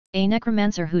A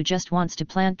necromancer who just wants to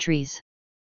plant trees.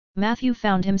 Matthew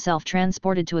found himself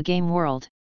transported to a game world.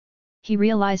 He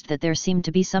realized that there seemed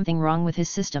to be something wrong with his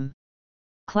system.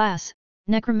 Class,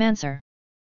 Necromancer.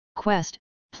 Quest,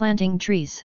 planting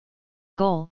trees.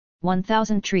 Goal,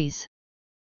 1000 trees.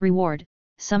 Reward,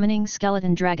 summoning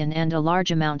skeleton dragon and a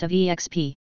large amount of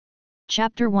EXP.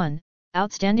 Chapter 1,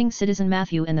 Outstanding Citizen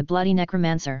Matthew and the Bloody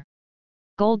Necromancer.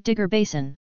 Gold Digger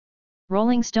Basin.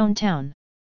 Rolling Stone Town.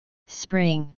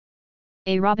 Spring.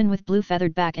 A robin with blue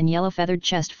feathered back and yellow feathered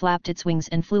chest flapped its wings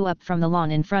and flew up from the lawn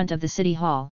in front of the city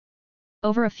hall.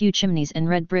 Over a few chimneys and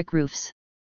red brick roofs.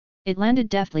 It landed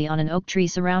deftly on an oak tree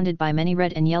surrounded by many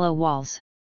red and yellow walls.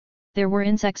 There were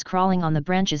insects crawling on the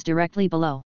branches directly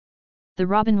below. The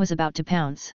robin was about to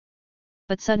pounce.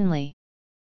 But suddenly,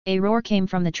 a roar came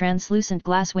from the translucent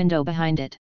glass window behind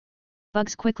it.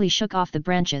 Bugs quickly shook off the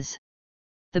branches.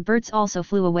 The birds also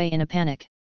flew away in a panic.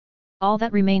 All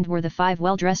that remained were the 5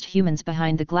 well-dressed humans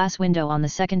behind the glass window on the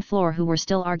second floor who were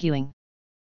still arguing.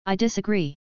 I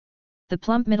disagree. The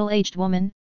plump middle-aged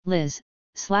woman, Liz,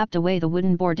 slapped away the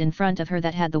wooden board in front of her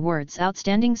that had the words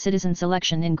Outstanding Citizen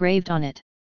Selection engraved on it.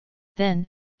 Then,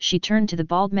 she turned to the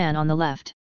bald man on the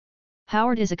left.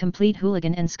 Howard is a complete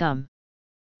hooligan and scum.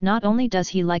 Not only does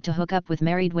he like to hook up with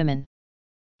married women,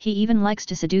 he even likes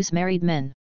to seduce married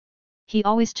men. He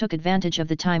always took advantage of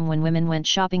the time when women went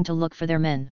shopping to look for their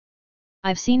men.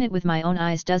 I've seen it with my own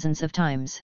eyes dozens of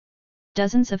times.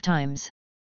 Dozens of times.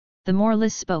 The more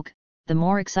Liz spoke, the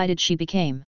more excited she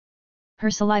became. Her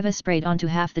saliva sprayed onto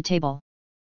half the table.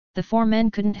 The 4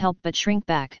 men couldn't help but shrink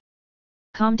back.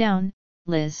 Calm down,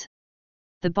 Liz.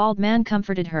 The bald man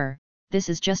comforted her, this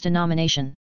is just a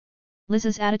nomination.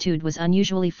 Liz's attitude was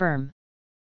unusually firm.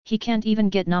 He can't even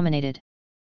get nominated.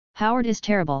 Howard is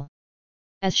terrible.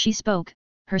 As she spoke,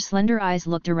 her slender eyes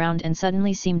looked around and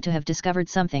suddenly seemed to have discovered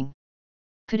something.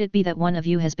 Could it be that one of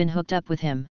you has been hooked up with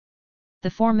him?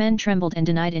 The 4 men trembled and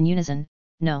denied in unison,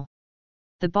 no.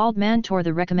 The bald man tore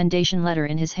the recommendation letter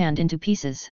in his hand into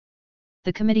pieces.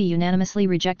 The committee unanimously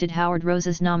rejected Howard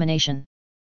Rose's nomination.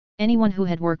 Anyone who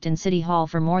had worked in City Hall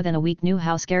for more than a week knew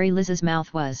how scary Liz's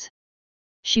mouth was.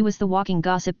 She was the walking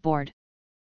gossip board.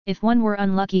 If one were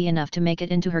unlucky enough to make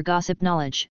it into her gossip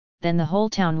knowledge, then the whole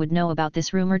town would know about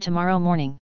this rumor tomorrow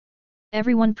morning.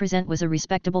 Everyone present was a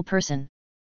respectable person.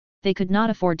 They could not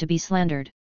afford to be slandered.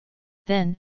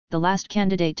 Then, the last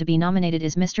candidate to be nominated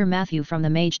is Mr. Matthew from the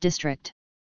Mage District.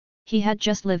 He had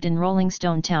just lived in Rolling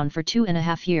Stone Town for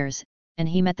 2.5 years, and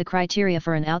he met the criteria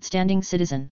for an outstanding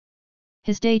citizen.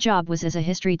 His day job was as a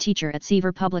history teacher at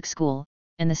Seaver Public School,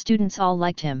 and the students all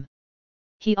liked him.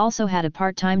 He also had a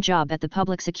part-time job at the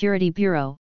Public Security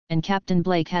Bureau, and Captain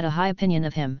Blake had a high opinion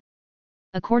of him.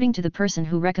 According to the person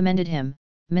who recommended him,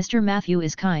 Mr. Matthew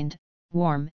is kind,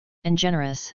 warm, and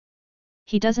generous.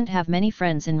 He doesn't have many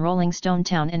friends in Rolling Stone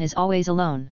Town and is always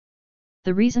alone.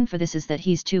 The reason for this is that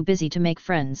he's too busy to make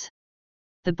friends.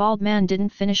 The bald man didn't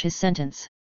finish his sentence.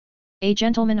 A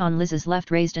gentleman on Liz's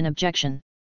left raised an objection.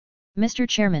 Mr.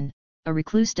 Chairman, a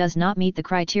recluse does not meet the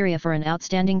criteria for an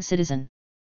outstanding citizen.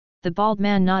 The bald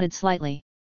man nodded slightly.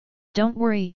 Don't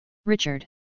worry, Richard.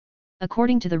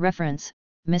 According to the reference,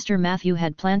 Mr. Matthew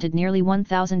had planted nearly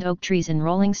 1,000 oak trees in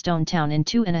Rolling Stone Town in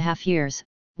 2.5 years,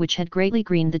 which had greatly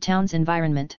greened the town's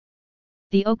environment.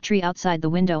 The oak tree outside the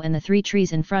window and the 3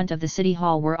 trees in front of the city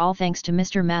hall were all thanks to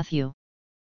Mr. Matthew.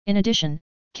 In addition,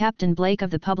 Captain Blake of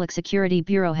the Public Security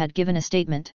Bureau had given a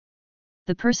statement.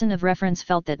 The person of reference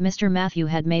felt that Mr. Matthew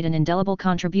had made an indelible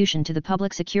contribution to the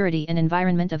public security and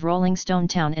environment of Rolling Stone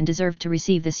Town and deserved to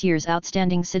receive this year's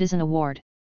Outstanding Citizen Award.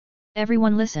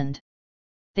 Everyone listened.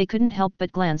 They couldn't help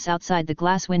but glance outside the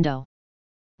glass window.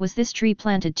 Was this tree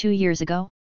planted 2 years ago?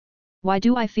 Why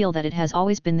do I feel that it has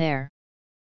always been there?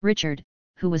 Richard,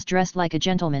 who was dressed like a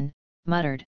gentleman,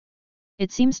 muttered.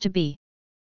 It seems to be.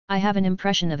 I have an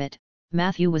impression of it.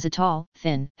 Matthew was a tall,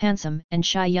 thin, handsome, and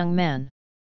shy young man.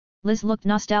 Liz looked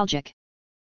nostalgic.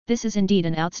 This is indeed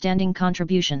an outstanding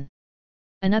contribution.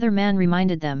 Another man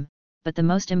reminded them, but the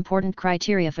most important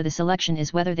criteria for the selection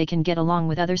is whether they can get along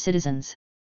with other citizens.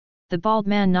 The bald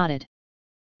man nodded.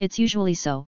 It's usually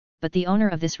so, but the owner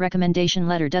of this recommendation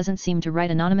letter doesn't seem to write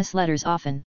anonymous letters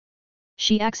often.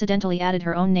 She accidentally added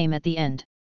her own name at the end.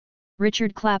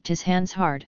 Richard clapped his hands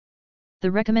hard.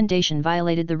 The recommendation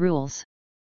violated the rules.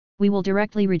 We will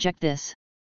directly reject this.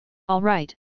 All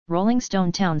right, Rolling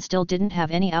Stone Town still didn't have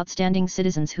any outstanding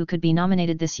citizens who could be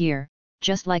nominated this year,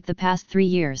 just like the past 3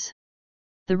 years.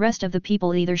 The rest of the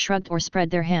people either shrugged or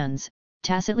spread their hands,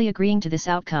 tacitly agreeing to this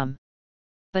outcome.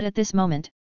 But at this moment,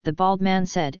 the bald man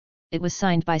said, it was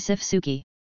signed by Sif Suki.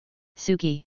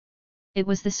 Suki. It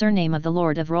was the surname of the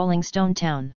Lord of Rolling Stone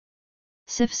Town.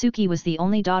 Sifsuki was the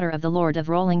only daughter of the Lord of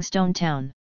Rolling Stone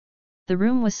Town. The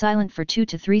room was silent for 2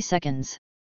 to 3 seconds.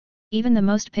 Even the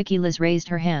most picky Liz raised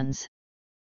her hands.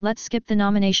 Let's skip the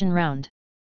nomination round.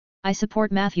 I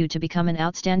support Matthew to become an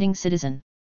outstanding citizen.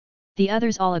 The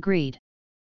others all agreed.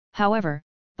 However,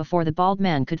 before the bald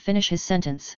man could finish his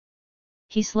sentence,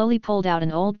 he slowly pulled out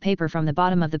an old paper from the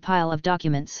bottom of the pile of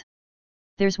documents.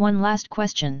 There's one last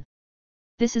question.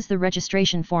 This is the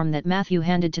registration form that Matthew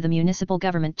handed to the municipal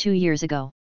government 2 years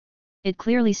ago. It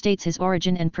clearly states his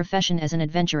origin and profession as an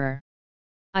adventurer.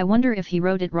 I wonder if he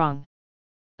wrote it wrong.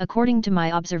 According to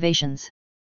my observations,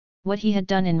 what he had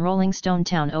done in Rolling Stone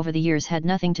Town over the years had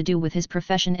nothing to do with his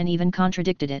profession and even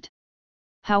contradicted it.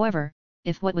 However,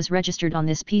 if what was registered on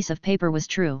this piece of paper was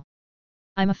true,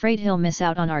 I'm afraid he'll miss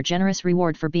out on our generous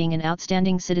reward for being an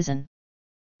outstanding citizen.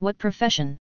 What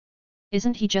profession?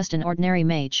 Isn't he just an ordinary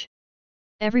mage?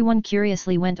 Everyone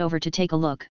curiously went over to take a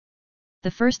look. The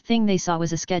first thing they saw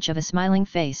was a sketch of a smiling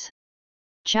face.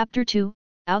 Chapter 2,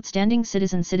 Outstanding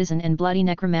Citizen and Bloody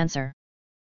Necromancer.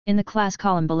 In the class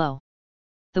column below,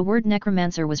 the word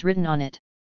Necromancer was written on it.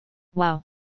 Wow!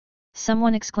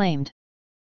 Someone exclaimed.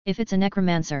 If it's a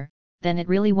Necromancer, then it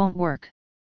really won't work.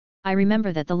 I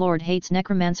remember that the Lord hates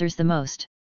Necromancers the most.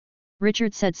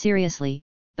 Richard said seriously,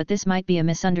 but this might be a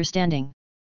misunderstanding.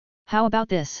 How about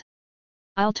this?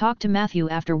 I'll talk to Matthew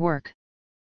after work.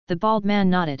 The bald man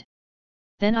nodded.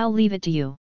 Then I'll leave it to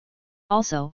you.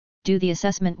 Also, do the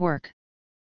assessment work.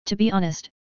 To be honest,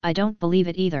 I don't believe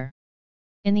it either.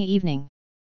 In the evening,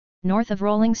 north of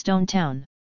Rolling Stone Town,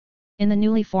 in the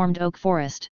newly formed oak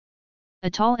forest, a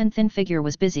tall and thin figure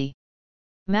was busy.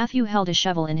 Matthew held a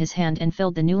shovel in his hand and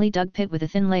filled the newly dug pit with a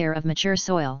thin layer of mature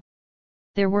soil.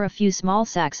 There were a few small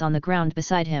sacks on the ground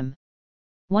beside him.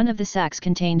 One of the sacks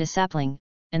contained a sapling,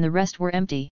 and the rest were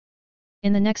empty.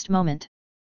 In the next moment,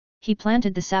 he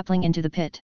planted the sapling into the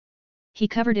pit. He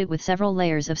covered it with several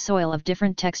layers of soil of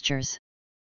different textures.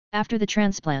 After the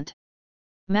transplant,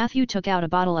 Matthew took out a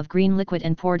bottle of green liquid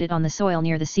and poured it on the soil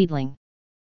near the seedling.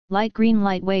 Light green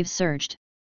light waves surged.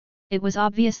 It was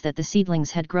obvious that the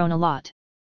seedlings had grown a lot.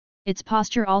 Its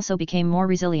posture also became more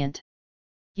resilient.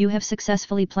 You have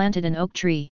successfully planted an oak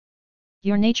tree.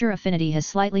 Your nature affinity has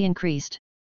slightly increased.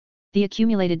 The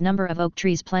accumulated number of oak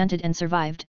trees planted and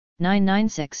survived,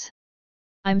 996.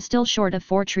 I'm still short of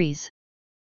 4 trees.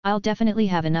 I'll definitely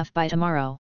have enough by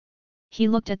tomorrow. He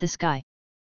looked at the sky.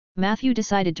 Matthew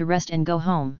decided to rest and go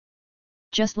home.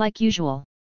 Just like usual.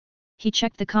 He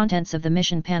checked the contents of the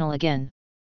mission panel again.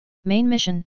 Main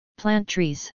mission, plant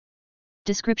trees.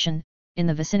 Description, in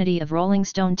the vicinity of Rolling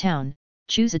Stone Town,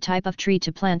 choose a type of tree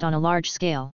to plant on a large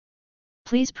scale.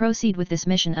 Please proceed with this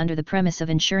mission under the premise of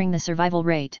ensuring the survival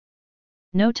rate.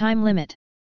 No time limit.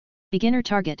 Beginner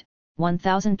target,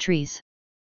 1000 trees.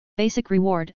 Basic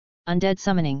reward, undead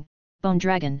summoning, bone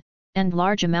dragon, and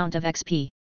large amount of XP.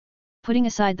 Putting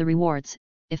aside the rewards,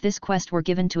 if this quest were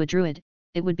given to a druid,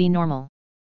 it would be normal.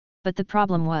 But the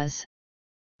problem was,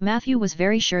 Matthew was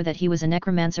very sure that he was a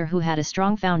necromancer who had a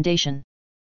strong foundation.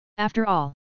 After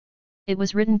all, it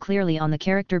was written clearly on the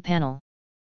character panel.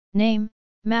 Name,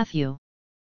 Matthew.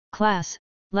 Class,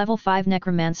 Level 5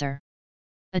 Necromancer.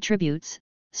 Attributes,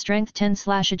 Strength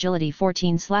 10/Agility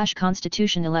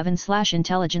 14/Constitution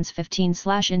 11/Intelligence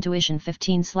 15/Intuition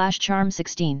 15/Charm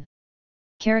 16.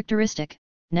 Characteristic,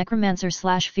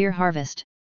 Necromancer/Fear Harvest.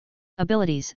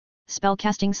 Abilities,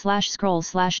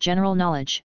 Spellcasting/Scroll/General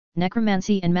Knowledge,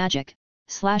 Necromancy and Magic,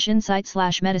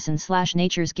 /Insight/Medicine/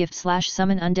 Nature's Gift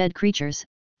 /Summon Undead Creatures,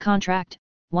 Contract,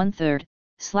 1/3,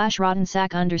 /Rotten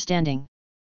Sack Understanding.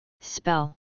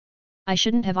 Spell. I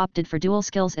shouldn't have opted for dual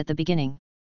skills at the beginning.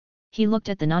 He looked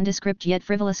at the nondescript yet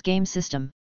frivolous game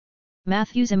system.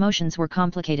 Matthew's emotions were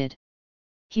complicated.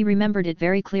 He remembered it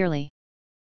very clearly.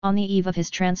 On the eve of his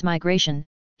transmigration,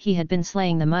 he had been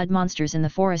slaying the mud monsters in the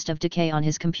Forest of Decay on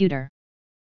his computer.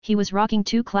 He was rocking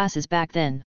 2 classes back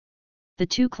then. The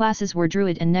 2 classes were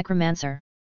Druid and Necromancer.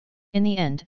 In the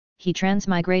end, he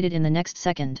transmigrated in the next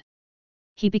second.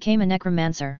 He became a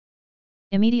Necromancer.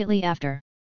 Immediately after,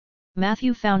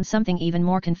 Matthew found something even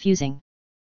more confusing.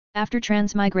 After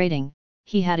transmigrating,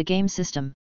 he had a game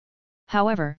system.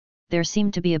 However, there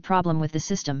seemed to be a problem with the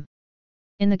system.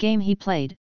 In the game he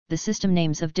played, the system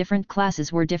names of different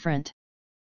classes were different.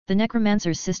 The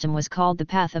Necromancer's system was called the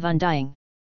Path of Undying.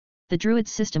 The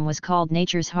Druid's system was called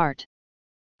Nature's Heart.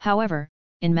 However,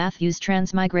 in Matthew's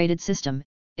transmigrated system,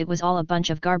 it was all a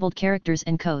bunch of garbled characters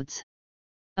and codes.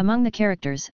 Among the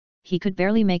characters, he could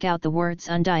barely make out the words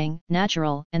undying,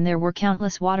 natural, and there were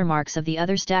countless watermarks of the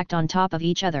other stacked on top of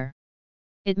each other.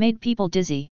 It made people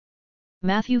dizzy.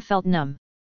 Matthew felt numb.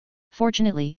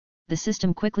 Fortunately, the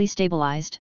system quickly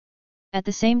stabilized. At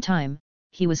the same time,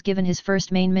 he was given his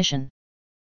first main mission.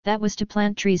 That was to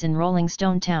plant trees in Rolling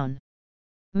Stone Town.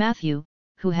 Matthew,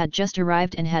 who had just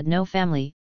arrived and had no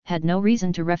family, had no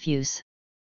reason to refuse.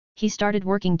 He started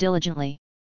working diligently.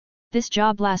 This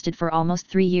job lasted for almost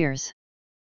 3 years.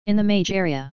 In the Mage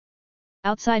area,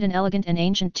 outside an elegant and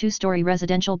ancient 2-story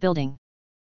residential building,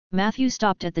 Matthew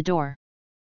stopped at the door.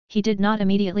 He did not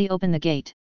immediately open the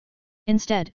gate.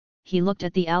 Instead, he looked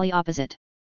at the alley opposite.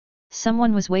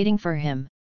 Someone was waiting for him.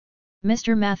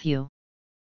 Mr. Matthew.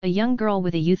 A young girl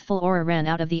with a youthful aura ran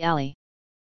out of the alley.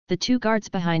 The 2 guards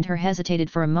behind her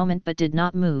hesitated for a moment but did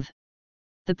not move.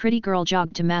 The pretty girl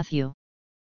jogged to Matthew.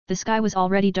 The sky was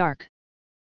already dark.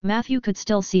 Matthew could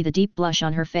still see the deep blush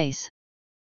on her face.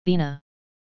 Bina.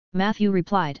 Matthew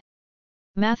replied.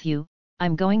 Matthew,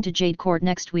 I'm going to Jade Court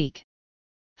next week.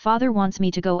 Father wants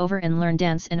me to go over and learn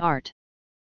dance and art.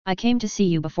 I came to see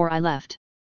you before I left.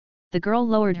 The girl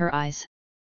lowered her eyes.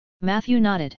 Matthew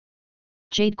nodded.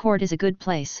 Jade Court is a good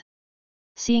place.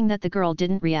 Seeing that the girl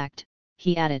didn't react,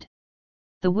 he added.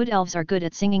 The wood elves are good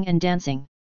at singing and dancing.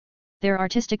 Their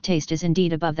artistic taste is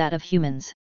indeed above that of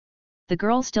humans. The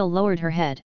girl still lowered her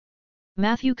head.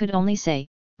 Matthew could only say,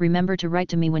 remember to write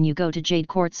to me when you go to Jade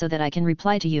Court so that I can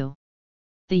reply to you.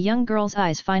 The young girl's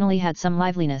eyes finally had some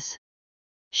liveliness.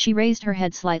 She raised her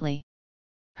head slightly.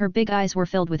 Her big eyes were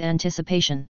filled with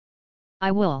anticipation.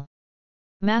 I will.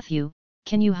 Matthew,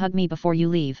 can you hug me before you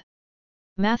leave?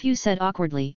 Matthew said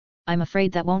awkwardly, I'm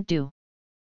afraid that won't do.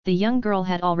 The young girl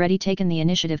had already taken the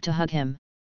initiative to hug him.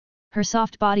 Her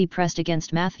soft body pressed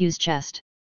against Matthew's chest.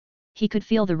 He could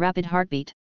feel the rapid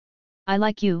heartbeat. I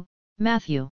like you,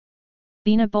 Matthew.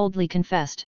 Bina boldly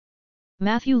confessed.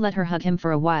 Matthew let her hug him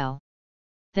for a while.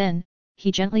 Then,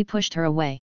 he gently pushed her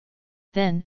away.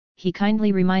 Then, he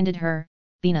kindly reminded her,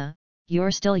 Bina,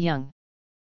 you're still young.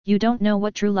 You don't know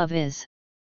what true love is.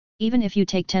 Even if you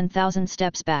take 10,000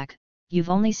 steps back, you've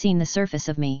only seen the surface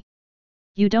of me.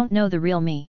 You don't know the real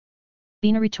me.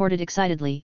 Bina retorted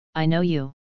excitedly, I know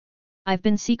you. I've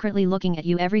been secretly looking at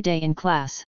you every day in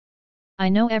class. I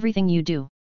know everything you do.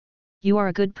 You are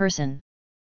a good person.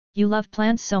 You love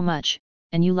plants so much,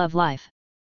 and you love life.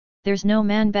 There's no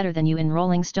man better than you in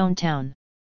Rolling Stone Town.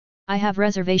 I have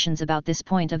reservations about this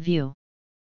point of view.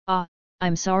 Ah,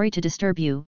 I'm sorry to disturb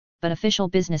you, but official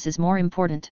business is more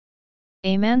important.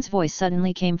 A man's voice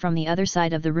suddenly came from the other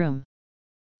side of the room.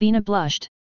 Bina blushed.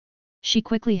 She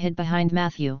quickly hid behind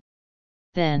Matthew.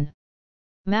 Then,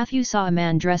 Matthew saw a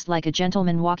man dressed like a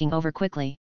gentleman walking over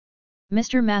quickly.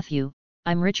 Mr. Matthew,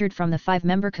 I'm Richard from the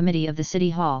 5-member committee of the City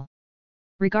Hall.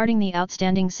 Regarding the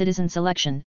outstanding citizen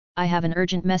selection, I have an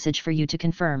urgent message for you to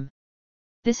confirm.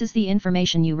 This is the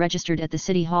information you registered at the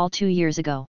City Hall 2 years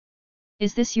ago.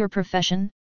 Is this your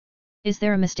profession? Is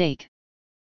there a mistake?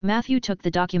 Matthew took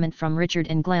the document from Richard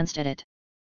and glanced at it.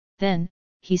 Then,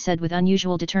 he said with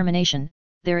unusual determination,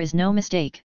 there is no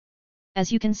mistake.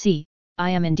 As you can see,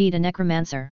 I am indeed a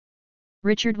necromancer.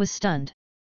 Richard was stunned.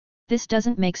 This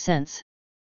doesn't make sense.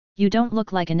 You don't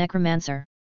look like a necromancer.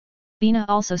 Bina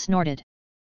also snorted.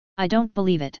 I don't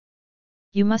believe it.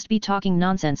 You must be talking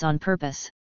nonsense on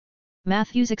purpose.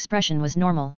 Matthew's expression was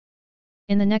normal.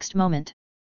 In the next moment,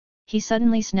 he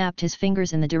suddenly snapped his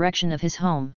fingers in the direction of his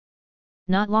home.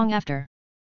 Not long after,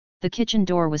 the kitchen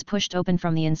door was pushed open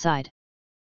from the inside.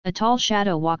 A tall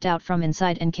shadow walked out from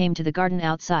inside and came to the garden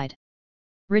outside.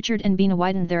 Richard and Bina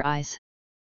widened their eyes.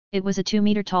 It was a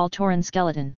 2-meter-tall Tauren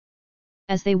skeleton.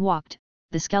 As they walked,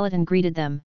 the skeleton greeted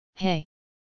them, Hey!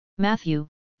 Matthew,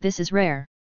 this is rare.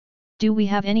 Do we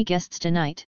have any guests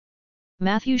tonight?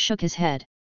 Matthew shook his head.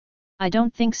 I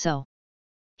don't think so.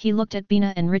 He looked at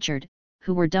Bina and Richard,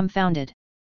 who were dumbfounded.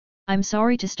 I'm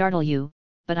sorry to startle you,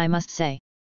 but I must say.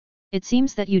 It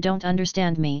seems that you don't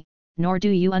understand me, nor do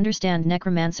you understand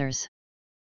necromancers.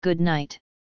 Good night.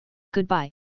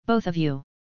 Goodbye, both of you.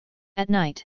 At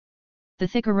night, the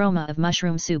thick aroma of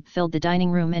mushroom soup filled the dining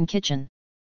room and kitchen.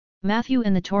 Matthew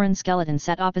and the Tauren skeleton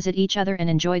sat opposite each other and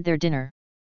enjoyed their dinner.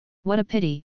 What a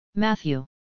pity, Matthew.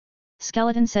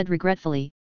 Skeleton said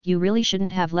regretfully, you really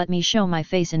shouldn't have let me show my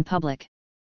face in public.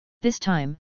 This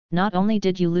time, not only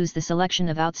did you lose the selection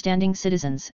of outstanding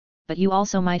citizens, but you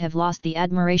also might have lost the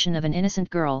admiration of an innocent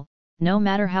girl. No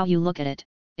matter how you look at it,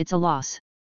 it's a loss.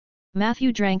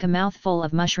 Matthew drank a mouthful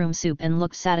of mushroom soup and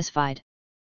looked satisfied.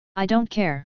 I don't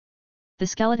care. The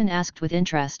skeleton asked with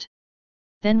interest.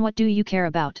 Then what do you care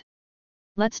about?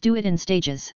 Let's do it in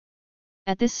stages.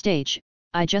 At this stage,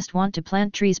 I just want to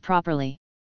plant trees properly.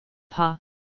 Pa.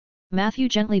 Matthew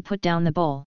gently put down the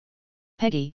bowl.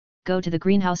 Peggy, go to the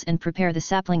greenhouse and prepare the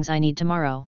saplings I need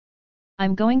tomorrow.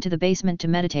 I'm going to the basement to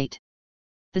meditate.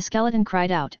 The skeleton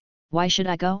cried out, why should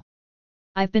I go?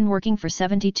 I've been working for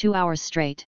 72 hours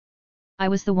straight. I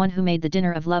was the one who made the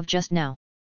dinner of love just now.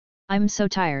 I'm so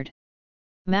tired.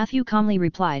 Matthew calmly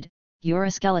replied, you're a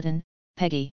skeleton,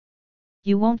 Peggy.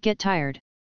 You won't get tired.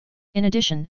 In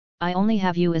addition, I only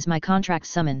have you as my contract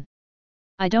summon.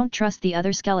 I don't trust the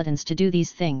other skeletons to do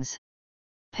these things.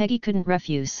 Peggy couldn't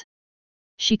refuse.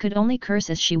 She could only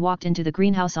curse as she walked into the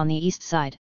greenhouse on the east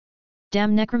side.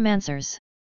 Damn necromancers!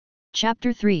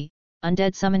 Chapter 3,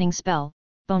 Undead Summoning Spell,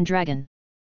 Bone Dragon.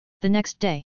 The next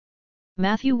day.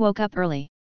 Matthew woke up early.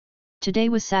 Today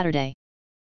was Saturday.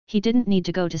 He didn't need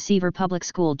to go to Seaver Public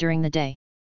School during the day.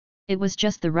 It was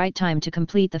just the right time to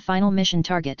complete the final mission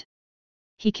target.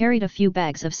 He carried a few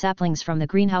bags of saplings from the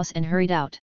greenhouse and hurried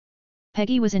out.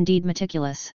 Peggy was indeed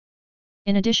meticulous.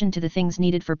 In addition to the things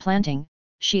needed for planting,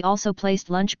 she also placed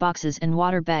lunch boxes and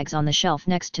water bags on the shelf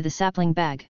next to the sapling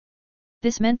bag.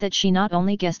 This meant that she not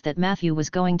only guessed that Matthew was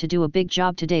going to do a big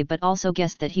job today but also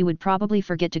guessed that he would probably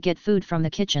forget to get food from the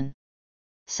kitchen.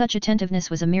 Such attentiveness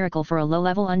was a miracle for a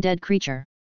low-level undead creature.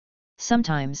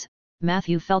 Sometimes,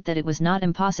 Matthew felt that it was not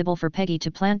impossible for Peggy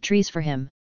to plant trees for him.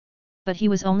 But he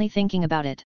was only thinking about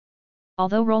it.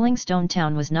 Although Rolling Stone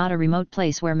Town was not a remote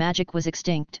place where magic was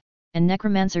extinct, and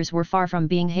necromancers were far from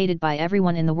being hated by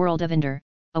everyone in the world of Ender,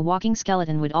 a walking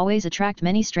skeleton would always attract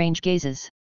many strange gazes.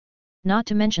 Not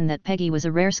to mention that Peggy was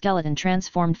a rare skeleton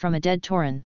transformed from a dead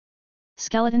Tauren.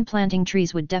 Skeleton planting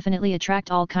trees would definitely attract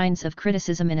all kinds of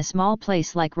criticism in a small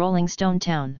place like Rolling Stone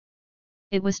Town.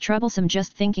 It was troublesome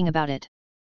just thinking about it.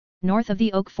 North of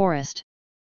the oak forest.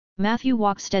 Matthew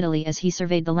walked steadily as he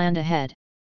surveyed the land ahead.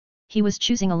 He was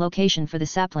choosing a location for the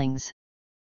saplings.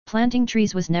 Planting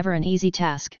trees was never an easy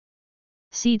task.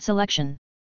 Seed selection.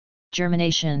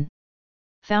 Germination.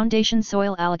 Foundation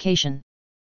soil allocation.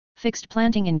 Fixed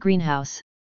planting in greenhouse.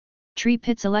 Tree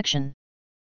pit selection.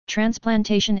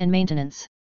 Transplantation and maintenance.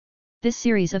 This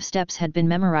series of steps had been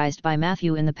memorized by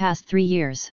Matthew in the past 3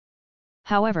 years.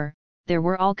 However, there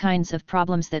were all kinds of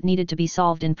problems that needed to be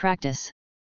solved in practice.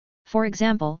 For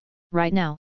example, right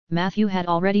now, Matthew had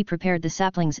already prepared the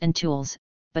saplings and tools,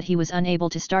 but he was unable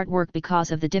to start work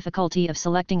because of the difficulty of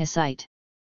selecting a site.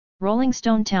 Rolling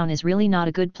Stone Town is really not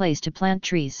a good place to plant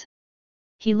trees.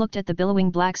 He looked at the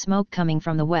billowing black smoke coming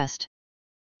from the west.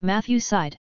 Matthew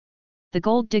sighed. The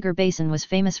Gold Digger Basin was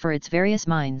famous for its various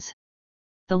mines.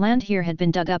 The land here had been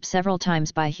dug up several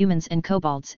times by humans and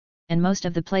kobolds, and most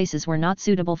of the places were not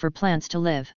suitable for plants to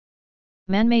live.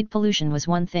 Man-made pollution was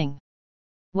one thing.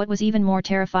 What was even more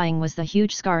terrifying was the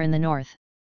huge scar in the north.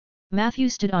 Matthew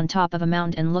stood on top of a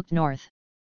mound and looked north.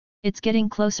 It's getting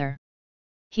closer.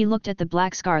 He looked at the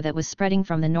black scar that was spreading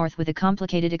from the north with a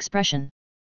complicated expression.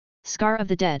 Scar of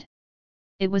the dead.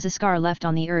 It was a scar left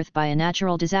on the earth by a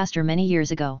natural disaster many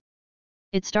years ago.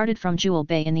 It started from Jewel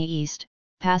Bay in the east,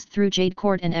 passed through Jade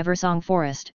Court and Eversong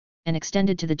Forest, and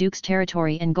extended to the Duke's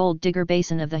Territory and Gold Digger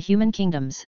Basin of the human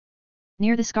kingdoms.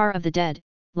 Near the Scar of the Dead,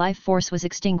 life force was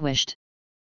extinguished.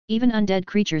 Even undead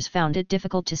creatures found it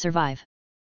difficult to survive.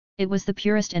 It was the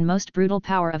purest and most brutal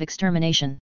power of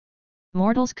extermination.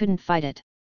 Mortals couldn't fight it.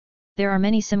 There are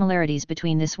many similarities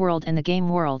between this world and the game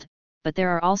world, but there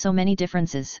are also many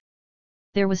differences.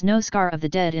 There was no Scar of the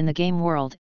Dead in the game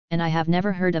world, and I have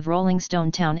never heard of Rolling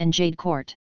Stone Town and Jade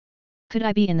Court. Could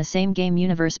I be in the same game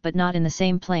universe but not in the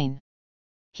same plane?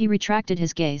 He retracted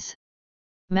his gaze.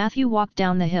 Matthew walked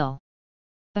down the hill.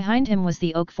 Behind him was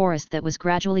the oak forest that was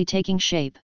gradually taking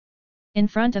shape. In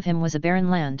front of him was a barren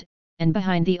land, and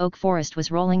behind the oak forest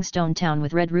was Rolling Stone Town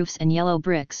with red roofs and yellow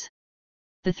bricks.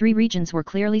 The 3 regions were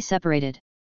clearly separated.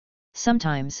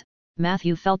 Sometimes,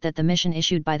 Matthew felt that the mission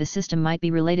issued by the system might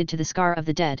be related to the Scar of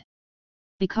the Dead.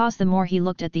 Because the more he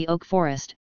looked at the oak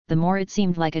forest, the more it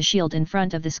seemed like a shield in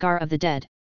front of the Scar of the Dead.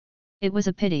 It was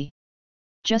a pity.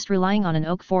 Just relying on an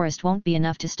oak forest won't be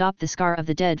enough to stop the Scar of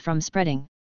the Dead from spreading.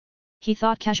 He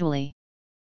thought casually.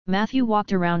 Matthew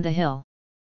walked around the hill.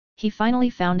 He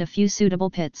finally found a few suitable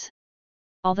pits.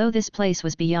 Although this place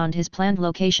was beyond his planned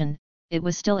location, it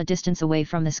was still a distance away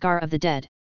from the Scar of the Dead.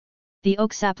 The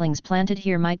oak saplings planted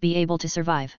here might be able to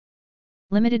survive.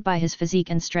 Limited by his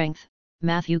physique and strength,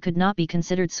 Matthew could not be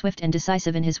considered swift and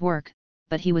decisive in his work,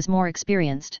 but he was more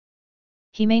experienced.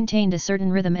 He maintained a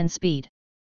certain rhythm and speed.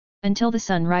 Until the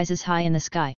sun rises high in the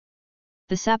sky.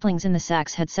 The saplings in the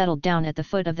sacks had settled down at the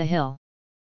foot of the hill.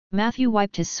 Matthew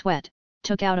wiped his sweat,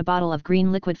 took out a bottle of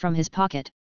green liquid from his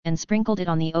pocket, and sprinkled it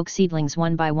on the oak seedlings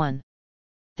one by one.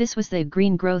 This was the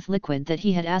green growth liquid that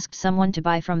he had asked someone to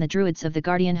buy from the Druids of the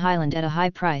Guardian Highland at a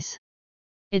high price.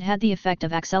 It had the effect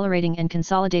of accelerating and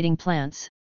consolidating plants.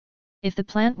 If the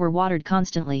plant were watered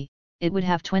constantly, it would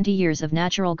have 20 years of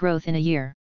natural growth in a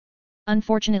year.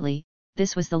 Unfortunately,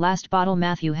 this was the last bottle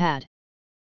Matthew had.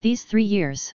 These 3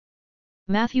 years.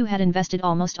 Matthew had invested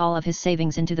almost all of his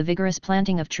savings into the vigorous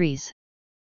planting of trees.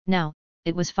 Now,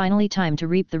 it was finally time to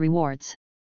reap the rewards.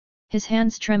 His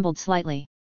hands trembled slightly.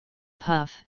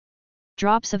 Puff!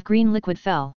 Drops of green liquid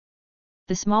fell.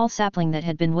 The small sapling that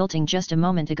had been wilting just a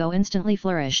moment ago instantly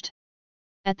flourished.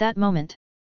 At that moment,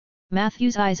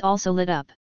 Matthew's eyes also lit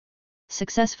up.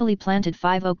 Successfully planted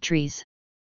 5 oak trees.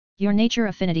 Your nature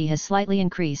affinity has slightly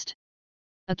increased.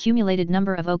 Accumulated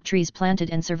number of oak trees planted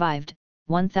and survived,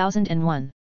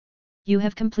 1001. You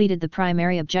have completed the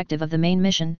primary objective of the main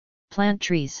mission, plant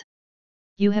trees.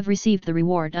 You have received the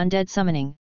reward Undead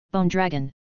Summoning, Bone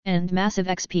Dragon, and Massive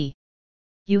XP.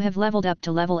 You have leveled up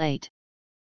to level 8.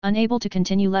 Unable to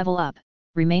continue level up,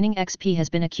 remaining XP has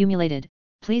been accumulated,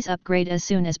 please upgrade as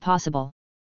soon as possible.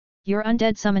 Your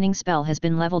Undead Summoning spell has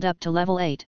been leveled up to level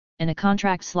 8, and a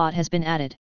contract slot has been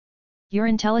added. Your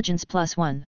Intelligence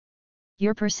 +1.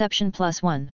 Your Perception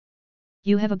 +1.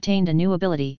 You have obtained a new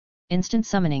ability, Instant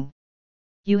Summoning.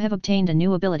 You have obtained a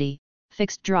new ability,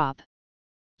 Fixed Drop.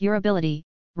 Your ability,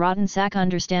 Rotten Sack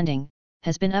Understanding,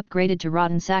 has been upgraded to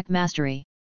Rotten Sack Mastery.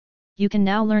 You can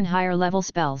now learn higher level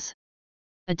spells.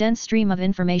 A dense stream of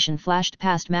information flashed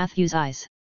past Matthew's eyes.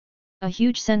 A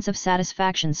huge sense of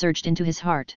satisfaction surged into his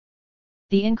heart.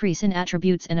 The increase in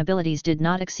attributes and abilities did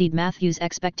not exceed Matthew's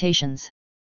expectations.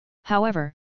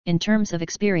 However, in terms of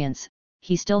experience,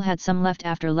 he still had some left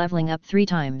after leveling up 3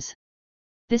 times.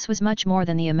 This was much more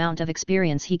than the amount of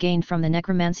experience he gained from the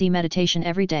necromancy meditation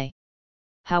every day.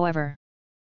 However,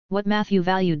 what Matthew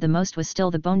valued the most was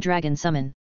still the Bone Dragon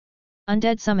summon.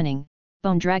 Undead Summoning,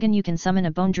 Bone Dragon. You can summon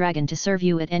a Bone Dragon to serve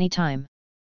you at any time.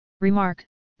 Remark,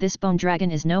 this Bone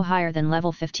Dragon is no higher than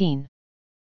level 15.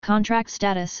 Contract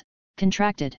status,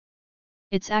 contracted.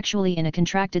 It's actually in a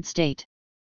contracted state.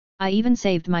 I even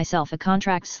saved myself a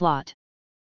contract slot.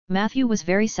 Matthew was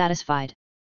very satisfied.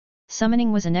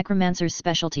 Summoning was a necromancer's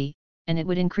specialty, and it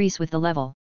would increase with the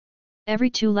level. Every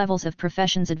 2 levels of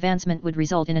profession's advancement would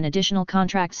result in an additional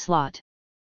contract slot.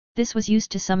 This was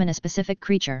used to summon a specific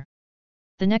creature.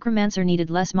 The necromancer needed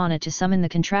less mana to summon the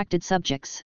contracted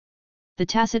subjects. The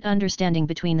tacit understanding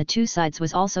between the 2 sides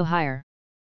was also higher.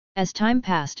 As time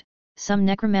passed, some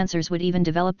necromancers would even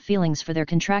develop feelings for their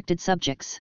contracted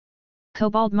subjects.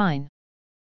 Cobalt Mine.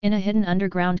 In a hidden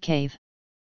underground cave,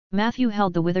 Matthew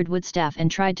held the withered wood staff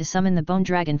and tried to summon the Bone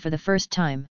Dragon for the first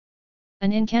time.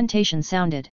 An incantation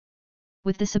sounded.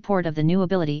 With the support of the new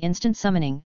ability Instant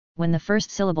Summoning, when the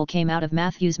first syllable came out of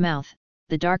Matthew's mouth,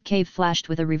 the dark cave flashed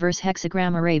with a reverse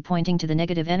hexagram array pointing to the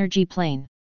negative energy plane.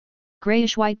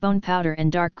 Grayish-white bone powder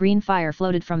and dark green fire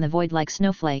floated from the void like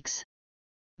snowflakes.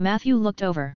 Matthew looked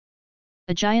over.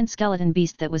 A giant skeleton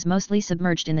beast that was mostly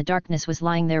submerged in the darkness was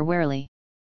lying there warily.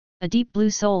 A deep blue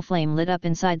soul flame lit up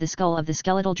inside the skull of the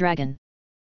skeletal dragon.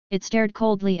 It stared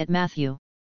coldly at Matthew.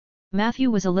 Matthew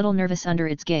was a little nervous under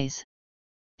its gaze.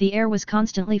 The air was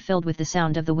constantly filled with the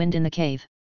sound of the wind in the cave.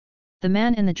 The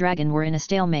man and the dragon were in a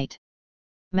stalemate.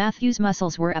 Matthew's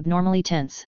muscles were abnormally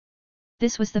tense.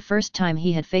 This was the first time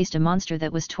he had faced a monster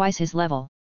that was twice his level.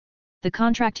 The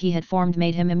contract he had formed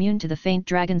made him immune to the faint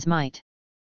dragon's might.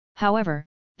 However,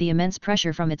 the immense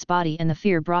pressure from its body and the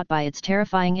fear brought by its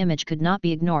terrifying image could not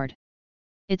be ignored.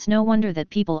 It's no wonder that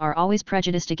people are always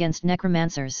prejudiced against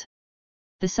necromancers.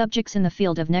 The subjects in the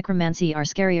field of necromancy are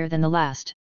scarier than the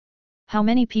last. How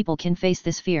many people can face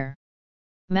this fear?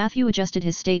 Matthew adjusted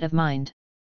his state of mind.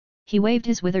 He waved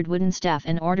his withered wooden staff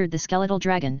and ordered the skeletal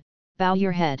dragon, "Bow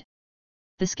your head."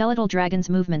 The skeletal dragon's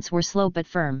movements were slow but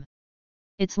firm.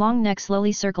 Its long neck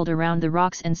slowly circled around the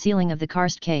rocks and ceiling of the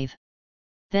karst cave.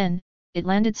 Then, it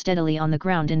landed steadily on the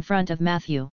ground in front of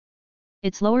Matthew.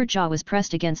 Its lower jaw was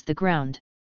pressed against the ground.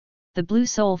 The blue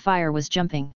soul fire was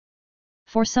jumping.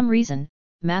 For some reason,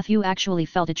 Matthew actually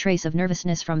felt a trace of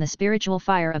nervousness from the spiritual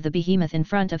fire of the behemoth in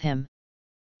front of him.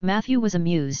 Matthew was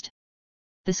amused.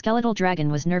 The skeletal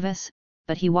dragon was nervous,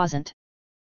 but he wasn't.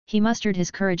 He mustered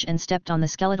his courage and stepped on the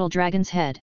skeletal dragon's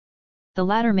head. The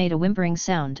latter made a whimpering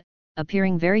sound,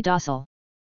 appearing very docile.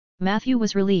 Matthew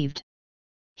was relieved.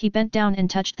 He bent down and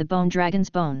touched the bone dragon's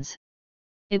bones.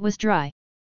 It was dry.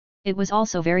 It was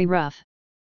also very rough.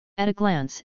 At a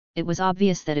glance, it was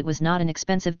obvious that it was not an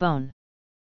expensive bone.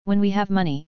 "When we have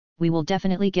money, we will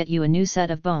definitely get you a new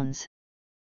set of bones,"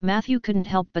 Matthew couldn't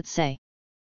help but say.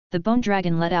 The bone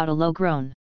dragon let out a low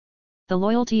groan. "The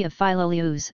loyalty of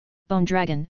Philolius, Bone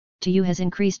Dragon, to you has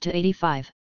increased to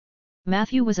 85.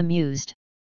 Matthew was amused.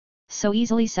 So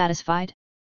easily satisfied?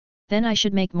 Then I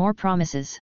should make more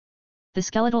promises. The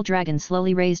skeletal dragon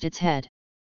slowly raised its head.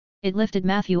 It lifted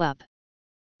Matthew up.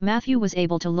 Matthew was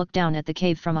able to look down at the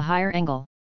cave from a higher angle.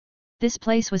 This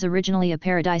place was originally a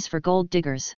paradise for gold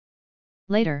diggers.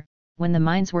 Later, when the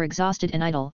mines were exhausted and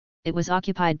idle, it was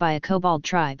occupied by a kobold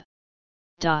tribe.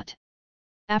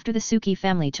 After the Suki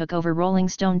family took over Rolling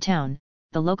Stone Town,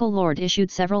 the local lord issued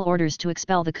several orders to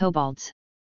expel the kobolds.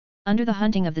 Under the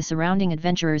hunting of the surrounding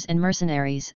adventurers and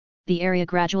mercenaries, the area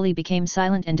gradually became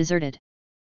silent and deserted.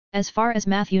 As far as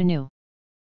Matthew knew,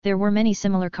 there were many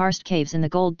similar karst caves in the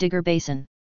Gold Digger Basin.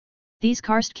 These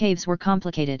karst caves were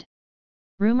complicated.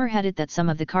 Rumor had it that some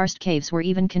of the karst caves were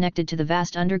even connected to the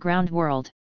vast underground world.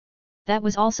 That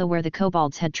was also where the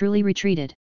kobolds had truly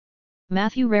retreated.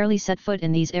 Matthew rarely set foot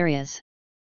in these areas.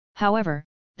 However,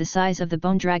 the size of the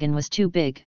bone dragon was too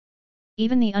big.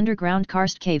 Even the underground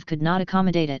karst cave could not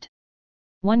accommodate it.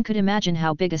 One could imagine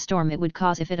how big a storm it would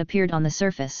cause if it appeared on the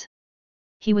surface.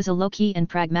 He was a low-key and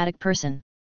pragmatic person.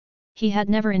 He had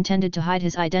never intended to hide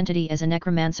his identity as a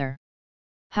necromancer.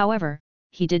 However,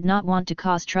 he did not want to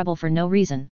cause trouble for no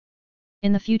reason.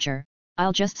 In the future,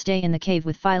 I'll just stay in the cave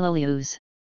with Philolius.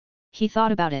 He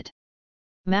thought about it.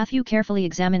 Matthew carefully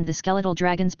examined the skeletal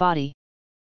dragon's body.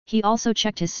 He also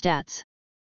checked his stats.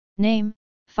 Name,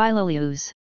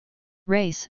 Philolius.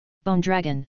 Race, Bone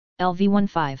Dragon,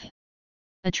 LV15.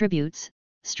 Attributes,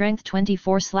 Strength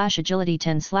 24/Agility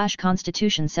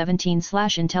 10/Constitution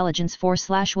 17/Intelligence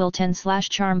 4/Will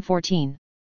 10/Charm 14.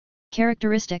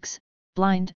 Characteristics,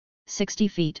 Blind, 60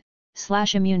 feet,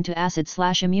 /Immune to Acid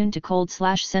 /Immune to Cold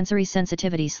 /Sensory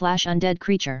Sensitivity /Undead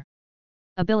Creature.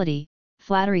 Ability,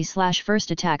 Flattery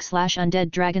 /First Attack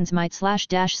 /Undead Dragon's Might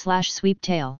 /Dash/Sweep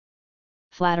Tail.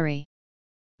 Flattery.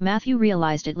 Matthew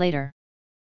realized it later.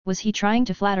 Was he trying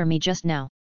to flatter me just now?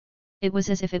 It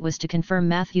was as if it was to confirm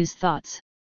Matthew's thoughts.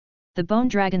 The bone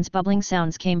dragon's bubbling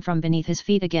sounds came from beneath his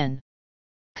feet again.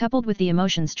 Coupled with the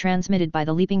emotions transmitted by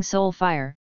the leaping soul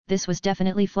fire, this was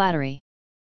definitely flattery.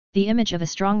 The image of a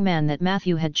strong man that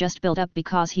Matthew had just built up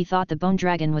because he thought the bone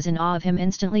dragon was in awe of him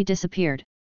instantly disappeared.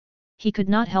 He could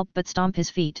not help but stomp his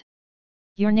feet.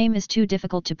 Your name is too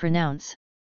difficult to pronounce.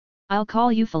 I'll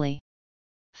call you Philly.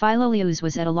 Philolius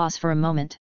was at a loss for a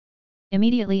moment.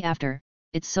 Immediately after,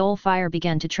 its soul fire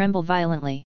began to tremble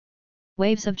violently.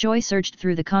 Waves of joy surged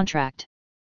through the contract.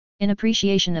 In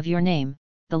appreciation of your name,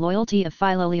 the loyalty of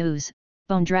Philolius,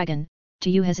 Bone Dragon, to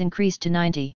you has increased to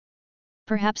 90.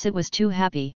 Perhaps it was too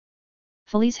happy.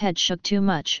 Philly's head shook too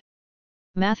much.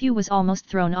 Matthew was almost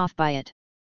thrown off by it.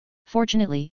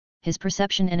 Fortunately, his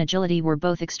perception and agility were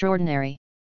both extraordinary.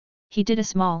 He did a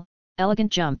small,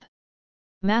 elegant jump.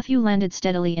 Matthew landed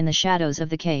steadily in the shadows of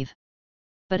the cave.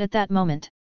 But at that moment,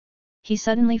 he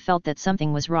suddenly felt that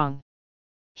something was wrong.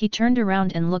 He turned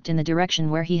around and looked in the direction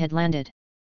where he had landed.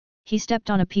 He stepped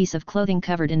on a piece of clothing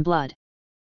covered in blood.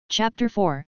 Chapter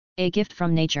 4, A Gift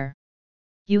from Nature.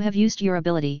 You have used your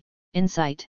ability,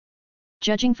 Insight.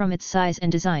 Judging from its size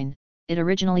and design, it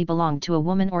originally belonged to a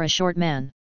woman or a short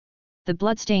man. The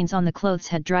bloodstains on the clothes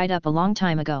had dried up a long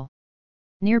time ago.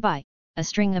 Nearby, a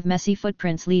string of messy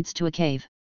footprints leads to a cave.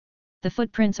 The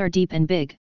footprints are deep and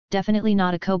big, definitely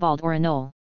not a kobold or a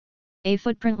gnoll. A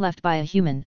footprint left by a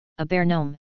human, a bear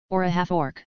gnome, or a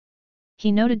half-orc.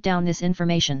 He noted down this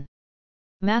information.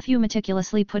 Matthew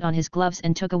meticulously put on his gloves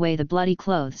and took away the bloody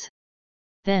clothes.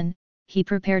 Then, he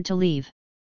prepared to leave.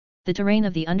 The terrain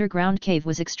of the underground cave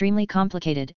was extremely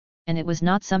complicated, and it was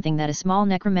not something that a small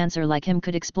necromancer like him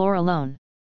could explore alone.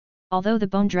 Although the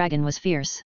bone dragon was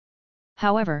fierce.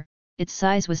 However, its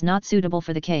size was not suitable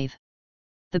for the cave.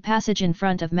 The passage in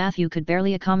front of Matthew could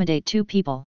barely accommodate 2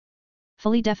 people.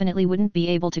 Philly definitely wouldn't be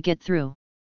able to get through.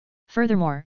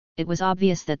 Furthermore, it was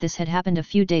obvious that this had happened a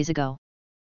few days ago.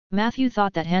 Matthew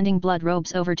thought that handing blood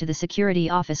robes over to the security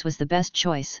office was the best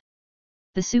choice.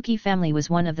 The Suki family was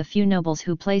one of the few nobles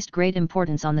who placed great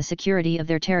importance on the security of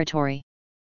their territory.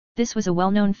 This was a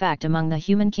well-known fact among the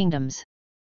human kingdoms.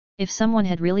 If someone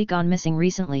had really gone missing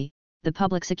recently, the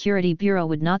Public Security Bureau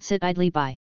would not sit idly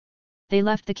by. They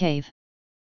left the cave.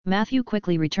 Matthew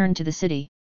quickly returned to the city.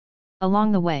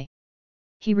 Along the way,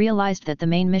 he realized that the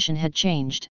main mission had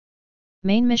changed.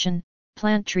 Main mission,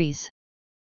 plant trees.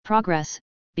 Progress,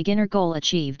 beginner goal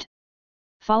achieved.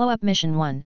 Follow-up mission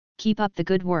 1, keep up the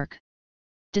good work.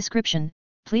 Description,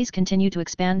 please continue to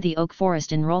expand the oak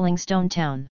forest in Rolling Stone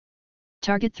Town.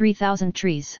 Target 3,000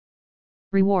 trees.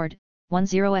 Reward, 10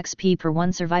 XP per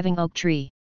 1 surviving oak tree.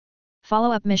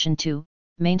 Follow-up mission 2,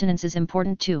 maintenance is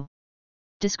important too.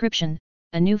 Description,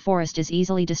 a new forest is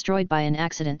easily destroyed by an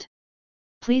accident.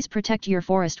 Please protect your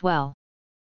forest well.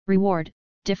 Reward,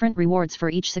 different rewards for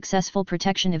each successful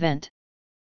protection event.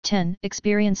 10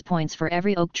 experience points for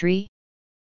every oak tree.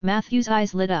 Matthew's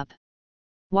eyes lit up.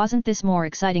 Wasn't this more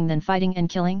exciting than fighting and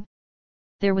killing?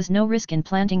 There was no risk in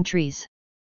planting trees.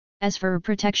 As for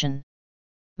protection,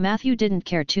 Matthew didn't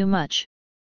care too much.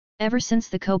 Ever since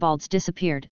the kobolds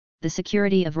disappeared, the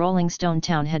security of Rolling Stone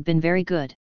Town had been very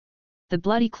good. The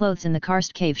bloody clothes in the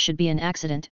karst cave should be an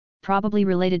accident, probably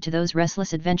related to those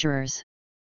restless adventurers.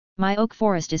 My oak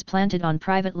forest is planted on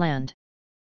private land.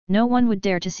 No one would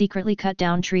dare to secretly cut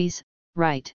down trees,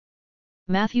 right?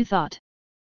 Matthew thought.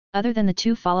 Other than the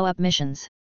 2 follow-up missions.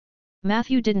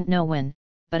 Matthew didn't know when,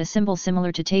 but a symbol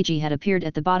similar to Taiji had appeared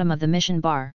at the bottom of the mission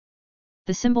bar.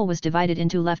 The symbol was divided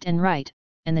into left and right,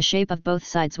 and the shape of both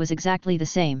sides was exactly the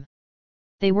same.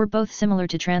 They were both similar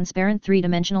to transparent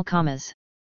 3-dimensional commas.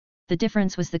 The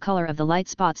difference was the color of the light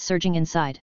spots surging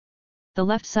inside. The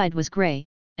left side was gray,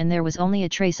 and there was only a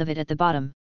trace of it at the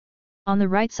bottom. On the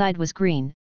right side was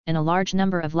green, and a large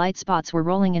number of light spots were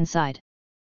rolling inside.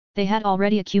 They had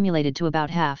already accumulated to about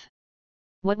half.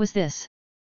 What was this?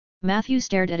 Matthew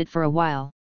stared at it for a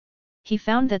while. He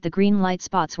found that the green light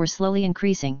spots were slowly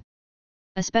increasing.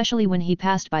 Especially when he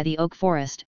passed by the oak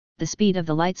forest, the speed of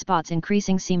the light spots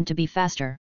increasing seemed to be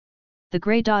faster. The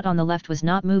gray dot on the left was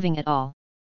not moving at all.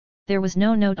 There was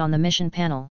no note on the mission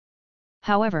panel.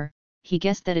 However, he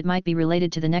guessed that it might be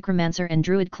related to the Necromancer and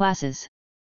Druid classes.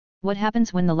 What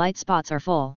happens when the light spots are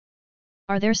full?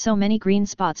 Are there so many green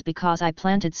spots because I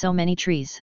planted so many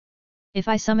trees? If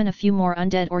I summon a few more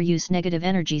undead or use negative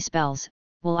energy spells,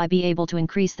 will I be able to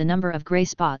increase the number of gray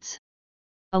spots?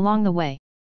 Along the way,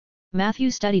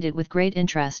 Matthew studied it with great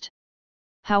interest.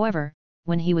 However,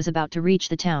 when he was about to reach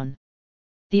the town,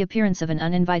 the appearance of an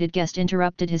uninvited guest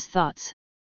interrupted his thoughts.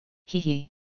 Hee.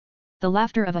 The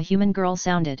laughter of a human girl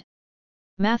sounded.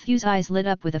 Matthew's eyes lit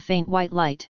up with a faint white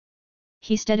light.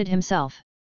 He steadied himself.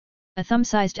 A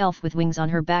thumb-sized elf with wings on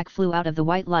her back flew out of the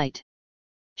white light.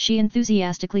 She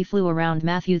enthusiastically flew around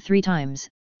Matthew 3 times,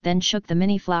 then shook the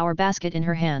mini flower basket in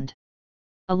her hand.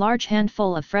 A large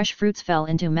handful of fresh fruits fell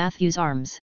into Matthew's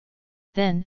arms.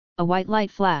 Then, a white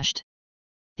light flashed.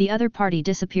 The other party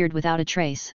disappeared without a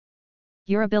trace.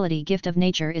 Your ability Gift of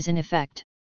Nature is in effect.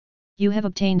 You have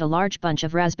obtained a large bunch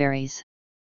of raspberries.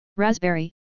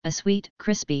 Raspberry, a sweet,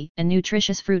 crispy, and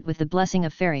nutritious fruit with the blessing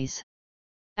of fairies.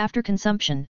 After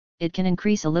consumption, it can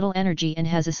increase a little energy and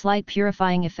has a slight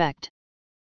purifying effect.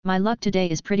 My luck today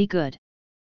is pretty good.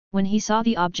 When he saw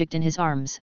the object in his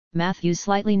arms, Matthew's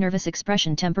slightly nervous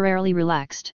expression temporarily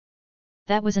relaxed.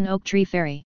 That was an oak tree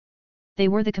fairy. They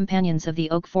were the companions of the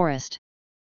oak forest.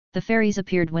 The fairies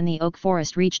appeared when the oak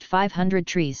forest reached 500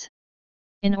 trees.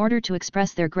 In order to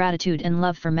express their gratitude and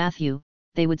love for Matthew,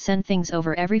 they would send things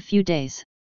over every few days.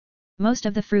 Most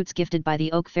of the fruits gifted by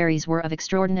the oak fairies were of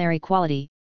extraordinary quality,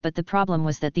 but the problem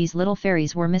was that these little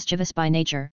fairies were mischievous by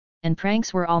nature, and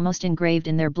pranks were almost engraved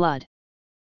in their blood.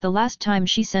 The last time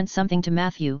she sent something to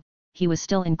Matthew, he was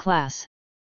still in class.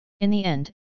 In the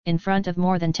end, in front of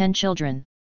more than 10 children,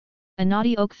 a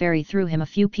naughty oak fairy threw him a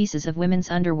few pieces of women's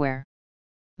underwear.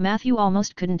 Matthew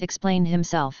almost couldn't explain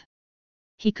himself.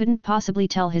 He couldn't possibly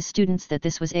tell his students that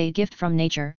this was a gift from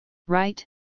nature, right?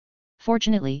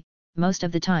 Fortunately, most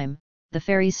of the time, the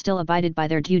fairies still abided by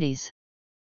their duties.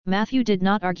 Matthew did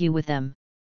not argue with them.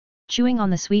 Chewing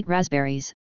on the sweet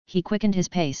raspberries, he quickened his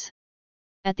pace.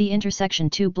 At the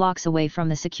intersection 2 blocks away from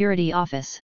the security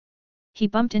office, he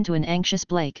bumped into an anxious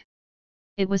Blake.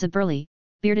 It was a burly,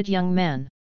 bearded young man.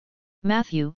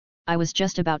 Matthew, I was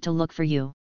just about to look for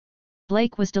you.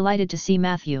 Blake was delighted to see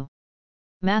Matthew.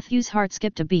 Matthew's heart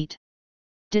skipped a beat.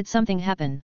 Did something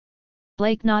happen?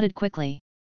 Blake nodded quickly.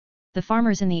 The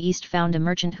farmers in the east found a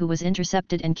merchant who was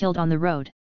intercepted and killed on the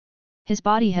road. His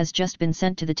body has just been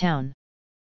sent to the town.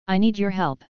 I need your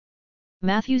help.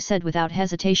 Matthew said without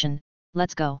hesitation,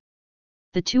 let's go.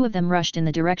 The 2 of them rushed in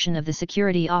the direction of the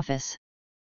security office.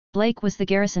 Blake was the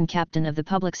garrison captain of the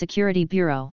Public Security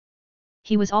Bureau.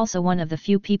 He was also one of the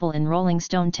few people in Rolling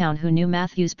Stone Town who knew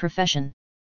Matthew's profession.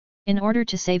 In order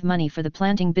to save money for the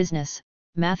planting business,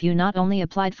 Matthew not only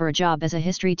applied for a job as a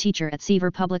history teacher at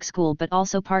Seaver Public School but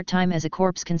also part-time as a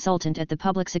corpse consultant at the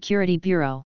Public Security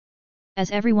Bureau.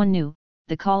 As everyone knew,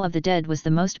 the Call of the Dead was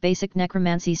the most basic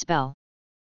necromancy spell.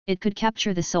 It could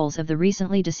capture the souls of the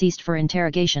recently deceased for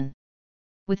interrogation.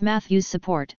 With Matthew's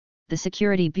support, the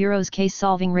Security Bureau's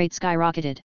case-solving rate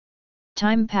skyrocketed.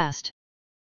 Time passed.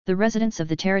 The residents of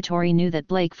the territory knew that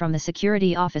Blake from the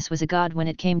security office was a god when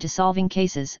it came to solving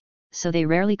cases, so they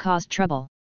rarely caused trouble.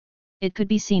 It could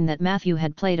be seen that Matthew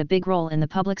had played a big role in the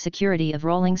public security of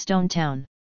Rolling Stone Town.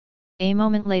 A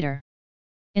moment later,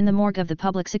 in the morgue of the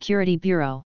Public Security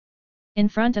Bureau, in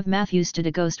front of Matthew stood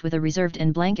a ghost with a reserved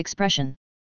and blank expression.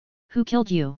 Who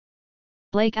killed you?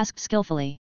 Blake asked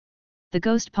skillfully. The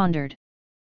ghost pondered.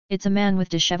 It's a man with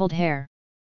disheveled hair.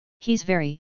 He's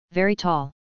very, very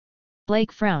tall.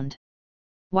 Blake frowned.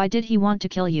 Why did he want to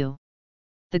kill you?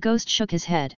 The ghost shook his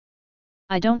head.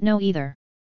 I don't know either.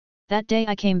 That day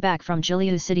I came back from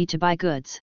Gilead City to buy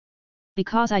goods.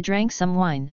 Because I drank some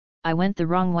wine, I went the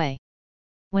wrong way.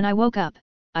 When I woke up,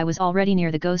 I was already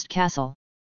near the ghost castle.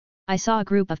 I saw a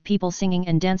group of people singing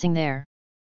and dancing there.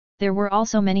 There were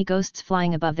also many ghosts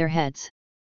flying above their heads.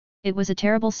 It was a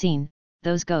terrible scene,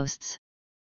 those ghosts.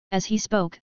 As he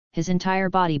spoke, his entire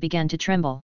body began to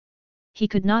tremble. He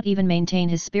could not even maintain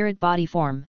his spirit body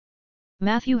form.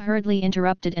 Matthew hurriedly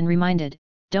interrupted and reminded,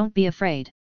 "Don't be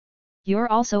afraid.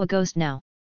 You're also a ghost now."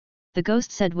 The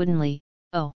ghost said woodenly,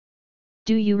 "Oh.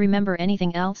 Do you remember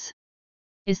anything else?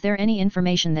 Is there any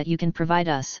information that you can provide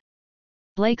us?"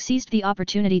 Blake seized the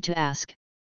opportunity to ask.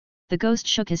 The ghost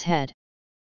shook his head.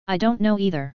 "I don't know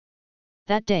either.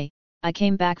 That day, I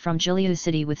came back from Gilead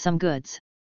City with some goods.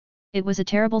 It was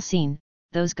a terrible scene,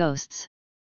 those ghosts."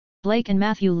 Blake and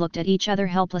Matthew looked at each other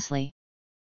helplessly.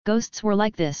 Ghosts were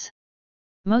like this.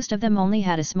 Most of them only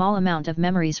had a small amount of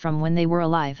memories from when they were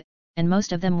alive, and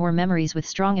most of them were memories with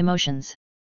strong emotions.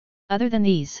 Other than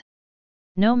these,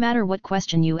 no matter what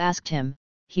question you asked him,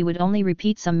 he would only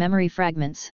repeat some memory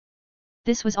fragments.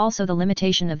 This was also the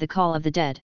limitation of the Call of the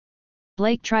Dead.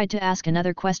 Blake tried to ask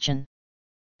another question.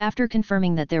 After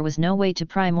confirming that there was no way to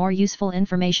pry more useful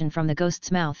information from the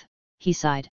ghost's mouth, he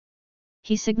sighed.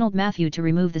 He signaled Matthew to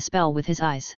remove the spell with his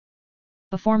eyes.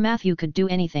 Before Matthew could do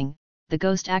anything, the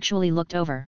ghost actually looked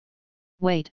over.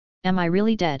 "Wait, am I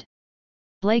really dead?"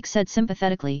 Blake said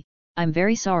sympathetically, "I'm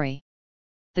very sorry."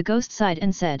 The ghost sighed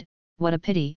and said, "What a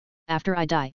pity, after I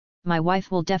die, my wife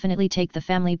will definitely take the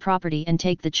family property and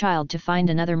take the child to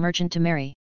find another merchant to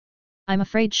marry. I'm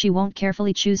afraid she won't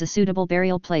carefully choose a suitable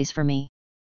burial place for me."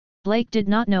 Blake did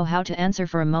not know how to answer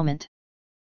for a moment.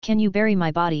 "Can you bury my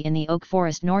body in the oak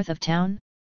forest north of town?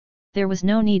 There was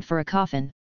no need for a coffin.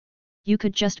 You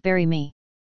could just bury me.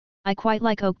 I quite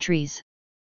like oak trees.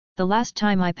 The last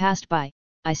time I passed by,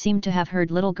 I seemed to have heard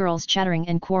little girls chattering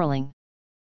and quarreling.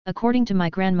 According to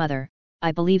my grandmother,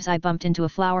 I believes I bumped into a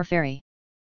flower fairy.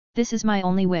 This is my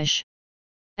only wish."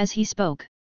 As he spoke,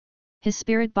 his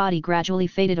spirit body gradually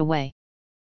faded away.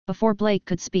 Before Blake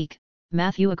could speak,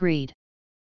 Matthew agreed.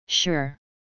 "Sure.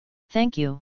 Thank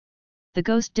you." The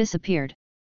ghost disappeared.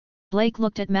 Blake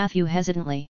looked at Matthew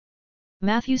hesitantly.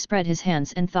 Matthew spread his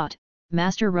hands and thought,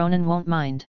 "Master Ronan won't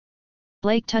mind."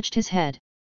 Blake touched his head.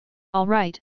 All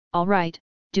right,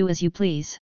 do as you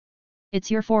please. It's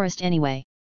your forest anyway.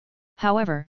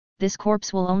 However, this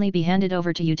corpse will only be handed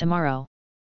over to you tomorrow.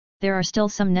 There are still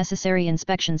some necessary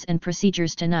inspections and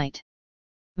procedures tonight."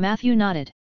 Matthew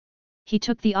nodded. He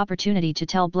took the opportunity to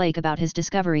tell Blake about his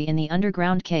discovery in the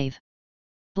underground cave.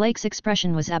 Blake's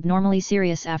expression was abnormally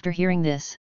serious after hearing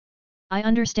this. "I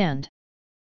understand.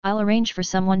 I'll arrange for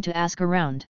someone to ask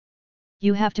around.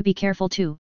 You have to be careful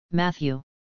too, Matthew.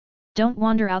 Don't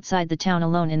wander outside the town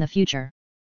alone in the future.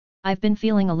 I've been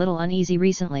feeling a little uneasy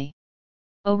recently.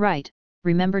 Oh right,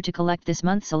 remember to collect this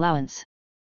month's allowance.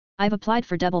 I've applied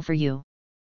for double for you."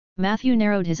 Matthew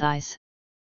narrowed his eyes.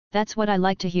 "That's what I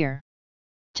like to hear."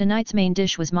 Tonight's main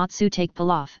dish was matsutake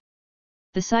pilaf.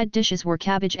 The side dishes were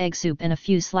cabbage egg soup and a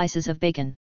few slices of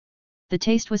bacon. The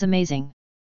taste was amazing.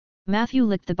 Matthew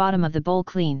licked the bottom of the bowl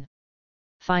clean.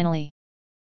 Finally,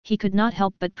 he could not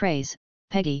help but praise,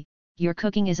 "Peggy, your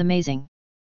cooking is amazing.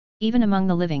 Even among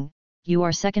the living, you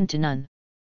are second to none.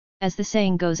 As the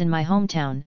saying goes in my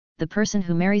hometown, the person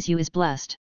who marries you is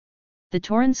blessed." The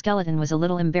Tauren skeleton was a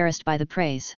little embarrassed by the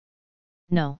praise.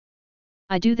 "No.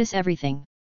 I do this everything.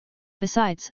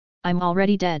 Besides, I'm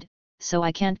already dead, so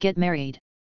I can't get married."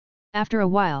 After a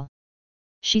while,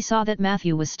 she saw that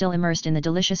Matthew was still immersed in the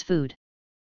delicious food.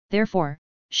 Therefore,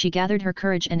 she gathered her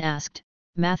courage and asked,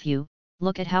 "Matthew,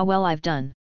 look at how well I've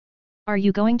done. Are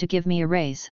you going to give me a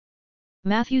raise?"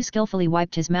 Matthew skillfully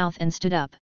wiped his mouth and stood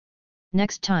up.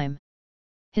 "Next time."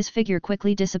 His figure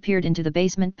quickly disappeared into the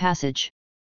basement passage.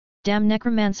 "Damn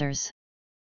necromancers!"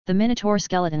 the Minotaur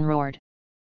skeleton roared.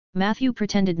 Matthew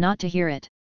pretended not to hear it.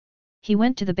 He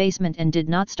went to the basement and did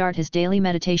not start his daily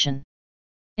meditation.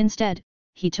 Instead,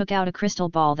 he took out a crystal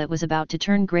ball that was about to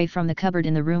turn grey from the cupboard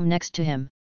in the room next to him.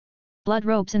 Blood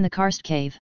ropes in the karst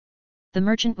cave. The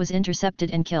merchant was intercepted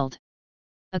and killed.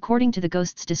 According to the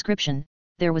ghost's description,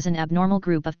 there was an abnormal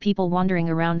group of people wandering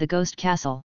around the ghost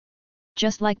castle.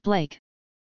 Just like Blake.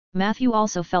 Matthew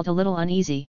also felt a little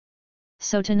uneasy.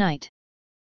 So tonight,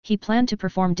 he planned to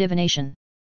perform divination.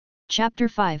 Chapter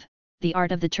 5, The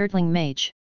Art of the Turtling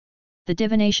Mage. The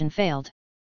divination failed.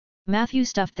 Matthew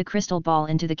stuffed the crystal ball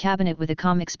into the cabinet with a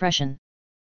calm expression.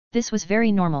 This was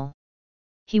very normal.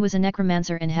 He was a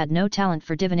necromancer and had no talent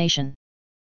for divination.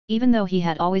 Even though he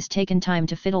had always taken time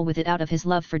to fiddle with it out of his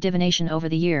love for divination over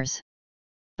the years.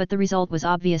 But the result was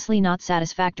obviously not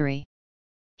satisfactory.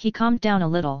 He calmed down a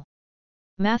little.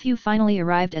 Matthew finally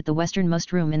arrived at the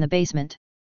westernmost room in the basement.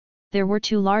 There were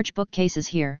 2 large bookcases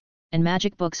here, and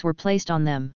magic books were placed on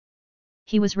them.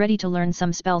 He was ready to learn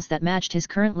some spells that matched his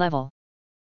current level.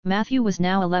 Matthew was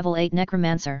now a level 8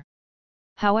 Necromancer.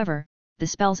 However, the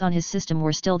spells on his system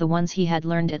were still the ones he had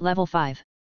learned at level 5.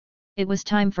 It was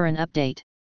time for an update.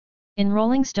 In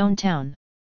Rolling Stone Town,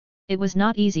 it was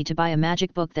not easy to buy a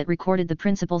magic book that recorded the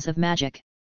principles of magic.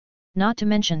 Not to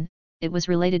mention, it was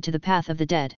related to the path of the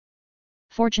dead.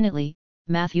 Fortunately,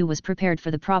 Matthew was prepared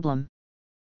for the problem.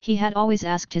 He had always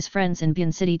asked his friends in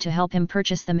Bun City to help him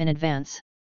purchase them in advance.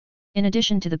 In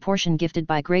addition to the portion gifted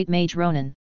by Great Mage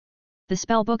Ronan, the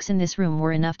spell books in this room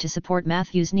were enough to support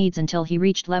Matthew's needs until he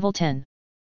reached level 10.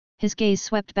 His gaze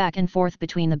swept back and forth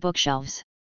between the bookshelves.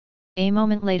 A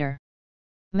moment later,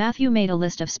 Matthew made a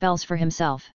list of spells for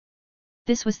himself.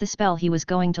 This was the spell he was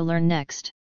going to learn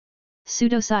next.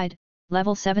 Pseudocide,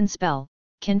 level 7 spell,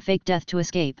 can fake death to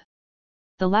escape.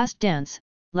 The Last Dance,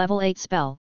 level 8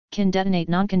 spell, can detonate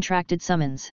non-contracted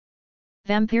summons.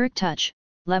 Vampiric Touch,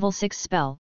 level 6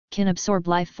 spell, can absorb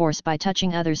life force by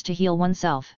touching others to heal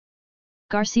oneself.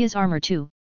 Garcia's Armor 2,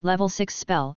 level 6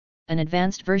 spell, an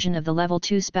advanced version of the level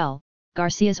 2 spell,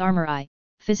 Garcia's Armor I,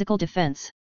 physical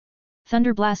defense.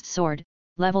 Thunderblast Sword,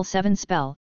 level 7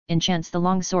 spell, enchants the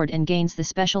long sword and gains the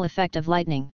special effect of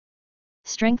lightning.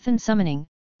 Strengthened Summoning,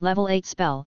 level 8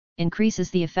 spell, increases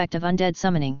the effect of undead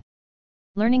summoning.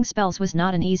 Learning spells was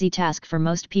not an easy task for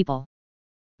most people.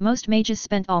 Most mages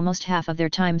spent almost half of their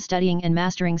time studying and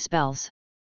mastering spells.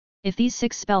 If these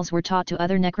 6 spells were taught to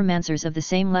other necromancers of the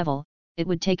same level, it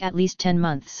would take at least 10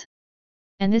 months.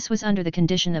 And this was under the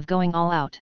condition of going all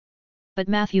out. But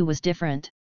Matthew was different.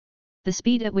 The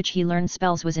speed at which he learned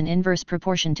spells was in inverse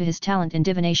proportion to his talent in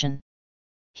divination.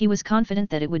 He was confident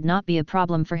that it would not be a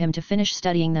problem for him to finish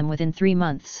studying them within 3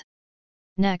 months.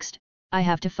 Next, I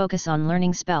have to focus on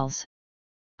learning spells.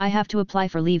 I have to apply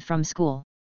for leave from school.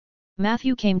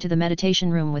 Matthew came to the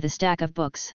meditation room with a stack of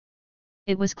books.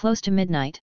 It was close to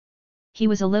midnight. He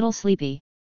was a little sleepy.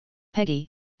 Peggy,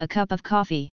 a cup of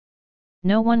coffee.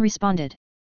 No one responded.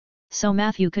 So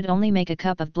Matthew could only make a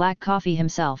cup of black coffee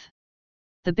himself.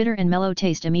 The bitter and mellow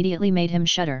taste immediately made him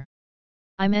shudder.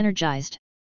 I'm energized.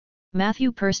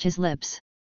 Matthew pursed his lips.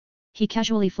 He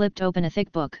casually flipped open a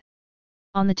thick book.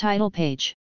 On the title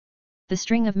page, the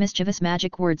string of mischievous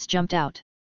magic words jumped out.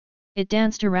 It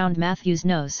danced around Matthew's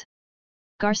nose.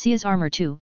 Garcia's Armor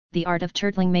 2, the art of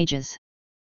turtling mages.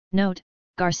 Note,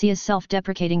 Garcia's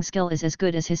self-deprecating skill is as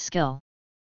good as his skill.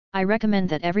 I recommend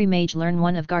that every mage learn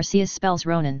one of Garcia's spells.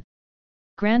 Ronan.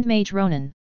 Grand Mage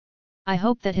Ronan. I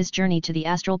hope that his journey to the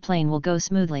astral plane will go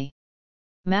smoothly.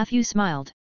 Matthew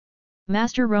smiled.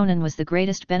 Master Ronan was the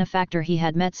greatest benefactor he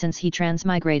had met since he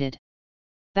transmigrated.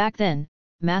 Back then,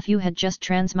 Matthew had just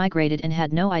transmigrated and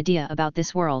had no idea about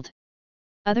this world.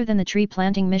 Other than the tree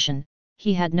planting mission,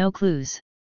 he had no clues.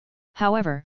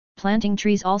 However, planting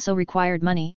trees also required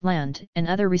money, land, and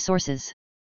other resources.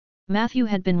 Matthew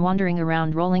had been wandering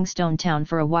around Rolling Stone Town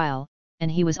for a while,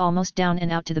 and he was almost down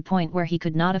and out to the point where he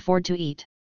could not afford to eat.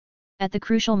 At the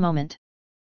crucial moment,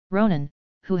 Ronan,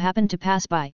 who happened to pass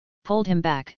by, pulled him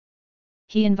back.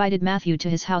 He invited Matthew to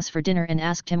his house for dinner and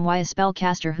asked him why a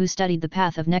spellcaster who studied the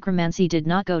path of necromancy did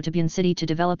not go to Bun City to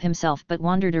develop himself but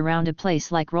wandered around a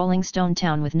place like Rolling Stone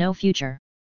Town with no future.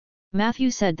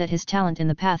 Matthew said that his talent in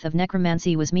the path of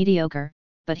necromancy was mediocre,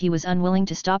 but he was unwilling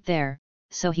to stop there,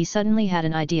 so he suddenly had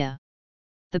an idea.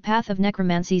 The path of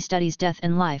necromancy studies death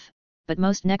and life, but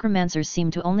most necromancers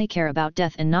seem to only care about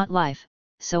death and not life,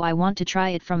 so I want to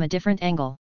try it from a different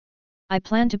angle. I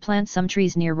plan to plant some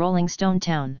trees near Rolling Stone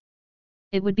Town.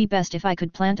 It would be best if I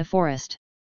could plant a forest.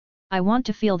 I want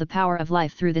to feel the power of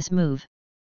life through this move.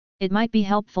 It might be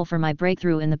helpful for my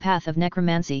breakthrough in the path of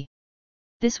necromancy.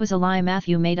 This was a lie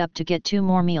Matthew made up to get 2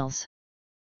 more meals.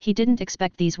 He didn't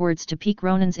expect these words to pique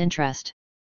Ronan's interest.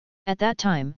 At that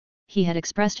time, he had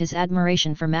expressed his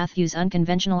admiration for Matthew's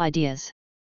unconventional ideas.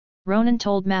 Ronan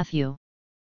told Matthew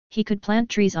he could plant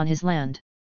trees on his land.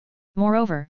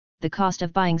 Moreover, the cost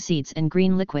of buying seeds and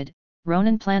green liquid,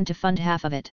 Ronan planned to fund half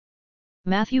of it.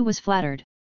 Matthew was flattered.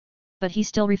 But he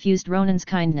still refused Ronan's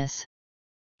kindness.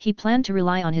 He planned to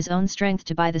rely on his own strength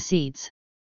to buy the seeds.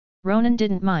 Ronan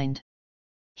didn't mind.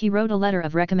 He wrote a letter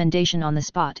of recommendation on the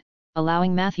spot,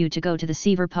 allowing Matthew to go to the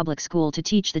Seaver Public School to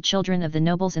teach the children of the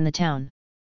nobles in the town.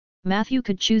 Matthew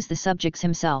could choose the subjects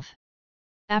himself.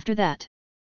 After that,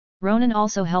 Ronan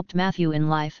also helped Matthew in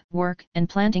life, work, and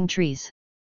planting trees.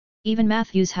 Even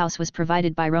Matthew's house was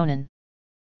provided by Ronan.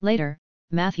 Later,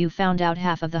 Matthew found out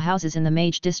half of the houses in the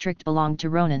Mage District belonged to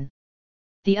Ronan.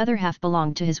 The other half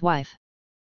belonged to his wife.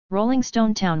 Rolling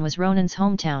Stone Town was Ronan's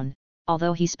hometown,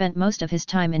 although he spent most of his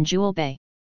time in Jewel Bay.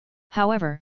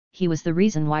 However, he was the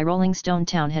reason why Rolling Stone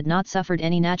Town had not suffered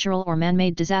any natural or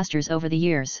man-made disasters over the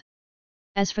years.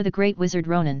 As for the great wizard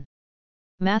Ronan,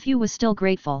 Matthew was still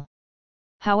grateful.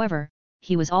 However,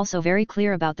 he was also very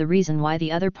clear about the reason why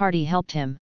the other party helped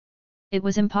him. It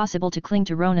was impossible to cling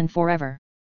to Ronan forever.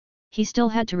 He still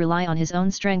had to rely on his own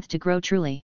strength to grow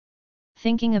truly.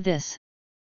 Thinking of this,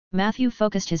 Matthew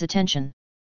focused his attention.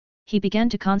 He began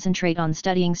to concentrate on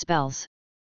studying spells.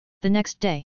 The next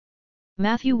day,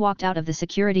 Matthew walked out of the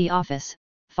security office,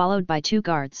 followed by 2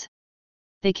 guards.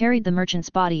 They carried the merchant's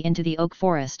body into the oak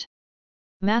forest.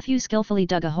 Matthew skillfully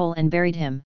dug a hole and buried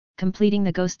him, completing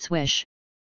the ghost's wish.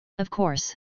 Of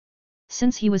course,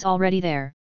 since he was already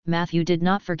there, Matthew did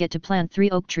not forget to plant 3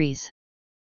 oak trees.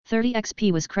 30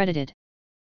 XP was credited.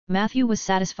 Matthew was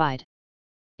satisfied.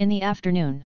 In the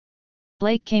afternoon,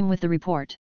 Blake came with the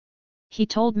report. He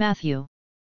told Matthew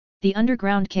the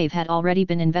underground cave had already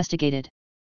been investigated.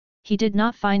 He did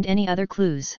not find any other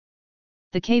clues.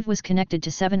 The cave was connected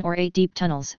to 7 or 8 deep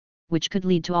tunnels, which could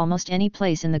lead to almost any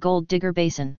place in the Gold Digger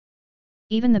Basin.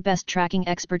 Even the best tracking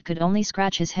expert could only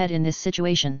scratch his head in this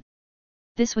situation.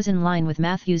 This was in line with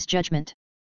Matthew's judgment.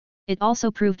 It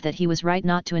also proved that he was right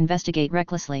not to investigate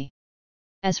recklessly.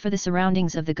 As for the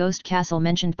surroundings of the ghost castle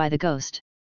mentioned by the ghost,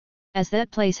 as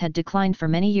that place had declined for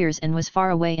many years and was far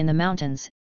away in the mountains,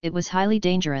 it was highly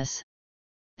dangerous.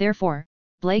 Therefore,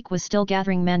 Blake was still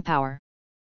gathering manpower.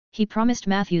 He promised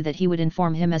Matthew that he would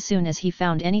inform him as soon as he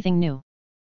found anything new.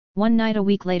 One night a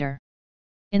week later,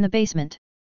 in the basement,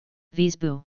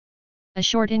 Vizbu, a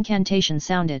short incantation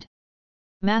sounded.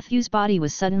 Matthew's body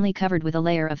was suddenly covered with a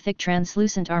layer of thick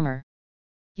translucent armor.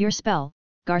 Your spell,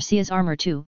 Garcia's Armor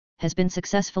 2, has been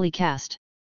successfully cast.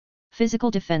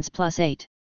 Physical defense +8.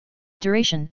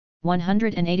 Duration,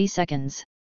 180 seconds.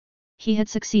 He had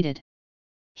succeeded.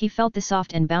 He felt the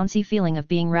soft and bouncy feeling of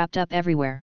being wrapped up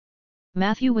everywhere.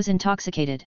 Matthew was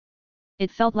intoxicated. It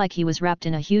felt like he was wrapped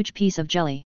in a huge piece of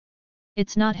jelly.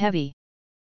 It's not heavy.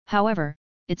 However,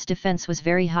 its defense was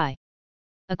very high.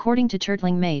 According to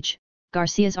Turtling Mage,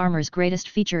 Garcia's armor's greatest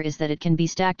feature is that it can be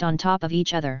stacked on top of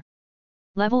each other.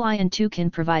 Level I and II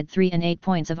can provide 3 and 8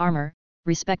 points of armor,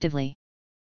 respectively.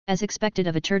 As expected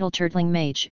of a Turtling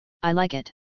Mage, I like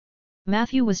it.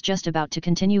 Matthew was just about to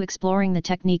continue exploring the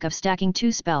technique of stacking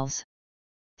 2 spells.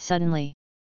 Suddenly,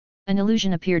 an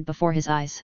illusion appeared before his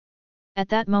eyes. At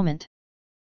that moment,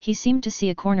 he seemed to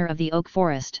see a corner of the oak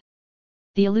forest.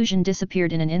 The illusion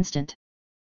disappeared in an instant.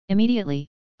 Immediately,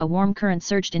 a warm current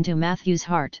surged into Matthew's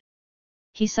heart.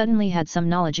 He suddenly had some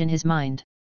knowledge in his mind.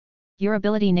 Your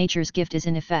ability Nature's Gift is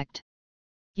in effect.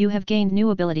 You have gained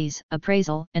new abilities,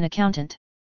 Appraisal and Accountant.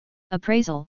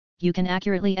 Appraisal, you can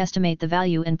accurately estimate the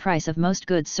value and price of most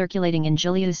goods circulating in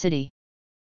Jiliu City.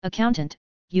 Accountant,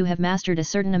 you have mastered a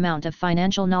certain amount of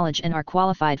financial knowledge and are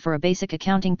qualified for a basic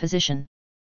accounting position.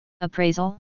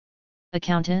 Appraisal?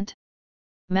 Accountant?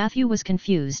 Matthew was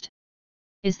confused.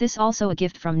 Is this also a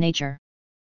gift from nature?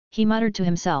 He muttered to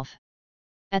himself.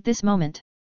 At this moment,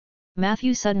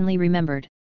 Matthew suddenly remembered.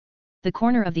 The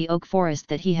corner of the oak forest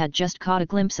that he had just caught a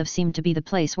glimpse of seemed to be the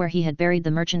place where he had buried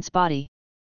the merchant's body.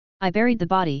 I buried the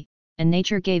body, and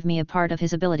nature gave me a part of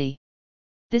his ability.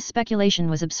 This speculation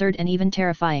was absurd and even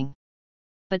terrifying.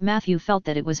 But Matthew felt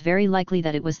that it was very likely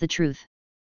that it was the truth.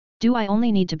 Do I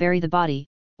only need to bury the body,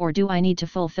 or do I need to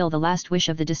fulfill the last wish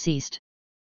of the deceased?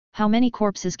 How many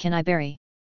corpses can I bury?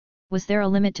 Was there a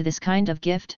limit to this kind of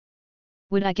gift?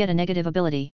 Would I get a negative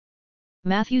ability?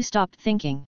 Matthew stopped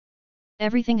thinking.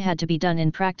 Everything had to be done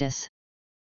in practice.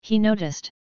 He noticed.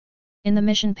 In the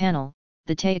mission panel,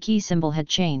 the Taiki symbol had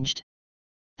changed.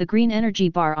 The green energy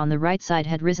bar on the right side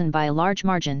had risen by a large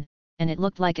margin, and it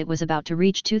looked like it was about to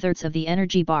reach 2/3 of the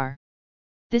energy bar.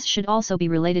 This should also be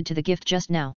related to the gift just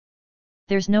now.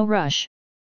 There's no rush.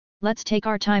 Let's take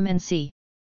our time and see.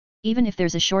 Even if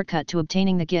there's a shortcut to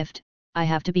obtaining the gift, I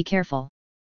have to be careful.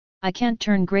 I can't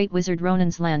turn Great Wizard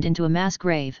Ronan's land into a mass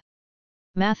grave.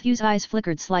 Matthew's eyes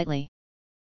flickered slightly.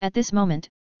 At this moment,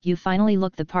 you finally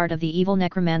look the part of the evil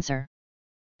necromancer.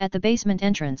 At the basement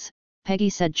entrance,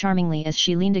 Peggy said charmingly as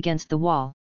she leaned against the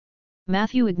wall.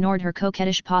 Matthew ignored her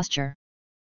coquettish posture.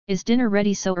 Is dinner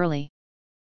ready so early?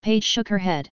 Paige shook her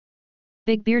head.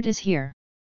 Big Beard is here.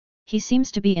 He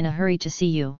seems to be in a hurry to see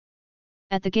you.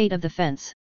 At the gate of the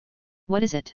fence. What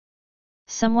is it?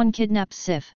 Someone kidnapped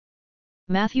Sif.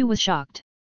 Matthew was shocked.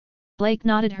 Blake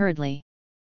nodded hurriedly.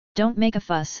 Don't make a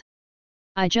fuss.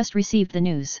 I just received the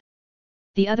news.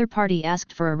 The other party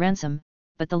asked for a ransom,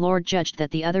 but the Lord judged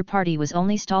that the other party was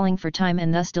only stalling for time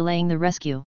and thus delaying the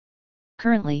rescue.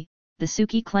 Currently, the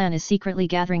Suki clan is secretly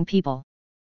gathering people.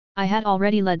 I had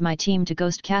already led my team to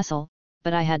Ghost Castle,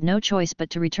 but I had no choice but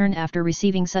to return after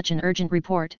receiving such an urgent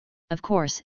report, Of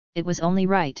course, it was only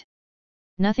right.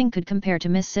 Nothing could compare to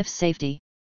Miss Sif's safety.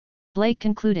 Blake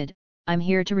concluded, I'm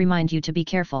here to remind you to be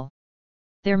careful.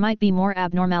 There might be more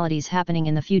abnormalities happening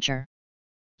in the future.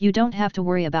 You don't have to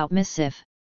worry about Miss Sif.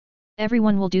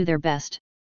 Everyone will do their best.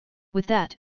 With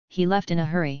that, he left in a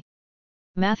hurry.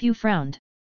 Matthew frowned.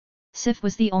 Sif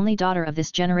was the only daughter of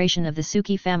this generation of the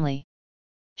Suki family.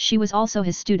 She was also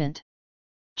his student.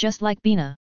 Just like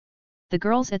Bina. The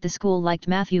girls at the school liked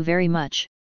Matthew very much.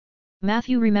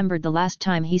 Matthew remembered the last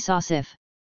time he saw Sif.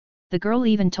 The girl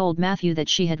even told Matthew that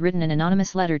she had written an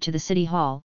anonymous letter to the city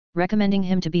hall, recommending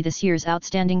him to be this year's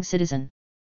outstanding citizen.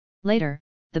 Later,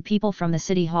 the people from the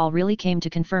city hall really came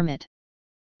to confirm it.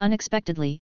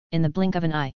 Unexpectedly, in the blink of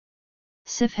an eye,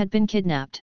 Sif had been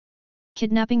kidnapped.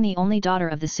 Kidnapping the only daughter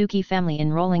of the Suki family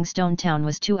in Rolling Stone Town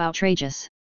was too outrageous.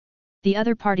 The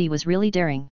other party was really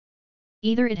daring.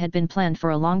 Either it had been planned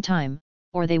for a long time,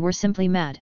 or they were simply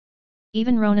mad.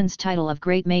 Even Ronan's title of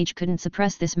Great Mage couldn't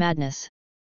suppress this madness.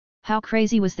 How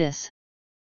crazy was this?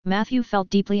 Matthew felt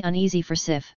deeply uneasy for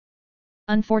Sif.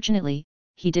 Unfortunately,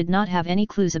 he did not have any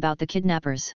clues about the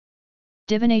kidnappers.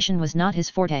 Divination was not his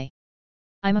forte.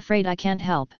 I'm afraid I can't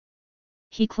help.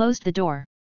 He closed the door.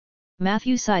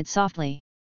 Matthew sighed softly.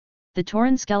 The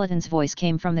Tauren skeleton's voice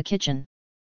came from the kitchen.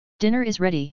 Dinner is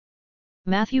ready.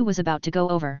 Matthew was about to go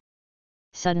over.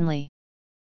 Suddenly,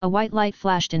 a white light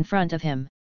flashed in front of him.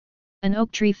 An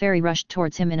oak tree fairy rushed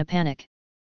towards him in a panic.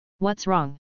 What's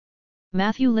wrong?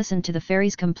 Matthew listened to the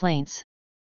fairy's complaints.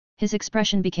 His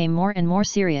expression became more and more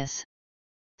serious.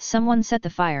 Someone set the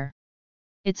fire.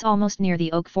 It's almost near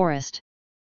the oak forest.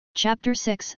 Chapter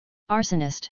 6,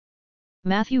 Arsonist.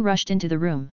 Matthew rushed into the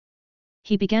room.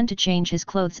 He began to change his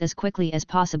clothes as quickly as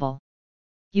possible.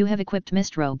 You have equipped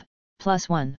Mist Robe,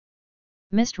 +1.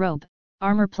 Mist Robe,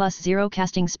 Armor +0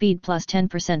 casting speed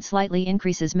 +10% slightly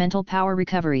increases mental power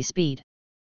recovery speed.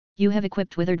 You have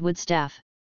equipped Withered Wood Staff.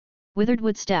 Withered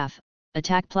Wood Staff,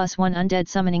 attack +1 undead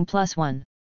summoning +1.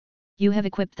 You have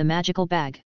equipped the Magical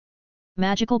Bag.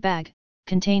 Magical Bag,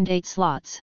 contained 8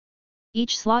 slots.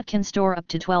 Each slot can store up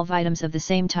to 12 items of the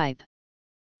same type.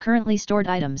 Currently stored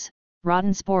items,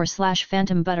 Rotten Spore /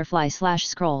 Phantom Butterfly /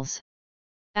 Scrolls.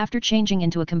 After changing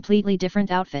into a completely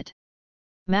different outfit,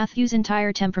 Matthew's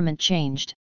entire temperament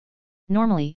changed.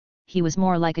 Normally, he was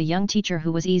more like a young teacher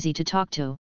who was easy to talk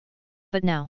to. But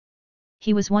now,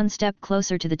 he was one step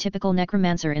closer to the typical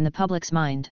necromancer in the public's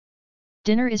mind.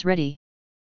 Dinner is ready.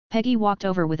 Peggy walked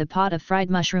over with a pot of fried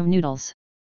mushroom noodles.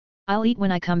 I'll eat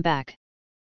when I come back,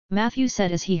 Matthew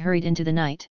said as he hurried into the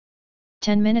night.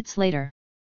 10 minutes later,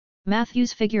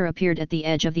 Matthew's figure appeared at the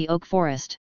edge of the oak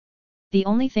forest. The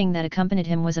only thing that accompanied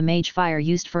him was a mage fire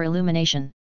used for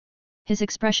illumination. His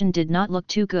expression did not look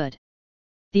too good.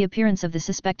 The appearance of the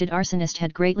suspected arsonist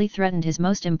had greatly threatened his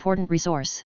most important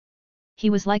resource. He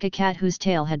was like a cat whose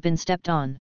tail had been stepped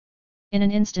on. In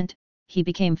an instant, he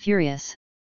became furious.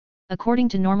 According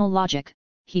to normal logic,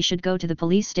 he should go to the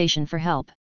police station for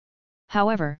help.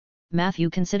 However, Matthew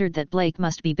considered that Blake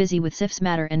must be busy with Sif's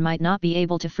matter and might not be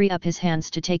able to free up his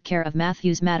hands to take care of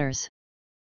Matthew's matters.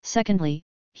 Secondly,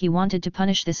 he wanted to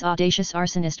punish this audacious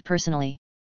arsonist personally.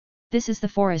 This is the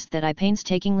forest that I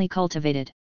painstakingly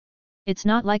cultivated. It's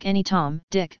not like any Tom,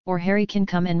 Dick, or Harry can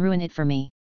come and ruin it for me.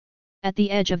 At the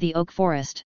edge of the oak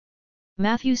forest,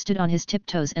 Matthew stood on his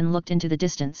tiptoes and looked into the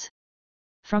distance.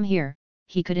 From here,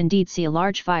 he could indeed see a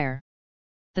large fire.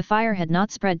 The fire had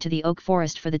not spread to the oak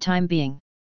forest for the time being.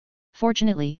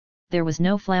 Fortunately, there was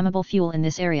no flammable fuel in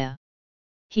this area.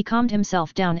 He calmed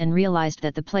himself down and realized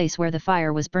that the place where the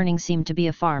fire was burning seemed to be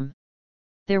a farm.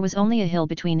 There was only a hill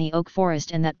between the oak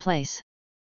forest and that place.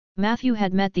 Matthew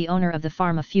had met the owner of the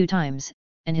farm a few times,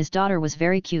 and his daughter was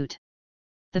very cute.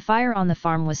 The fire on the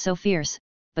farm was so fierce,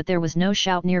 but there was no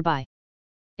shout nearby.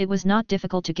 It was not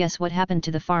difficult to guess what happened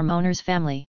to the farm owner's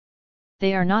family.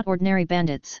 They are not ordinary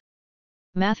bandits.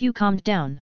 Matthew calmed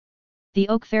down. The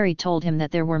oak fairy told him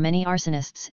that there were many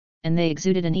arsonists, and they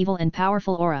exuded an evil and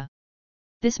powerful aura.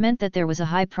 This meant that there was a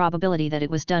high probability that it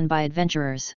was done by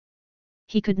adventurers.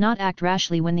 He could not act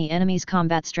rashly when the enemy's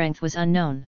combat strength was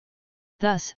unknown.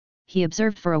 Thus, he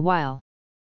observed for a while.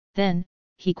 Then,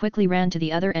 he quickly ran to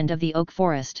the other end of the oak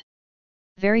forest.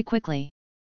 Very quickly,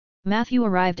 Matthew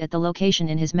arrived at the location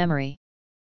in his memory.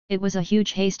 It was a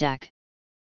huge haystack.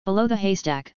 Below the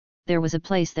haystack, there was a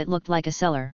place that looked like a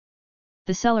cellar.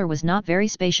 The cellar was not very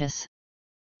spacious.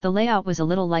 The layout was a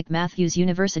little like Matthew's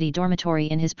university dormitory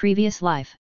in his previous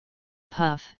life.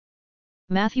 Puff!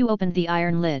 Matthew opened the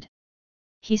iron lid.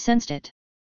 He sensed it.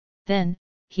 Then,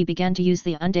 he began to use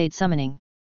the undead summoning.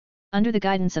 Under the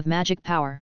guidance of magic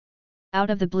power. Out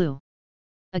of the blue,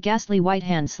 a ghastly white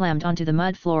hand slammed onto the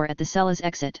mud floor at the cell's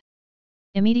exit.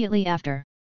 Immediately after,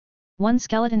 one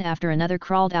skeleton after another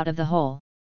crawled out of the hole.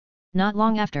 Not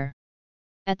long after,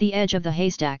 at the edge of the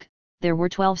haystack, there were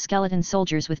 12 skeleton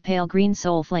soldiers with pale green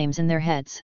soul flames in their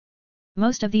heads.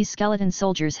 Most of these skeleton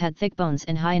soldiers had thick bones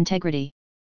and high integrity.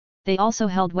 They also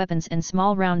held weapons and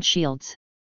small round shields.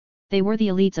 They were the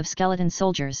elites of skeleton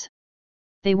soldiers.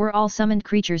 They were all summoned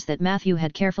creatures that Matthew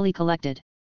had carefully collected.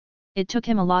 It took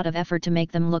him a lot of effort to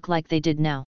make them look like they did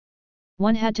now.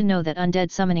 One had to know that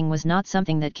undead summoning was not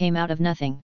something that came out of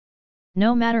nothing.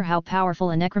 No matter how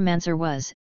powerful a necromancer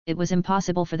was, it was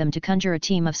impossible for them to conjure a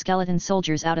team of skeleton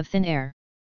soldiers out of thin air.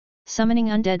 Summoning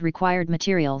undead required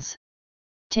materials.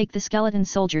 Take the skeleton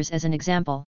soldiers as an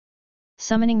example.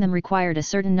 Summoning them required a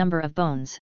certain number of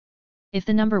bones. If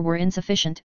the number were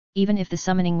insufficient, even if the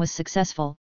summoning was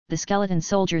successful, the skeleton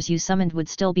soldiers you summoned would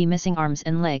still be missing arms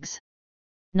and legs.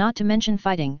 Not to mention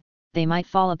fighting, they might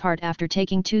fall apart after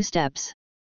taking 2 steps.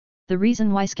 The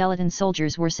reason why skeleton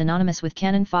soldiers were synonymous with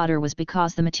cannon fodder was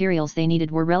because the materials they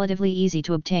needed were relatively easy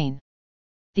to obtain.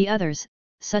 The others,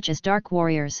 such as dark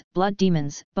warriors, blood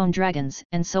demons, bone dragons,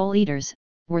 and soul eaters,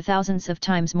 were thousands of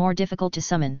times more difficult to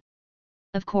summon.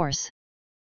 Of course,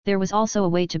 there was also a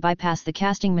way to bypass the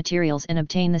casting materials and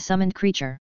obtain the summoned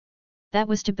creature. That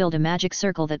was to build a magic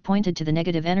circle that pointed to the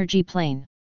negative energy plane.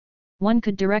 One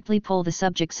could directly pull the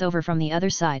subjects over from the other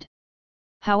side.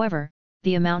 However,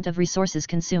 the amount of resources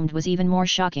consumed was even more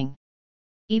shocking.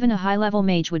 Even a high-level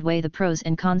mage would weigh the pros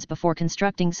and cons before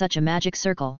constructing such a magic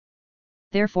circle.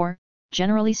 Therefore,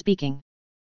 generally speaking,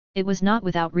 it was not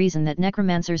without reason that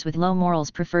necromancers with low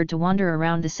morals preferred to wander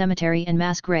around the cemetery and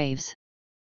mass graves.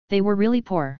 They were really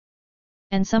poor.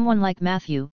 And someone like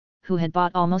Matthew, who had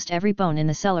bought almost every bone in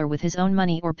the cellar with his own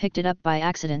money or picked it up by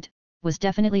accident, was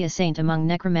definitely a saint among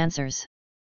necromancers.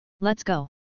 "Let's go,"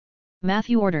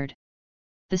 Matthew ordered.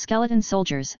 The skeleton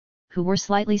soldiers, who were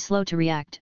slightly slow to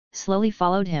react, slowly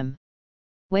followed him.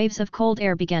 Waves of cold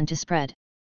air began to spread.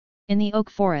 In the oak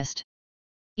forest,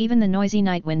 even the noisy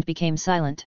night wind became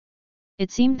silent.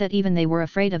 It seemed that even they were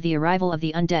afraid of the arrival of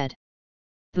the undead.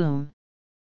 Boom!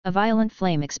 A violent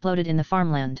flame exploded in the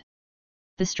farmland.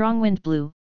 The strong wind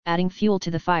blew, adding fuel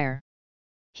to the fire.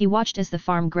 He watched as the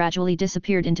farm gradually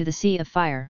disappeared into the sea of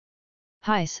fire.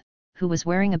 Heiss, who was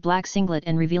wearing a black singlet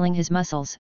and revealing his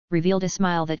muscles, revealed a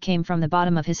smile that came from the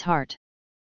bottom of his heart.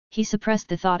 He suppressed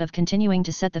the thought of continuing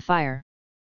to set the fire.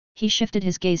 He shifted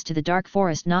his gaze to the dark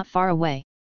forest not far away.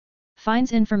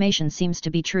 Fine's information seems to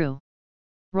be true.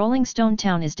 Rolling Stone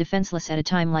Town is defenseless at a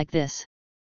time like this.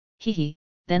 Hee,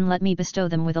 then let me bestow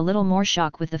them with a little more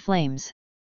shock with the flames.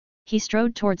 He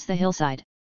strode towards the hillside.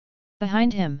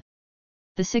 Behind him,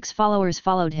 the 6 followers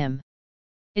followed him.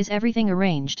 "Is everything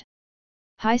arranged?"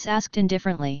 Heiss asked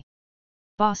indifferently.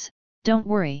 "Boss, don't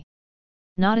worry.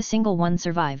 Not a single one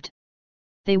survived.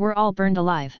 They were all burned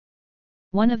alive."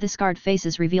 One of the scarred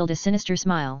faces revealed a sinister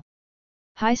smile.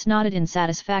 Heiss nodded in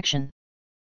satisfaction.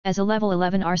 As a level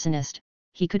 11 arsonist,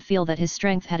 he could feel that his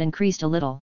strength had increased a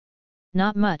little.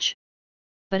 Not much.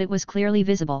 But it was clearly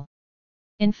visible.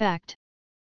 In fact,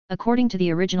 according to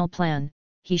the original plan,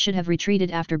 he should have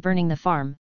retreated after burning the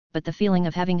farm, but the feeling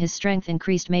of having his strength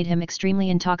increased made him extremely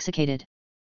intoxicated.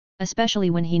 Especially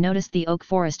when he noticed the oak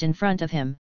forest in front of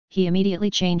him, he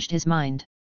immediately changed his mind.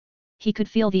 He could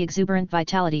feel the exuberant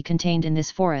vitality contained in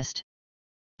this forest.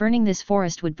 Burning this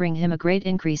forest would bring him a great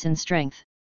increase in strength.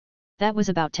 That was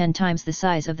about 10 times the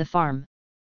size of the farm.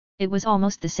 It was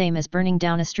almost the same as burning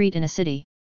down a street in a city.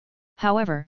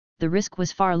 However, the risk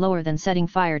was far lower than setting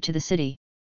fire to the city.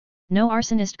 No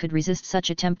arsonist could resist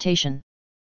such a temptation.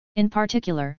 In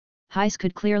particular, Heiss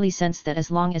could clearly sense that as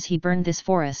long as he burned this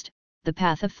forest, the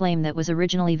path of flame that was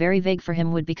originally very vague for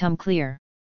him would become clear.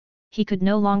 He could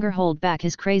no longer hold back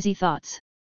his crazy thoughts.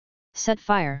 Set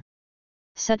fire!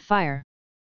 Set fire!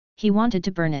 He wanted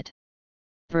to burn it.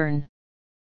 Burn!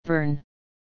 Burn!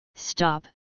 Stop!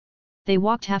 They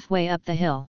walked halfway up the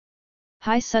hill.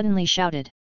 Heiss suddenly shouted.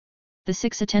 The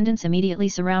 6 attendants immediately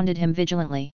surrounded him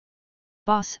vigilantly.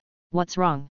 "Boss, what's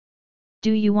wrong?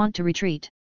 Do you want to retreat?"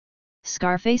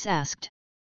 Scarface asked.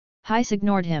 Heiss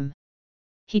ignored him.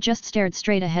 He just stared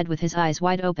straight ahead with his eyes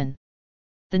wide open.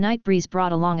 The night breeze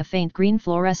brought along a faint green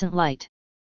fluorescent light.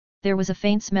 There was a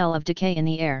faint smell of decay in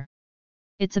the air.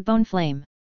 "It's a bone flame."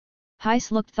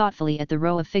 Heiss looked thoughtfully at the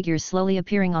row of figures slowly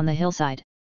appearing on the hillside.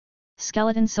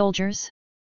 "Skeleton soldiers?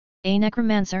 A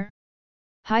necromancer?"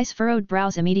 Heiss' furrowed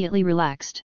brows immediately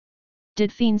relaxed.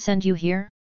 "Did Fiend send you here?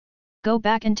 Go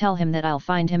back and tell him that I'll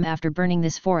find him after burning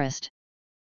this forest.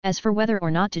 As for whether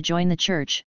or not to join the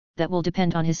church, that will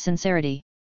depend on his sincerity."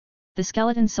 The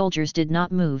skeleton soldiers did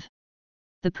not move.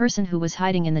 The person who was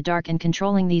hiding in the dark and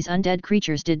controlling these undead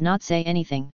creatures did not say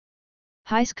anything.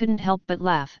 Heis couldn't help but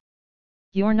laugh.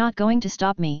 You're not going to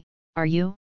stop me, are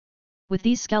you? With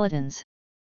these skeletons.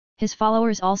 His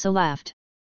followers also laughed.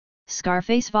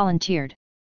 Scarface volunteered.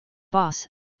 Boss,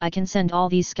 I can send all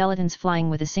these skeletons flying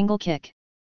with a single kick.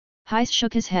 Heis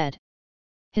shook his head.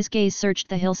 His gaze searched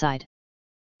the hillside.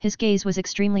 His gaze was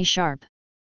extremely sharp.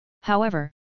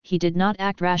 However, he did not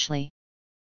act rashly.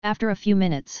 After a few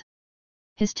minutes,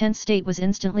 his tense state was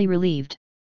instantly relieved.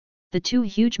 The two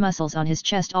huge muscles on his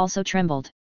chest also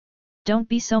trembled. Don't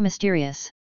be so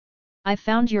mysterious. I've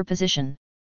found your position.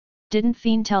 Didn't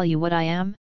Fiend tell you what I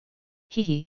am?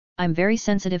 Hehe, I'm very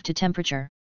sensitive to temperature.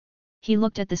 He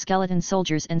looked at the skeleton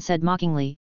soldiers and said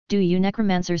mockingly, do you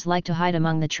necromancers like to hide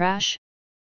among the trash?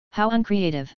 How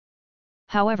uncreative.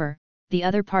 However, the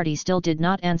other party still did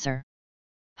not answer.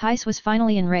 Heis was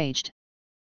finally enraged.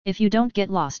 If you don't get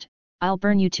lost, I'll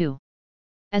burn you too.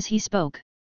 As he spoke,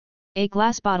 a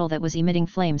glass bottle that was emitting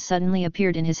flames suddenly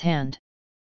appeared in his hand.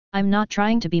 I'm not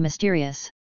trying to be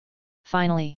mysterious.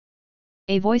 Finally,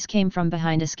 a voice came from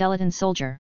behind a skeleton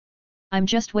soldier. I'm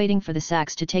just waiting for the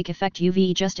sacks to take effect.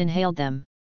 You've just inhaled them.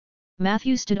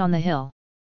 Matthew stood on the hill.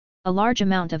 A large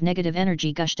amount of negative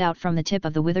energy gushed out from the tip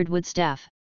of the withered wood staff.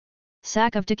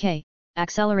 Sack of decay,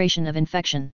 acceleration of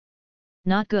infection.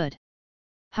 Not good.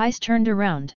 Heis turned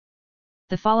around.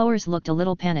 The followers looked a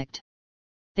little panicked.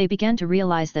 They began to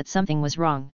realize that something was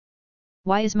wrong.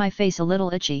 Why is my face a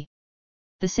little itchy?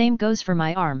 The same goes for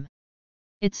my arm.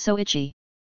 It's so itchy.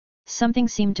 Something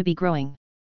seemed to be growing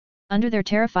under their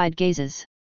terrified gazes.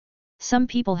 Some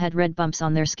people had red bumps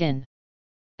on their skin.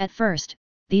 At first,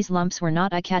 these lumps were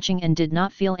not eye-catching and did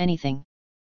not feel anything.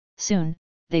 Soon,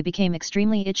 they became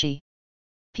extremely itchy.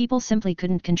 People simply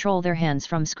couldn't control their hands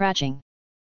from scratching.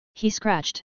 He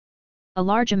scratched. A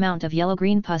large amount of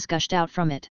yellow-green pus gushed out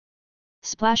from it.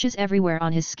 Splashes everywhere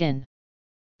on his skin.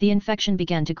 The infection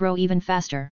began to grow even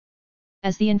faster.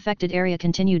 As the infected area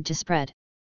continued to spread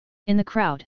in the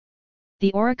crowd,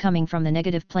 the aura coming from the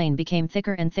negative plane became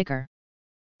thicker and thicker.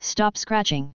 Stop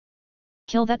scratching.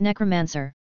 Kill that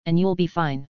necromancer, and you'll be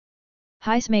fine.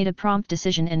 Heis made a prompt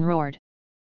decision and roared.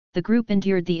 The group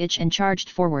endured the itch and charged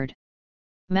forward.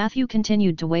 Matthew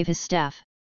continued to wave his staff.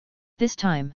 This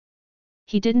time,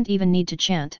 he didn't even need to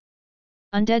chant.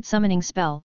 Undead summoning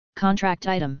spell, contract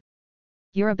item.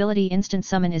 Your ability instant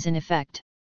summon is in effect.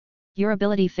 Your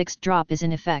ability fixed drop is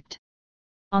in effect.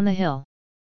 On the hill,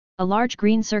 a large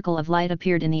green circle of light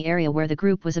appeared in the area where the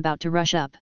group was about to rush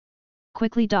up.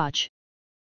 Quickly dodge.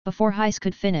 Before Heis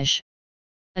could finish,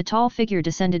 a tall figure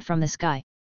descended from the sky.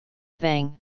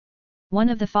 Bang! One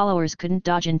of the followers couldn't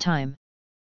dodge in time.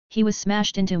 He was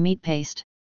smashed into meat paste.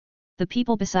 The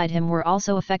people beside him were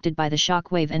also affected by the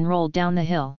shock wave and rolled down the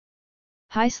hill.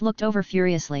 Heis looked over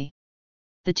furiously.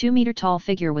 The 2-meter-tall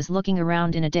figure was looking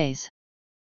around in a daze.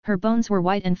 Her bones were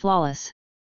white and flawless.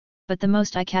 But the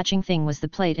most eye-catching thing was the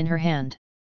plate in her hand.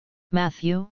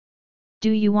 Matthew?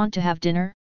 Do you want to have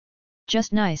dinner?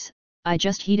 Just nice, I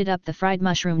just heated up the fried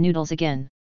mushroom noodles again.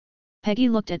 Peggy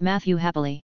looked at Matthew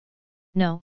happily.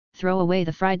 No, throw away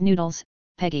the fried noodles,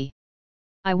 Peggy.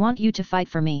 I want you to fight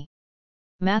for me.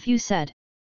 Matthew said.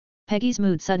 Peggy's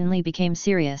mood suddenly became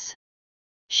serious.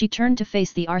 She turned to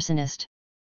face the arsonist.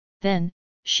 Then,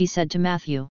 she said to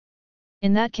Matthew.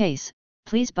 In that case,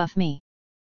 please buff me.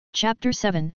 Chapter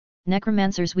 7,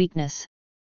 Necromancer's Weakness.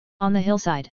 On the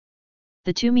hillside,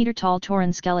 the 2-meter-tall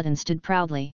Tauren skeleton stood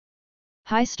proudly.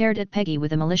 Heis stared at Peggy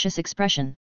with a malicious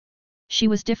expression. She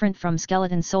was different from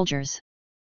skeleton soldiers.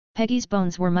 Peggy's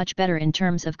bones were much better in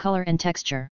terms of color and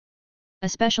texture.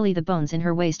 Especially the bones in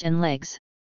her waist and legs.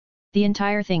 The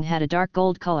entire thing had a dark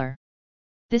gold color.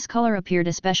 This color appeared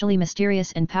especially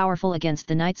mysterious and powerful against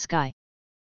the night sky.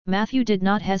 Matthew did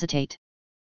not hesitate.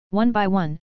 One by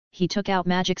one, he took out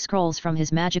magic scrolls from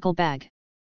his magical bag.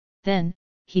 Then,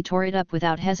 he tore it up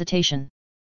without hesitation.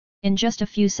 In just a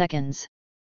few seconds,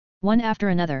 one after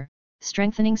another,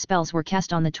 strengthening spells were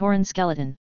cast on the Tauren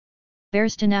skeleton.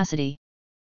 Bear's tenacity.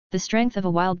 The strength of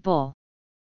a wild bull.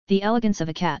 The elegance of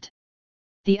a cat.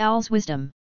 The owl's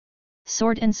wisdom.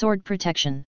 Sword and sword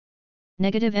protection.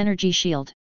 Negative energy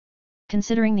shield.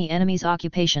 Considering the enemy's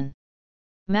occupation,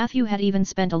 Matthew had even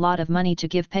spent a lot of money to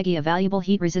give Peggy a valuable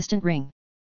heat-resistant ring.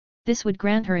 This would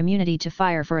grant her immunity to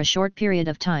fire for a short period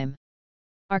of time.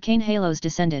 Arcane halos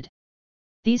descended.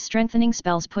 These strengthening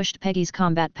spells pushed Peggy's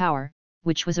combat power,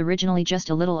 which was originally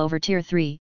just a little over Tier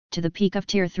 3, to the peak of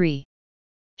Tier 3.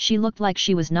 She looked like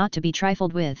she was not to be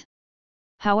trifled with.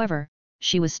 However,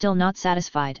 she was still not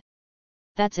satisfied.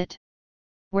 That's it.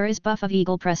 Where is buff of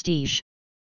Eagle Prestige?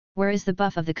 Where is the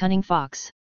buff of the Cunning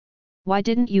Fox? Why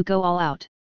didn't you go all out?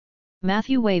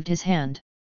 Matthew waved his hand.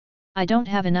 I don't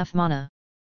have enough mana.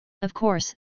 Of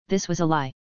course, this was a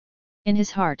lie. In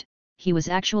his heart, he was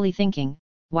actually thinking,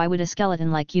 why would a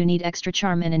skeleton like you need extra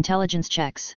charm and intelligence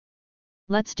checks?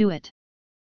 Let's do it.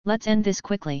 Let's end this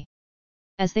quickly.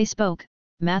 As they spoke,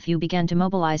 Matthew began to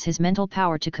mobilize his mental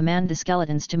power to command the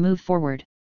skeletons to move forward.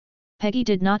 Peggy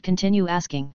did not continue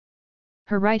asking.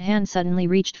 Her right hand suddenly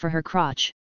reached for her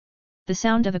crotch. The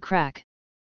sound of a crack.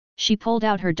 She pulled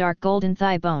out her dark golden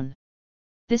thigh bone.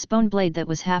 This bone blade that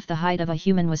was half the height of a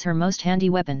human was her most handy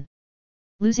weapon.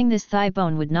 Losing this thigh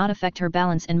bone would not affect her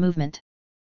balance and movement.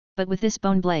 But with this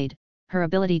bone blade, her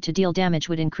ability to deal damage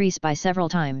would increase by several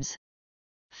times.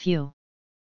 Phew!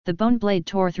 The bone blade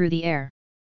tore through the air.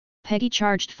 Peggy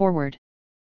charged forward.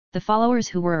 The followers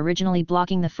who were originally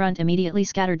blocking the front immediately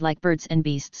scattered like birds and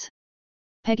beasts.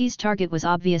 Peggy's target was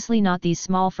obviously not these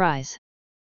small fries.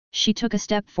 She took a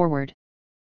step forward.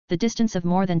 The distance of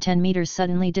more than 10 meters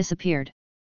suddenly disappeared.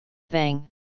 Bang!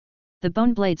 The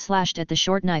bone blade slashed at the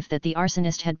short knife that the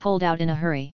arsonist had pulled out in a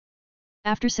hurry.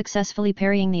 After successfully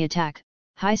parrying the attack,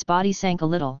 Hei's body sank a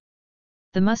little.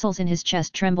 The muscles in his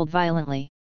chest trembled violently.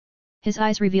 His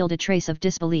eyes revealed a trace of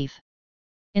disbelief.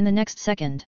 In the next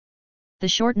second, the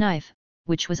short knife,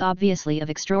 which was obviously of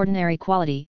extraordinary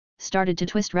quality, started to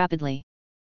twist rapidly.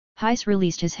 Heiss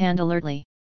released his hand alertly.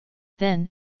 Then,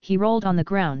 he rolled on the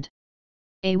ground.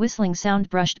 A whistling sound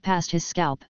brushed past his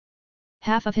scalp.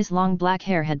 Half of his long black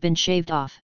hair had been shaved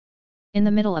off. In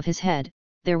the middle of his head,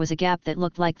 there was a gap that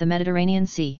looked like the Mediterranean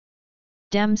Sea.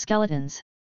 Damn skeletons!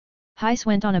 Heiss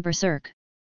went on a berserk.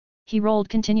 He rolled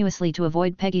continuously to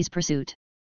avoid Peggy's pursuit.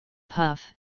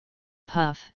 Puff!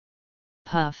 Puff!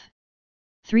 Puff!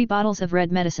 3 bottles of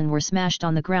red medicine were smashed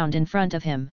on the ground in front of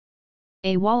him.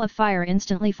 A wall of fire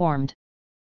instantly formed.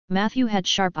 Matthew had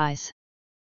sharp eyes.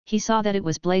 He saw that it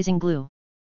was blazing glue.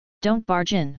 Don't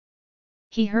barge in.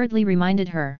 He hurriedly reminded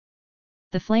her.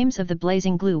 The flames of the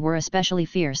blazing glue were especially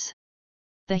fierce.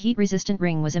 The heat-resistant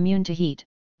ring was immune to heat,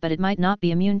 but it might not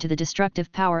be immune to the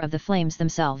destructive power of the flames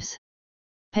themselves.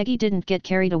 Peggy didn't get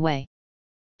carried away.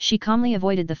 She calmly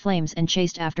avoided the flames and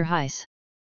chased after Heiss.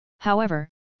 However,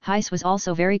 Heiss was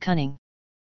also very cunning.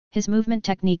 His movement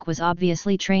technique was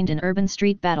obviously trained in urban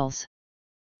street battles.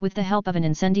 With the help of an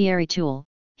incendiary tool,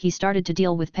 he started to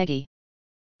deal with Peggy.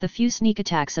 The few sneak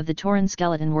attacks of the Tauren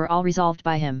skeleton were all resolved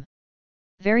by him.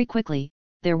 Very quickly,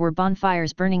 there were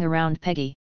bonfires burning around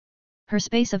Peggy. Her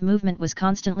space of movement was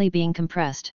constantly being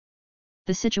compressed.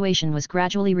 The situation was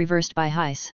gradually reversed by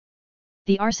Heiss.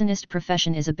 The arsonist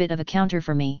profession is a bit of a counter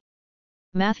for me.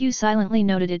 Matthew silently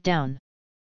noted it down.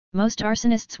 Most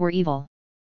arsonists were evil.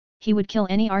 He would kill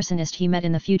any arsonist he met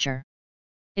in the future.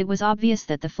 It was obvious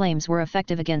that the flames were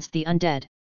effective against the undead.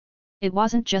 It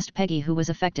wasn't just Peggy who was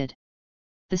affected.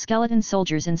 The skeleton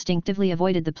soldiers instinctively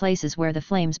avoided the places where the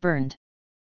flames burned.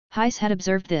 Heiss had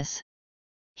observed this.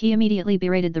 He immediately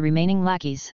berated the remaining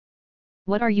lackeys.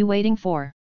 What are you waiting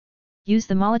for? Use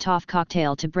the Molotov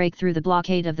cocktail to break through the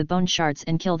blockade of the bone shards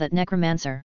and kill that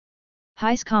necromancer.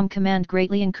 Heiss' calm command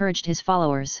greatly encouraged his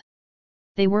followers.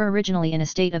 They were originally in a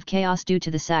state of chaos due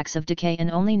to the sacks of decay and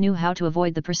only knew how to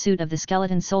avoid the pursuit of the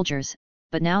skeleton soldiers,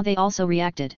 but now they also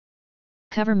reacted.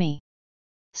 Cover me!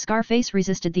 Scarface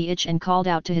resisted the itch and called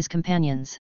out to his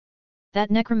companions. That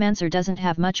necromancer doesn't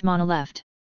have much mana left.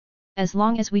 As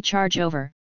long as we charge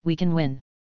over, we can win.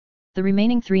 The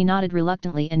remaining 3 nodded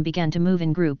reluctantly and began to move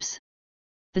in groups.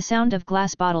 The sound of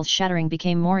glass bottles shattering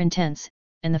became more intense,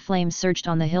 and the flames surged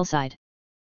on the hillside.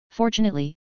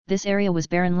 Fortunately, this area was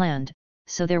barren land,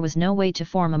 so there was no way to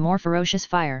form a more ferocious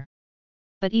fire.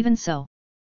 But even so,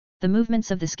 the movements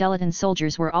of the skeleton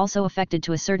soldiers were also affected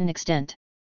to a certain extent.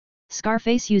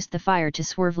 Scarface used the fire to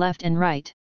swerve left and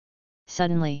right.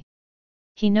 Suddenly,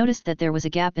 he noticed that there was a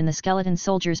gap in the skeleton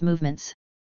soldiers' movements.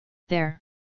 There!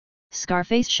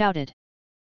 Scarface shouted.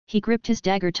 He gripped his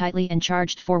dagger tightly and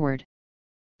charged forward.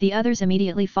 The others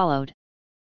immediately followed.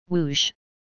 Whoosh!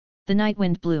 The night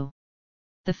wind blew.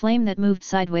 The flame that moved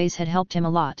sideways had helped him a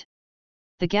lot.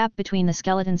 The gap between the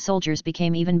skeleton soldiers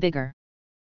became even bigger.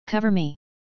 Cover me!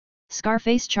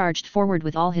 Scarface charged forward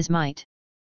with all his might.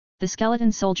 The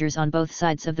skeleton soldiers on both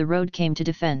sides of the road came to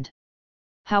defend.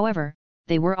 However,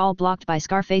 they were all blocked by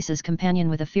Scarface's companion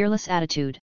with a fearless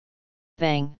attitude.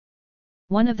 Bang!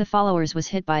 One of the followers was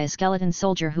hit by a skeleton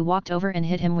soldier who walked over and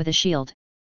hit him with a shield.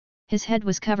 His head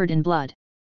was covered in blood.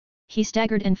 He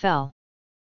staggered and fell.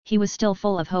 He was still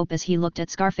full of hope as he looked at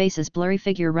Scarface's blurry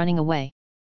figure running away.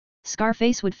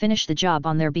 Scarface would finish the job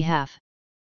on their behalf.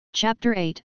 Chapter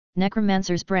 8,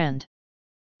 Necromancer's Brand.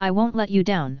 I won't let you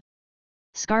down.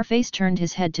 Scarface turned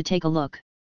his head to take a look.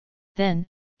 Then,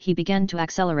 he began to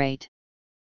accelerate.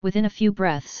 Within a few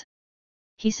breaths,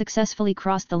 he successfully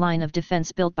crossed the line of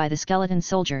defense built by the skeleton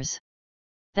soldiers.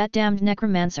 That damned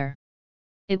Necromancer!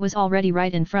 It was already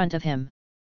right in front of him.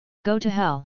 Go to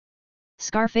hell!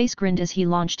 Scarface grinned as he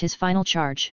launched his final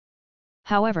charge.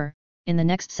 However, in the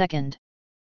next second,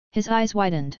 his eyes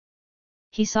widened.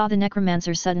 He saw the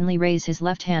Necromancer suddenly raise his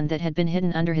left hand that had been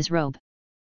hidden under his robe.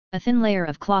 A thin layer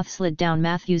of cloth slid down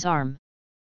Matthew's arm.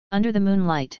 Under the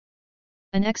moonlight,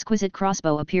 an exquisite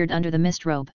crossbow appeared under the mist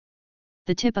robe.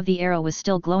 The tip of the arrow was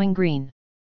still glowing green.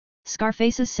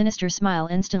 Scarface's sinister smile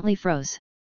instantly froze.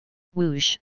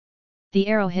 Whoosh! The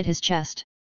arrow hit his chest.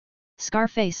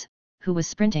 Scarface, who was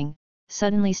sprinting,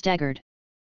 suddenly staggered.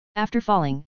 After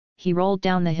falling, he rolled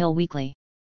down the hill weakly.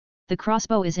 The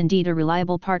crossbow is indeed a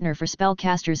reliable partner for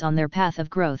spellcasters on their path of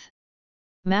growth.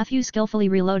 Matthew skillfully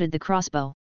reloaded the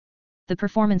crossbow. The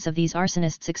performance of these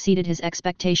arsonists exceeded his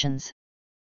expectations.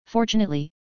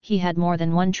 Fortunately, he had more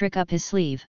than one trick up his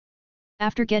sleeve.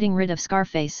 After getting rid of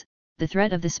Scarface, the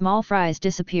threat of the small fries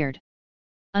disappeared.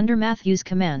 Under Matthew's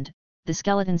command, the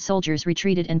skeleton soldiers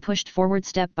retreated and pushed forward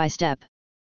step by step.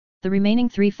 The remaining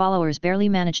 3 followers barely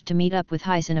managed to meet up with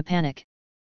Heiss in a panic.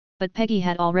 But Peggy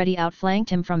had already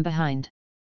outflanked him from behind.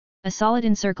 A solid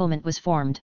encirclement was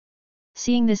formed.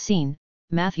 Seeing this scene,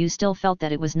 Matthew still felt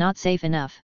that it was not safe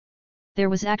enough. There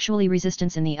was actually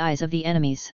resistance in the eyes of the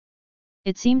enemies.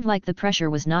 It seemed like the pressure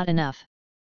was not enough.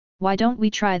 Why don't we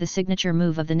try the signature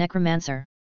move of the Necromancer?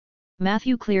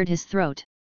 Matthew cleared his throat.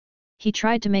 He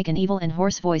tried to make an evil and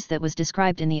hoarse voice that was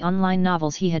described in the online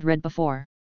novels he had read before.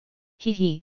 Hee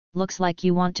hee, looks like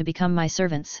you want to become my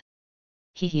servants.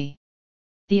 Hee hee.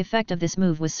 The effect of this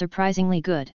move was surprisingly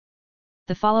good.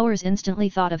 The followers instantly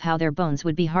thought of how their bones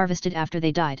would be harvested after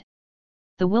they died.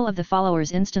 The will of the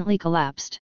followers instantly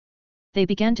collapsed. They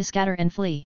began to scatter and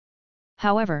flee.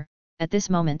 However, at this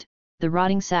moment, the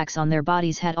rotting sacs on their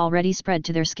bodies had already spread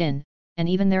to their skin, and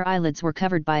even their eyelids were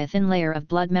covered by a thin layer of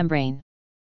blood membrane.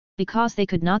 Because they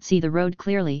could not see the road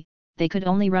clearly, they could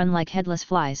only run like headless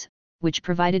flies, which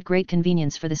provided great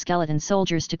convenience for the skeleton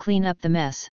soldiers to clean up the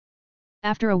mess.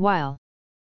 After a while,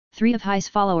 3 of Heiss'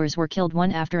 followers were killed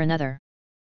one after another.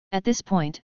 At this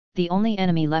point, the only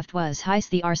enemy left was Heiss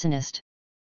the arsonist.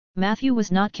 Matthew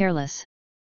was not careless.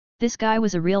 This guy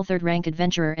was a real third-rank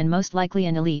adventurer and most likely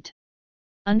an elite.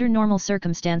 Under normal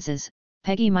circumstances,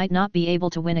 Peggy might not be able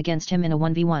to win against him in a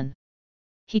 1v1.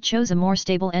 He chose a more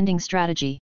stable ending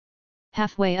strategy.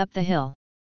 Halfway up the hill,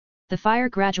 the fire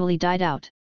gradually died out.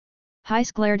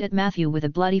 Heiss glared at Matthew with a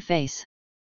bloody face.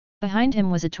 Behind him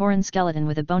was a Tauren skeleton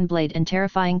with a bone blade and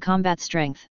terrifying combat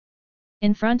strength.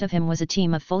 In front of him was a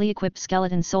team of fully equipped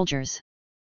skeleton soldiers.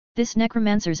 This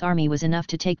Necromancer's army was enough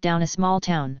to take down a small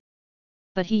town.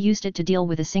 But he used it to deal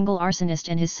with a single arsonist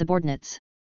and his subordinates.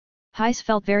 Heiss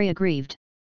felt very aggrieved.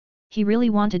 He really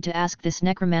wanted to ask this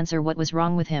Necromancer what was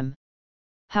wrong with him.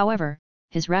 However,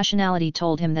 his rationality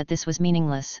told him that this was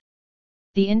meaningless.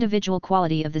 The individual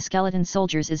quality of the skeleton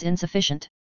soldiers is insufficient.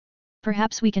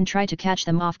 Perhaps we can try to catch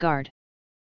them off guard.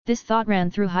 This thought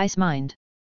ran through Heiss' mind.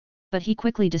 But he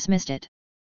quickly dismissed it.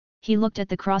 He looked at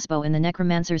the crossbow in the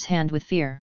Necromancer's hand with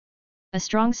fear. A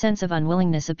strong sense of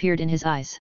unwillingness appeared in his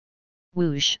eyes.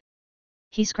 Whoosh!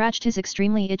 He scratched his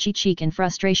extremely itchy cheek in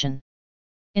frustration.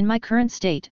 In my current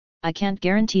state, I can't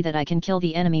guarantee that I can kill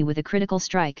the enemy with a critical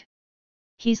strike.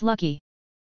 He's lucky.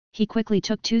 He quickly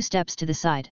took 2 steps to the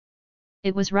side.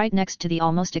 It was right next to the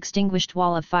almost extinguished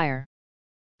wall of fire.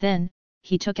 Then,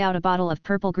 he took out a bottle of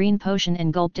purple-green potion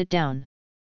and gulped it down.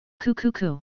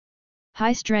 Coo.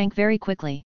 Heiss drank very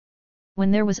quickly.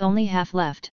 When there was only half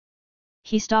left,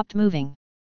 he stopped moving.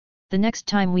 The next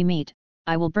time we meet,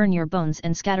 I will burn your bones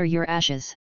and scatter your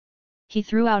ashes. He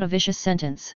threw out a vicious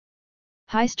sentence.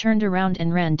 Heiss turned around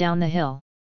and ran down the hill.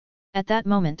 At that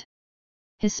moment,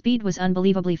 his speed was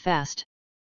unbelievably fast.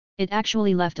 It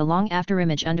actually left a long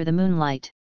afterimage under the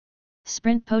moonlight.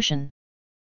 Sprint potion.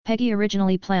 Peggy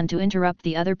originally planned to interrupt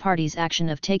the other party's action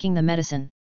of taking the medicine.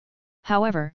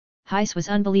 However, Heiss was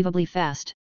unbelievably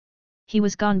fast. He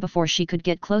was gone before she could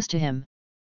get close to him.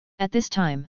 At this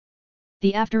time,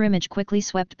 the afterimage quickly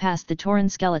swept past the Tauren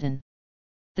skeleton.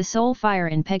 The soul fire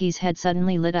in Peggy's head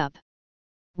suddenly lit up.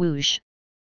 Whoosh!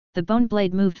 The bone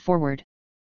blade moved forward.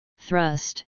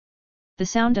 Thrust! The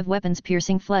sound of weapons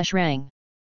piercing flesh rang.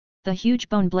 The huge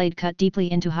bone blade cut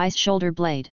deeply into Heiss' shoulder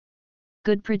blade.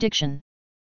 Good prediction.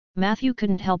 Matthew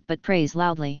couldn't help but praise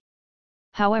loudly.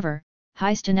 However,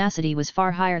 Heiss' tenacity was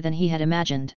far higher than he had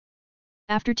imagined.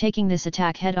 After taking this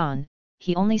attack head-on,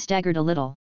 he only staggered a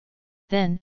little.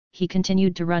 Then, he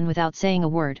continued to run without saying a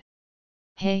word.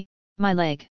 Hey, my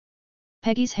leg!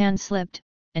 Peggy's hand slipped,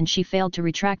 and she failed to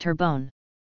retract her bone.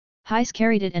 Heiss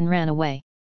carried it and ran away.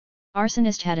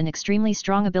 Arsonist had an extremely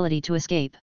strong ability to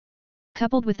escape.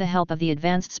 Coupled with the help of the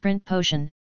advanced sprint potion,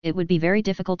 it would be very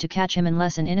difficult to catch him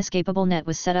unless an inescapable net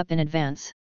was set up in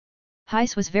advance.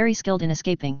 Heiss was very skilled in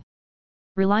escaping.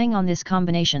 Relying on this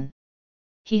combination,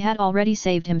 he had already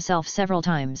saved himself several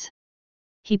times.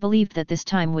 He believed that this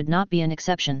time would not be an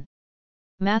exception.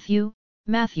 Matthew,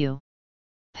 Matthew.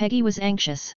 Peggy was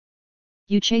anxious.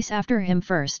 You chase after him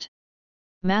first.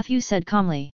 Matthew said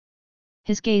calmly.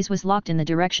 His gaze was locked in the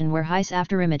direction where Heiss'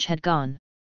 afterimage had gone.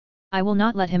 I will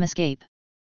not let him escape.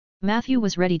 Matthew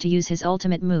was ready to use his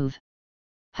ultimate move.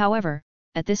 However,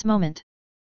 at this moment,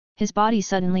 his body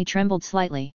suddenly trembled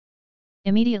slightly.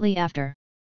 Immediately after,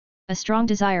 a strong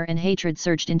desire and hatred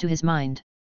surged into his mind.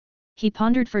 He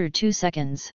pondered for 2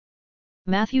 seconds.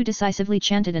 Matthew decisively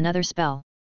chanted another spell.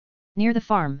 Near the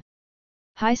farm,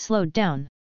 Heiss slowed down.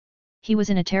 He was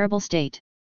in a terrible state.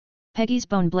 Peggy's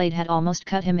bone blade had almost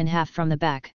cut him in half from the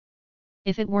back.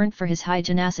 If it weren't for his high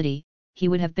tenacity, he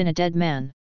would have been a dead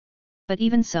man. But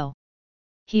even so,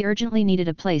 he urgently needed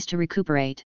a place to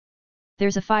recuperate.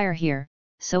 There's a fire here,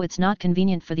 so it's not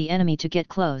convenient for the enemy to get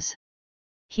close.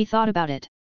 He thought about it.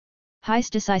 Heiss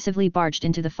decisively barged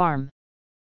into the farm.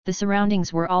 The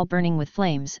surroundings were all burning with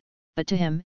flames, but to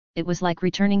him, it was like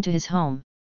returning to his home.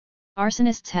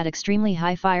 Arsonists had extremely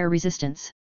high fire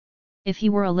resistance. If he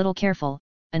were a little careful,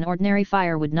 an ordinary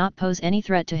fire would not pose any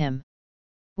threat to him.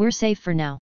 We're safe for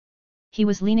now. He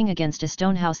was leaning against a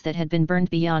stone house that had been burned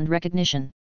beyond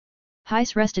recognition.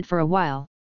 Heiss rested for a while.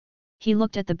 He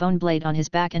looked at the bone blade on his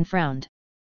back and frowned.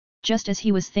 Just as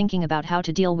he was thinking about how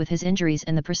to deal with his injuries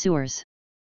and the pursuers,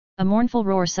 a mournful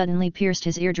roar suddenly pierced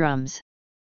his eardrums.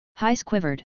 Heiss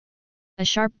quivered. A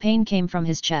sharp pain came from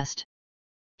his chest.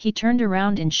 He turned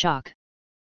around in shock.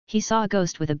 He saw a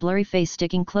ghost with a blurry face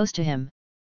sticking close to him.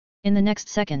 In the next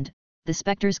second, the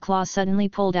specter's claw suddenly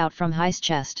pulled out from Heiss'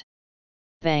 chest.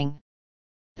 Bang!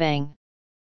 Bang!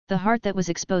 The heart that was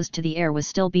exposed to the air was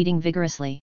still beating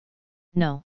vigorously.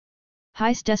 No!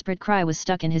 Heiss' desperate cry was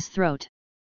stuck in his throat.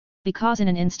 Because in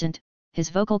an instant, his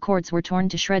vocal cords were torn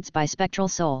to shreds by spectral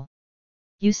soul.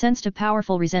 You sensed a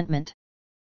powerful resentment.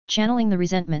 Channeling the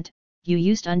resentment, you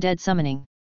used undead summoning.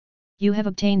 You have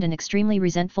obtained an extremely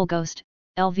resentful ghost,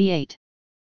 LV8.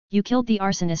 You killed the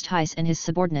arsonist Heiss and his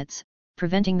subordinates,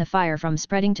 preventing the fire from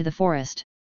spreading to the forest.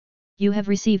 You have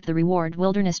received the reward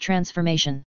Wilderness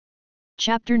Transformation.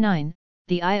 Chapter 9,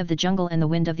 The Eye of the Jungle and the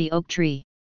Wind of the Oak Tree.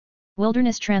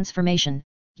 Wilderness Transformation,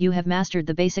 you have mastered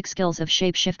the basic skills of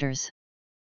shapeshifters.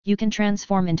 You can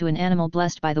transform into an animal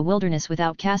blessed by the wilderness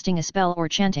without casting a spell or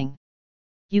chanting.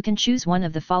 You can choose one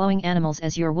of the following animals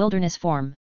as your wilderness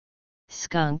form.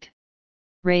 Skunk.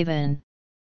 Raven.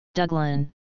 Duglin.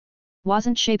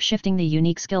 Wasn't shapeshifting the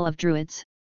unique skill of druids?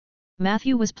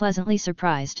 Matthew was pleasantly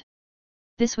surprised.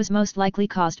 This was most likely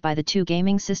caused by the two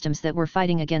gaming systems that were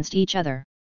fighting against each other.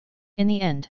 In the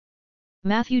end,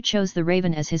 Matthew chose the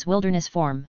raven as his wilderness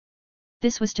form.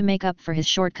 This was to make up for his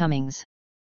shortcomings.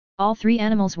 All three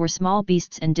animals were small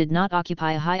beasts and did not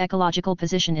occupy a high ecological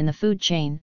position in the food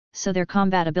chain, so their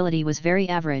combatability was very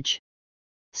average.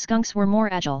 Skunks were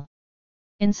more agile.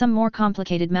 In some more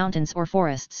complicated mountains or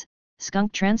forests,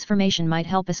 skunk transformation might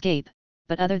help escape,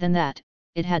 but other than that,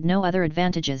 it had no other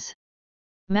advantages.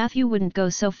 Matthew wouldn't go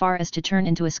so far as to turn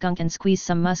into a skunk and squeeze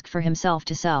some musk for himself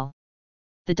to sell.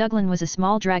 The Duglin was a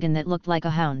small dragon that looked like a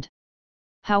hound.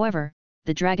 However,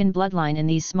 the dragon bloodline in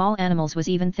these small animals was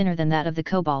even thinner than that of the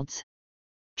kobolds.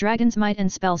 Dragon's might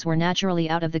and spells were naturally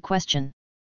out of the question.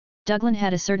 Duglin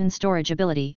had a certain storage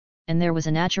ability, and there was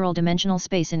a natural dimensional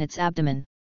space in its abdomen.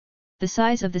 The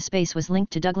size of the space was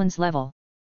linked to Duglin's level.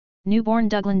 Newborn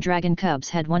Duglin dragon cubs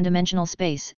had one-dimensional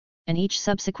space, and each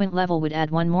subsequent level would add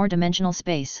one more dimensional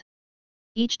space.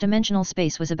 Each dimensional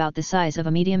space was about the size of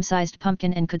a medium-sized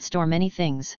pumpkin and could store many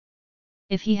things.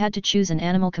 If he had to choose an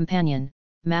animal companion,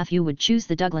 Matthew would choose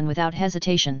the Duglin without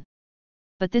hesitation.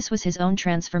 But this was his own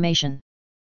transformation.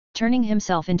 Turning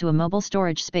himself into a mobile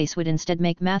storage space would instead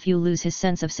make Matthew lose his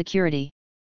sense of security.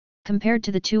 Compared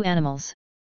to the two animals,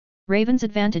 Raven's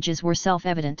advantages were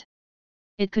self-evident.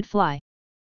 It could fly.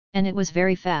 And it was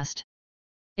very fast.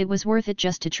 It was worth it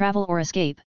just to travel or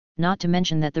escape, not to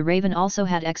mention that the Raven also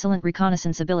had excellent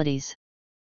reconnaissance abilities.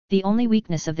 The only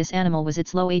weakness of this animal was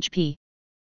its low HP.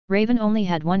 Raven only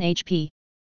had 1 HP.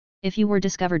 If you were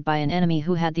discovered by an enemy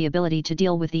who had the ability to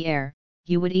deal with the air,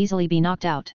 you would easily be knocked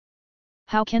out.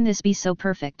 How can this be so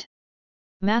perfect?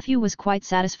 Matthew was quite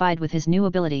satisfied with his new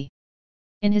ability.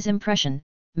 In his impression,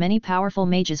 many powerful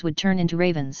mages would turn into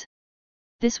ravens.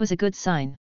 This was a good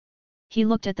sign. He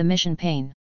looked at the mission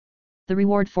pane. The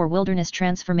reward for wilderness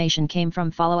transformation came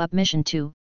from follow-up mission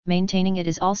 2, maintaining it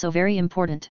is also very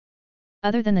important.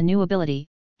 Other than the new ability,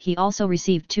 he also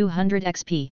received 200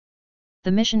 XP.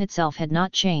 The mission itself had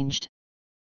not changed.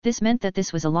 This meant that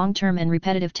this was a long-term and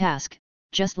repetitive task,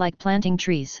 just like planting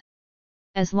trees.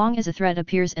 As long as a threat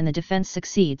appears and the defense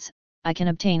succeeds, I can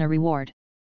obtain a reward.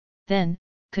 Then,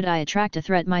 could I attract a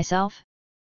threat myself?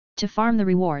 To farm the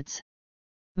rewards.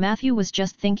 Matthew was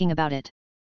just thinking about it.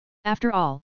 After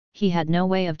all, he had no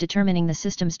way of determining the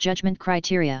system's judgment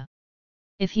criteria.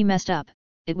 If he messed up,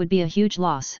 it would be a huge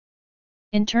loss.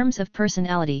 In terms of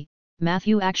personality,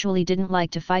 Matthew actually didn't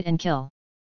like to fight and kill.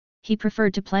 He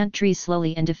preferred to plant trees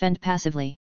slowly and defend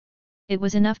passively. It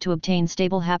was enough to obtain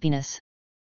stable happiness.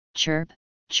 Chirp,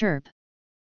 chirp.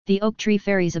 The oak tree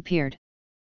fairies appeared.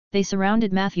 They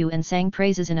surrounded Matthew and sang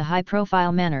praises in a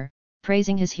high-profile manner,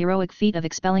 praising his heroic feat of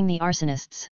expelling the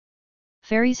arsonists.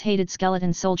 Fairies hated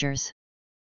skeleton soldiers.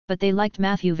 But they liked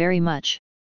Matthew very much.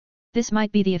 This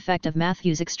might be the effect of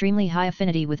Matthew's extremely high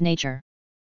affinity with nature.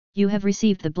 You have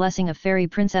received the blessing of Fairy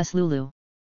Princess Lulu.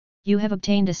 You have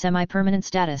obtained a semi-permanent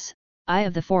status, Eye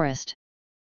of the Forest.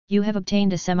 You have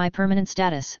obtained a semi-permanent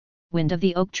status, Wind of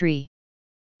the Oak Tree.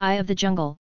 Eye of the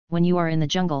Jungle. When you are in the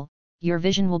jungle, your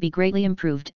vision will be greatly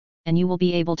improved, and you will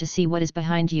be able to see what is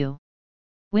behind you.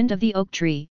 Wind of the Oak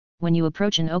Tree. When you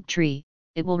approach an oak tree,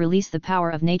 it will release the power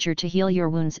of nature to heal your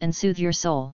wounds and soothe your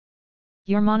soul.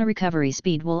 Your mana recovery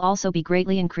speed will also be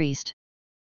greatly increased.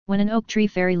 When an oak tree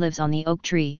fairy lives on the oak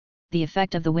tree, the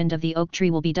effect of the wind of the oak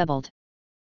tree will be doubled.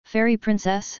 Fairy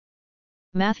Princess?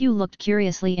 Matthew looked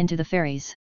curiously into the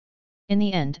fairies. In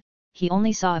the end, he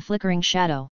only saw a flickering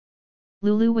shadow.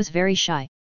 Lulu was very shy.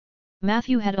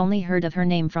 Matthew had only heard of her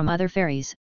name from other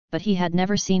fairies, but he had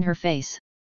never seen her face.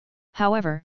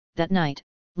 However, that night,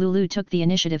 Lulu took the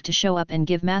initiative to show up and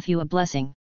give Matthew a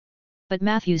blessing. But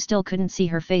Matthew still couldn't see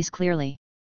her face clearly.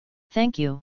 Thank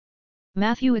you.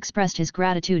 Matthew expressed his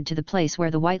gratitude to the place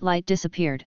where the white light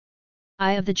disappeared.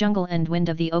 Eye of the Jungle and Wind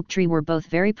of the Oak Tree were both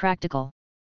very practical.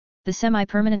 The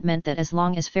semi-permanent meant that as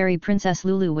long as Fairy Princess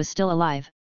Lulu was still alive,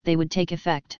 they would take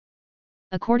effect.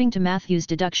 According to Matthew's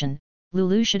deduction,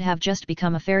 Lulu should have just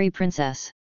become a fairy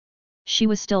princess. She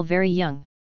was still very young.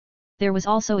 There was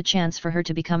also a chance for her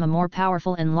to become a more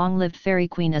powerful and long-lived fairy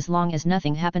queen as long as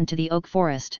nothing happened to the oak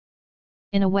forest.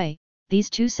 In a way, these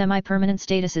two semi-permanent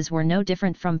statuses were no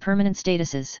different from permanent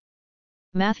statuses.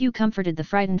 Matthew comforted the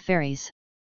frightened fairies.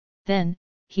 Then,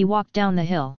 he walked down the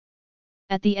hill.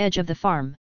 At the edge of the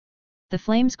farm, the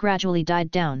flames gradually died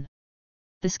down.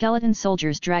 The skeleton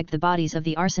soldiers dragged the bodies of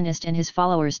the arsonist and his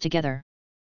followers together.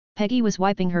 Peggy was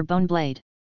wiping her bone blade.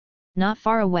 Not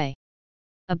far away,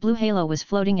 a blue halo was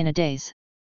floating in a daze.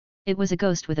 It was a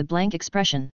ghost with a blank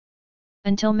expression.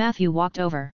 Until Matthew walked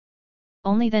over.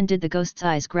 Only then did the ghost's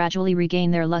eyes gradually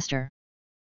regain their luster.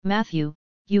 Matthew,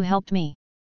 you helped me.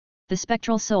 The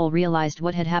spectral soul realized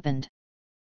what had happened.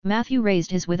 Matthew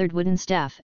raised his withered wooden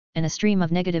staff, and a stream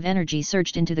of negative energy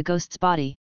surged into the ghost's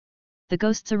body. The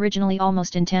ghost's originally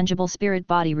almost intangible spirit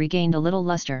body regained a little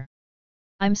luster.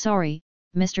 I'm sorry,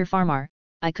 Mr. Farmar,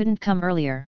 I couldn't come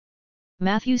earlier.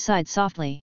 Matthew sighed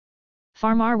softly.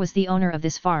 Farmar was the owner of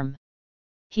this farm.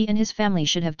 He and his family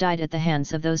should have died at the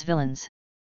hands of those villains.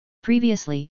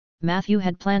 Previously, Matthew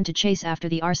had planned to chase after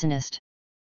the arsonist.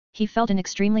 He felt an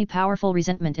extremely powerful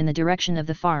resentment in the direction of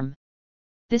the farm.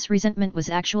 This resentment was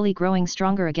actually growing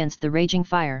stronger against the raging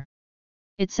fire.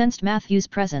 It sensed Matthew's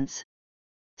presence.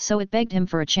 So it begged him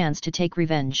for a chance to take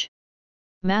revenge.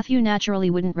 Matthew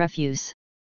naturally wouldn't refuse.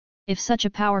 If such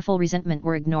a powerful resentment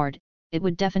were ignored, it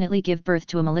would definitely give birth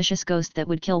to a malicious ghost that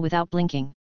would kill without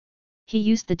blinking. He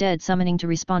used the dead summoning to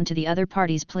respond to the other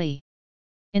party's plea.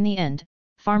 In the end,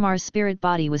 Farmar's spirit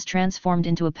body was transformed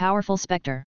into a powerful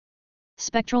spectre.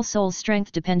 Spectral soul's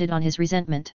strength depended on his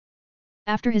resentment.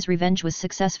 After his revenge was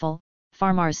successful,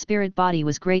 Farmar's spirit body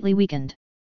was greatly weakened.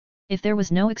 If there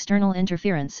was no external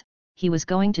interference, he was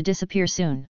going to disappear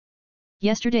soon.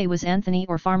 Yesterday was Anthony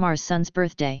or Farmar's son's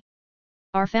birthday.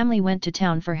 Our family went to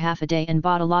town for half a day and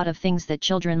bought a lot of things that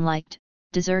children liked: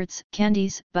 desserts,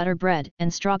 candies, butter bread,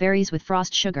 and strawberries with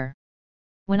frost sugar.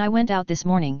 When I went out this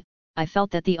morning, I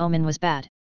felt that the omen was bad.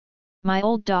 My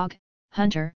old dog,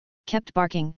 Hunter, kept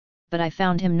barking, but I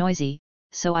found him noisy,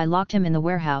 so I locked him in the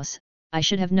warehouse. I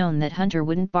should have known that Hunter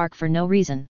wouldn't bark for no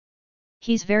reason.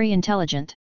 He's very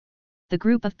intelligent. The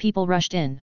group of people rushed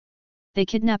in. They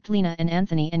kidnapped Lena and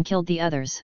Anthony and killed the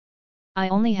others. I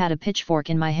only had a pitchfork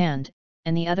in my hand,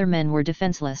 and the other men were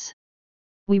defenseless.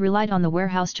 We relied on the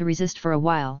warehouse to resist for a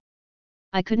while.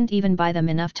 I couldn't even buy them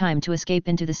enough time to escape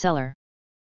into the cellar.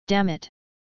 Damn it!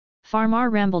 Farmar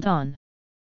rambled on.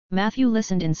 Matthew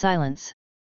listened in silence.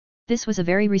 This was a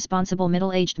very responsible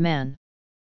middle-aged man.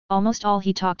 Almost all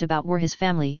he talked about were his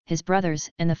family, his brothers,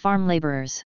 and the farm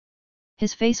laborers.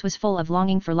 His face was full of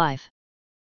longing for life.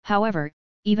 However,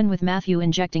 even with Matthew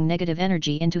injecting negative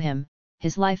energy into him,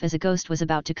 his life as a ghost was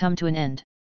about to come to an end.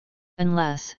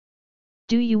 Unless...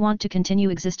 Do you want to continue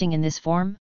existing in this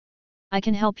form? I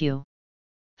can help you.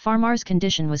 Farmar's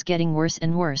condition was getting worse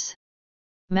and worse.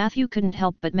 Matthew couldn't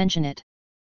help but mention it.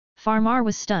 Farmar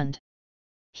was stunned.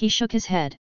 He shook his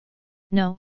head.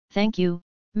 No, thank you,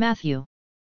 Matthew.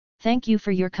 Thank you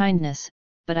for your kindness,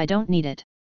 but I don't need it.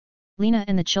 Lena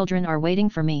and the children are waiting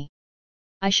for me.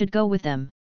 I should go with them.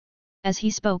 As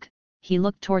he spoke, he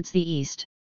looked towards the east.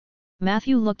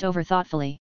 Matthew looked over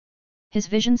thoughtfully. His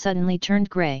vision suddenly turned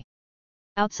grey.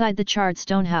 Outside the charred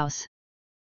stone house,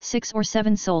 6 or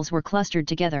 7 souls were clustered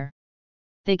together.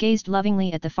 They gazed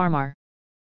lovingly at the farmer.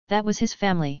 That was his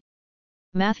family.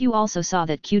 Matthew also saw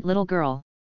that cute little girl.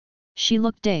 She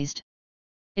looked dazed.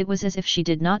 It was as if she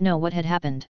did not know what had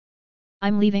happened.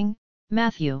 I'm leaving,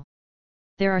 Matthew.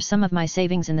 There are some of my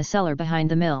savings in the cellar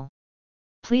behind the mill.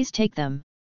 Please take them.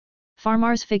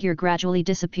 Farmar's figure gradually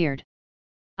disappeared.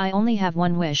 I only have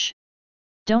one wish.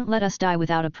 Don't let us die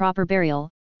without a proper burial,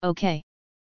 okay?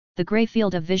 The grey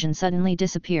field of vision suddenly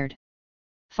disappeared.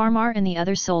 Farmar and the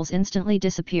other souls instantly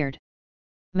disappeared.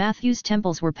 Matthew's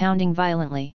temples were pounding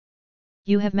violently.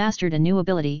 You have mastered a new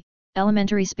ability,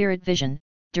 Elementary Spirit Vision,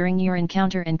 during your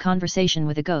encounter and conversation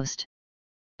with a ghost.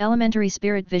 Elementary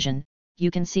Spirit Vision,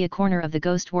 you can see a corner of the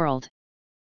ghost world.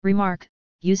 Remark,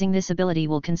 using this ability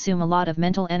will consume a lot of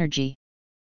mental energy.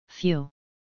 Phew.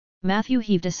 Matthew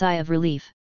heaved a sigh of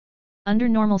relief. Under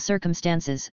normal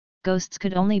circumstances, ghosts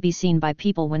could only be seen by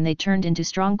people when they turned into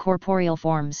strong corporeal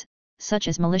forms, such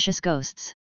as malicious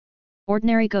ghosts.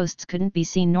 Ordinary ghosts couldn't be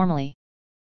seen normally.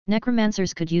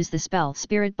 Necromancers could use the spell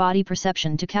Spirit Body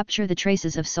Perception to capture the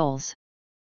traces of souls.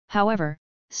 However,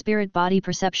 Spirit Body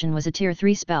Perception was a Tier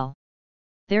 3 spell.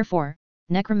 Therefore,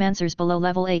 necromancers below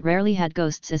level 8 rarely had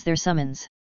ghosts as their summons.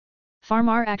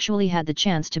 Farmar actually had the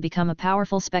chance to become a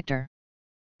powerful spectre.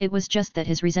 It was just that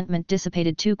his resentment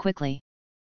dissipated too quickly.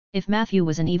 If Matthew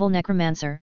was an evil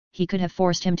necromancer, he could have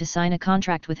forced him to sign a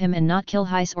contract with him and not kill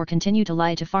Heiss or continue to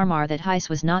lie to Farmar that Heiss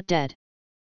was not dead.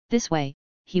 This way,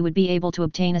 he would be able to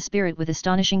obtain a spirit with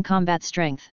astonishing combat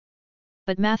strength.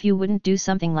 But Matthew wouldn't do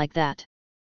something like that.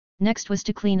 Next was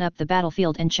to clean up the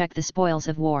battlefield and check the spoils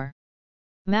of war.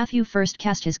 Matthew first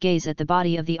cast his gaze at the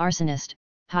body of the arsonist,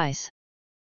 Heiss.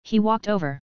 He walked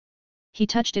over. He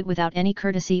touched it without any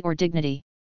courtesy or dignity.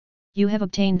 You have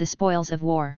obtained the spoils of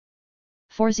war.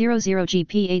 400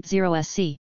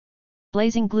 GP80SC.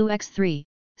 Blazing Glue X3,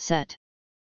 set.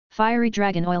 Fiery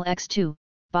Dragon Oil X2,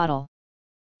 bottle.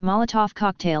 Molotov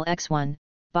Cocktail X1,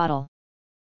 bottle.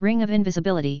 Ring of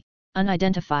Invisibility,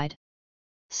 unidentified.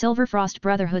 Silver Frost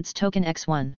Brotherhood's Token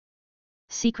X1.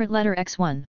 Secret Letter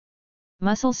X1.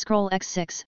 Muscle Scroll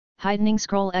X6, Heightening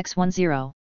Scroll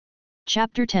X10.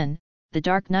 Chapter 10, The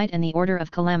Dark Knight and the Order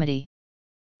of Calamity.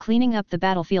 Cleaning up the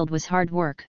battlefield was hard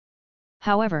work.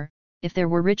 However, if there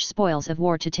were rich spoils of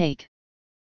war to take,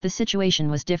 the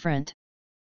situation was different.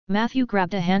 Matthew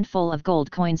grabbed a handful of gold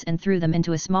coins and threw them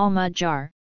into a small mud jar,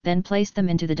 then placed them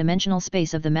into the dimensional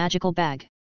space of the magical bag.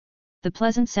 The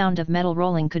pleasant sound of metal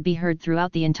rolling could be heard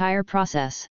throughout the entire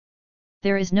process.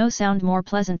 There is no sound more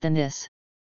pleasant than this.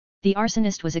 The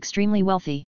arsonist was extremely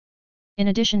wealthy. In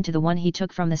addition to the one he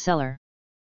took from the cellar,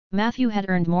 Matthew had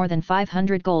earned more than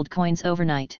 500 gold coins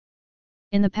overnight.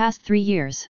 In the past 3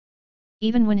 years.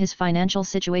 Even when his financial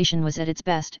situation was at its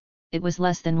best, it was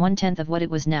less than 1/10 of what it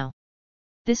was now.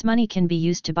 This money can be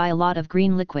used to buy a lot of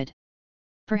green liquid.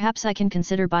 Perhaps I can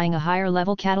consider buying a higher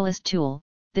level catalyst tool.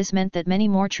 This meant that many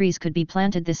more trees could be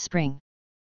planted this spring.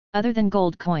 Other than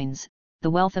gold coins, the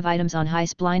wealth of items on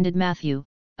Heiss blinded Matthew,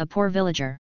 a poor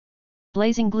villager.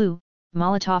 Blazing glue,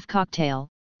 Molotov cocktail,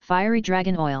 fiery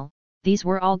dragon oil, these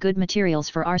were all good materials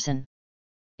for arson.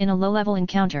 In a low-level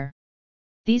encounter,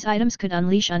 these items could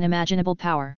unleash unimaginable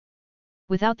power.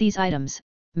 Without these items,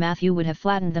 Matthew would have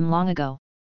flattened them long ago.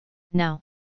 Now,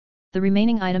 the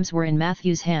remaining items were in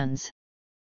Matthew's hands.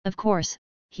 Of course,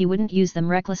 he wouldn't use them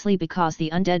recklessly because the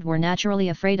undead were naturally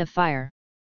afraid of fire.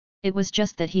 It was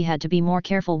just that he had to be more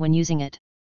careful when using it.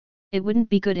 It wouldn't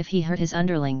be good if he hurt his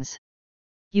underlings.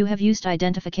 You have used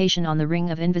identification on the Ring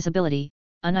of Invisibility,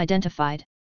 unidentified.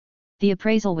 The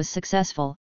appraisal was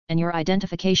successful, and your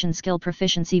identification skill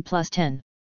proficiency +10.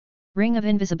 Ring of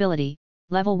Invisibility,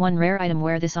 level 1 rare item.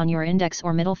 Wear this on your index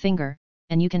or middle finger,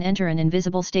 and you can enter an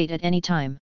invisible state at any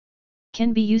time.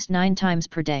 Can be used 9 times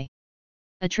per day.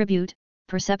 Attribute,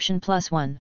 Perception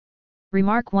 +1.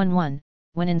 Remark 1:1,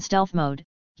 when in stealth mode,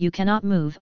 you cannot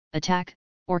move, attack,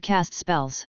 or cast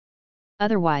spells.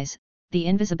 Otherwise, the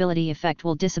invisibility effect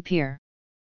will disappear.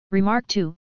 Remark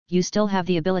 2, you still have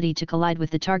the ability to collide with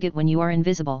the target when you are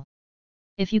invisible.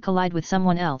 If you collide with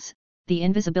someone else, the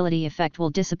invisibility effect will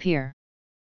disappear.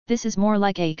 This is more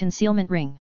like a concealment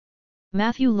ring.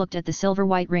 Matthew looked at the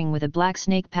silver-white ring with a black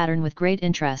snake pattern with great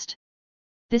interest.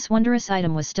 This wondrous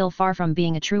item was still far from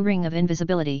being a true ring of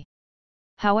invisibility.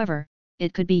 However,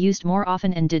 it could be used more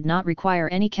often and did not require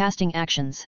any casting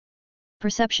actions.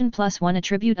 Perception +1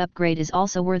 attribute upgrade is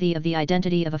also worthy of the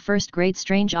identity of a first-grade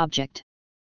strange object.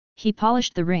 He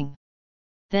polished the ring.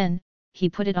 Then, he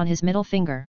put it on his middle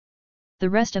finger. The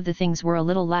rest of the things were a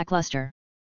little lackluster.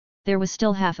 There was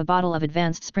still half a bottle of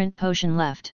advanced sprint potion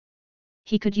left.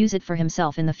 He could use it for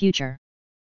himself in the future.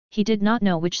 He did not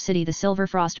know which city the Silver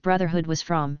Frost Brotherhood was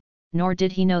from, nor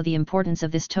did he know the importance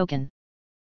of this token.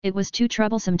 It was too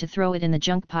troublesome to throw it in the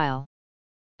junk pile.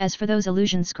 As for those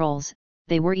illusion scrolls,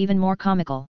 they were even more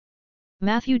comical.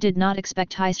 Matthew did not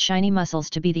expect High's shiny muscles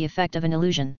to be the effect of an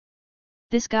illusion.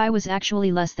 This guy was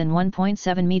actually less than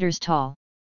 1.7 meters tall.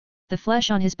 The flesh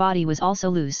on his body was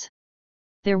also loose.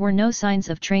 There were no signs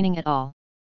of training at all.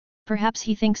 Perhaps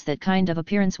he thinks that kind of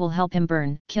appearance will help him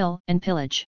burn, kill, and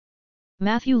pillage.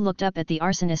 Matthew looked up at the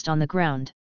arsonist on the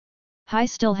ground. High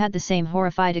still had the same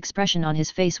horrified expression on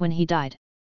his face when he died.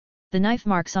 The knife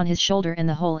marks on his shoulder and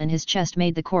the hole in his chest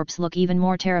made the corpse look even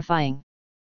more terrifying.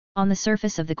 On the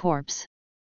surface of the corpse,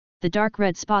 the dark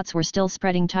red spots were still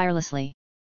spreading tirelessly.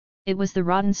 It was the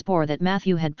rotten spore that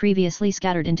Matthew had previously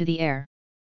scattered into the air.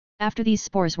 After these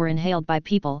spores were inhaled by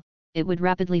people, it would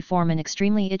rapidly form an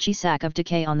extremely itchy sac of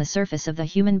decay on the surface of the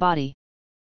human body.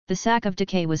 The sac of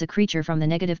decay was a creature from the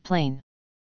negative plane.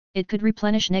 It could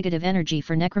replenish negative energy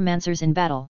for necromancers in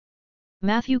battle.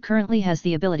 Matthew currently has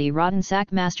the ability Rotten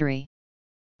Sac Mastery.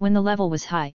 When the level was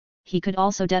high, he could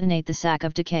also detonate the sac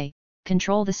of decay,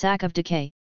 control the sac of decay,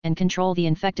 and control the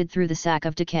infected through the sac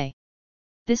of decay.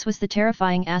 This was the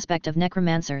terrifying aspect of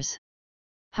necromancers.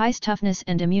 High's toughness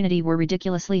and immunity were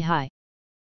ridiculously high.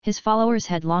 His followers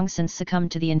had long since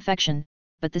succumbed to the infection,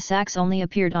 but the sacs only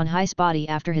appeared on High's body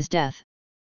after his death.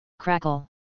 Crackle!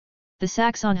 The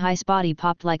sacs on High's body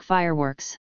popped like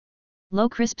fireworks. Low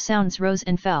crisp sounds rose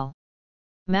and fell.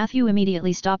 Matthew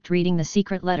immediately stopped reading the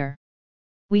secret letter.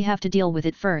 We have to deal with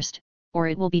it first, or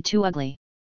it will be too ugly.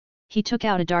 He took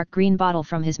out a dark green bottle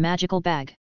from his magical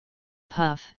bag.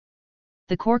 Puff!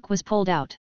 The cork was pulled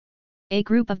out. A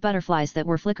group of butterflies that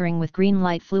were flickering with green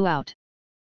light flew out.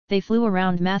 They flew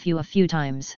around Matthew a few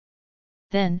times.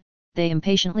 Then, they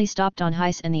impatiently stopped on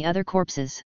Heiss and the other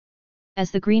corpses. As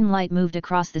the green light moved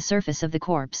across the surface of the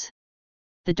corpse,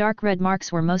 the dark red marks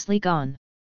were mostly gone.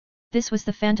 This was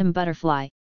the phantom butterfly,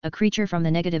 a creature from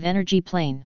the negative energy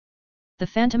plane. The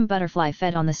phantom butterfly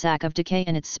fed on the sac of decay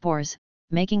and its spores,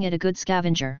 making it a good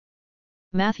scavenger.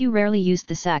 Matthew rarely used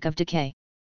the sac of decay.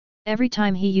 Every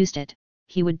time he used it,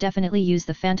 he would definitely use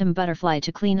the phantom butterfly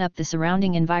to clean up the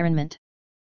surrounding environment.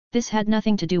 This had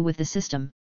nothing to do with the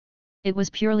system. It was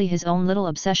purely his own little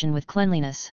obsession with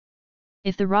cleanliness.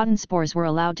 If the rotten spores were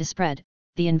allowed to spread,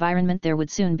 the environment there would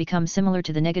soon become similar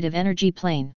to the negative energy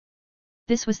plane.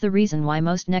 This was the reason why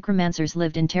most necromancers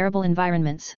lived in terrible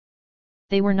environments.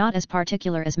 They were not as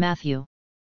particular as Matthew.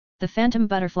 The phantom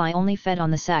butterfly only fed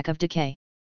on the sac of decay.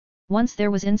 Once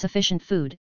there was insufficient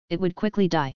food, it would quickly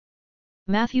die.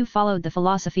 Matthew followed the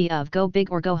philosophy of go big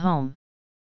or go home.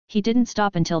 He didn't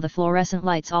stop until the fluorescent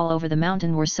lights all over the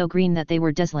mountain were so green that they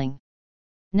were dazzling.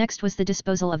 Next was the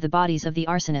disposal of the bodies of the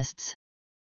arsonists.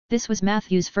 This was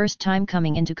Matthew's first time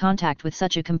coming into contact with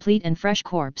such a complete and fresh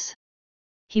corpse.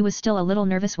 He was still a little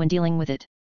nervous when dealing with it.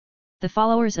 The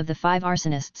followers of the 5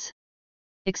 arsonists.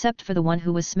 Except for the one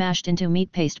who was smashed into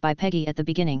meat paste by Peggy at the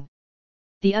beginning.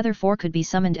 The other 4 could be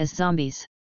summoned as zombies.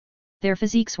 Their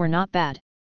physiques were not bad.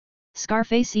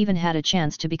 Scarface even had a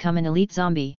chance to become an elite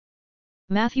zombie.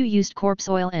 Matthew used corpse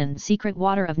oil and secret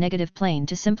water of negative plane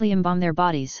to simply embalm their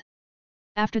bodies.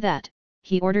 After that,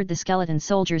 he ordered the skeleton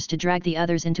soldiers to drag the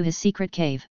others into his secret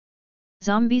cave.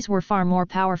 Zombies were far more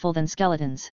powerful than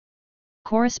skeletons.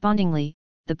 Correspondingly,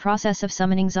 the process of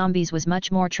summoning zombies was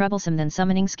much more troublesome than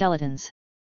summoning skeletons.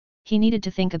 He needed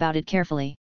to think about it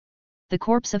carefully. The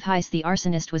corpse of Heiss the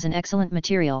arsonist was an excellent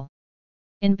material.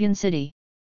 In Bun City,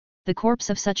 the corpse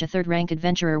of such a third-rank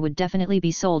adventurer would definitely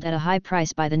be sold at a high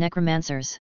price by the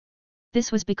necromancers.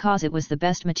 This was because it was the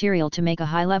best material to make a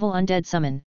high-level undead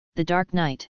summon, the Dark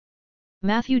Knight.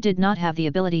 Matthew did not have the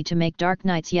ability to make Dark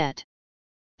Knights yet.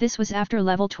 This was after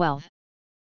level 12.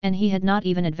 And he had not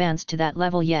even advanced to that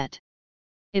level yet.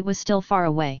 It was still far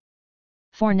away.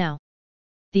 For now,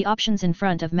 the options in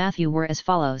front of Matthew were as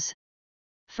follows.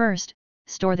 First,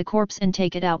 store the corpse and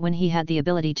take it out when he had the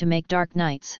ability to make Dark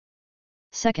Knights.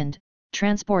 Second,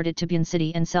 transport it to Bun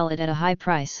City and sell it at a high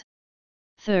price.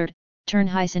 Third, turn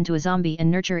Heiss into a zombie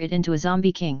and nurture it into a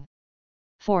zombie king.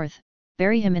 Fourth,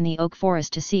 bury him in the oak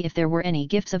forest to see if there were any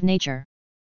gifts of nature.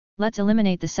 Let's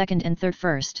eliminate the second and third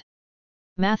first.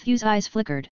 Matthew's eyes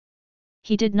flickered.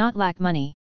 He did not lack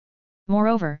money.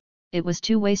 Moreover, it was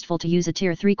too wasteful to use a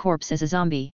tier 3 corpse as a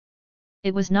zombie.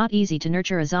 It was not easy to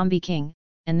nurture a zombie king,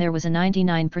 and there was a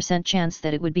 99% chance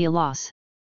that it would be a loss.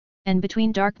 And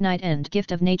between Dark Knight and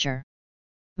Gift of Nature,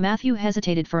 Matthew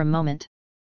hesitated for a moment.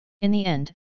 In the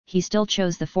end, he still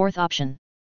chose the fourth option.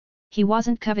 He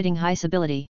wasn't coveting high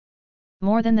ability.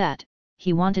 More than that,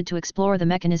 he wanted to explore the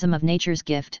mechanism of nature's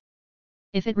gift.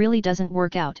 If it really doesn't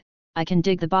work out, I can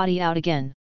dig the body out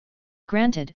again.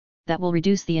 Granted, that will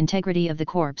reduce the integrity of the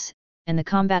corpse, and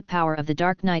the combat power of the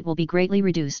Dark Knight will be greatly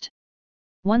reduced.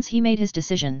 Once he made his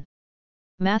decision,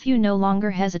 Matthew no longer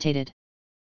hesitated.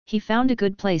 He found a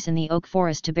good place in the oak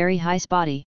forest to bury High's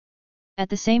body. At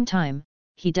the same time,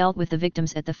 he dealt with the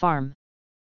victims at the farm.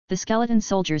 The skeleton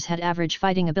soldiers had average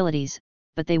fighting abilities,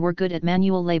 but they were good at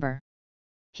manual labor.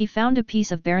 He found a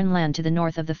piece of barren land to the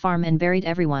north of the farm and buried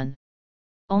everyone.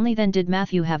 Only then did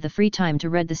Matthew have the free time to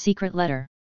read the secret letter.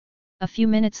 A few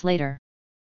minutes later,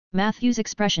 Matthew's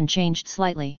expression changed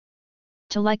slightly.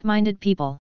 To like-minded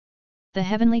people, the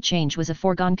heavenly change was a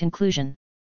foregone conclusion.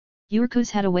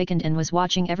 Urkus had awakened and was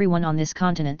watching everyone on this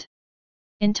continent.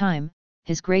 In time,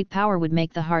 his great power would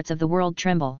make the hearts of the world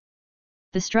tremble.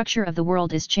 The structure of the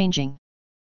world is changing.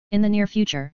 In the near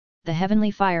future, the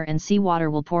heavenly fire and sea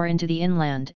water will pour into the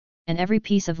inland, and every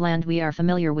piece of land we are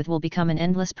familiar with will become an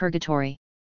endless purgatory.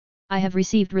 I have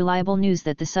received reliable news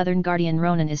that the southern guardian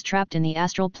Ronan is trapped in the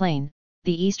astral plane,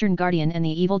 the eastern guardian and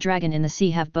the evil dragon in the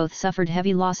sea have both suffered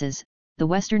heavy losses, the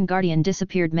western guardian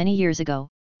disappeared many years ago,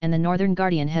 and the northern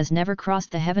guardian has never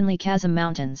crossed the heavenly chasm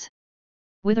mountains.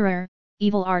 Witherer,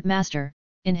 evil art master,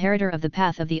 inheritor of the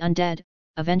path of the undead,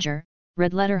 avenger,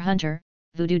 red letter hunter,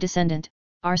 voodoo descendant,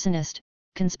 arsonist,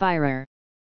 conspirer.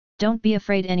 Don't be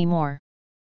afraid anymore.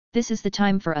 This is the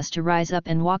time for us to rise up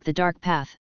and walk the dark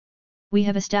path. We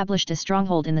have established a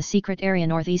stronghold in the secret area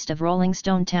northeast of Rolling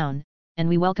Stone Town, and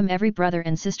we welcome every brother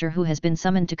and sister who has been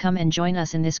summoned to come and join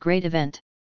us in this great event.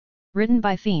 Written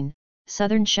by Fiend,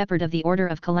 Southern Shepherd of the Order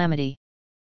of Calamity.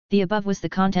 The above was the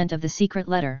content of the secret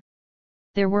letter.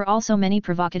 There were also many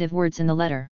provocative words in the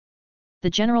letter. The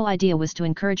general idea was to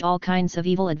encourage all kinds of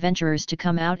evil adventurers to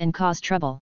come out and cause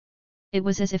trouble. It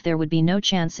was as if there would be no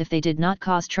chance if they did not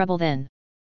cause trouble then.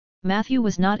 Matthew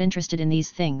was not interested in these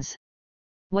things.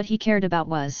 What he cared about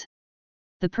was,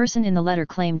 the person in the letter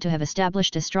claimed to have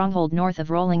established a stronghold north of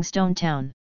Rolling Stone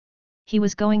Town. He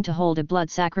was going to hold a blood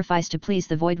sacrifice to please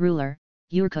the Void Ruler,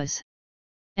 Urkus.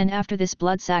 And after this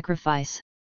blood sacrifice,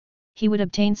 he would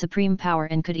obtain supreme power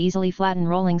and could easily flatten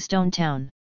Rolling Stone Town.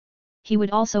 He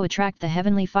would also attract the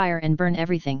heavenly fire and burn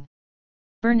everything.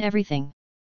 Burn everything.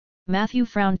 Matthew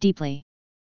frowned deeply.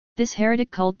 This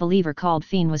heretic cult believer called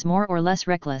Fiend was more or less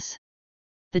reckless.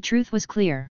 The truth was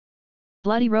clear.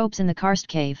 Bloody robes in the karst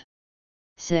cave.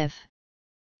 Sif.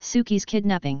 Suki's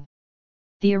kidnapping.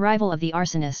 The arrival of the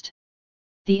arsonist.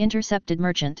 The intercepted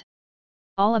merchant.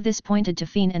 All of this pointed to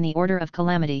Fiend and the Order of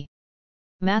Calamity.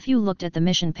 Matthew looked at the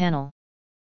mission panel.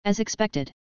 As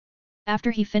expected. After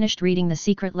he finished reading the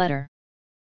secret letter,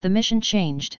 the mission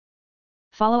changed.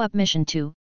 Follow-up mission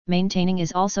 2, maintaining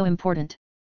is also important.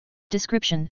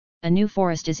 Description: a new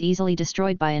forest is easily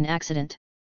destroyed by an accident.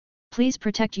 Please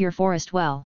protect your forest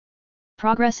well.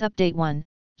 Progress Update 1,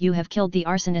 you have killed the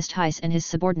arsonist Heiss and his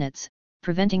subordinates,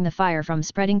 preventing the fire from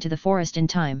spreading to the forest in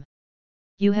time.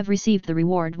 You have received the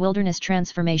reward Wilderness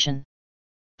Transformation.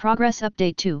 Progress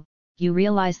Update 2, you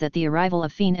realize that the arrival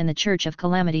of Fiend and the Church of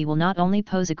Calamity will not only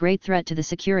pose a great threat to the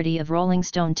security of Rolling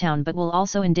Stone Town but will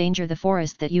also endanger the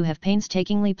forest that you have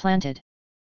painstakingly planted.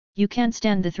 You can't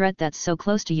stand the threat that's so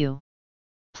close to you.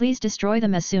 Please destroy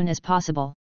them as soon as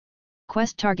possible.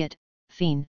 Quest Target,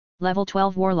 Fiend, Level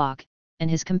 12 Warlock, and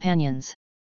his companions.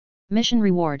 Mission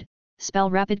Reward,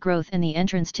 Spell Rapid Growth and the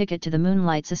Entrance Ticket to the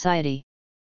Moonlight Society.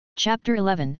 Chapter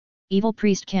 11, Evil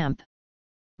Priest Camp.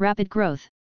 Rapid Growth.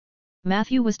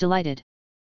 Matthew was delighted.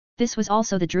 This was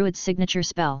also the Druid's signature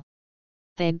spell.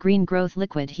 The green growth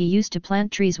liquid he used to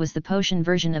plant trees was the potion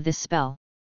version of this spell.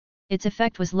 Its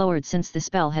effect was lowered since the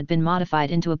spell had been modified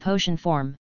into a potion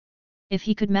form. If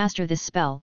he could master this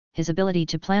spell, his ability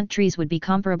to plant trees would be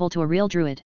comparable to a real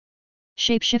Druid.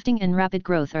 Shape-shifting and rapid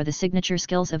growth are the signature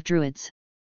skills of Druids.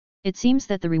 It seems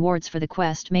that the rewards for the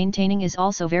quest maintaining is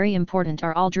also very important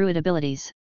are all Druid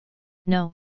abilities.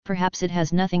 No, perhaps it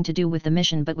has nothing to do with the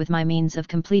mission but with my means of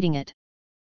completing it.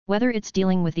 Whether it's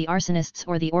dealing with the arsonists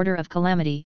or the Order of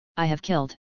Calamity, I have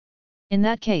killed. In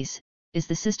that case, is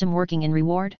the system working in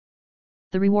reward?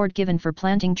 The reward given for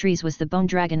planting trees was the bone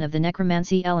dragon of the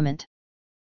necromancy element.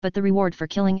 But the reward for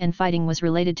killing and fighting was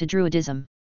related to Druidism.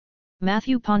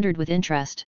 Matthew pondered with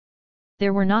interest.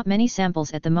 There were not many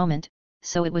samples at the moment,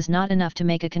 so it was not enough to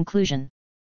make a conclusion.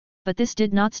 But this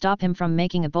did not stop him from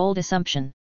making a bold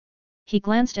assumption. He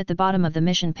glanced at the bottom of the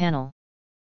mission panel.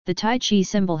 The Tai Chi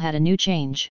symbol had a new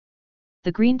change.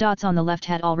 The green dots on the left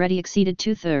had already exceeded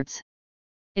 2/3.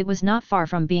 It was not far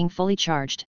from being fully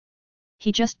charged.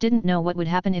 He just didn't know what would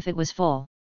happen if it was full.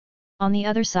 On the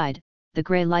other side, the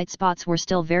grey light spots were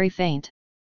still very faint.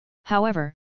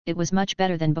 However, it was much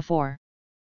better than before.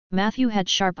 Matthew had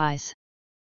sharp eyes.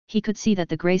 He could see that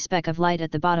the grey speck of light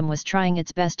at the bottom was trying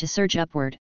its best to surge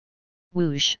upward.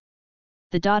 Whoosh!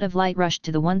 The dot of light rushed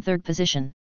to the 1/3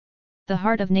 position. The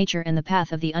heart of nature and the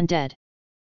path of the undead.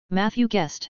 Matthew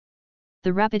guessed.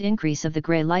 The rapid increase of the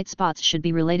grey light spots should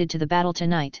be related to the battle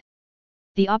tonight.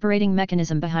 The operating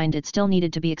mechanism behind it still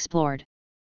needed to be explored.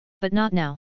 But not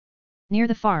now. Near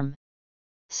the farm.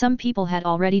 Some people had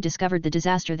already discovered the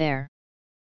disaster there.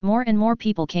 More and more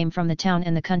people came from the town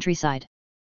and the countryside.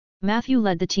 Matthew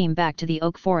led the team back to the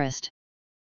oak forest.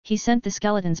 He sent the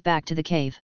skeletons back to the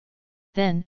cave.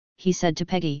 Then, he said to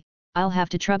Peggy, "I'll have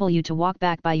to trouble you to walk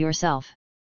back by yourself."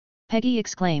 Peggy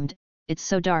exclaimed, "It's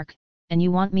so dark, and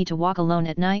you want me to walk alone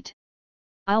at night?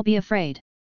 I'll be afraid."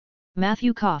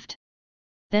 Matthew coughed.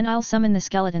 "Then I'll summon the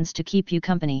skeletons to keep you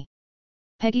company."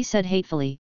 Peggy said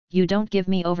hatefully, "You don't give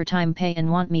me overtime pay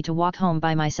and want me to walk home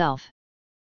by myself.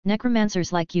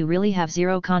 Necromancers like you really have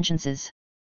zero consciences."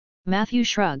 Matthew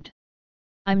shrugged.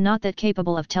 "I'm not that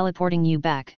capable of teleporting you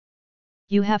back.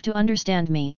 You have to understand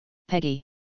me, Peggy."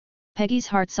 Peggy's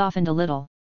heart softened a little.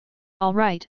 All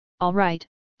right,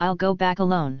 I'll go back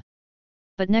alone.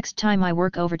 But next time I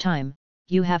work overtime,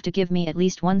 you have to give me at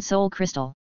least one soul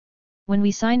crystal. When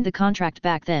we signed the contract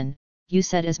back then, you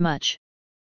said as much."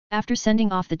 After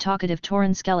sending off the talkative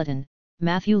Tauren skeleton,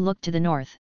 Matthew looked to the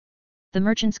north. The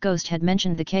merchant's ghost had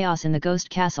mentioned the chaos in the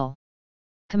ghost castle.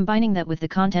 Combining that with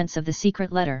the contents of the secret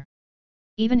letter.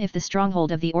 Even if the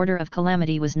stronghold of the Order of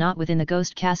Calamity was not within the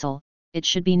ghost castle, it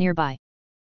should be nearby.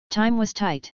 Time was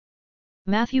tight.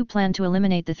 Matthew planned to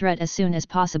eliminate the threat as soon as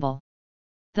possible.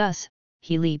 Thus,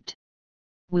 he leaped.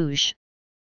 Whoosh!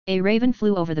 A raven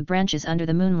flew over the branches under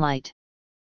the moonlight.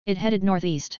 It headed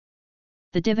northeast.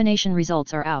 The divination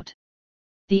results are out.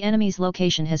 The enemy's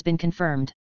location has been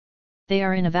confirmed. They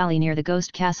are in a valley near the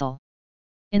ghost castle.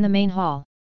 In the main hall.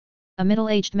 A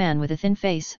middle-aged man with a thin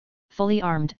face, fully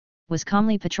armed, was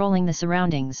calmly patrolling the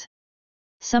surroundings.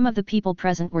 Some of the people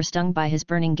present were stung by his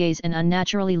burning gaze and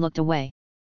unnaturally looked away.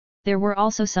 There were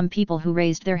also some people who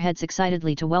raised their heads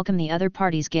excitedly to welcome the other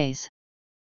party's gaze.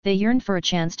 They yearned for a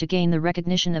chance to gain the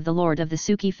recognition of the Lord of the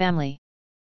Suki family.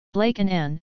 "Blake and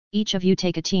Anne, each of you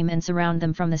take a team and surround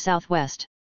them from the southwest.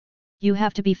 You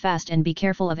have to be fast and be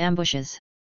careful of ambushes.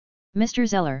 Mr.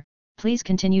 Zeller, please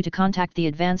continue to contact the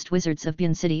advanced wizards of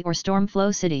Bun City or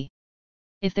Stormflow City.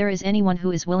 If there is anyone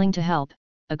who is willing to help,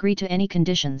 agree to any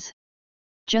conditions.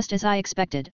 Just as I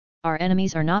expected, our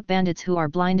enemies are not bandits who are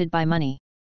blinded by money.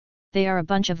 They are a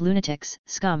bunch of lunatics,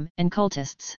 scum, and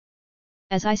cultists.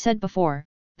 As I said before,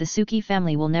 the Suki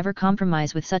family will never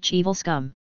compromise with such evil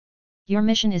scum. Your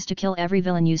mission is to kill every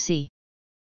villain you see.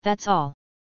 That's all."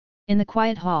 In the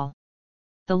quiet hall,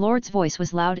 the Lord's voice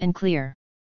was loud and clear.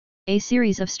 A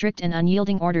series of strict and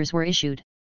unyielding orders were issued.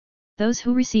 Those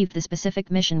who received the specific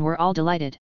mission were all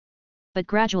delighted. But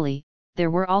gradually,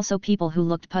 there were also people who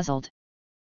looked puzzled.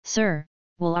 "Sir,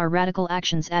 will our radical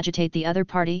actions agitate the other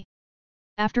party?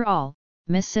 After all,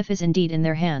 Miss Sif is indeed in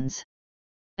their hands."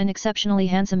 An exceptionally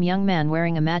handsome young man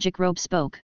wearing a magic robe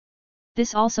spoke.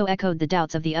 This also echoed the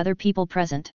doubts of the other people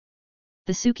present.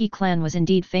 The Suki clan was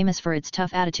indeed famous for its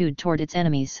tough attitude toward its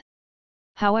enemies.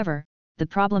 However, the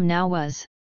problem now was,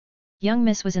 young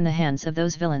Miss was in the hands of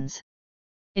those villains.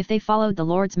 If they followed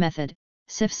the Lord's method,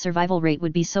 Sif's survival rate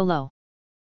would be so low.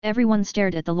 Everyone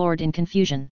stared at the Lord in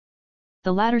confusion.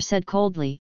 The latter said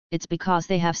coldly, "It's because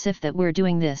they have Sif that we're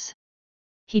doing this."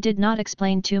 He did not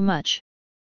explain too much.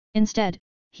 Instead,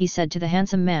 he said to the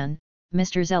handsome man,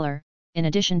 "Mr. Zeller, in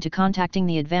addition to contacting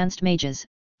the advanced mages,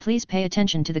 please pay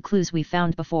attention to the clues we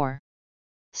found before.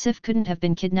 Sif couldn't have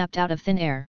been kidnapped out of thin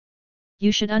air.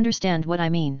 You should understand what I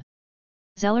mean."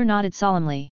 Zeller nodded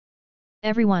solemnly.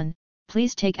 "Everyone,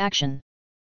 please take action.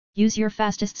 Use your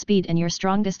fastest speed and your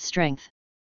strongest strength."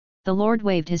 The Lord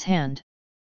waved his hand.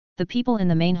 The people in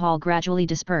the main hall gradually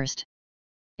dispersed.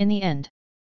 In the end,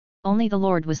 only the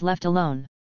Lord was left alone.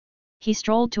 He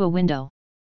strolled to a window.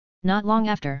 Not long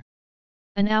after,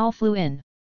 an owl flew in.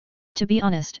 "To be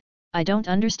honest, I don't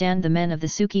understand the men of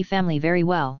the Suki family very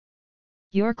well.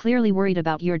 You're clearly worried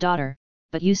about your daughter,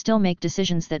 but you still make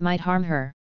decisions that might harm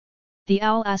her." The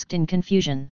owl asked in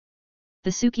confusion.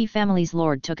 The Suki family's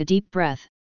lord took a deep breath.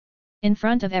 "In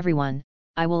front of everyone,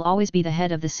 I will always be the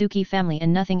head of the Suki family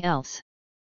and nothing else.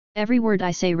 Every word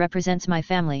I say represents my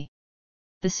family.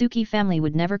 The Suki family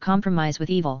would never compromise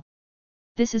with evil.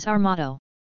 This is our motto.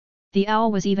 The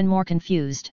owl was even more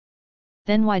confused.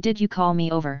 Then why did you call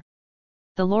me over?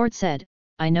 The Lord said,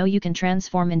 I know you can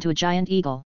transform into a giant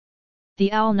eagle.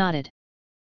 The owl nodded.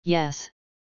 Yes.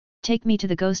 Take me to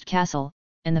the ghost castle,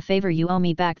 and the favor you owe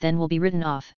me back then will be written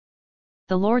off.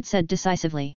 The Lord said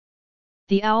decisively.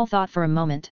 The owl thought for a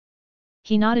moment.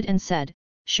 He nodded and said,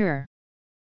 sure.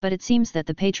 But it seems that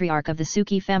the patriarch of the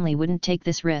Suki family wouldn't take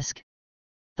this risk.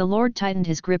 The Lord tightened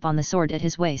his grip on the sword at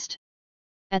his waist.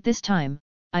 At this time,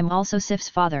 I'm also Sif's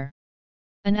father.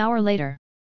 An hour later.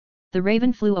 The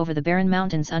raven flew over the barren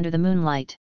mountains under the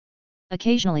moonlight.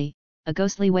 Occasionally, a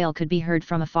ghostly wail could be heard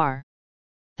from afar.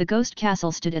 The ghost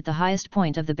castle stood at the highest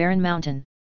point of the barren mountain.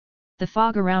 The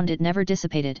fog around it never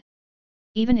dissipated.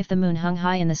 Even if the moon hung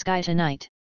high in the sky tonight.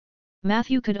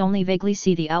 Matthew could only vaguely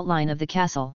see the outline of the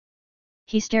castle.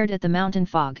 He stared at the mountain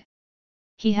fog.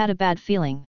 He had a bad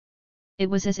feeling. It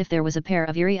was as if there was a pair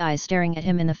of eerie eyes staring at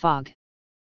him in the fog.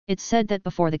 It's said that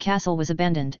before the castle was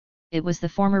abandoned, it was the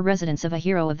former residence of a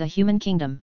hero of the human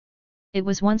kingdom. It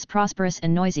was once prosperous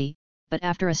and noisy, but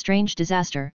after a strange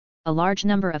disaster, a large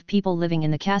number of people living in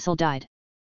the castle died.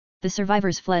 The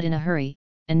survivors fled in a hurry,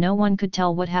 and no one could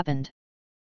tell what happened.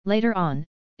 Later on,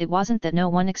 it wasn't that no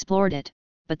one explored it,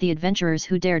 but the adventurers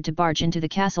who dared to barge into the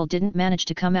castle didn't manage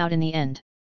to come out in the end.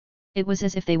 It was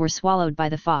as if they were swallowed by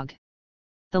the fog.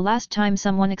 The last time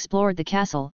someone explored the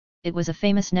castle, it was a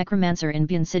famous necromancer in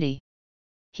Bun City.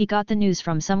 He got the news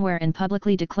from somewhere and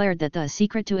publicly declared that the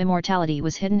secret to immortality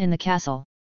was hidden in the castle.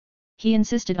 He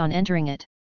insisted on entering it.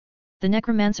 The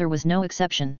necromancer was no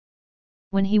exception.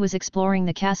 When he was exploring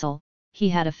the castle, he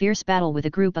had a fierce battle with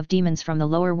a group of demons from the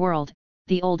lower world,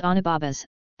 the old Anababas,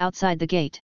 outside the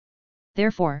gate.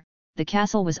 Therefore, the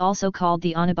castle was also called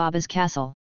the Anababas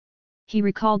Castle. He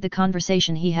recalled the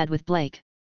conversation he had with Blake.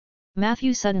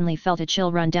 Matthew suddenly felt a chill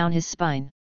run down his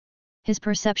spine. His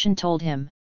perception told him.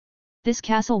 This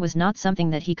castle was not something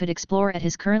that he could explore at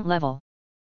his current level.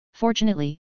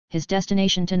 Fortunately, his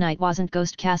destination tonight wasn't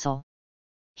Ghost Castle.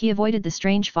 He avoided the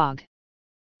strange fog.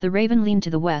 The raven leaned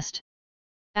to the west.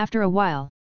 After a while,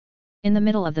 in the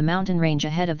middle of the mountain range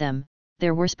ahead of them,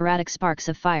 there were sporadic sparks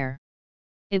of fire.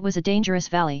 It was a dangerous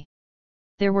valley.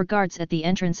 There were guards at the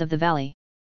entrance of the valley.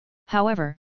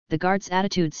 However, the guards'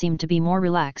 attitude seemed to be more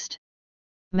relaxed.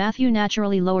 Matthew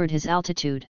naturally lowered his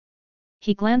altitude.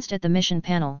 He glanced at the mission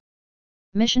panel.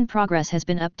 Mission progress has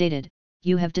been updated,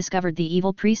 you have discovered the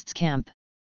evil priest's camp.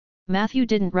 Matthew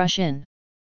didn't rush in.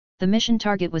 The mission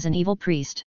target was an evil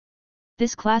priest.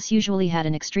 This class usually had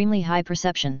an extremely high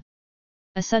perception.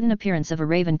 A sudden appearance of a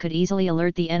raven could easily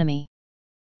alert the enemy.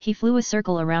 He flew a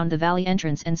circle around the valley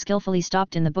entrance and skillfully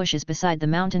stopped in the bushes beside the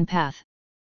mountain path.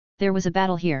 There was a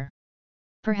battle here.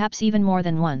 Perhaps even more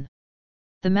than one.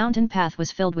 The mountain path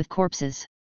was filled with corpses.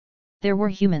 There were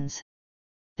humans.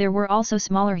 There were also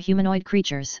smaller humanoid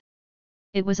creatures.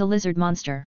 It was a lizard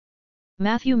monster.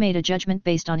 Matthew made a judgment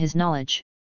based on his knowledge.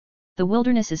 The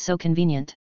wilderness is so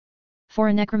convenient. For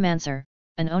a necromancer,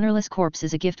 an ownerless corpse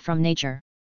is a gift from nature.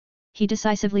 He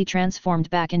decisively transformed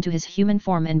back into his human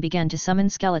form and began to summon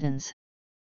skeletons.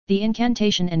 The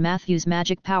incantation and Matthew's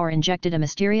magic power injected a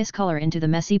mysterious color into the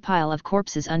messy pile of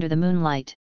corpses under the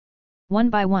moonlight. One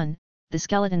by one, the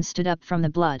skeletons stood up from the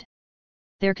blood.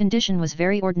 Their condition was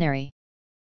very ordinary.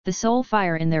 The soul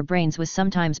fire in their brains was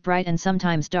sometimes bright and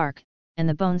sometimes dark, and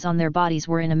the bones on their bodies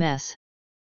were in a mess.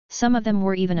 Some of them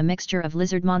were even a mixture of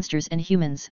lizard monsters and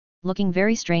humans, looking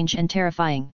very strange and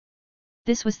terrifying.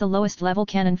 This was the lowest level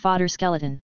cannon fodder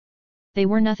skeleton. They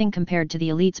were nothing compared to the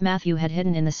elites Matthew had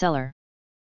hidden in the cellar.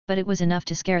 But it was enough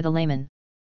to scare the layman.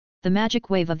 The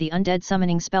magic wave of the undead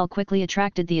summoning spell quickly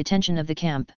attracted the attention of the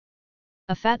camp.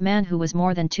 A fat man who was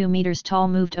more than 2 meters tall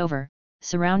moved over,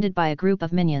 surrounded by a group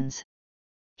of minions.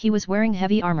 He was wearing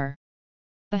heavy armor.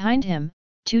 Behind him,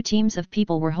 2 teams of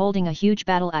people were holding a huge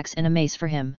battle axe and a mace for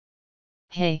him.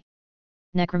 Hey!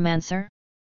 Necromancer?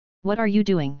 What are you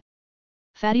doing?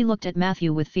 Fatty looked at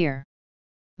Matthew with fear.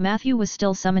 Matthew was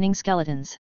still summoning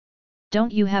skeletons.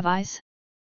 Don't you have eyes?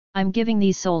 I'm giving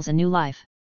these souls a new life.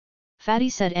 Fatty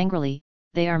said angrily,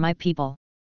 they are my people.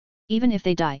 Even if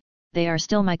they die, they are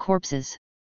still my corpses.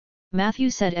 Matthew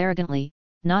said arrogantly,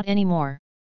 not anymore.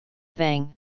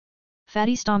 Bang!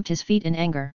 Fatty stomped his feet in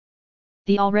anger.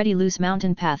 The already loose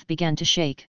mountain path began to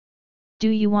shake. Do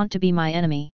you want to be my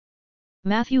enemy?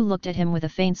 Matthew looked at him with a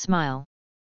faint smile.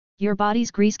 Your body's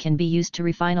grease can be used to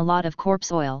refine a lot of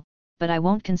corpse oil, but I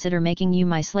won't consider making you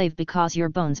my slave because your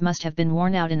bones must have been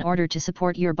worn out in order to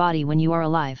support your body when you are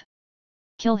alive.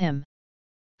 Kill him.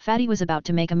 Fatty was about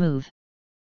to make a move.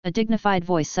 A dignified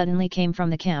voice suddenly came from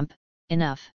the camp,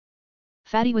 enough.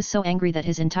 Fatty was so angry that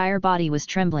his entire body was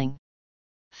trembling.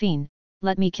 Fiend,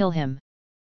 let me kill him.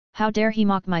 How dare he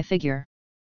mock my figure?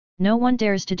 No one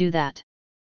dares to do that.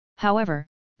 However,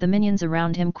 the minions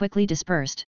around him quickly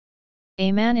dispersed.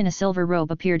 A man in a silver robe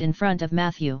appeared in front of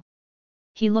Matthew.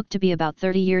 He looked to be about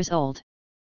 30 years old.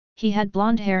 He had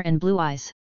blonde hair and blue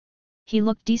eyes. He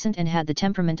looked decent and had the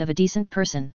temperament of a decent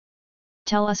person.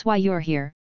 Tell us why you're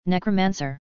here,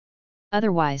 Necromancer.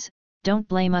 Otherwise, don't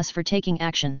blame us for taking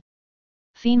action.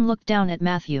 Fiend looked down at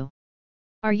Matthew.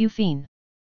 Are you Fiend?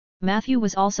 Matthew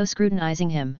was also scrutinizing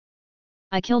him.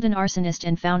 I killed an arsonist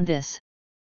and found this.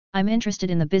 I'm interested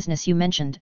in the business you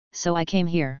mentioned, so I came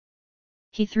here.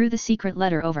 He threw the secret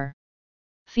letter over.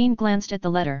 Fiend glanced at the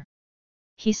letter.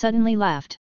 He suddenly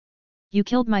laughed. You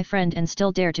killed my friend and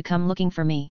still dare to come looking for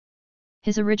me.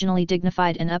 His originally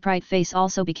dignified and upright face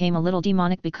also became a little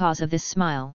demonic because of this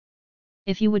smile.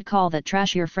 If you would call that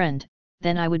trash your friend,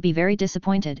 then I would be very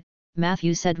disappointed,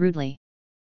 Matthew said rudely.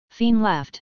 Fiend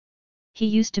laughed. He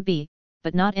used to be,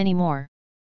 but not anymore.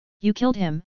 You killed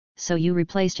him, so you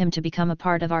replaced him to become a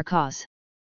part of our cause.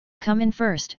 Come in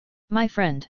first, my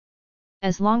friend.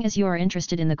 As long as you are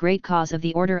interested in the great cause of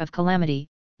the Order of Calamity,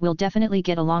 we'll definitely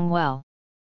get along well.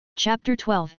 Chapter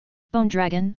 12, Bone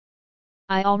Dragon?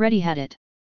 I already had it.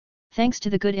 Thanks to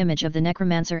the good image of the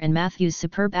Necromancer and Matthew's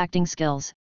superb acting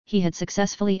skills, he had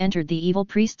successfully entered the evil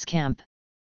priest's camp.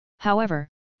 However,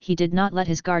 he did not let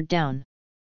his guard down.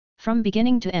 From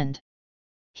beginning to end.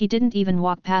 He didn't even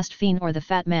walk past Fiend or the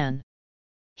fat man.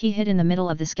 He hid in the middle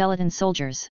of the skeleton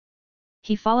soldiers.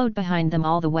 He followed behind them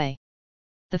all the way.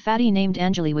 The fatty named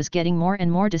Angeli was getting more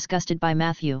and more disgusted by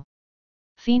Matthew.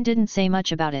 Fiend didn't say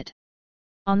much about it.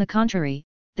 On the contrary,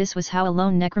 this was how a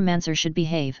lone necromancer should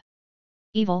behave.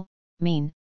 Evil,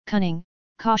 mean, cunning,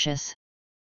 cautious.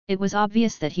 It was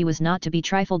obvious that he was not to be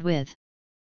trifled with.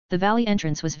 The valley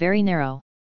entrance was very narrow.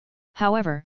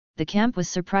 However, the camp was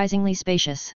surprisingly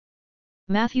spacious.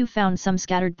 Matthew found some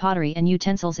scattered pottery and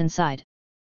utensils inside.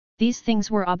 These things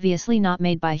were obviously not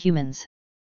made by humans.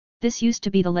 This used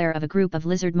to be the lair of a group of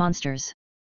lizard monsters.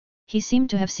 He seemed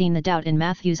to have seen the doubt in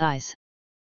Matthew's eyes.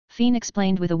 Fiend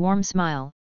explained with a warm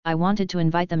smile, I wanted to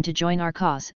invite them to join our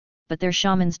cause, but their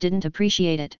shamans didn't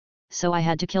appreciate it, so I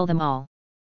had to kill them all.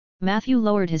 Matthew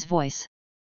lowered his voice.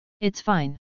 It's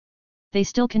fine. They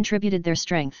still contributed their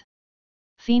strength.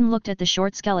 Fiend looked at the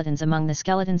short skeletons among the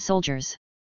skeleton soldiers.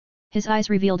 His eyes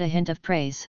revealed a hint of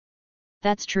praise.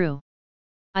 That's true.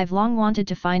 I've long wanted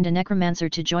to find a necromancer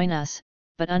to join us,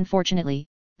 but unfortunately,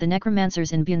 the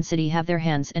necromancers in Bune City have their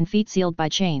hands and feet sealed by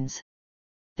chains.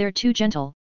 They're too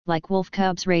gentle, like wolf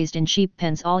cubs raised in sheep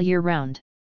pens all year round.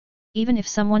 Even if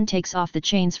someone takes off the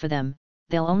chains for them,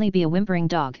 they'll only be a whimpering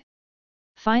dog.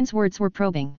 Fiend's words were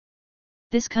probing.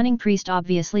 This cunning priest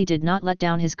obviously did not let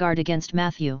down his guard against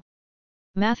Matthew.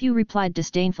 Matthew replied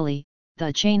disdainfully,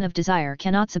 the chain of desire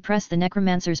cannot suppress the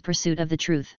necromancer's pursuit of the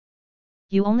truth.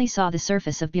 You only saw the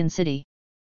surface of Bune City.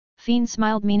 Fiend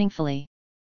smiled meaningfully.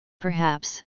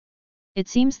 Perhaps. It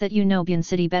seems that you know Bune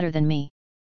City better than me.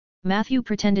 Matthew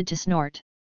pretended to snort.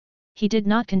 He did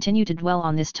not continue to dwell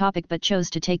on this topic but chose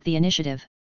to take the initiative.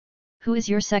 Who is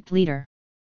your sect leader?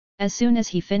 As soon as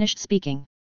he finished speaking,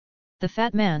 the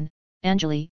fat man,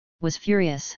 Angeli, was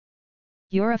furious.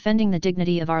 You're offending the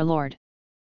dignity of our Lord.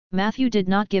 Matthew did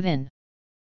not give in.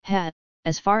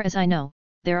 As far as I know,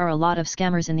 there are a lot of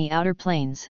scammers in the outer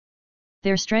plains.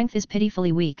 Their strength is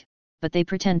pitifully weak, but they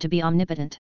pretend to be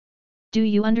omnipotent. Do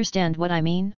you understand what I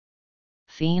mean?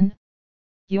 Fiend?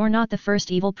 You're not the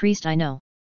first evil priest I know.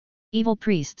 Evil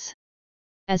priests.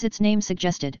 As its name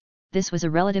suggested, this was a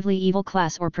relatively evil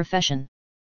class or profession.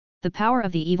 The power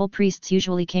of the evil priests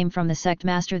usually came from the sect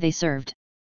master they served.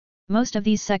 Most of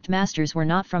these sect masters were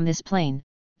not from this plane,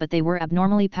 but they were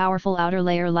abnormally powerful outer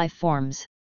layer life forms.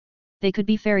 They could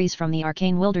be fairies from the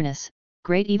arcane wilderness,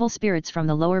 great evil spirits from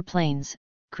the lower planes,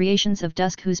 creations of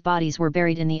dusk whose bodies were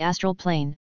buried in the astral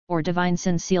plane, or divine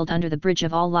sins sealed under the bridge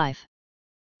of all life.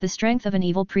 The strength of an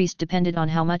evil priest depended on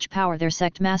how much power their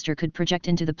sect master could project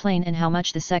into the plane and how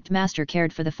much the sect master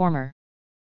cared for the former.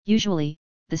 Usually,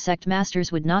 the sect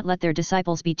masters would not let their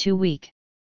disciples be too weak.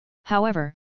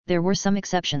 However, there were some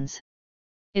exceptions.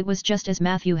 It was just as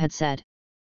Matthew had said.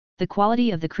 The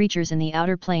quality of the creatures in the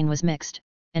outer plane was mixed,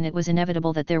 and it was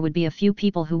inevitable that there would be a few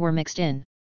people who were mixed in.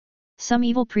 Some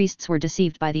evil priests were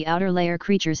deceived by the outer layer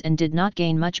creatures and did not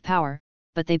gain much power,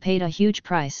 but they paid a huge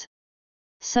price.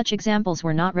 Such examples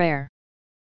were not rare.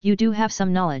 You do have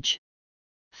some knowledge.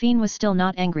 Fiend was still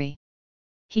not angry.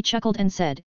 He chuckled and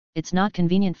said, it's not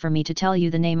convenient for me to tell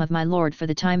you the name of my Lord for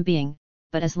the time being,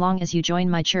 but as long as you join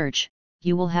my church,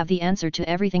 you will have the answer to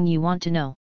everything you want to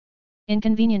know.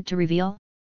 Inconvenient to reveal?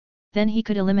 Then he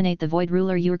could eliminate the Void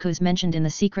Ruler Yurkus mentioned in the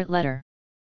secret letter.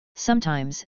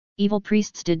 Sometimes, evil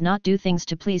priests did not do things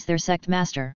to please their sect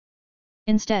master.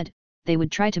 Instead, they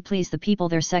would try to please the people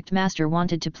their sect master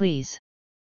wanted to please.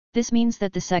 This means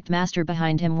that the sect master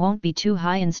behind him won't be too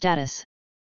high in status.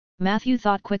 Matthew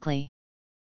thought quickly.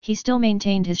 He still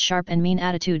maintained his sharp and mean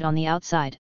attitude on the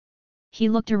outside. He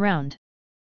looked around.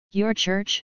 Your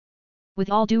church? With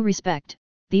all due respect,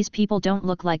 these people don't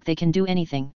look like they can do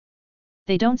anything.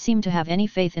 They don't seem to have any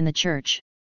faith in the church.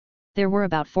 There were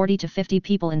about 40 to 50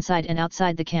 people inside and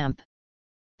outside the camp.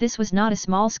 This was not a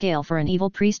small scale for an evil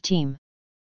priest team.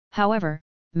 However,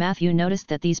 Matthew noticed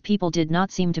that these people did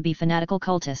not seem to be fanatical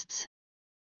cultists.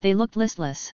 They looked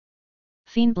listless.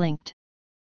 Fiend blinked.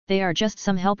 They are just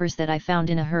some helpers that I found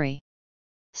in a hurry.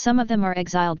 Some of them are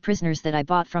exiled prisoners that I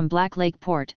bought from Black Lake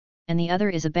Port, and the other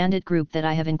is a bandit group that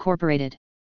I have incorporated.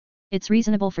 It's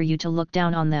reasonable for you to look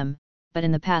down on them, but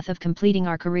in the path of completing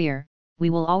our career, we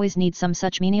will always need some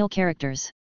such menial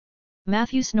characters.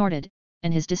 Matthew snorted,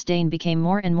 and his disdain became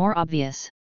more and more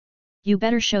obvious. You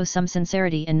better show some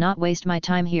sincerity and not waste my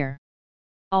time here.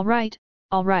 All right,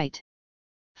 all right.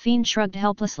 Fiend shrugged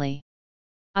helplessly.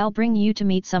 I'll bring you to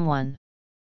meet someone.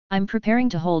 I'm preparing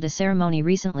to hold a ceremony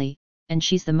recently, and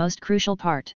she's the most crucial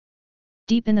part.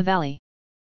 Deep in the valley.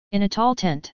 In a tall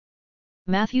tent.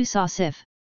 Matthew saw Sif.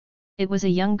 It was a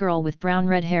young girl with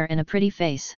brown-red hair and a pretty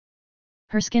face.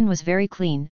 Her skin was very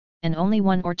clean, and only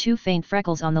 1 or 2 faint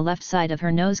freckles on the left side of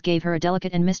her nose gave her a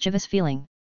delicate and mischievous feeling.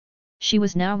 She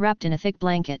was now wrapped in a thick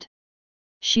blanket.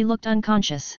 She looked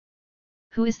unconscious.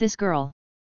 Who is this girl?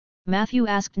 Matthew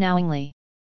asked knowingly.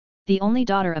 The only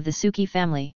daughter of the Suki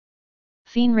family.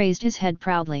 Fiend raised his head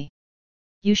proudly.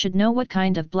 You should know what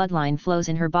kind of bloodline flows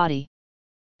in her body.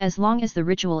 As long as the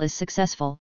ritual is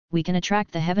successful, we can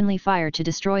attract the heavenly fire to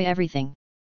destroy everything.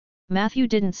 Matthew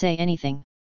didn't say anything.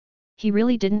 He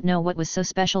really didn't know what was so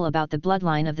special about the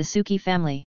bloodline of the Suki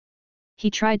family.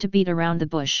 He tried to beat around the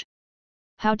bush.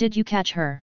 How did you catch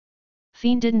her?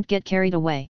 Fiend didn't get carried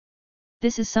away.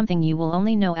 This is something you will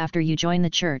only know after you join the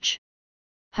church.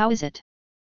 How is it?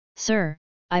 Sir,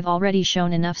 I've already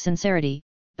shown enough sincerity,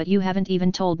 but you haven't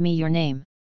even told me your name.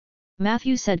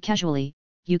 Matthew said casually,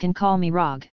 you can call me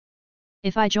Rog.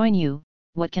 If I join you,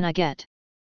 what can I get?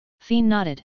 Fiend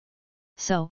nodded.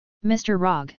 So, Mr.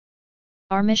 Rog.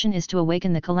 Our mission is to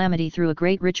awaken the calamity through a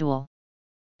great ritual.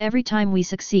 Every time we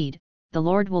succeed, the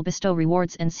Lord will bestow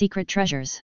rewards and secret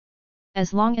treasures.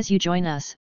 As long as you join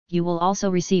us, you will also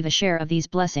receive a share of these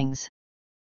blessings.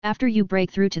 After you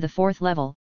break through to the 4th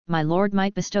level, my Lord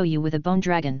might bestow you with a bone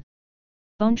dragon.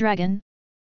 Bone dragon?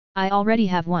 I already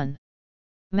have one.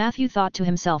 Matthew thought to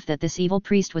himself that this evil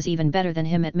priest was even better than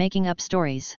him at making up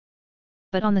stories.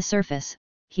 But on the surface,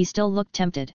 he still looked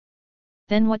tempted.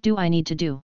 Then what do I need to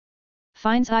do?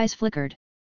 Fiend's eyes flickered.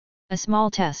 A small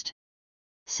test.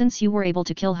 Since you were able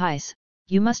to kill Heis,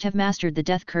 you must have mastered the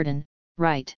Death Curtain,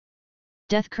 right?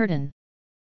 Death Curtain.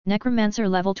 Necromancer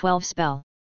level 12 spell.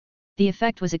 The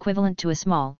effect was equivalent to a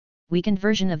small, weakened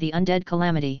version of the undead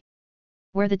calamity.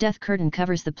 Where the Death Curtain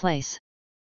covers the place,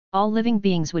 all living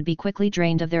beings would be quickly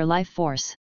drained of their life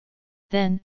force.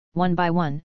 Then, one by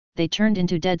one, they turned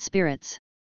into dead spirits.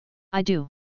 I do.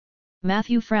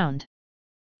 Matthew frowned.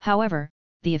 However,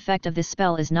 the effect of this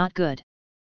spell is not good.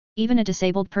 Even a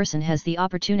disabled person has the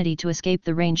opportunity to escape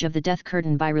the range of the Death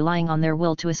Curtain by relying on their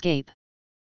will to escape.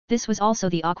 This was also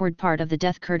the awkward part of the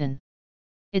Death Curtain.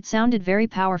 It sounded very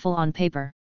powerful on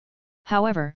paper.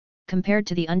 However, compared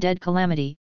to the undead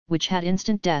calamity, which had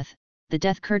instant death, the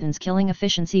Death Curtain's killing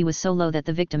efficiency was so low that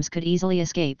the victims could easily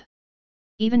escape.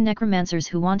 Even necromancers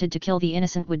who wanted to kill the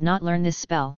innocent would not learn this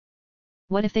spell.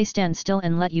 What if they stand still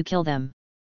and let you kill them?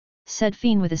 Said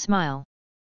Fiend with a smile.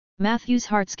 Matthew's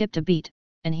heart skipped a beat,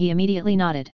 and he immediately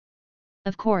nodded.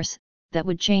 Of course, that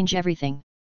would change everything.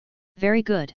 Very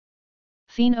good.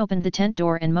 Fiend opened the tent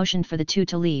door and motioned for the two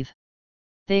to leave.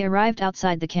 They arrived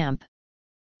outside the camp.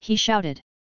 He shouted.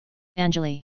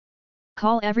 Angeli.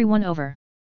 Call everyone over.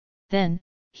 Then,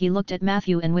 he looked at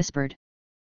Matthew and whispered.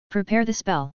 Prepare the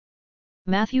spell.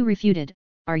 Matthew refuted,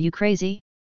 are you crazy?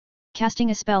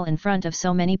 Casting a spell in front of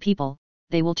so many people,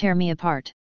 they will tear me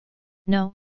apart.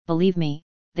 No, believe me,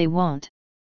 they won't.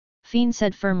 Fiend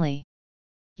said firmly.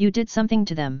 You did something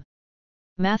to them.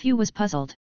 Matthew was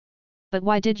puzzled. But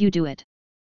why did you do it?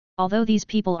 Although these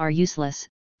people are useless,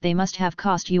 they must have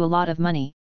cost you a lot of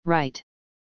money, right?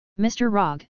 Mr.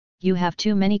 Rog, you have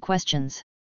too many questions.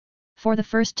 For the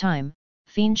first time,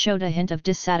 Fiend showed a hint of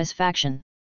dissatisfaction.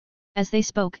 As they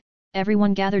spoke,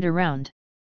 everyone gathered around.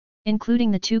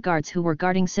 Including the 2 guards who were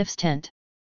guarding Sif's tent.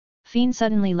 Fiend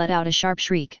suddenly let out a sharp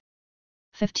shriek.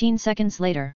 15 seconds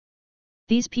later.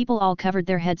 These people all covered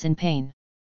their heads in pain.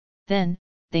 Then,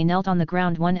 they knelt on the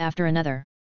ground one after another.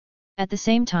 At the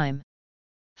same time,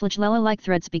 flagella-like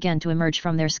threads began to emerge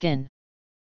from their skin.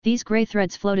 These grey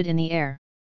threads floated in the air.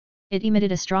 It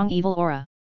emitted a strong evil aura.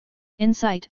 In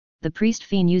sight, the priest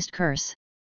Fiend used curse.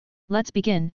 "Let's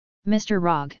begin, Mr.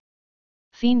 Rog."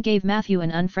 Fiend gave Matthew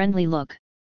an unfriendly look.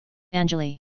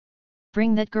 "Anjali,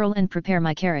 bring that girl and prepare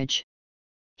my carriage,"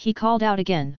 he called out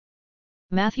again.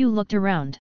 Matthew looked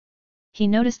around. He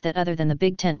noticed that other than the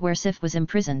big tent where Sif was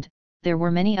imprisoned, there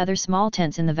were many other small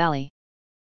tents in the valley.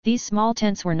 These small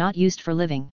tents were not used for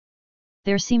living.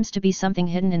 There seems to be something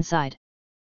hidden inside.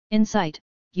 In sight,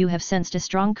 you have sensed a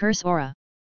strong curse aura.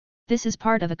 This is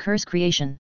part of a curse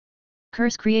creation.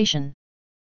 Curse creation.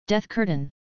 Death curtain.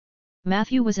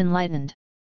 Matthew was enlightened.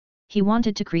 He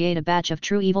wanted to create a batch of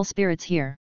true evil spirits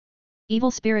here.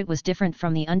 Evil spirit was different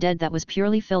from the undead that was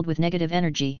purely filled with negative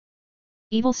energy.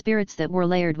 Evil spirits that were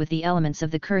layered with the elements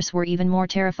of the curse were even more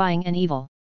terrifying and evil.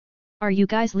 "Are you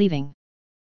guys leaving?"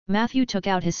 Matthew took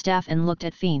out his staff and looked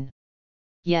at Fiend.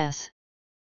 "Yes.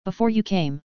 Before you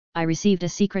came, I received a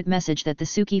secret message that the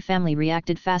Suki family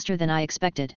reacted faster than I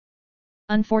expected.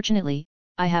 Unfortunately,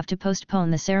 I have to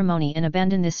postpone the ceremony and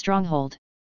abandon this stronghold."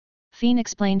 Fiend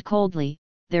explained coldly,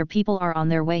 "Their people are on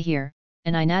their way here,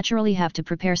 and I naturally have to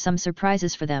prepare some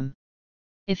surprises for them.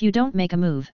 If you don't make a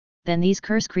move, then these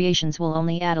curse creations will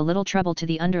only add a little trouble to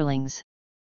the underlings.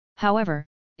 However,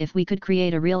 if we could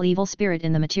create a real evil spirit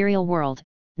in the material world,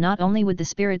 not only would the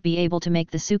spirit be able to make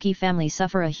the Suki family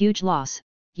suffer a huge loss,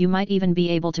 you might even be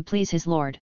able to please his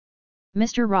lord."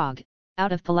 "Mr. Rog,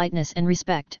 out of politeness and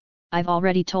respect, I've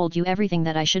already told you everything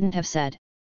that I shouldn't have said.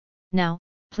 Now,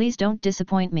 please don't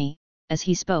disappoint me." As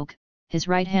he spoke, his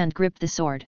right hand gripped the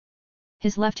sword.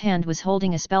 His left hand was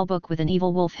holding a spellbook with an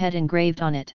evil wolf head engraved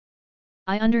on it.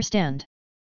 "I understand."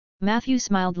 Matthew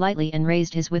smiled lightly and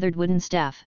raised his withered wooden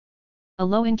staff. A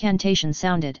low incantation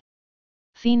sounded.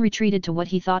 Fiend retreated to what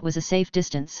he thought was a safe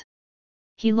distance.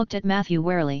 He looked at Matthew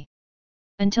warily.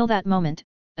 Until that moment,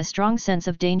 a strong sense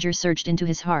of danger surged into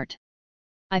his heart.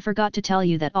 "I forgot to tell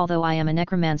you that although I am a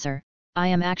necromancer, I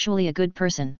am actually a good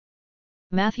person."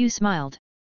 Matthew smiled.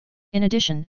 "In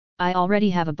addition, I already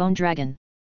have a bone dragon."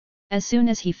 As soon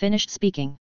as he finished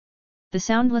speaking, the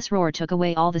soundless roar took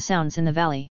away all the sounds in the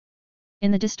valley.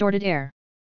 In the distorted air,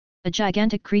 a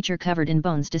gigantic creature covered in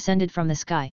bones descended from the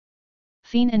sky.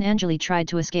 Fiend and Anjali tried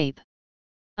to escape.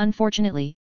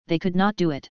 Unfortunately, they could not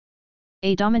do it.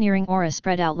 A domineering aura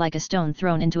spread out like a stone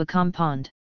thrown into a calm pond.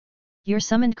 "Your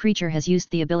summoned creature has used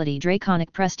the ability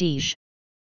Draconic Prestige."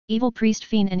 Evil priest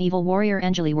Fiend and evil warrior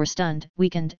Anjali were stunned,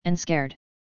 weakened, and scared.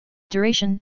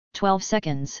 Duration, 12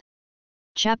 seconds.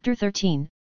 Chapter 13,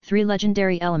 3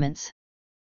 Legendary Elements.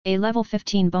 A level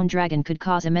 15 bone dragon could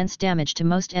cause immense damage to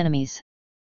most enemies.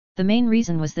 The main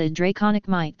reason was the draconic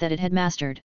might that it had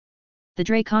mastered. The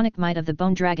draconic might of the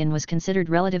bone dragon was considered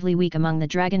relatively weak among the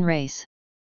dragon race.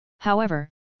 However,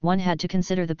 one had to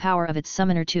consider the power of its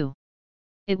summoner too.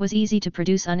 It was easy to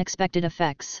produce unexpected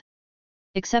effects.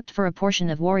 Except for a portion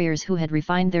of warriors who had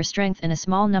refined their strength and a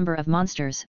small number of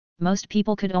monsters, most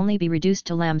people could only be reduced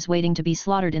to lambs waiting to be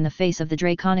slaughtered in the face of the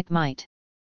draconic might.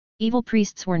 Evil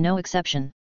priests were no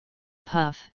exception.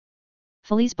 Puff!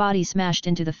 Feli's body smashed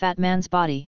into the fat man's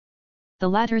body. The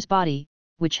latter's body,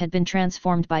 which had been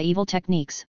transformed by evil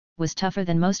techniques, was tougher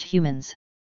than most humans.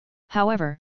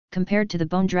 However, compared to the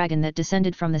bone dragon that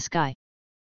descended from the sky,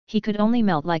 he could only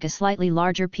melt like a slightly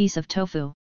larger piece of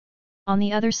tofu. On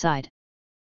the other side,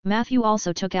 Matthew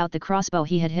also took out the crossbow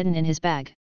he had hidden in his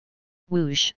bag.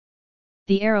 Whoosh!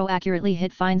 The arrow accurately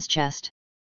hit Fiend's chest.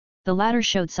 The latter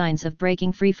showed signs of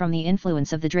breaking free from the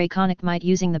influence of the draconic might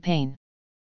using the pain.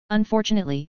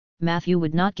 Unfortunately, Matthew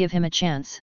would not give him a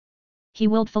chance. He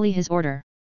willed Feli his order.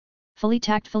 Feli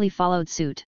tactfully followed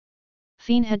suit.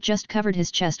 Fiend had just covered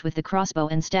his chest with the crossbow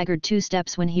and staggered 2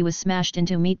 steps when he was smashed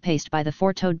into meat paste by the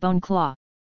 4-toed bone claw.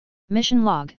 Mission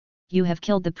log: you have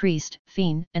killed the priest,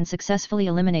 Fiend, and successfully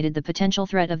eliminated the potential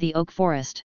threat of the oak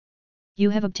forest.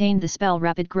 You have obtained the spell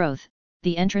Rapid Growth,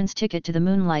 the entrance ticket to the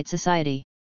Moonlight Society.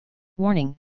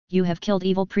 Warning: you have killed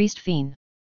evil priest Fiend.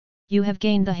 You have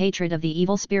gained the hatred of the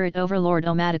evil spirit overlord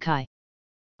Omadakai.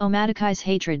 Omadakai's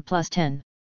hatred plus 10.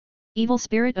 Evil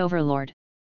spirit overlord.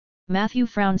 Matthew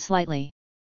frowned slightly.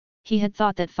 He had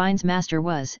thought that Fiend's master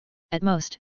was, at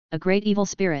most, a great evil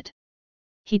spirit.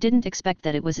 He didn't expect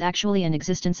that it was actually in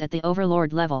existence at the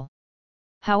overlord level.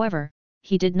 However,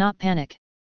 he did not panic.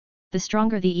 The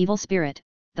stronger the evil spirit,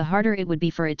 the harder it would be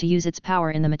for it to use its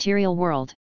power in the material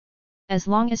world. As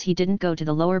long as he didn't go to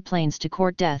the lower planes to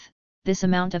court death, this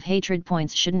amount of hatred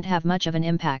points shouldn't have much of an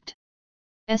impact.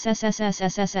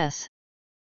 SSSSSSS.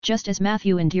 Just as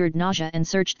Matthew endured nausea and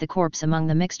searched the corpse among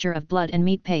the mixture of blood and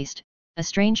meat paste, a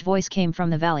strange voice came from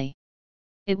the valley.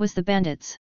 It was the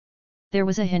bandits. There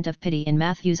was a hint of pity in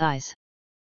Matthew's eyes.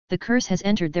 The curse has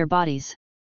entered their bodies.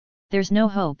 There's no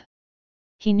hope.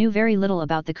 He knew very little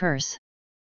about the curse.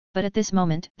 But at this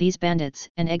moment, these bandits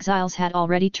and exiles had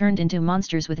already turned into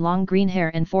monsters with long green hair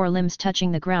and 4 limbs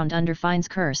touching the ground under Fine's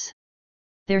curse.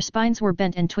 Their spines were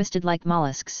bent and twisted like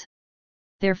mollusks.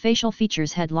 Their facial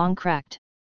features had long cracked.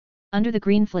 Under the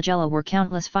green flagella were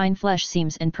countless fine flesh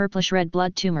seams and purplish-red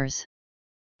blood tumors.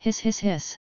 Hiss hiss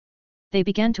hiss. They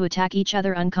began to attack each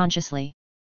other unconsciously.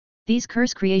 These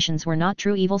curse creations were not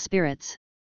true evil spirits.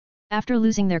 After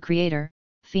losing their creator,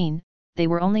 Fiend, they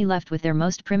were only left with their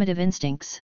most primitive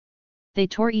instincts. They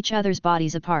tore each other's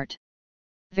bodies apart.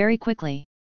 Very quickly.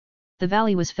 The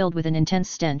valley was filled with an intense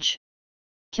stench.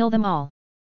 Kill them all.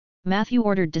 Matthew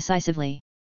ordered decisively.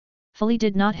 Fully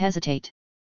did not hesitate.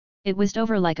 It whizzed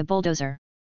over like a bulldozer.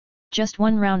 Just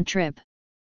one round trip.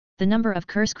 The number of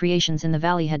curse creations in the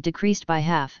valley had decreased by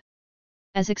half.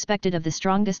 As expected of the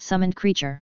strongest summoned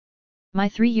creature. My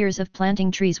 3 years of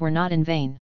planting trees were not in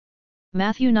vain.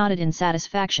 Matthew nodded in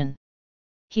satisfaction.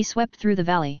 He swept through the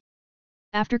valley.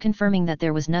 After confirming that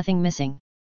there was nothing missing.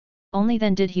 Only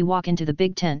then did he walk into the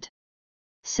big tent.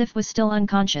 Sif was still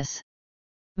unconscious.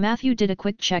 Matthew did a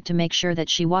quick check to make sure that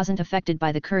she wasn't affected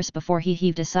by the curse before he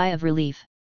heaved a sigh of relief.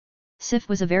 Sif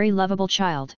was a very lovable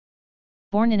child.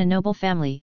 Born in a noble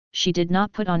family, she did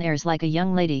not put on airs like a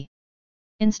young lady.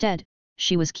 Instead,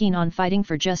 she was keen on fighting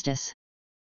for justice.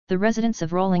 The residents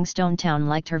of Rolling Stone Town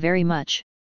liked her very much.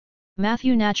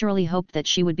 Matthew naturally hoped that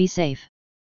she would be safe.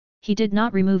 He did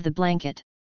not remove the blanket.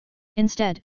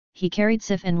 Instead, he carried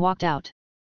Sif and walked out.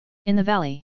 In the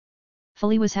valley.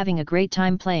 Fully was having a great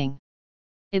time playing.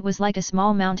 It was like a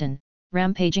small mountain,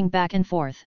 rampaging back and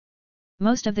forth.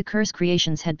 Most of the curse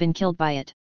creations had been killed by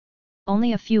it.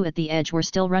 Only a few at the edge were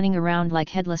still running around like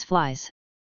headless flies.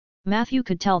 Matthew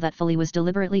could tell that Fully was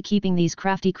deliberately keeping these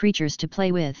crafty creatures to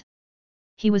play with.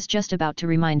 He was just about to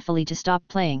remind Fully to stop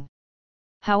playing.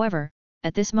 However,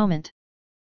 at this moment,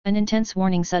 an intense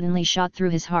warning suddenly shot through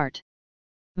his heart.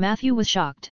 Matthew was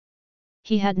shocked.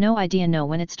 He had no idea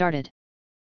when it started.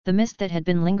 The mist that had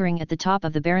been lingering at the top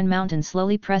of the barren mountain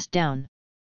slowly pressed down.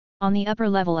 On the upper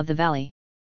level of the valley,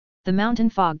 the mountain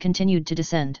fog continued to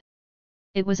descend.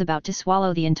 It was about to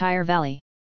swallow the entire valley.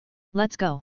 Let's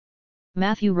go!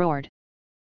 Matthew roared.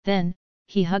 Then,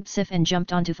 he hugged Sif and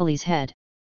jumped onto Fully's head.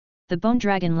 The bone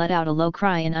dragon let out a low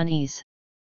cry in unease.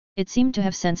 It seemed to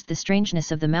have sensed the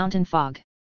strangeness of the mountain fog.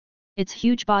 Its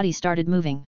huge body started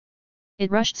moving.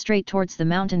 It rushed straight towards the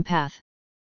mountain path.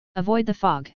 Avoid the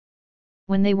fog.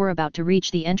 When they were about to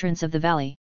reach the entrance of the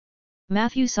valley,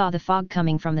 Matthew saw the fog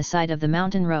coming from the side of the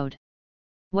mountain road.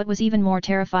 What was even more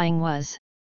terrifying was,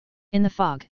 in the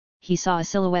fog, he saw a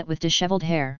silhouette with disheveled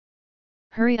hair.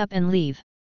 Hurry up and leave.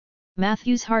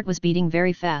 Matthew's heart was beating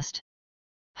very fast.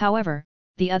 However,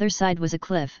 the other side was a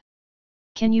cliff.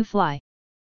 Can you fly?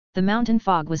 The mountain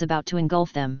fog was about to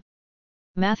engulf them.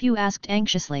 Matthew asked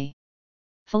anxiously.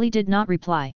 Fully did not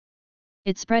reply.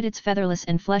 It spread its featherless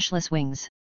and fleshless wings.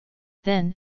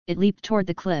 Then, it leaped toward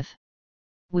the cliff.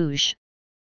 Whoosh!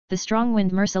 The strong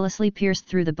wind mercilessly pierced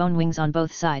through the bone wings on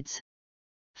both sides.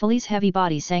 Fully's heavy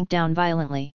body sank down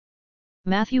violently.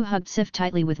 Matthew hugged Sif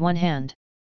tightly with one hand.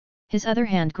 His other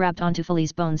hand grabbed onto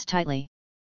Fully's bones tightly.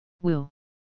 Woo!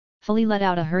 Fully let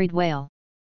out a hurried wail.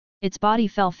 Its body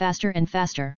fell faster and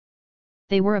faster.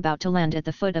 They were about to land at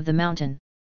the foot of the mountain.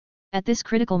 At this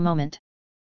critical moment,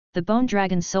 the bone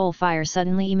dragon's soul fire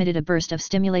suddenly emitted a burst of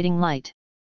stimulating light.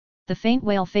 The faint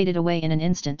wail faded away in an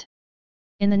instant.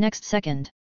 In the next second,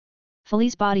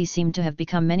 Fully's body seemed to have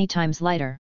become many times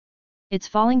lighter. Its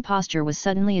falling posture was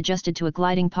suddenly adjusted to a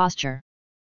gliding posture.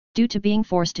 Due to being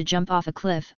forced to jump off a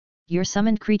cliff, your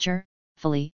summoned creature,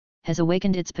 Fully, has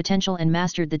awakened its potential and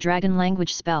mastered the dragon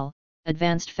language spell,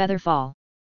 Advanced Feather Fall.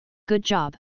 Good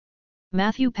job!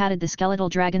 Matthew patted the skeletal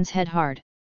dragon's head hard.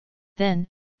 Then,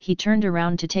 he turned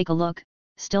around to take a look,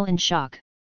 still in shock.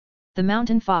 The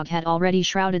mountain fog had already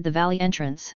shrouded the valley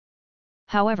entrance.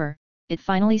 However, it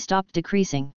finally stopped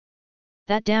decreasing.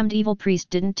 That damned evil priest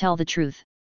didn't tell the truth.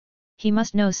 He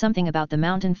must know something about the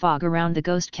mountain fog around the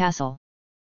ghost castle.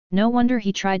 No wonder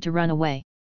he tried to run away.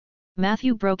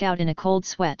 Matthew broke out in a cold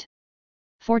sweat.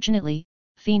 Fortunately,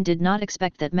 Fiend did not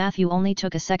expect that Matthew only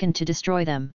took a second to destroy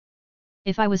them.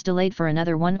 If I was delayed for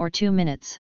another 1 or 2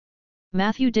 minutes.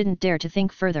 Matthew didn't dare to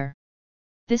think further.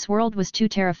 This world was too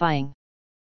terrifying.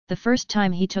 The first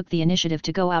time he took the initiative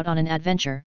to go out on an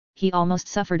adventure, he almost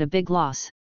suffered a big loss.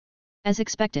 As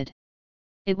expected,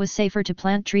 it was safer to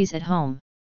plant trees at home.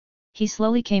 He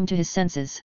slowly came to his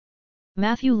senses.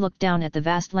 Matthew looked down at the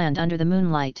vast land under the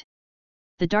moonlight.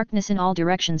 The darkness in all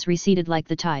directions receded like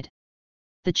the tide.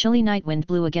 The chilly night wind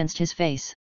blew against his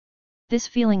face. This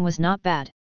feeling was not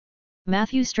bad.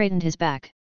 Matthew straightened his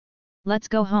back. Let's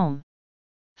go home.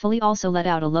 Fully also let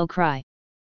out a low cry.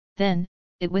 Then,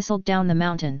 it whistled down the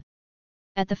mountain.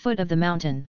 At the foot of the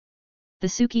mountain, the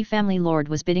Suki family lord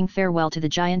was bidding farewell to the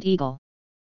giant eagle.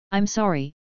 I'm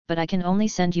sorry, but I can only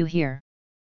send you here.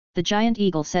 The giant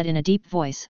eagle said in a deep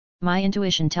voice, my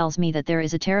intuition tells me that there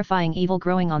is a terrifying evil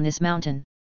growing on this mountain.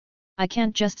 I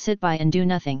can't just sit by and do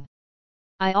nothing.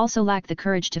 I also lack the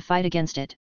courage to fight against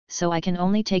it, so I can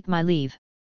only take my leave.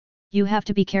 You have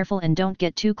to be careful and don't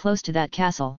get too close to that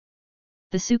castle.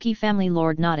 The Suki family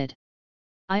lord nodded.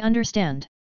 I understand.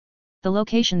 The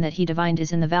location that he divined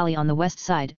is in the valley on the west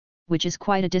side, which is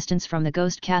quite a distance from the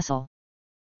ghost castle.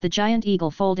 The giant eagle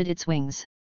folded its wings.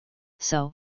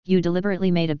 So, you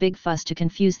deliberately made a big fuss to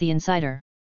confuse the insider.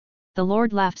 The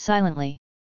lord laughed silently.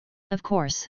 Of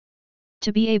course.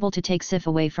 To be able to take Sif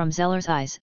away from Zeller's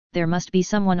eyes, there must be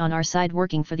someone on our side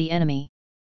working for the enemy.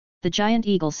 The giant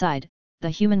eagle sighed, the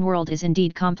human world is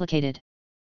indeed complicated.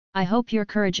 I hope your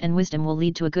courage and wisdom will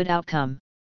lead to a good outcome.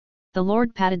 The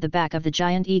lord patted the back of the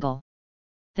giant eagle.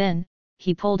 Then,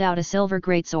 he pulled out a silver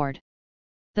greatsword.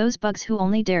 Those bugs who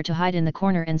only dare to hide in the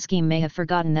corner and scheme may have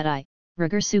forgotten that I,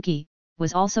 Suki,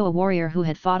 was also a warrior who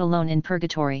had fought alone in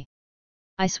purgatory.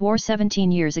 I swore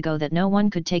 17 years ago that no one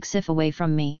could take Sif away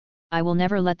from me, I will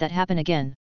never let that happen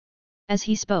again. As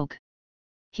he spoke,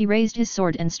 he raised his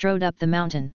sword and strode up the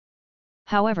mountain.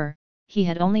 However, he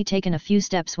had only taken a few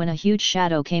steps when a huge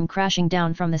shadow came crashing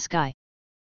down from the sky.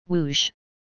 Whoosh!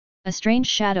 A strange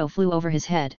shadow flew over his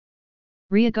head.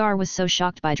 Rhaegar was so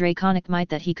shocked by draconic might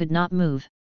that he could not move.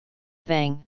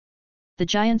 Bang! The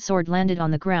giant sword landed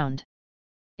on the ground.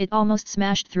 It almost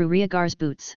smashed through Rhaegar's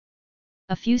boots.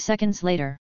 A few seconds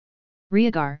later,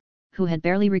 Rhaegar, who had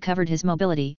barely recovered his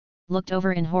mobility, looked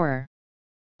over in horror.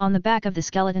 On the back of the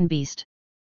skeleton beast,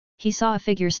 he saw a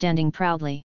figure standing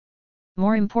proudly.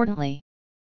 More importantly,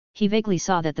 he vaguely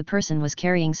saw that the person was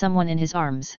carrying someone in his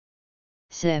arms.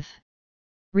 Sif!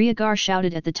 Rhaegar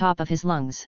shouted at the top of his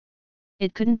lungs.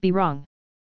 It couldn't be wrong.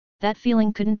 That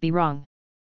feeling couldn't be wrong.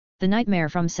 The nightmare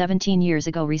from 17 years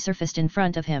ago resurfaced in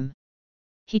front of him.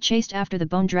 He chased after the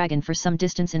bone dragon for some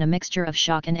distance in a mixture of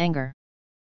shock and anger.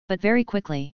 But very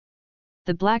quickly,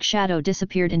 the black shadow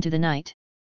disappeared into the night.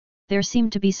 There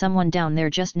seemed to be someone down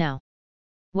there just now.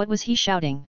 What was he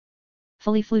shouting?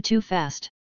 Fully flew too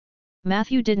fast.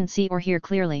 Matthew didn't see or hear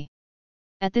clearly.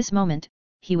 At this moment,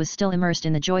 he was still immersed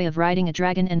in the joy of riding a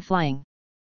dragon and flying.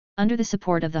 Under the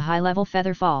support of the high-level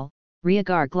feather fall,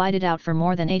 Rhaegar glided out for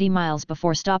more than 80 miles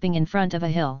before stopping in front of a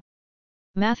hill.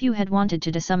 Matthew had wanted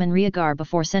to summon Rhaegar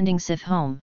before sending Sif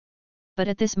home. But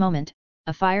at this moment,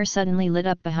 a fire suddenly lit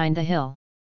up behind the hill.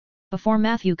 Before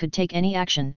Matthew could take any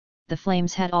action, the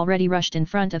flames had already rushed in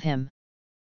front of him.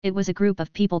 It was a group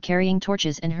of people carrying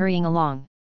torches and hurrying along.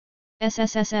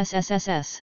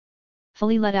 SSSSSSS.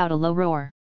 Fully let out a low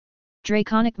roar.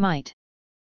 Draconic might.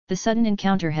 The sudden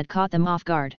encounter had caught them off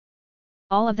guard.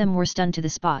 All of them were stunned to the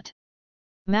spot.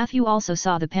 Matthew also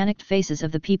saw the panicked faces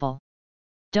of the people.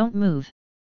 Don't move!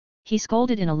 He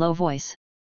scolded in a low voice.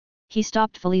 He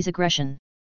stopped Fully's aggression.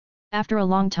 After a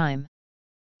long time.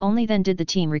 Only then did the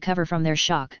team recover from their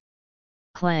shock.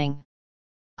 Clang!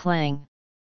 Clang!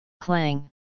 Clang!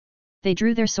 They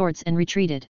drew their swords and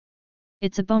retreated.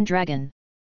 It's a bone dragon.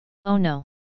 Oh no!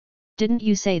 Didn't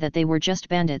you say that they were just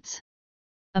bandits?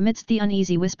 Amidst the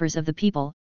uneasy whispers of the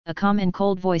people, a calm and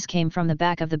cold voice came from the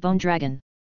back of the bone dragon.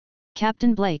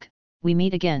 Captain Blake, we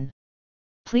meet again.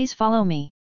 Please follow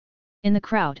me. In the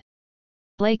crowd,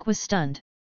 Blake was stunned.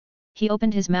 He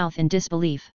opened his mouth in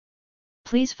disbelief.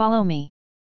 Please follow me.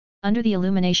 Under the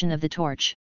illumination of the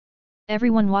torch,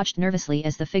 everyone watched nervously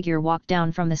as the figure walked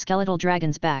down from the skeletal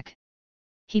dragon's back.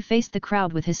 He faced the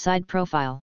crowd with his side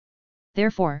profile.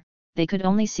 Therefore, they could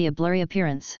only see a blurry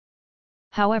appearance.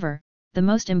 However, the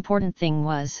most important thing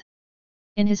was,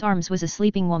 in his arms was a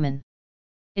sleeping woman.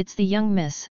 It's the young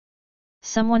miss.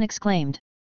 Someone exclaimed.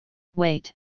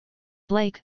 Wait.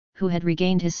 Blake, who had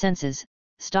regained his senses,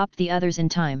 stopped the others in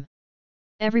time.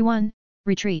 Everyone,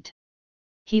 retreat.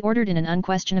 He ordered in an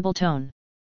unquestionable tone.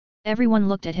 Everyone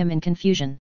looked at him in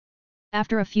confusion.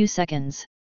 After a few seconds,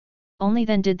 only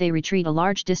then did they retreat a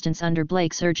large distance under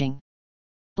Blake's urging.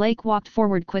 Blake walked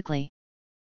forward quickly.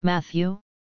 Matthew?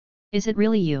 Is it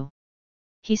really you?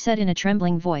 He said in a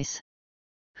trembling voice.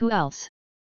 Who else?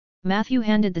 Matthew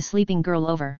handed the sleeping girl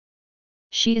over.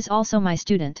 She is also my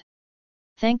student.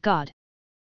 Thank God.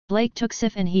 Blake took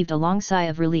Sif and heaved a long sigh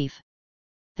of relief.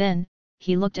 Then,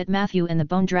 he looked at Matthew and the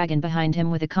bone dragon behind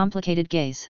him with a complicated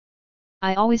gaze.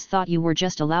 I always thought you were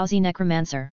just a lousy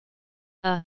necromancer.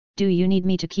 Do you need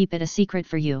me to keep it a secret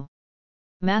for you?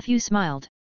 Matthew smiled.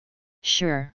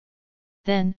 Sure.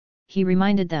 Then, he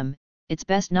reminded them, it's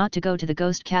best not to go to the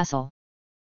ghost castle.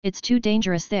 It's too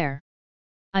dangerous there.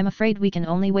 I'm afraid we can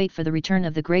only wait for the return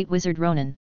of the great wizard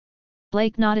Ronan.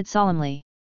 Blake nodded solemnly.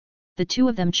 The two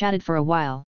of them chatted for a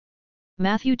while.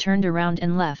 Matthew turned around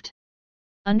and left.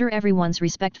 Under everyone's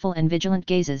respectful and vigilant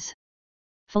gazes,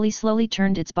 Fully slowly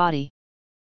turned its body.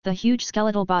 The huge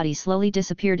skeletal body slowly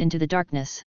disappeared into the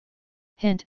darkness.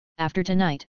 Hint, after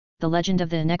tonight, the legend of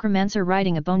the necromancer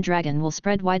riding a bone dragon will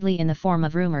spread widely in the form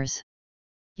of rumors.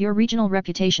 Your regional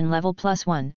reputation level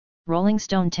 +1, Rolling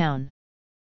Stone Town.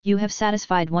 You have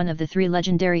satisfied one of the 3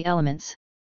 legendary elements.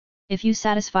 If you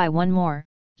satisfy one more,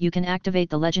 you can activate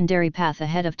the legendary path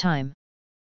ahead of time.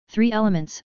 3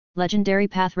 elements, legendary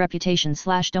path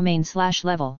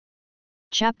reputation/domain/level.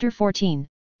 Chapter 14,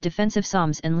 Defensive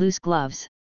Psalms and Loose Gloves.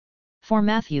 For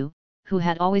Matthew, who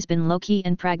had always been low-key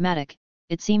and pragmatic,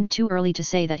 it seemed too early to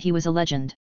say that he was a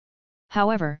legend.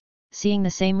 However, seeing the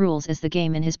same rules as the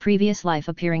game in his previous life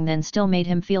appearing then still made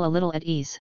him feel a little at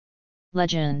ease.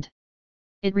 Legend.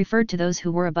 It referred to those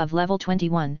who were above level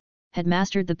 21, had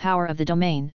mastered the power of the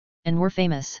domain, and were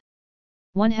famous.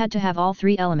 One had to have all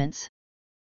 3 elements.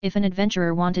 If an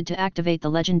adventurer wanted to activate the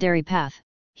legendary path,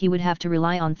 he would have to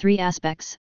rely on 3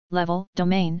 aspects: level,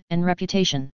 domain, and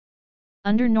reputation.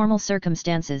 Under normal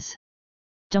circumstances,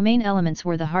 domain elements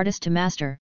were the hardest to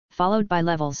master, followed by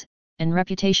levels, and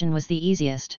reputation was the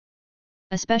easiest.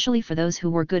 Especially for those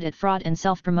who were good at fraud and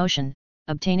self-promotion,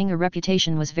 obtaining a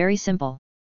reputation was very simple.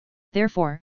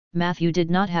 Therefore, Matthew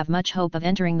did not have much hope of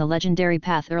entering the legendary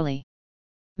path early.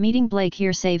 Meeting Blake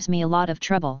here saves me a lot of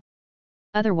trouble.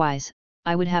 Otherwise,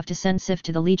 I would have to send Sif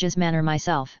to the Liege's Manor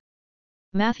myself.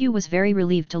 Matthew was very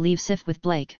relieved to leave Sif with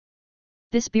Blake.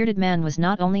 This bearded man was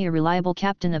not only a reliable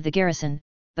captain of the garrison,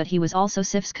 but he was also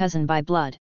Sif's cousin by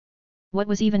blood. What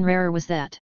was even rarer was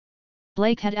that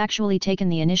Blake had actually taken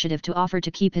the initiative to offer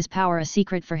to keep his power a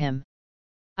secret for him.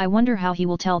 I wonder how he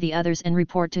will tell the others and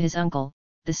report to his uncle,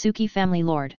 the Suki family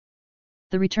lord.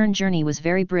 The return journey was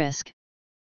very brisk.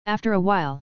 After a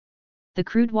while, the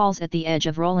crude walls at the edge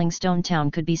of Rolling Stone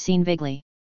Town could be seen vaguely.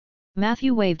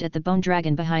 Matthew waved at the bone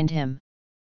dragon behind him.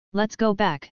 Let's go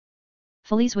back.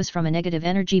 Felice was from a negative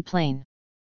energy plane.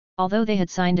 Although they had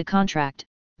signed a contract,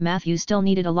 Matthew still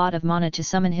needed a lot of mana to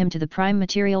summon him to the prime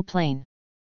material plane.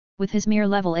 With his mere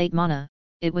level 8 mana,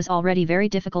 it was already very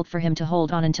difficult for him to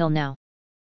hold on until now.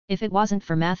 If it wasn't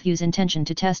for Matthew's intention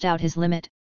to test out his limit,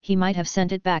 he might have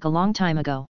sent it back a long time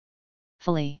ago.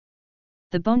 Fully.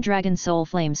 The bone dragon's soul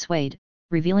flame swayed,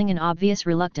 revealing an obvious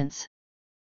reluctance.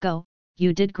 Go,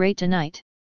 you did great tonight.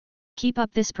 Keep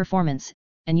up this performance,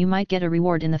 and you might get a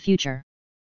reward in the future.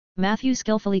 Matthew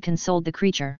skillfully consoled the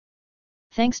creature.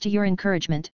 Thanks to your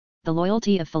encouragement, the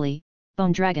loyalty of Fully,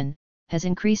 Bone Dragon, has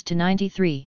increased to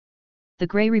 93. The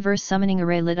grey reverse summoning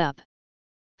array lit up.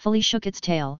 Fully shook its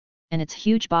tail, and its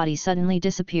huge body suddenly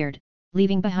disappeared,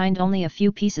 leaving behind only a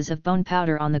few pieces of bone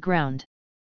powder on the ground.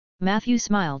 Matthew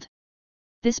smiled.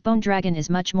 This bone dragon is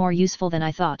much more useful than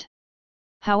I thought.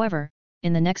 However,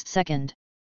 in the next second,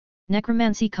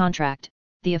 necromancy contract,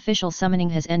 the official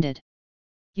summoning has ended.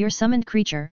 Your summoned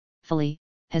creature, Fully,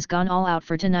 has gone all out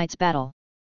for tonight's battle.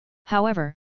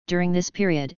 However, during this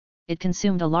period, it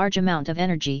consumed a large amount of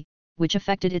energy, which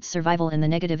affected its survival in the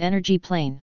negative energy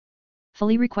plane.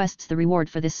 Fully requests the reward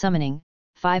for this summoning,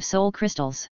 5 soul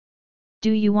crystals.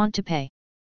 Do you want to pay?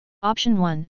 Option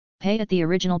 1, pay at the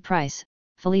original price.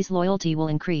 Fully's loyalty will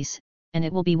increase, and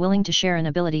it will be willing to share an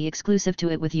ability exclusive to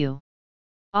it with you.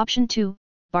 Option 2,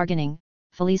 bargaining.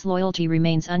 Fully's loyalty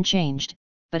remains unchanged,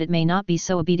 but it may not be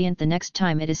so obedient the next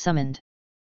time it is summoned.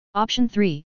 Option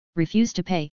 3, refuse to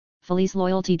pay. Fully's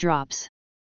loyalty drops.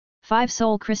 5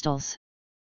 soul crystals.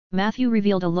 Matthew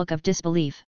revealed a look of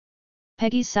disbelief.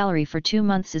 Peggy's salary for 2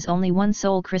 months is only 1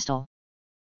 soul crystal.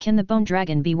 Can the bone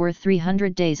dragon be worth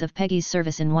 300 days of Peggy's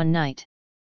service in one night?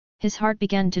 His heart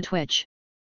began to twitch.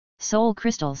 Soul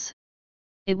crystals.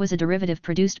 It was a derivative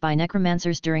produced by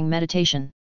necromancers during meditation.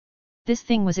 This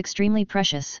thing was extremely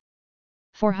precious.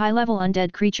 For high-level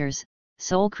undead creatures,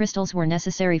 soul crystals were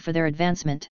necessary for their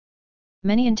advancement.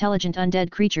 Many intelligent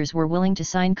undead creatures were willing to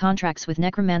sign contracts with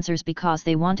necromancers because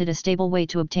they wanted a stable way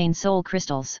to obtain soul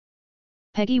crystals.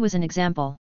 Peggy was an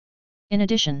example. In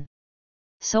addition,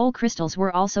 soul crystals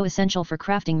were also essential for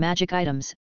crafting magic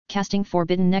items, casting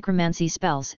forbidden necromancy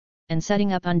spells, and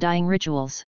setting up undying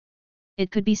rituals. It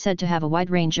could be said to have a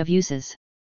wide range of uses.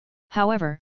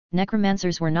 However,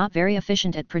 necromancers were not very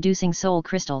efficient at producing soul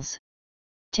crystals.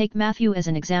 Take Matthew as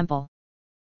an example.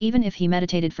 Even if he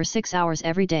meditated for 6 hours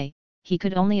every day, he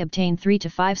could only obtain 3 to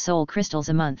 5 soul crystals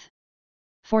a month.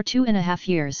 For 2.5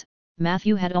 years,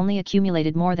 Matthew had only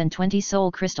accumulated more than 20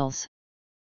 soul crystals.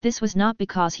 This was not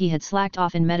because he had slacked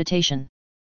off in meditation.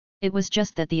 It was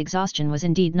just that the exhaustion was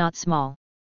indeed not small.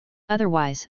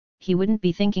 Otherwise, he wouldn't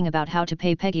be thinking about how to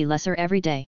pay Peggy lesser every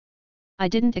day. I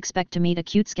didn't expect to meet a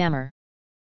cute scammer.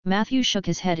 Matthew shook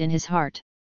his head in his heart.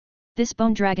 This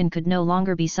bone dragon could no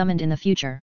longer be summoned in the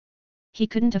future. He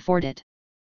couldn't afford it.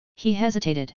 He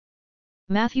hesitated.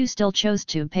 Matthew still chose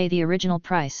to pay the original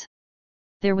price.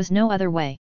 There was no other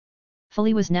way.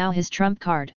 Folly was now his trump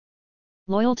card.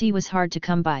 Loyalty was hard to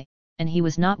come by, and he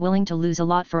was not willing to lose a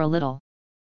lot for a little.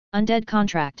 Undead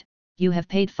contract, you have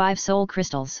paid 5 soul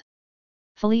crystals.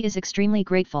 Folly is extremely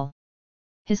grateful.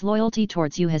 His loyalty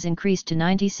towards you has increased to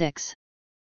 96.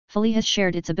 Folly has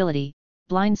shared its ability,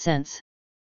 blind sense.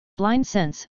 Blind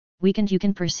sense, weakened. You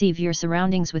can perceive your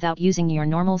surroundings without using your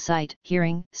normal sight,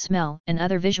 hearing, smell, and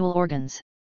other visual organs.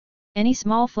 Any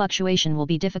small fluctuation will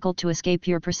be difficult to escape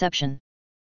your perception.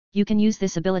 You can use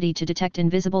this ability to detect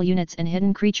invisible units and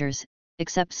hidden creatures,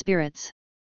 except spirits.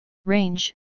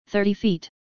 Range, 30 feet.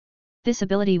 This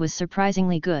ability was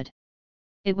surprisingly good.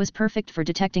 It was perfect for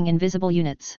detecting invisible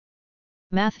units.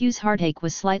 Matthew's heartache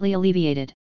was slightly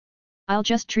alleviated. I'll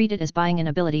just treat it as buying an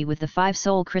ability with the 5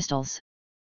 soul crystals.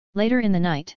 Later in the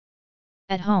night.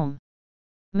 At home.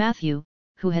 Matthew,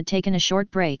 who had taken a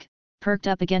short break, perked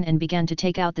up again and began to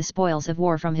take out the spoils of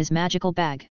war from his magical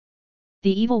bag.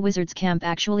 The evil wizard's camp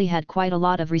actually had quite a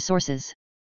lot of resources.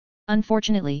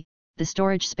 Unfortunately, the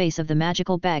storage space of the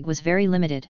magical bag was very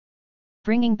limited.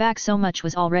 Bringing back so much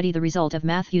was already the result of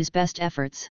Matthew's best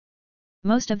efforts.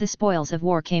 Most of the spoils of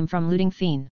war came from looting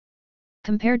Fiend.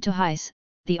 Compared to Heiss,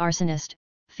 the arsonist,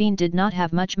 Fiend did not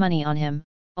have much money on him,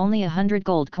 only 100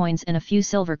 gold coins and a few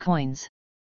silver coins.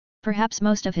 Perhaps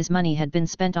most of his money had been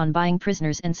spent on buying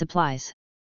prisoners and supplies.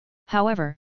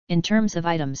 However, in terms of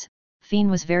items,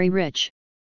 Fiend was very rich.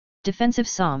 Defensive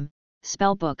Psalm,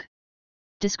 Spell Book.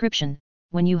 Description: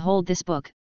 when you hold this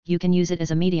book, you can use it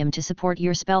as a medium to support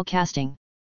your spell casting.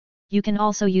 You can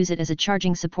also use it as a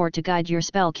charging support to guide your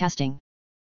spell casting.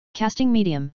 Casting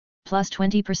medium, plus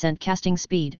 20% casting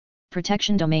speed,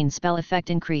 protection domain spell effect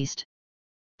increased.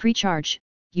 Pre-charge,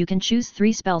 you can choose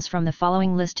 3 spells from the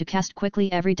following list to cast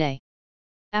quickly every day.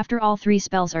 After all 3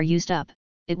 spells are used up,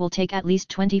 it will take at least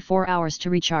 24 hours to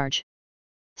recharge.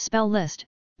 Spell list: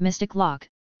 Mystic Lock,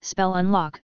 Spell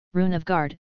Unlock, Rune of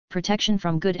Guard, Protection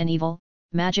from Good and Evil,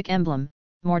 Magic Emblem,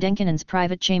 Mordenkinen's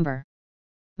Private Chamber.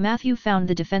 Matthew found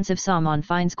the defensive psalm on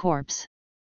Fiend's corpse.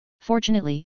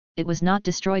 Fortunately, it was not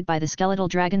destroyed by the skeletal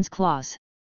dragon's claws.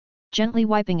 Gently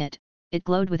wiping it, it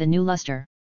glowed with a new luster.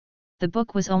 The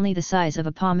book was only the size of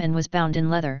a palm and was bound in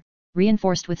leather,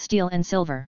 reinforced with steel and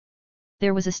silver.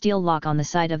 There was a steel lock on the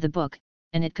side of the book,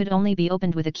 and it could only be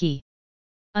opened with a key.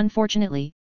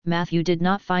 Unfortunately, Matthew did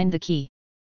not find the key.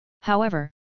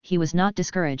 However, he was not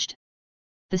discouraged.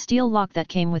 The steel lock that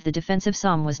came with the defensive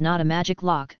psalm was not a magic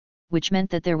lock, which meant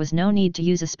that there was no need to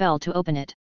use a spell to open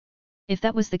it. If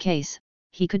that was the case,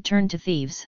 he could turn to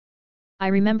thieves. I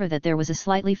remember that there was a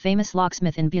slightly famous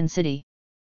locksmith in Bun City.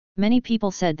 Many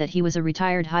people said that he was a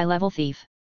retired high-level thief.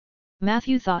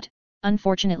 Matthew thought,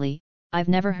 unfortunately, I've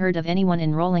never heard of anyone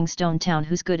in Rolling Stone Town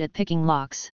who's good at picking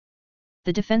locks.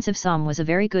 The defensive psalm was a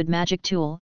very good magic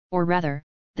tool, or rather,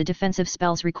 the defensive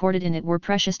spells recorded in it were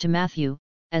precious to Matthew,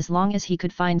 as long as he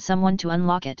could find someone to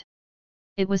unlock it.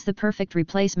 It was the perfect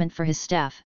replacement for his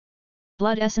staff.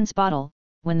 Blood Essence Bottle: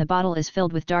 when the bottle is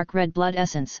filled with dark red blood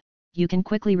essence, you can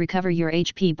quickly recover your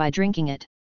HP by drinking it.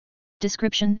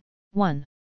 Description: 1.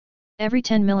 Every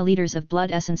 10 milliliters of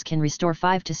blood essence can restore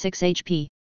 5 to 6 HP.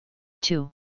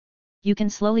 2. You can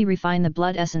slowly refine the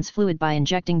blood essence fluid by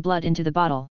injecting blood into the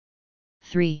bottle.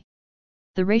 3.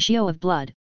 The ratio of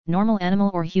blood, normal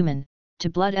animal or human, to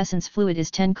blood essence fluid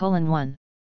is 10:1.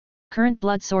 Current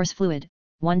blood source fluid,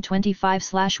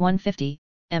 125/150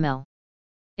 ml.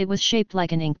 It was shaped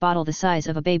like an ink bottle the size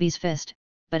of a baby's fist,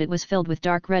 but it was filled with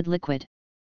dark red liquid.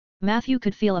 Matthew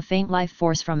could feel a faint life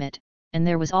force from it, and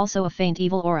there was also a faint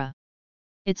evil aura.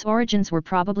 Its origins were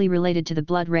probably related to the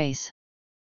blood race.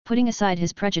 Putting aside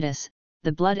his prejudice,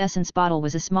 the blood essence bottle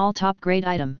was a small top-grade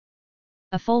item.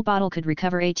 A full bottle could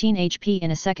recover 18 HP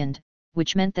in a second,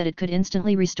 which meant that it could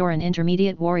instantly restore an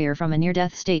intermediate warrior from a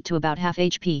near-death state to about half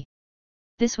HP.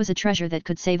 This was a treasure that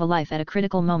could save a life at a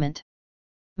critical moment.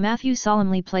 Matthew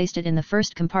solemnly placed it in the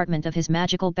first compartment of his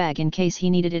magical bag in case he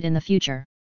needed it in the future.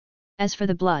 As for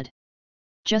the blood,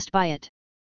 just buy it.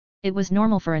 It was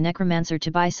normal for a necromancer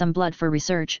to buy some blood for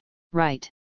research, right?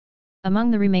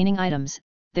 Among the remaining items,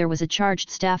 there was a charged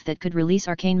staff that could release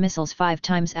arcane missiles 5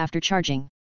 times after charging.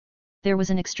 There was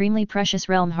an extremely precious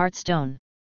realm heart stone.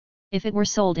 If it were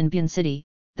sold in Bun City,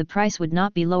 the price would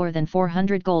not be lower than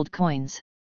 400 gold coins.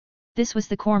 This was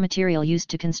the core material used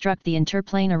to construct the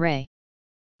interplane array.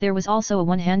 There was also a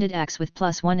one-handed axe with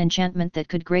 +1 enchantment that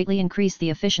could greatly increase the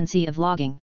efficiency of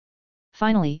logging.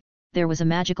 Finally, there was a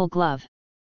magical glove.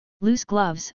 Loose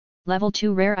gloves, level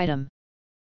 2 rare item.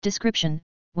 Description: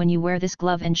 when you wear this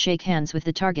glove and shake hands with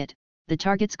the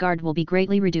target's guard will be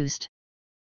greatly reduced.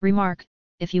 Remark: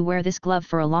 if you wear this glove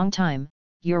for a long time,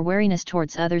 your wariness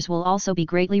towards others will also be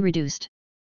greatly reduced.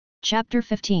 Chapter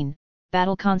 15,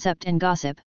 Battle Concept and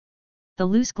Gossip. The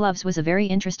loose gloves was a very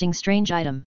interesting strange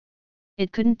item.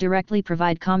 It couldn't directly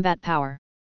provide combat power.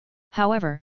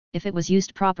 However, if it was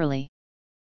used properly,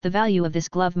 the value of this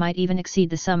glove might even exceed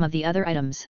the sum of the other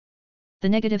items. The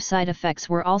negative side effects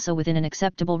were also within an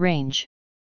acceptable range.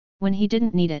 When he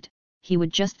didn't need it, he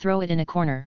would just throw it in a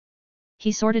corner.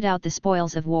 He sorted out the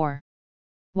spoils of war.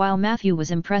 While Matthew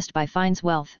was impressed by Fine's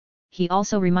wealth, he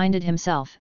also reminded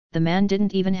himself, the man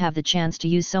didn't even have the chance to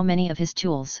use so many of his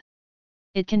tools.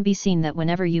 It can be seen that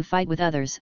whenever you fight with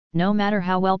others, no matter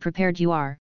how well prepared you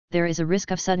are, there is a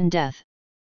risk of sudden death.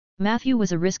 Matthew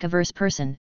was a risk-averse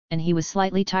person, and he was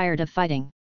slightly tired of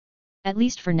fighting. At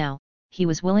least for now, he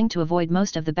was willing to avoid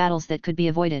most of the battles that could be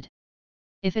avoided.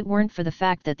 If it weren't for the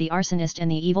fact that the arsonist and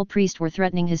the evil priest were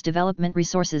threatening his development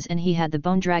resources and he had the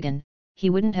bone dragon, he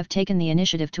wouldn't have taken the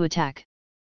initiative to attack.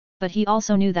 But he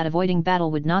also knew that avoiding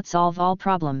battle would not solve all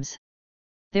problems.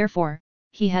 Therefore,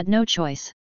 he had no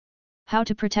choice. How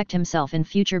to protect himself in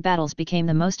future battles became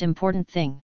the most important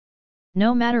thing.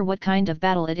 No matter what kind of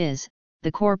battle it is,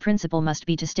 the core principle must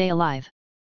be to stay alive.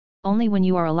 Only when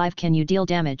you are alive can you deal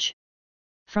damage.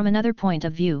 From another point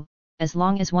of view, as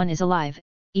long as one is alive,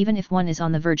 even if one is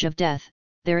on the verge of death,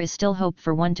 there is still hope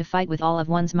for one to fight with all of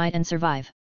one's might and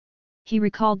survive. He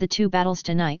recalled the 2 battles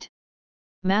tonight.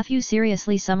 Matthew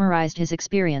seriously summarized his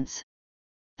experience.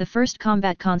 The first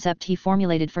combat concept he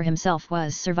formulated for himself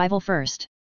was survival first.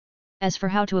 As for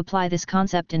how to apply this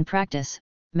concept in practice,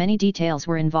 many details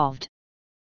were involved.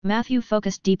 Matthew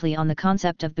focused deeply on the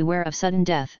concept of beware of sudden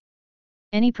death.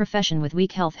 Any profession with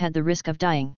weak health had the risk of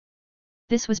dying.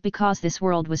 This was because this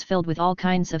world was filled with all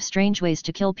kinds of strange ways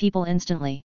to kill people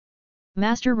instantly.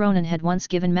 Master Ronan had once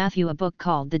given Matthew a book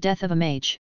called The Death of a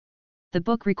Mage. The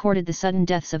book recorded the sudden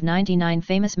deaths of 99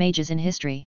 famous mages in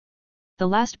history. The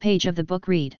last page of the book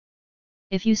read: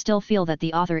 if you still feel that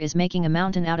the author is making a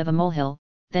mountain out of a molehill,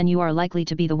 then you are likely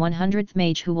to be the 100th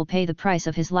mage who will pay the price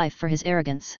of his life for his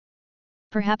arrogance.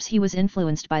 Perhaps he was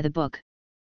influenced by the book.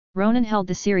 Ronan held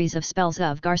the series of spells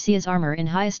of Garcia's armor in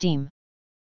high esteem.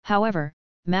 However,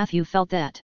 Matthew felt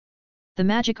that the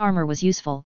magic armor was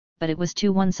useful, but it was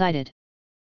too one-sided.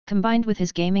 Combined with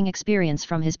his gaming experience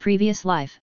from his previous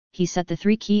life, he set the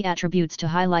 3 key attributes to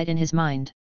highlight in his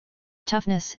mind: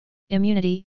 toughness,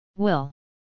 immunity, will.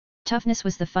 Toughness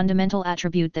was the fundamental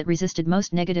attribute that resisted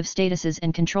most negative statuses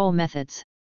and control methods.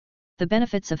 The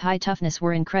benefits of high toughness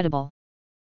were incredible.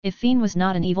 If Fiend was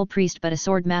not an evil priest but a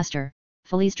sword master,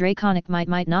 Felice Draconic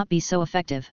might not be so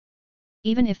effective.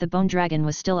 Even if the Bone Dragon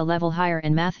was still a level higher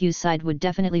and Matthew's side would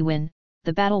definitely win,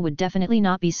 the battle would definitely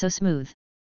not be so smooth.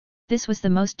 This was the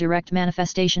most direct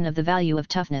manifestation of the value of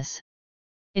toughness.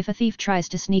 If a thief tries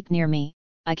to sneak near me,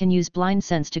 I can use blind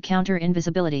sense to counter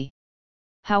invisibility.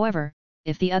 However,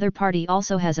 if the other party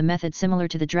also has a method similar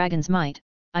to the dragon's might,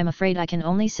 I'm afraid I can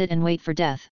only sit and wait for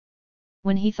death.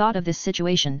 When he thought of this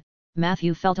situation,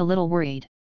 Matthew felt a little worried.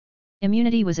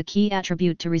 Immunity was a key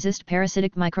attribute to resist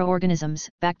parasitic microorganisms,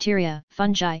 bacteria,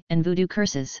 fungi, and voodoo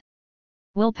curses.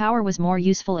 Willpower was more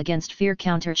useful against fear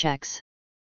counterchecks.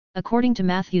 According to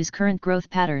Matthew's current growth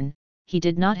pattern, he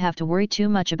did not have to worry too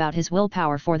much about his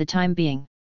willpower for the time being.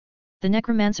 The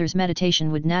Necromancer's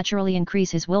meditation would naturally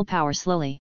increase his willpower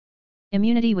slowly.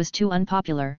 Immunity was too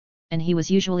unpopular, and he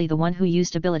was usually the one who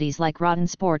used abilities like Rotten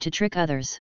Spore to trick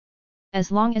others.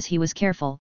 As long as he was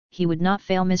careful, he would not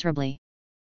fail miserably.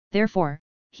 Therefore,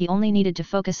 he only needed to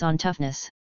focus on toughness.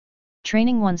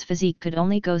 Training one's physique could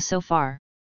only go so far.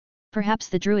 Perhaps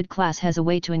the Druid class has a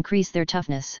way to increase their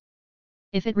toughness.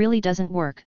 If it really doesn't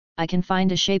work, I can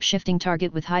find a shape-shifting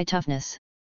target with high toughness.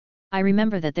 I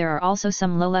remember that there are also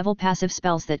some low-level passive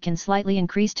spells that can slightly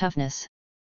increase toughness.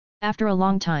 After a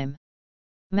long time,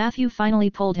 Matthew finally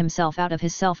pulled himself out of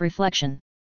his self-reflection.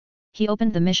 He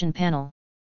opened the mission panel.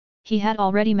 He had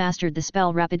already mastered the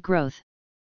spell Rapid Growth.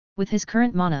 With his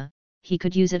current mana, he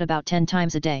could use it about 10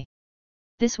 times a day.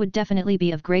 This would definitely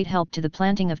be of great help to the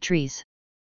planting of trees.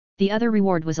 The other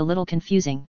reward was a little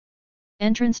confusing.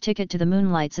 Entrance ticket to the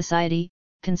Moonlight Society,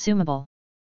 consumable.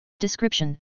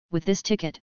 Description: with this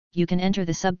ticket, you can enter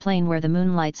the subplane where the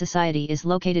Moonlight Society is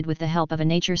located with the help of a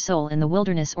nature soul in the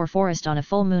wilderness or forest on a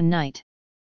full moon night.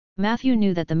 Matthew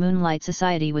knew that the Moonlight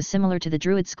Society was similar to the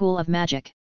Druid school of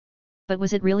magic. But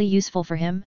was it really useful for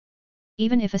him?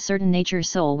 Even if a certain nature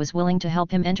soul was willing to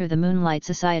help him enter the Moonlight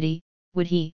Society, would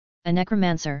he, a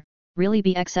necromancer, really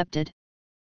be accepted?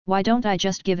 Why don't I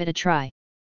just give it a try?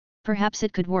 Perhaps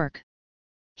it could work.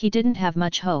 He didn't have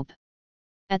much hope.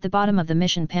 At the bottom of the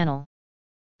mission panel,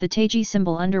 the Taiji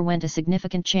symbol underwent a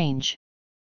significant change.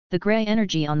 The gray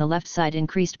energy on the left side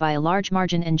increased by a large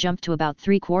margin and jumped to about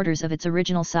 3/4 of its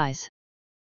original size.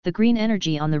 The green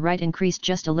energy on the right increased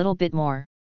just a little bit more.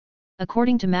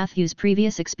 According to Matthew's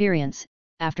previous experience,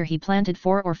 after he planted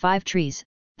 4 or 5 trees,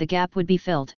 the gap would be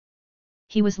filled.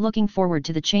 He was looking forward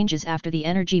to the changes after the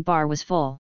energy bar was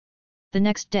full. The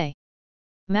next day,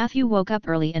 Matthew woke up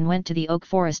early and went to the oak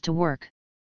forest to work.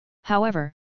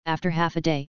 However, after half a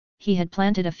day, he had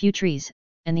planted a few trees,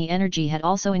 and the energy had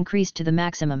also increased to the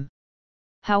maximum.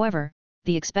 However,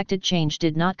 the expected change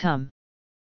did not come.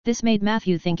 This made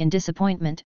Matthew think in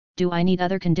disappointment, do I need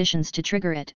other conditions to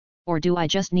trigger it, or do I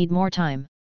just need more time?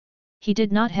 He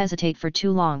did not hesitate for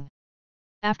too long.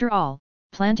 After all,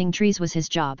 planting trees was his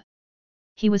job.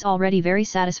 He was already very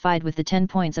satisfied with the 10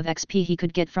 points of XP he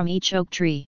could get from each oak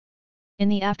tree. In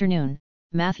the afternoon,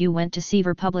 Matthew went to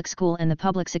Seaver Public School and the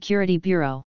Public Security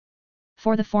Bureau.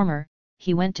 For the former,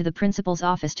 he went to the principal's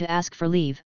office to ask for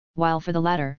leave, while for the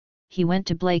latter, he went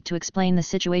to Blake to explain the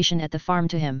situation at the farm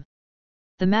to him.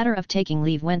 The matter of taking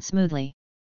leave went smoothly.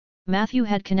 Matthew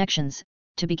had connections,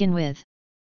 to begin with.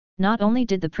 Not only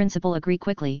did the principal agree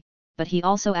quickly, but he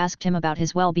also asked him about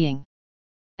his well-being.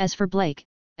 As for Blake,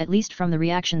 at least from the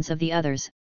reactions of the others,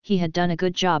 he had done a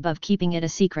good job of keeping it a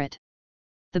secret.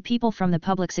 The people from the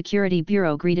Public Security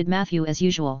Bureau greeted Matthew as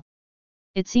usual.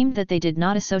 It seemed that they did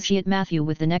not associate Matthew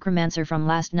with the necromancer from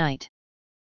last night.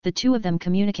 The two of them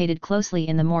communicated closely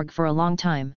in the morgue for a long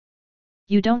time.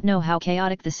 You don't know how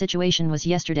chaotic the situation was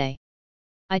yesterday.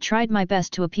 I tried my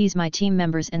best to appease my team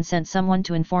members and sent someone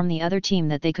to inform the other team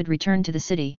that they could return to the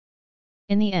city.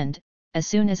 In the end, as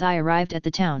soon as I arrived at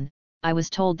the town, I was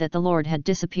told that the Lord had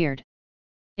disappeared.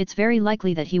 It's very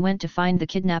likely that he went to find the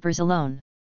kidnappers alone.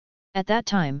 At that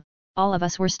time, all of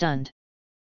us were stunned.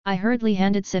 I hurriedly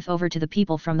handed Sif over to the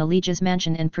people from the Liege's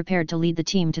mansion and prepared to lead the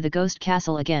team to the ghost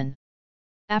castle again.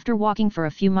 After walking for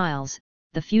a few miles,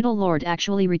 the feudal lord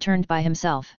actually returned by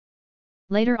himself.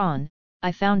 Later on,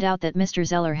 I found out that Mr.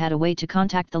 Zeller had a way to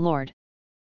contact the lord.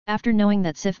 After knowing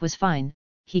that Sif was fine,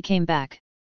 he came back.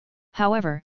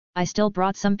 However, I still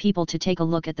brought some people to take a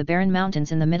look at the barren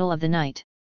mountains in the middle of the night.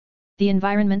 The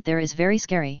environment there is very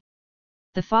scary.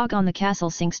 The fog on the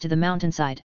castle sinks to the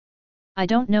mountainside. I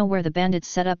don't know where the bandits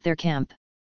set up their camp.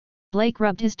 Blake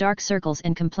rubbed his dark circles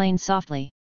and complained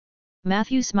softly.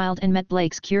 Matthew smiled and met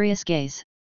Blake's curious gaze.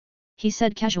 He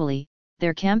said casually,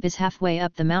 their camp is halfway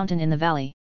up the mountain in the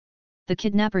valley. The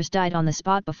kidnappers died on the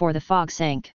spot before the fog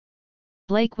sank.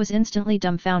 Blake was instantly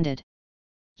dumbfounded.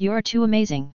 You're too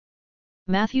amazing.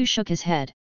 Matthew shook his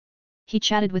head. He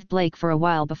chatted with Blake for a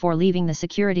while before leaving the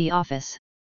security office.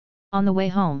 On the way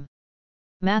home,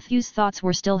 Matthew's thoughts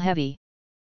were still heavy.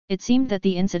 It seemed that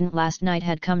the incident last night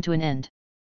had come to an end.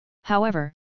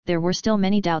 However, there were still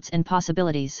many doubts and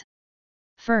possibilities.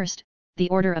 First, the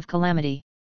Order of Calamity.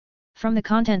 From the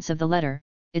contents of the letter,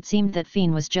 it seemed that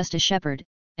Fiend was just a shepherd,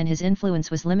 and his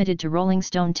influence was limited to Rolling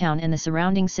Stone Town and the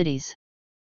surrounding cities.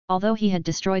 Although he had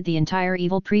destroyed the entire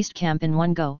evil priest camp in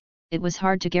one go, it was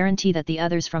hard to guarantee that the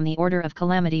others from the Order of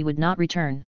Calamity would not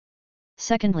return.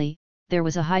 Secondly, there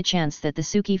was a high chance that the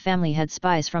Suki family had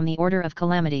spies from the Order of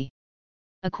Calamity.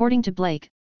 According to Blake,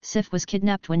 Sif was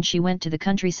kidnapped when she went to the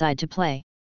countryside to play.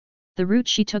 The route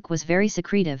she took was very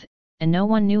secretive, and no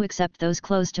one knew except those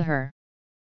close to her.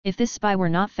 If this spy were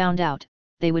not found out,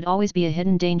 they would always be a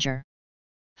hidden danger.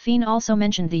 Fiend also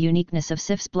mentioned the uniqueness of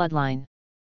Sif's bloodline.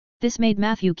 This made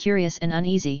Matthew curious and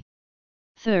uneasy.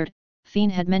 Third,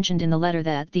 Fiend had mentioned in the letter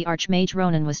that the Archmage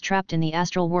Ronan was trapped in the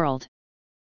astral world.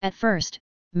 At first,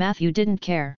 Matthew didn't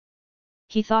care.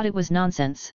 He thought it was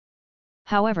nonsense.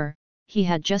 However, he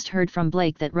had just heard from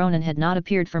Blake that Ronan had not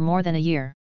appeared for more than a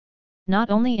year. Not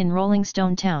only in Rolling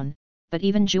Stone Town, but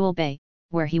even Jewel Bay,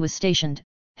 where he was stationed,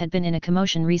 had been in a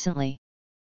commotion recently.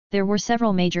 There were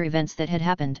several major events that had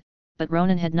happened, but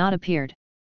Ronan had not appeared.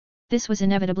 This was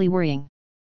inevitably worrying.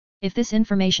 If this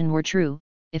information were true,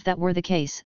 if that were the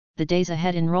case, the days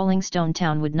ahead in Rolling Stone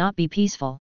Town would not be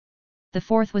peaceful. The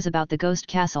fourth was about the ghost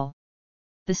castle.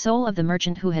 The soul of the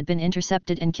merchant who had been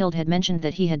intercepted and killed had mentioned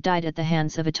that he had died at the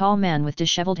hands of a tall man with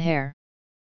disheveled hair.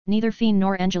 Neither Fiend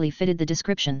nor Angeli fitted the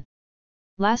description.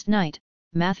 Last night,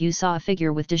 Matthew saw a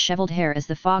figure with disheveled hair as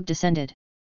the fog descended.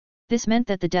 This meant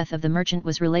that the death of the merchant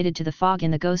was related to the fog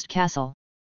in the ghost castle.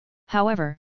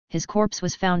 However, his corpse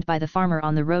was found by the farmer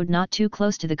on the road not too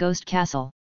close to the ghost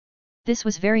castle. This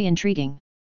was very intriguing.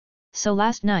 So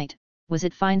last night, was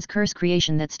it Fine's curse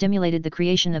creation that stimulated the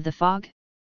creation of the fog?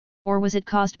 Or was it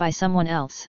caused by someone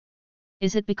else?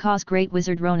 Is it because Great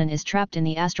Wizard Ronan is trapped in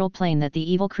the astral plane that the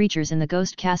evil creatures in the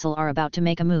ghost castle are about to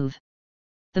make a move?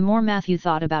 The more Matthew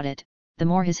thought about it, the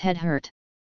more his head hurt.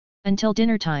 Until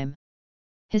dinner time.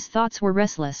 His thoughts were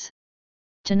restless.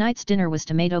 Tonight's dinner was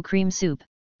tomato cream soup,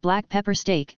 black pepper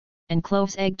steak, and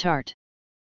cloves egg tart.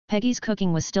 Peggy's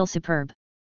cooking was still superb.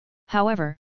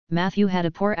 However, Matthew had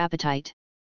a poor appetite.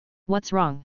 What's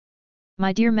wrong?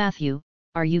 My dear Matthew,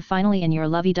 are you finally in your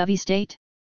lovey-dovey state?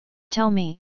 Tell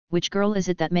me, which girl is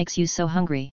it that makes you so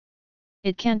hungry?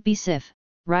 It can't be Sif,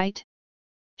 right?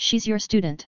 She's your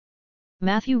student.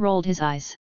 Matthew rolled his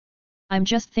eyes. I'm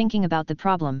just thinking about the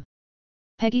problem.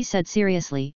 Peggy said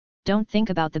seriously, don't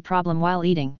think about the problem while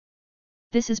eating.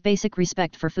 This is basic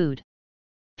respect for food.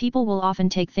 People will often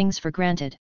take things for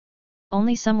granted.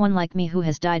 Only someone like me who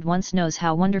has died once knows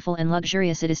how wonderful and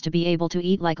luxurious it is to be able to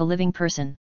eat like a living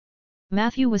person.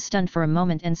 Matthew was stunned for a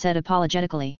moment and said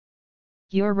apologetically.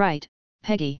 You're right,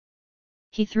 Peggy.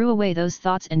 He threw away those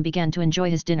thoughts and began to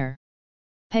enjoy his dinner.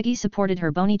 Peggy supported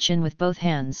her bony chin with both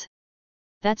hands.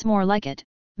 That's more like it,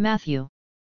 Matthew.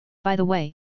 By the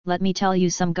way, let me tell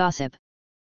you some gossip.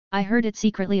 I heard it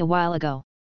secretly a while ago.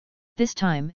 This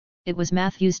time, it was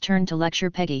Matthew's turn to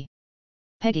lecture Peggy.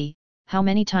 Peggy, how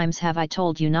many times have I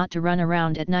told you not to run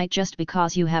around at night just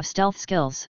because you have stealth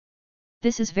skills?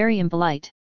 This is very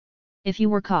impolite. If you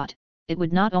were caught, it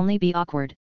would not only be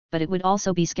awkward, but it would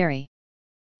also be scary.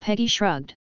 Peggy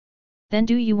shrugged. Then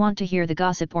do you want to hear the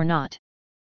gossip or not?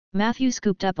 Matthew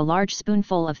scooped up a large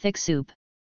spoonful of thick soup.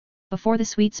 Before the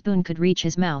sweet spoon could reach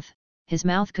his mouth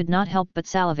could not help but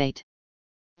salivate.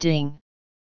 Ding!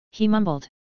 He mumbled.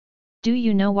 Do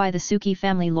you know why the Suki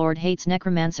family lord hates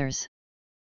necromancers?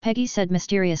 Peggy said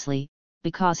mysteriously,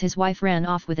 because his wife ran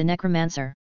off with a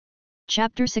necromancer.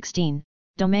 Chapter 16,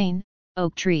 Domain,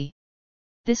 Oak Tree.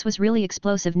 This was really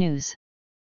explosive news.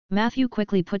 Matthew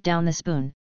quickly put down the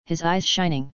spoon, his eyes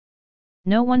shining.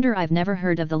 No wonder I've never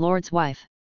heard of the lord's wife.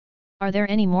 Are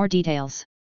there any more details?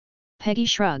 Peggy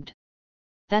shrugged.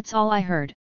 That's all I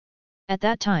heard. At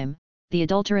that time, the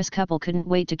adulterous couple couldn't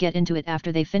wait to get into it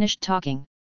after they finished talking.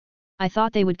 I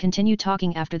thought they would continue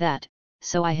talking after that,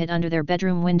 so I hid under their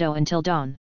bedroom window until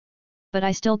dawn. But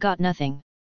I still got nothing.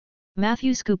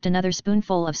 Matthew scooped another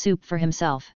spoonful of soup for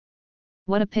himself.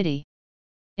 What a pity.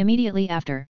 Immediately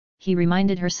after, he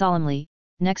reminded her solemnly,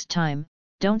 next time,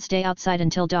 don't stay outside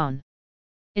until dawn.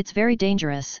 It's very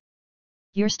dangerous.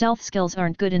 Your stealth skills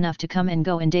aren't good enough to come and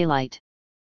go in daylight.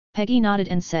 Peggy nodded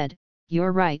and said,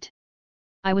 you're right.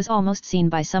 I was almost seen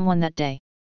by someone that day.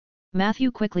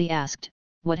 Matthew quickly asked,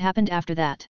 what happened after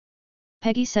that?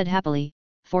 Peggy said happily,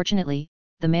 fortunately,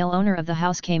 the male owner of the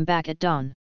house came back at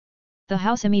dawn. The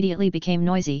house immediately became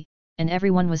noisy, and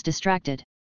everyone was distracted.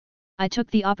 I took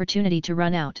the opportunity to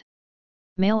run out.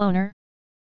 Male owner?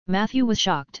 Matthew was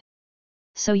shocked.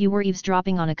 So you were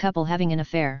eavesdropping on a couple having an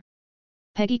affair?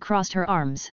 Peggy crossed her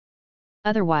arms.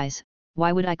 Otherwise,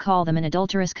 why would I call them an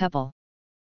adulterous couple?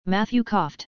 Matthew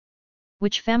coughed.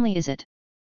 Which family is it?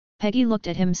 Peggy looked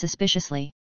at him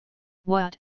suspiciously.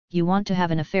 What, you want to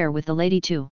have an affair with the lady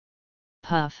too?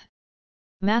 Puff.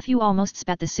 Matthew almost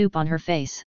spat the soup on her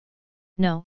face.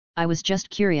 No, I was just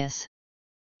curious.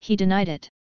 He denied it.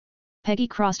 Peggy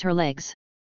crossed her legs.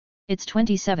 It's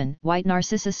 27 White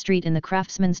Narcissus Street in the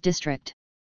Craftsman's District.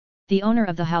 The owner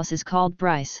of the house is called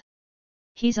Bryce.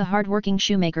 He's a hard-working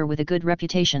shoemaker with a good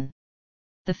reputation.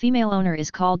 The female owner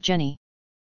is called Jenny.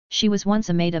 She was once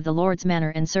a maid of the Lord's manor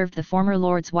and served the former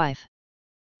Lord's wife.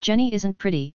 Jenny isn't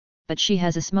pretty, but she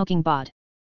has a smoking bod.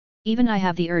 Even I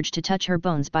have the urge to touch her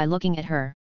bones by looking at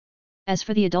her. As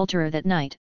for the adulterer that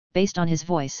night, based on his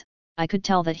voice, I could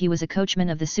tell that he was a coachman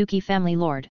of the Suki family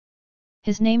lord.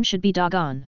 His name should be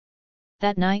Doggone.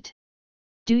 That night?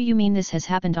 Do you mean this has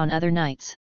happened on other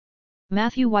nights?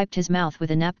 Matthew wiped his mouth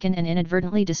with a napkin and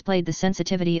inadvertently displayed the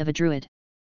sensitivity of a druid.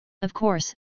 Of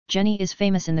course, Jenny is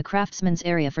famous in the craftsman's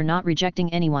area for not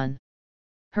rejecting anyone.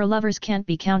 Her lovers can't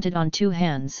be counted on two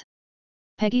hands.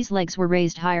 Peggy's legs were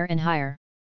raised higher and higher.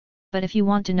 But if you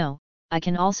want to know, I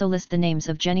can also list the names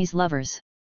of Jenny's lovers.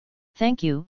 Thank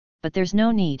you, but there's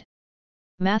no need.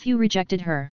 Matthew rejected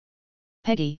her.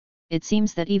 Peggy, it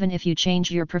seems that even if you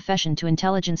change your profession to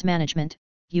intelligence management,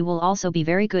 you will also be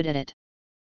very good at it.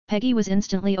 Peggy was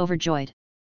instantly overjoyed.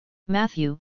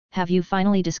 Matthew, have you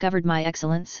finally discovered my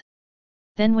excellence?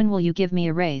 Then when will you give me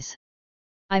a raise?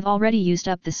 I've already used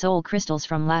up the soul crystals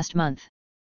from last month.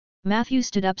 Matthew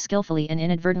stood up skillfully and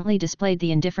inadvertently displayed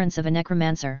the indifference of a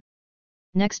necromancer.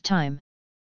 Next time.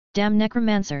 Damn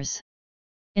necromancers!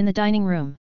 In the dining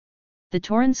room. The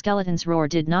Tauren skeleton's roar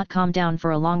did not calm down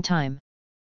for a long time.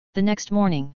 The next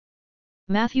morning,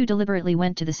 Matthew deliberately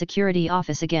went to the security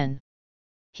office again.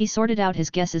 He sorted out his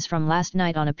guesses from last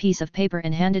night on a piece of paper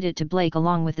and handed it to Blake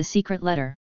along with the secret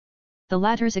letter. The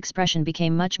latter's expression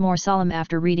became much more solemn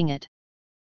after reading it.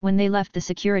 When they left the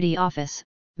security office,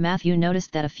 Matthew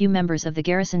noticed that a few members of the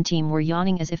garrison team were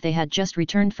yawning as if they had just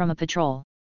returned from a patrol.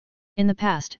 In the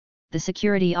past, the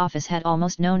security office had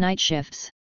almost no night shifts.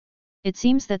 It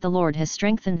seems that the Lord has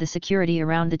strengthened the security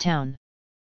around the town.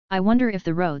 I wonder if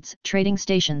the roads, trading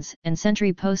stations, and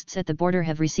sentry posts at the border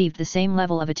have received the same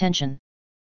level of attention.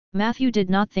 Matthew did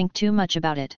not think too much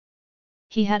about it.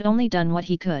 He had only done what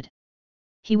he could.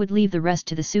 He would leave the rest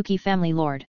to the Suki family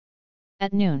lord.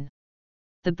 At noon.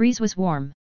 The breeze was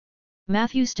warm.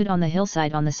 Matthew stood on the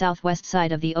hillside on the southwest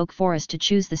side of the oak forest to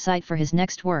choose the site for his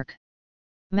next work.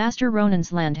 Master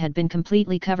Ronan's land had been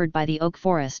completely covered by the oak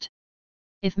forest.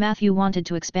 If Matthew wanted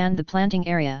to expand the planting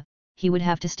area, he would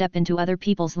have to step into other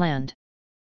people's land.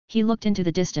 He looked into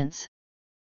the distance.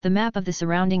 The map of the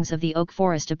surroundings of the oak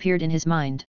forest appeared in his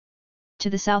mind. To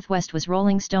the southwest was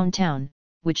Rolling Stone Town,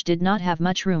 which did not have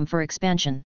much room for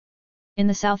expansion. In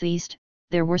the southeast,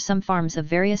 there were some farms of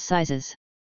various sizes.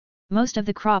 Most of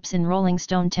the crops in Rolling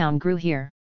Stone Town grew here.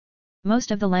 Most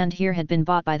of the land here had been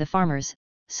bought by the farmers,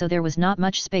 so there was not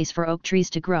much space for oak trees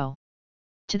to grow.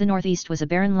 To the northeast was a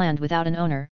barren land without an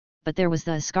owner, but there was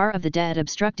the scar of the dead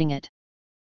obstructing it.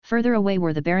 Further away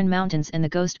were the barren mountains and the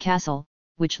ghost castle,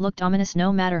 which looked ominous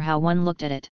no matter how one looked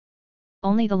at it.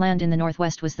 Only the land in the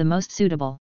northwest was the most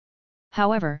suitable.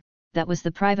 However, that was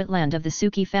the private land of the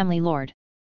Suki family lord.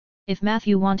 If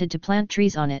Matthew wanted to plant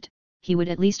trees on it, he would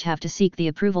at least have to seek the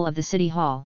approval of the city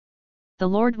hall. The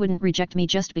lord wouldn't reject me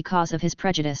just because of his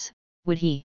prejudice, would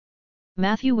he?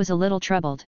 Matthew was a little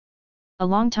troubled. A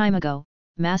long time ago,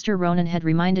 Master Ronan had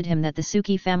reminded him that the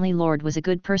Suki family lord was a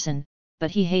good person,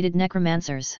 but he hated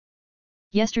necromancers.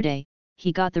 Yesterday,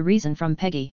 he got the reason from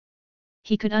Peggy.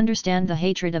 He could understand the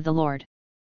hatred of the lord.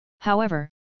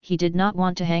 However, he did not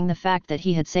want to hang the fact that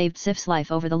he had saved Sif's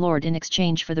life over the lord in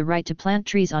exchange for the right to plant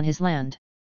trees on his land.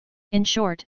 In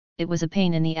short, it was a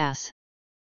pain in the ass.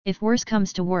 If worse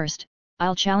comes to worst,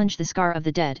 I'll challenge the scar of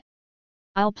the dead.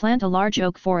 I'll plant a large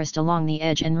oak forest along the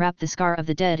edge and wrap the scar of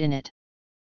the dead in it.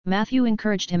 Matthew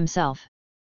encouraged himself.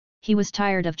 He was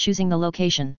tired of choosing the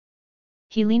location.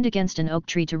 He leaned against an oak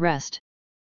tree to rest.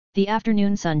 The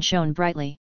afternoon sun shone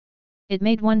brightly. It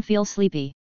made one feel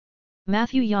sleepy.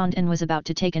 Matthew yawned and was about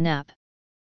to take a nap.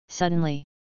 Suddenly,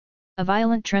 a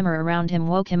violent tremor around him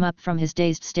woke him up from his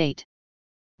dazed state.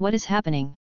 What is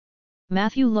happening?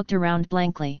 Matthew looked around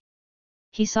blankly.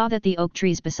 He saw that the oak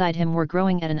trees beside him were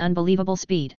growing at an unbelievable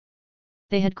speed.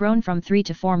 They had grown from 3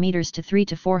 to 4 meters to 3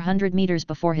 to 400 meters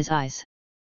before his eyes.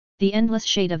 The endless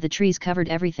shade of the trees covered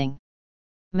everything.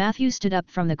 Matthew stood up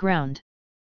from the ground.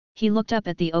 He looked up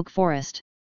at the oak forest.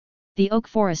 The oak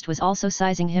forest was also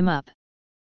sizing him up.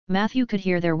 Matthew could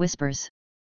hear their whispers.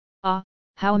 Ah,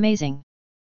 how amazing!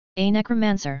 A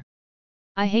necromancer!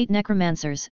 I hate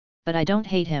necromancers, but I don't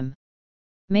hate him.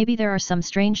 Maybe there are some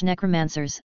strange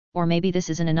necromancers, or maybe this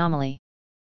is an anomaly.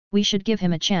 We should give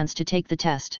him a chance to take the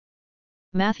test.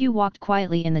 Matthew walked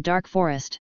quietly in the dark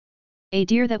forest. A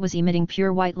deer that was emitting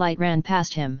pure white light ran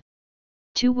past him.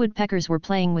 2 woodpeckers were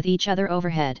playing with each other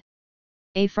overhead.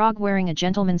 A frog wearing a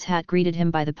gentleman's hat greeted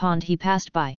him by the pond he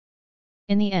passed by.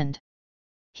 In the end,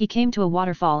 he came to a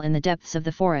waterfall in the depths of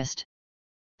the forest.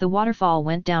 The waterfall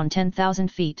went down 10,000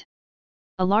 feet.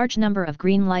 A large number of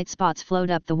green light spots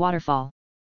flowed up the waterfall.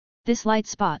 This light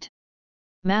spot.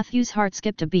 Matthew's heart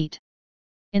skipped a beat.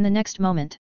 In the next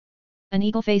moment, an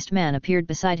eagle-faced man appeared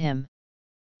beside him.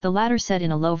 The latter said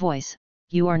in a low voice,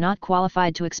 "You are not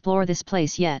qualified to explore this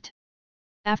place yet."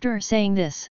 After saying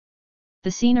this,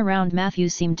 the scene around Matthew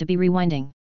seemed to be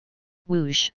rewinding.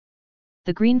 Whoosh!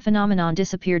 The green phenomenon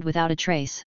disappeared without a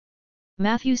trace.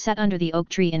 Matthew sat under the oak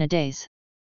tree in a daze.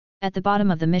 At the bottom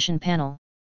of the mission panel,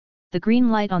 the green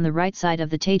light on the right side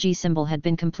of the Taiji symbol had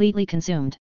been completely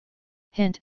consumed.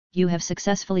 Hint: you have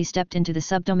successfully stepped into the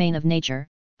subdomain of nature,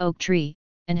 oak tree,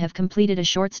 and have completed a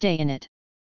short stay in it.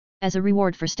 As a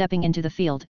reward for stepping into the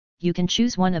field, you can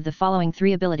choose one of the following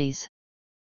 3 abilities.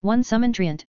 1. Summon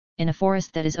Treant. In a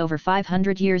forest that is over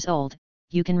 500 years old,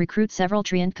 you can recruit several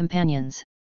Treant companions.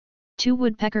 2.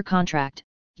 Woodpecker Contract.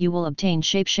 You will obtain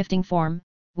shape-shifting form,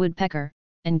 woodpecker,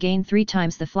 and gain 3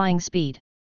 times the flying speed.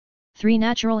 3.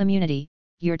 Natural Immunity.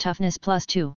 Your toughness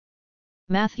 +2.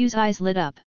 Matthew's eyes lit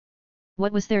up.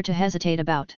 What was there to hesitate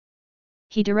about?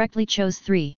 He directly chose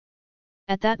 3.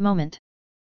 At that moment,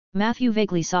 Matthew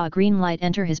vaguely saw a green light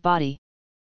enter his body.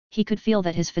 He could feel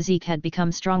that his physique had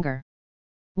become stronger.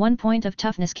 1 point of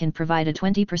toughness can provide a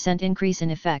 20% increase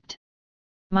in effect.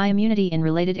 My immunity in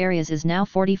related areas is now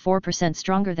 44%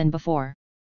 stronger than before.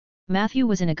 Matthew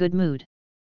was in a good mood.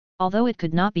 Although it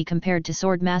could not be compared to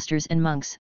sword masters and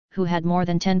monks, who had more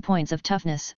than 10 points of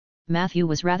toughness, Matthew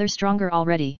was rather stronger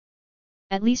already.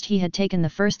 At least he had taken the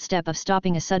first step of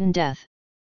stopping a sudden death.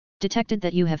 Detected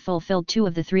that you have fulfilled 2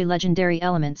 of the 3 legendary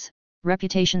elements,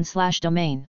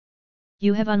 reputation/domain.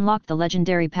 You have unlocked the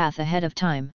legendary path ahead of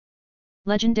time.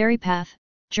 Legendary path,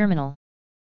 Germinal.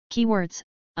 Keywords,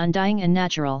 Undying and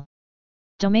Natural.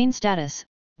 Domain status,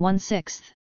 1/6.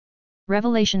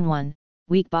 Revelation 1,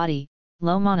 Weak body,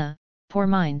 low mana, poor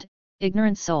mind,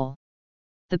 ignorant soul.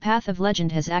 The path of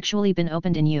legend has actually been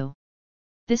opened in you.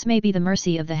 This may be the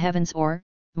mercy of the heavens or,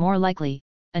 more likely,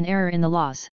 an error in the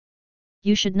laws.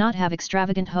 You should not have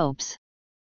extravagant hopes.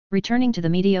 Returning to the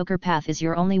mediocre path is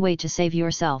your only way to save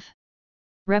yourself.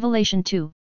 Revelation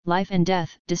 2, Life and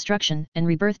death, destruction and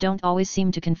rebirth don't always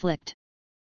seem to conflict.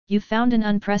 You've found an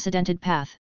unprecedented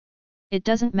path. It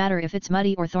doesn't matter if it's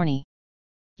muddy or thorny.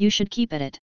 You should keep at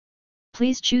it.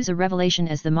 Please choose a revelation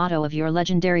as the motto of your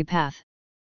legendary path.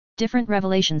 Different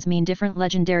revelations mean different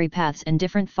legendary paths and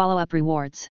different follow-up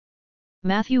rewards.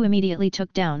 Matthew immediately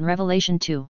took down Revelation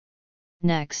 2.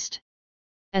 Next.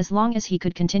 As long as he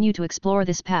could continue to explore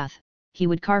this path, he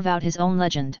would carve out his own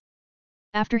legend.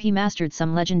 After he mastered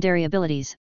some legendary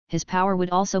abilities, his power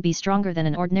would also be stronger than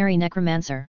an ordinary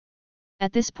necromancer.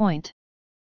 At this point,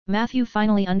 Matthew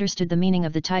finally understood the meaning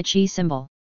of the Tai Chi symbol.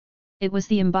 It was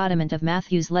the embodiment of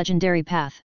Matthew's legendary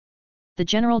path. The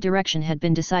general direction had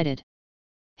been decided.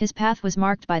 His path was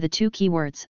marked by the 2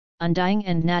 keywords, Undying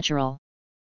and Natural.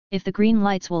 If the green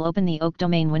lights will open the oak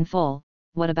domain when full,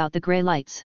 what about the grey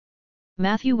lights?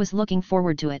 Matthew was looking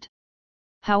forward to it.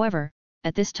 However,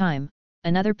 at this time,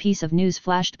 another piece of news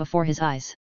flashed before his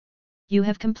eyes. You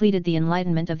have completed the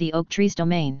enlightenment of the oak tree's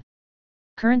domain.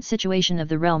 Current situation of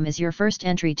the realm is your first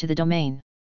entry to the domain.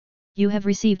 You have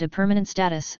received a permanent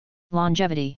status,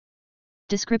 longevity.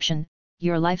 Description,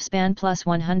 your lifespan plus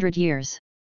 100 years.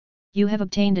 You have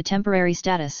obtained a temporary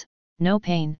status, no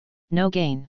pain, no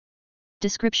gain.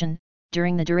 Description,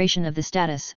 during the duration of the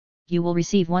status, you will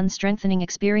receive 1 strengthening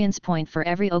experience point for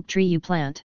every oak tree you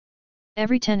plant.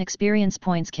 Every 10 experience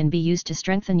points can be used to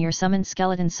strengthen your summoned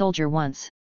skeleton soldier once.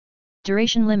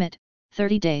 Duration limit,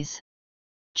 30 days.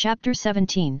 Chapter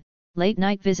 17, Late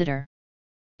Night Visitor.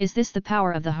 Is this the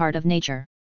power of the heart of nature?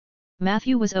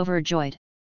 Matthew was overjoyed.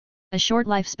 A short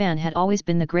lifespan had always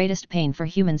been the greatest pain for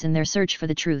humans in their search for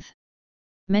the truth.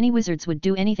 Many wizards would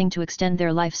do anything to extend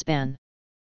their lifespan.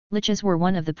 Liches were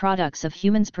one of the products of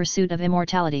humans' pursuit of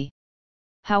immortality.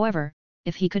 However,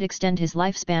 if he could extend his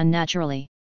lifespan naturally,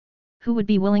 who would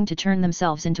be willing to turn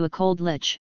themselves into a cold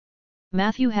lich?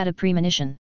 Matthew had a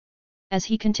premonition. As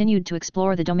he continued to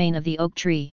explore the domain of the oak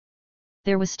tree,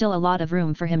 there was still a lot of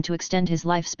room for him to extend his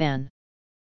lifespan.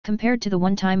 Compared to the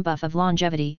one-time buff of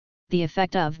longevity, the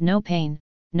effect of no pain,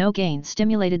 no gain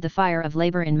stimulated the fire of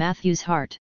labor in Matthew's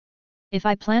heart. If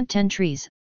I plant 10 trees,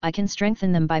 I can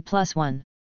strengthen them by +1.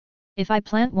 If I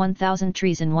plant 1,000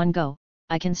 trees in one go,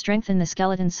 I can strengthen the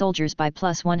skeleton soldiers by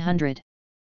 +100.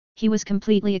 He was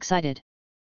completely excited.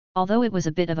 Although it was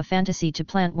a bit of a fantasy to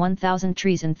plant 1,000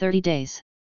 trees in 30 days.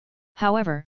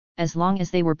 However, as long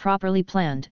as they were properly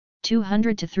planned,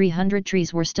 200 to 300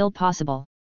 trees were still possible.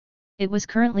 It was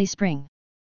currently spring.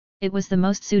 It was the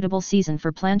most suitable season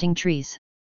for planting trees.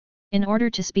 In order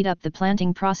to speed up the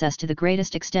planting process to the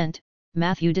greatest extent,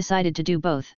 Matthew decided to do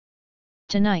both.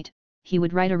 Tonight, he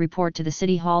would write a report to the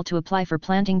city hall to apply for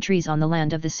planting trees on the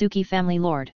land of the Suki family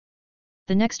lord.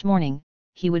 The next morning,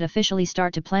 he would officially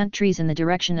start to plant trees in the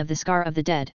direction of the Scar of the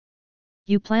Dead.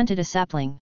 You planted a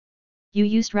sapling. You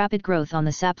used rapid growth on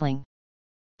the sapling.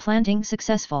 Planting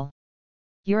successful.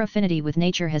 Your affinity with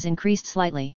nature has increased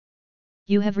slightly.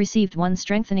 You have received 1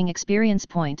 strengthening experience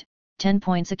point, 10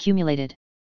 points accumulated.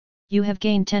 You have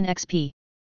gained 10 XP.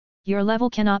 Your level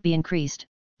cannot be increased,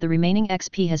 the remaining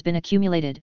XP has been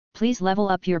accumulated, please level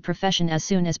up your profession as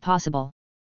soon as possible.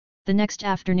 The next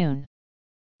afternoon,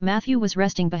 Matthew was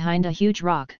resting behind a huge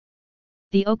rock.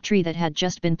 The oak tree that had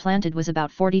just been planted was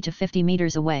about 40 to 50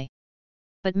 meters away.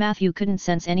 But Matthew couldn't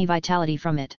sense any vitality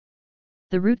from it.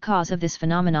 The root cause of this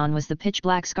phenomenon was the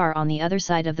pitch-black scar on the other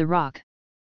side of the rock.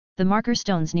 The marker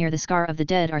stones near the Scar of the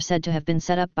Dead are said to have been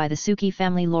set up by the Suki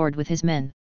family lord with his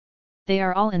men. They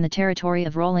are all in the territory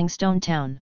of Rolling Stone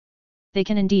Town. They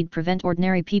can indeed prevent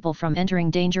ordinary people from entering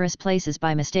dangerous places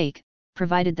by mistake,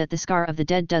 provided that the Scar of the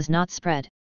Dead does not spread.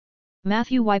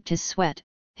 Matthew wiped his sweat,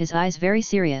 his eyes very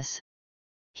serious.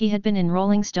 He had been in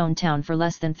Rolling Stone Town for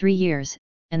less than 3 years,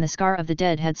 and the Scar of the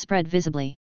Dead had spread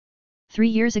visibly. 3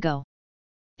 years ago.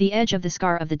 The edge of the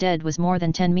Scar of the Dead was more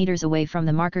than 10 meters away from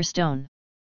the marker stone.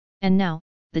 And now,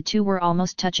 the two were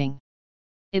almost touching.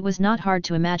 It was not hard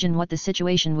to imagine what the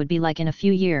situation would be like in a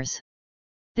few years.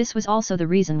 This was also the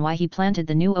reason why he planted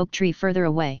the new oak tree further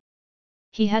away.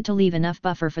 He had to leave enough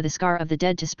buffer for the Scar of the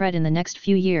Dead to spread in the next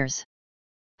few years.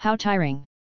 How tiring!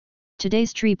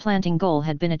 Today's tree planting goal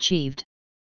had been achieved.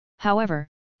 However,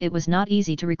 it was not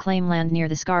easy to reclaim land near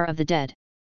the Scar of the Dead.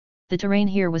 The terrain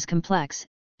here was complex,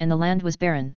 and the land was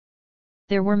barren.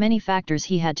 There were many factors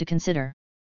he had to consider.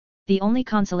 The only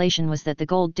consolation was that the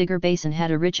Gold Digger Basin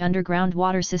had a rich underground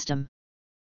water system.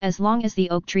 As long as the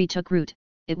oak tree took root,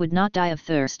 it would not die of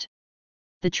thirst.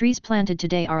 The trees planted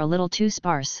today are a little too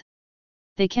sparse.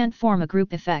 They can't form a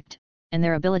group effect, and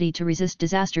their ability to resist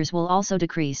disasters will also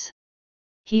decrease.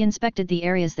 He inspected the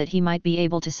areas that he might be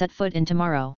able to set foot in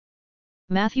tomorrow.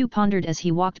 Matthew pondered as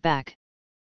he walked back.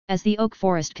 As the oak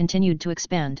forest continued to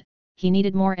expand, he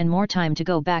needed more and more time to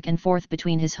go back and forth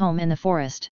between his home and the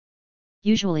forest.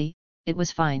 Usually, it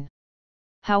was fine.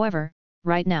 However,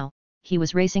 right now, he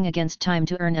was racing against time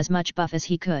to earn as much buff as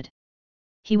he could.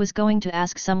 He was going to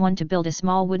ask someone to build a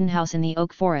small wooden house in the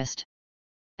oak forest.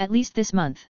 At least this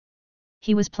month.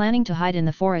 He was planning to hide in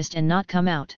the forest and not come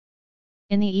out.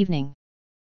 In the evening.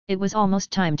 It was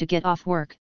almost time to get off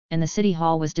work, and the city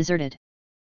hall was deserted.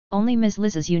 Only Ms.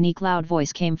 Liz's unique loud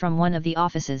voice came from one of the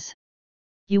offices.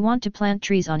 "You want to plant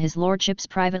trees on his lordship's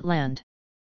private land?"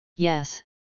 "Yes."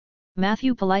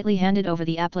 Matthew politely handed over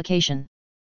the application.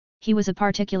 He was a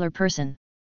particular person.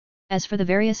 As for the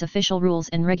various official rules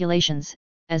and regulations,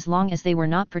 as long as they were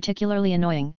not particularly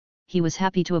annoying, he was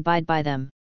happy to abide by them.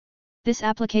 This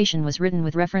application was written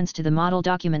with reference to the model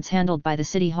documents handled by the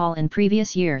City Hall in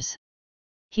previous years.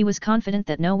 He was confident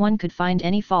that no one could find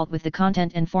any fault with the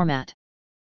content and format.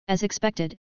 As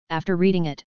expected, after reading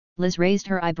it, Liz raised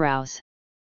her eyebrows.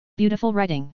 "Beautiful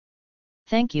writing."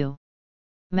 "Thank you."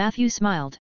 Matthew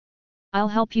smiled. "I'll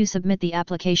help you submit the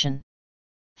application.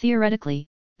 Theoretically,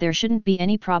 there shouldn't be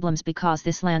any problems because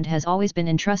this land has always been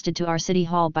entrusted to our City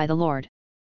Hall by the Lord.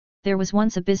 There was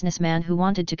once a businessman who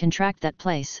wanted to contract that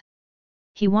place.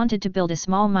 He wanted to build a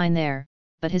small mine there,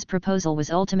 but his proposal was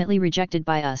ultimately rejected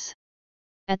by us.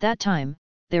 At that time,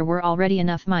 there were already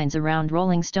enough mines around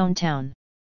Rolling Stone Town.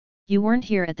 You weren't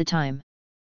here at the time.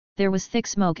 There was thick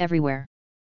smoke everywhere."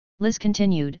 Liz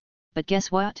continued, "But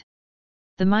guess what?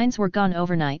 The mines were gone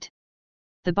overnight.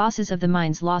 The bosses of the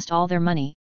mines lost all their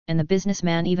money, and the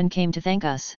businessman even came to thank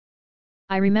us.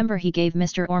 I remember he gave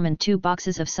Mr. Ormond 2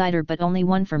 boxes of cider but only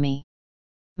 1 for me."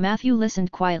 Matthew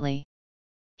listened quietly.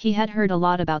 He had heard a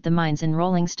lot about the mines in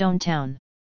Rolling Stone Town.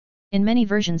 In many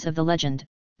versions of the legend,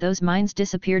 those mines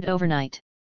disappeared overnight.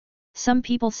 Some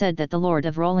people said that the Lord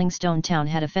of Rolling Stone Town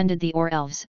had offended the Ore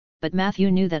Elves, but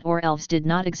Matthew knew that Ore Elves did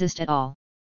not exist at all.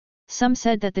 Some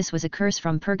said that this was a curse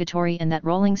from purgatory and that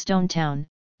Rolling Stone Town,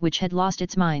 which had lost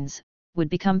its mines, would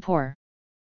become poor.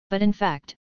 But in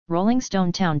fact, Rolling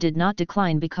Stone Town did not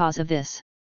decline because of this.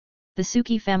 The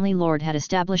Suki family lord had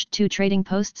established 2 trading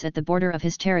posts at the border of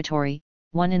his territory,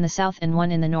 one in the south and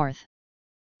one in the north.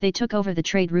 They took over the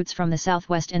trade routes from the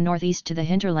southwest and northeast to the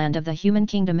hinterland of the Human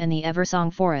Kingdom and the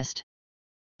Eversong Forest.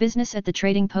 Business at the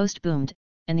trading post boomed,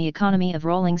 and the economy of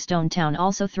Rolling Stone Town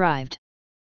also thrived.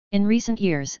 In recent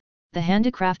years, the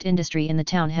handicraft industry in the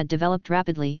town had developed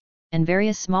rapidly, and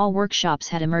various small workshops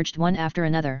had emerged one after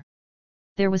another.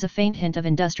 There was a faint hint of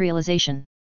industrialization.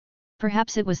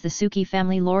 Perhaps it was the Suki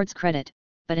family lord's credit,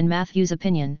 but in Matthew's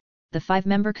opinion, the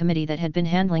 5-member committee that had been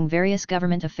handling various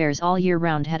government affairs all year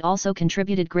round had also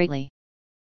contributed greatly.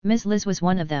 Ms. Liz was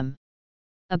one of them.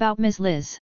 About Ms.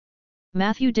 Liz,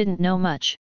 Matthew didn't know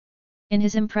much. In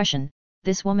his impression,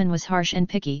 this woman was harsh and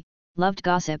picky, loved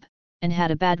gossip, and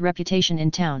had a bad reputation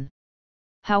in town.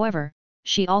 However,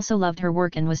 she also loved her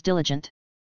work and was diligent.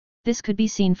 This could be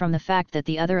seen from the fact that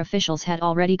the other officials had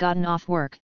already gotten off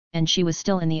work, and she was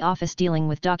still in the office dealing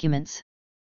with documents.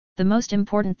 The most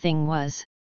important thing was,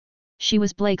 she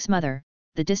was Blake's mother,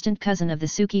 the distant cousin of the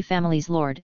Suki family's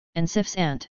lord, and Sif's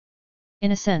aunt.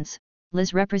 In a sense,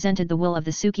 Liz represented the will of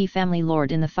the Suki family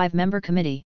lord in the 5-member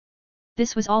committee.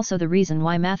 This was also the reason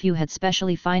why Matthew had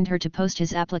specially fined her to post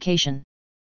his application.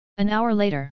 An hour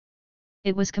later.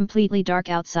 It was completely dark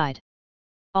outside.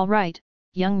 "All right,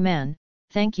 young man,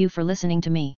 thank you for listening to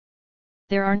me.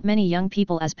 There aren't many young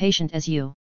people as patient as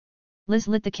you." Liz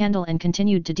lit the candle and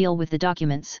continued to deal with the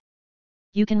documents.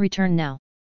 "You can return now.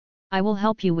 I will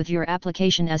help you with your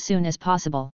application as soon as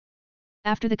possible.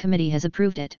 After the committee has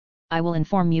approved it, I will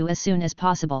inform you as soon as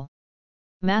possible."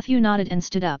 Matthew nodded and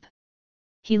stood up.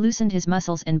 He loosened his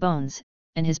muscles and bones,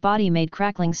 and his body made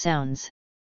crackling sounds.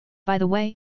 By the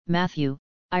way, Matthew,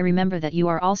 I remember that you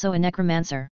are also a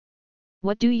necromancer.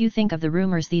 What do you think of the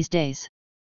rumors these days?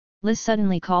 Liz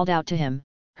suddenly called out to him,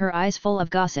 her eyes full of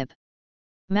gossip.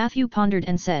 Matthew pondered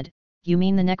and said, "You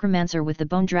mean the necromancer with the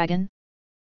bone dragon?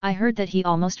 I heard that he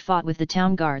almost fought with the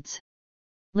town guards."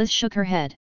 Liz shook her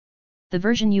head. "The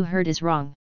version you heard is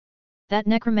wrong. That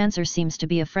necromancer seems to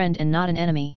be a friend and not an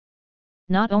enemy.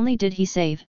 Not only did he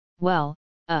save,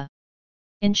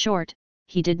 in short,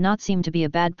 he did not seem to be a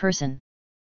bad person."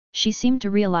 She seemed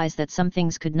to realize that some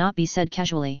things could not be said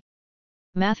casually.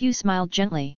 Matthew smiled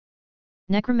gently.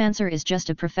 "Necromancer is just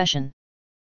a profession.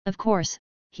 Of course,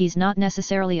 he's not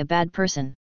necessarily a bad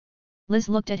person." Liz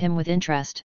looked at him with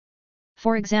interest.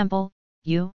 "For example,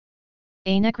 you?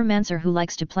 A necromancer who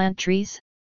likes to plant trees?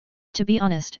 To be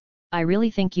honest, I really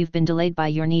think you've been delayed by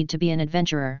your need to be an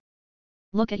adventurer.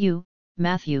 Look at you,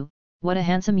 Matthew, what a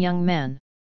handsome young man.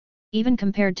 Even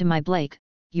compared to my Blake,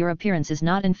 your appearance is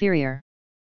not inferior.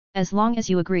 As long as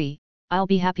you agree, I'll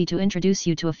be happy to introduce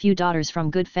you to a few daughters from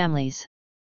good families."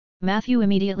 Matthew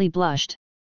immediately blushed.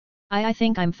 I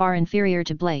think I'm far inferior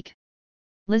to Blake."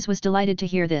 Liz was delighted to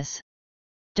hear this.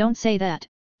 "Don't say that,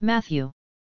 Matthew.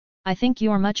 I think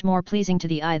you're much more pleasing to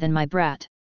the eye than my brat.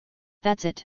 That's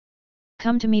it.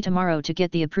 Come to me tomorrow to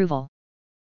get the approval.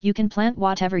 You can plant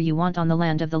whatever you want on the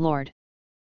land of the Lord.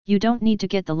 You don't need to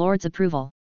get the Lord's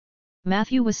approval."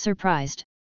 Matthew was surprised.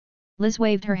 Liz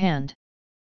waved her hand.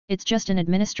 "It's just an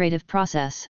administrative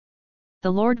process.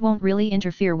 The Lord won't really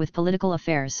interfere with political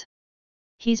affairs.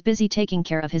 He's busy taking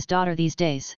care of his daughter these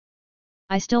days.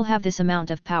 I still have this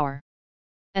amount of power.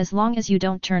 As long as you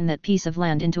don't turn that piece of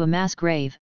land into a mass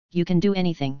grave, you can do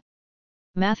anything."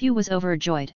 Matthew was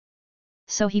overjoyed.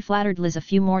 So he flattered Liz a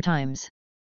few more times.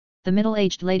 The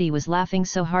middle-aged lady was laughing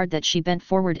so hard that she bent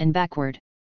forward and backward.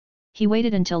 He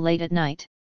waited until late at night.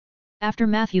 After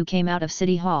Matthew came out of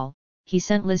City Hall, he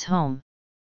sent Liz home.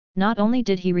 Not only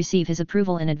did he receive his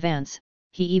approval in advance,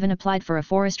 he even applied for a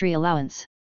forestry allowance.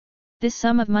 This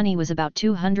sum of money was about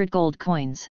 200 gold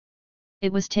coins.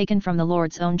 It was taken from the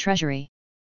Lord's own treasury.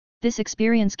 This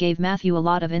experience gave Matthew a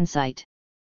lot of insight.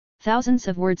 Thousands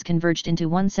of words converged into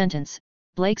one sentence: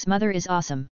 "Blake's mother is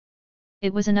awesome."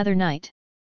 It was another night.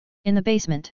 In the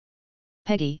basement.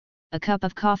 "Peggy, a cup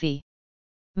of coffee."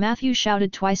 Matthew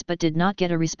shouted twice but did not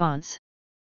get a response.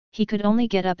 He could only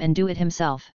get up and do it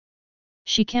himself.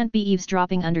 She can't be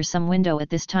eavesdropping under some window at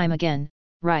this time again,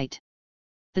 right?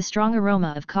 The strong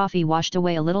aroma of coffee washed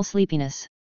away a little sleepiness.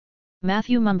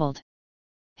 Matthew mumbled.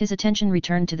 His attention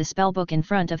returned to the spellbook in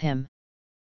front of him.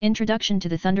 Introduction to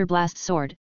the Thunderblast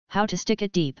Sword, how to stick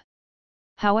it deep.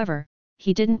 However,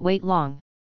 he didn't wait long.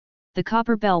 The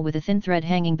copper bell with a thin thread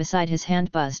hanging beside his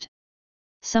hand buzzed.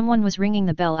 Someone was ringing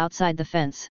the bell outside the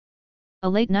fence. "A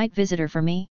late-night visitor for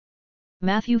me?"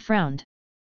 Matthew frowned.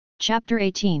 Chapter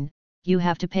 18, You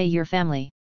Have to Pay Your Family.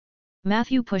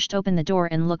 Matthew pushed open the door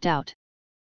and looked out.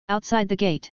 Outside the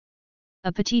gate,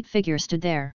 a petite figure stood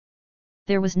there.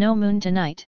 There was no moon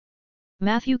tonight.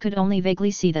 Matthew could only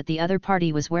vaguely see that the other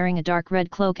party was wearing a dark red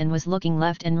cloak and was looking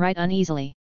left and right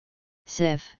uneasily.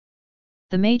 Sif.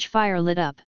 The mage fire lit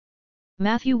up.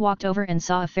 Matthew walked over and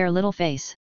saw a fair little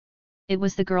face. It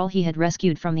was the girl he had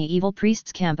rescued from the evil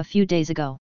priest's camp a few days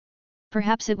ago.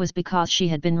 Perhaps it was because she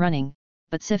had been running,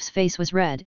 but Sif's face was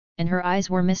red, and her eyes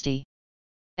were misty.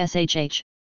 "SHH.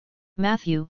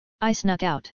 Matthew, I snuck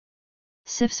out."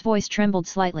 Sif's voice trembled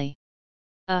slightly.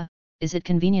 Is it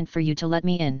convenient for you to let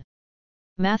me in?"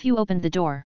 Matthew opened the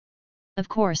door. "Of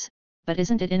course, but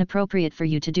isn't it inappropriate for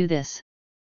you to do this?"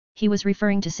 He was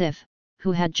referring to Sif,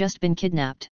 who had just been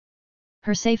kidnapped.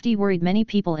 Her safety worried many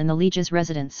people in the Liege's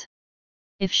residence.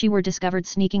 If she were discovered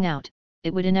sneaking out,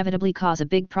 it would inevitably cause a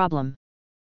big problem.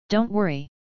 "Don't worry.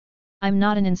 I'm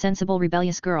not an insensible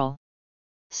rebellious girl."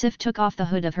 Sif took off the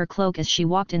hood of her cloak as she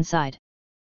walked inside.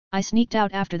 "I sneaked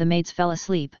out after the maids fell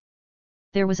asleep.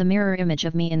 There was a mirror image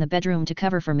of me in the bedroom to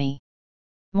cover for me.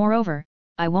 Moreover,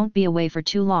 I won't be away for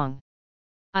too long.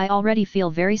 I already feel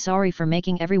very sorry for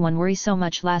making everyone worry so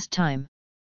much last time."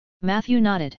 Matthew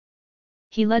nodded.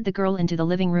 He led the girl into the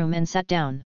living room and sat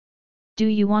down. "Do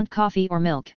you want coffee or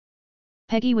milk?"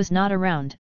 Peggy was not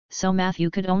around, so Matthew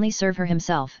could only serve her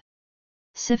himself.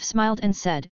 Sif smiled and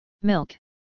said, "Milk.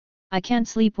 I can't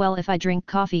sleep well if I drink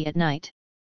coffee at night.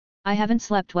 I haven't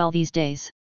slept well these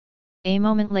days." A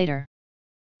moment later,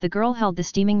 the girl held the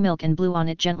steaming milk and blew on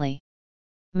it gently.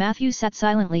 Matthew sat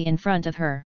silently in front of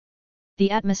her.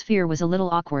 The atmosphere was a little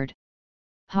awkward.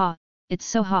 "Ha, it's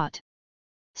so hot."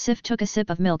 Sif took a sip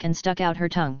of milk and stuck out her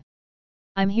tongue.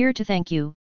 "I'm here to thank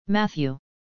you, Matthew."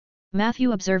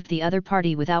 Matthew observed the other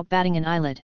party without batting an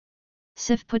eyelid.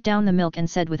 Sif put down the milk and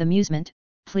said with amusement,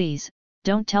 Please,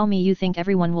 don't tell me you think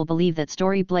everyone will believe that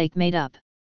story Blake made up.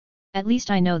 At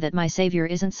least I know that my savior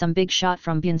isn't some big shot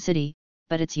from Bun City,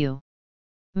 but it's you.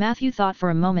 Matthew thought for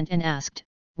a moment and asked,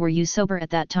 were you sober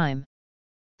at that time?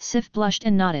 Sif blushed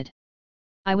and nodded.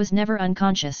 I was never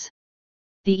unconscious.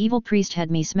 The evil priest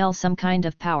had me smell some kind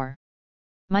of power.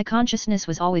 My consciousness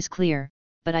was always clear,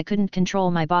 but I couldn't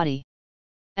control my body.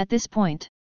 At this point,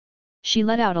 she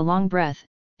let out a long breath,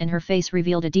 and her face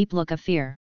revealed a deep look of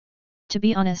fear. To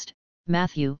be honest,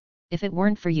 Matthew, if it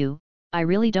weren't for you, I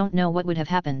really don't know what would have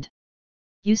happened.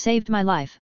 You saved my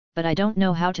life, but I don't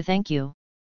know how to thank you.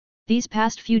 These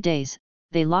past few days,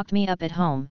 they locked me up at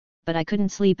home, but I couldn't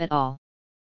sleep at all.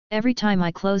 Every time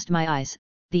I closed my eyes,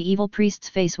 the evil priest's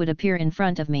face would appear in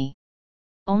front of me.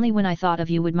 Only when I thought of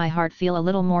you would my heart feel a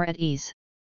little more at ease.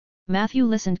 Matthew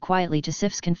listened quietly to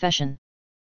Sif's confession.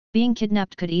 Being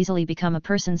kidnapped could easily become a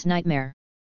person's nightmare.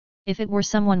 If it were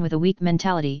someone with a weak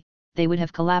mentality, they would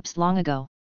have collapsed long ago.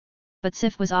 But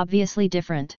Sif was obviously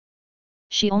different.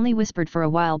 She only whispered for a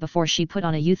while before she put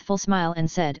on a youthful smile and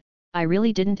said, I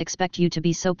really didn't expect you to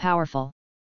be so powerful.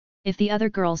 If the other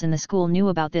girls in the school knew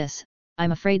about this,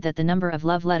 I'm afraid that the number of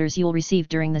love letters you'll receive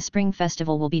during the spring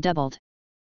festival will be doubled.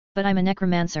 But I'm a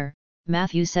necromancer,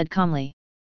 Matthew said calmly.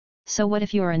 So what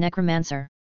if you're a necromancer?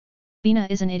 Bina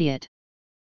is an idiot.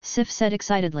 Sif said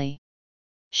excitedly.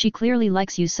 She clearly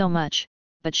likes you so much,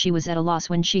 but she was at a loss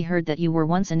when she heard that you were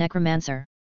once a necromancer.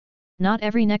 Not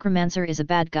every necromancer is a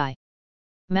bad guy.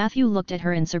 Matthew looked at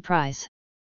her in surprise.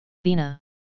 Bina.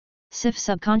 Sif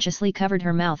subconsciously covered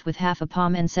her mouth with half a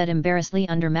palm and said embarrassedly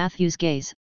under Matthew's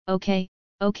gaze, okay,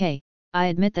 I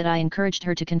admit that I encouraged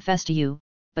her to confess to you,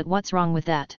 but what's wrong with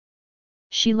that?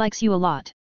 She likes you a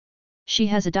lot. She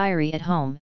has a diary at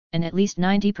home, and at least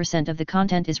 90% of the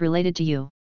content is related to you.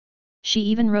 She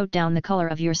even wrote down the color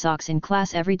of your socks in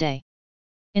class every day.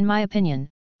 In my opinion,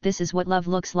 this is what love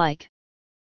looks like.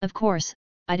 Of course,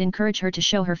 I'd encourage her to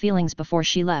show her feelings before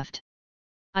she left.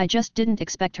 I just didn't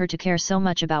expect her to care so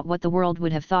much about what the world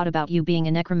would have thought about you being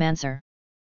a necromancer.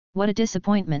 What a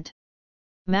disappointment.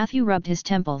 Matthew rubbed his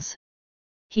temples.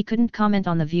 He couldn't comment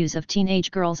on the views of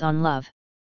teenage girls on love.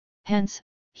 Hence,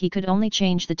 he could only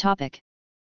change the topic.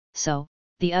 So,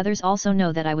 the others also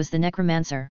know that I was the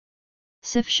necromancer.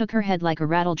 Sif shook her head like a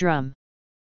rattle drum.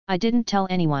 I didn't tell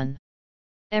anyone.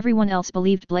 Everyone else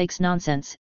believed Blake's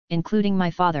nonsense, including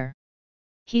my father.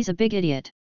 He's a big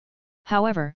idiot.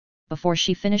 However, before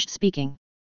she finished speaking,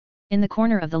 in the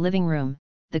corner of the living room,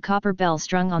 the copper bell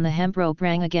strung on the hemp rope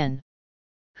rang again.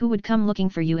 Who would come looking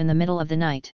for you in the middle of the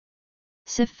night?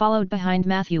 Sif followed behind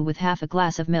Matthew with half a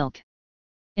glass of milk.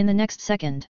 In the next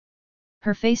second,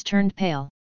 her face turned pale.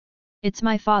 It's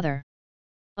my father.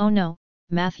 Oh no,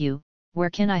 Matthew, where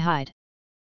can I hide?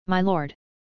 My lord.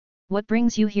 What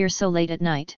brings you here so late at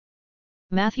night?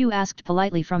 Matthew asked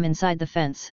politely from inside the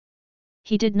fence.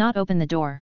 He did not open the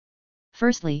door.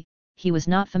 Firstly, he was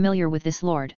not familiar with this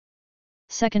lord.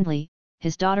 Secondly,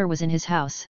 his daughter was in his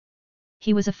house.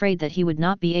 He was afraid that he would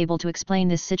not be able to explain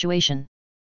this situation.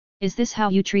 Is this how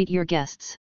you treat your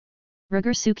guests?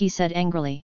 Rugursuki said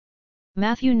angrily.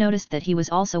 Matthew noticed that he was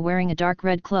also wearing a dark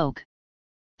red cloak.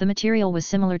 The material was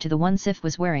similar to the one Sif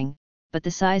was wearing, but the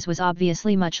size was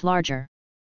obviously much larger.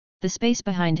 The space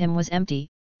behind him was empty,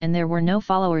 and there were no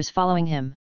followers following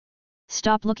him.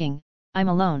 Stop looking, I'm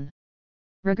alone.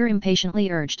 Rugur impatiently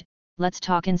urged, let's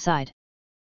talk inside.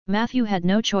 Matthew had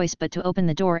no choice but to open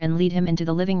the door and lead him into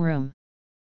the living room.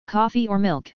 Coffee or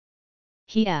milk?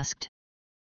 He asked.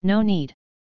 No need.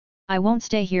 I won't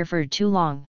stay here for too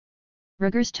long.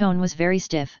 Rugur's tone was very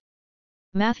stiff.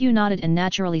 Matthew nodded and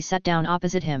naturally sat down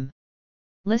opposite him.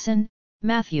 Listen,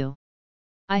 Matthew.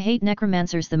 I hate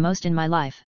necromancers the most in my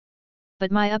life.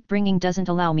 But my upbringing doesn't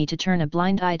allow me to turn a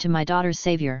blind eye to my daughter's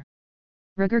savior.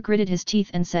 Rugur gritted his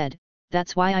teeth and said,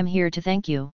 that's why I'm here to thank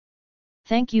you.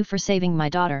 Thank you for saving my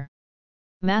daughter.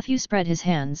 Matthew spread his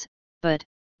hands, but,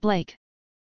 Blake.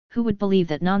 Who would believe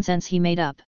that nonsense he made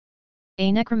up?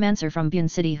 A necromancer from Bun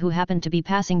City who happened to be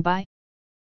passing by?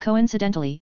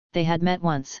 Coincidentally, they had met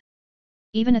once.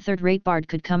 Even a third-rate bard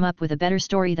could come up with a better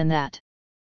story than that.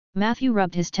 Matthew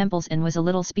rubbed his temples and was a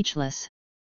little speechless.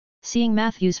 Seeing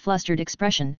Matthew's flustered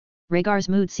expression, Rhaegar's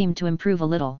mood seemed to improve a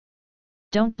little.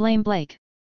 Don't blame Blake.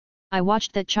 I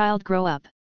watched that child grow up.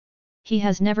 He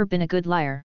has never been a good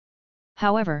liar.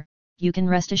 However, you can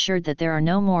rest assured that there are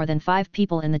no more than 5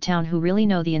 people in the town who really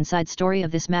know the inside story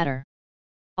of this matter.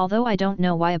 Although I don't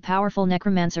know why a powerful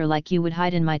necromancer like you would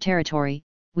hide in my territory,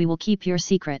 we will keep your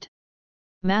secret.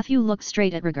 Matthew looked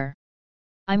straight at Rugur.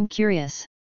 I'm curious.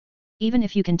 Even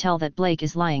if you can tell that Blake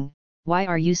is lying, why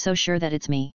are you so sure that it's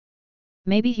me?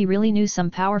 Maybe he really knew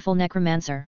some powerful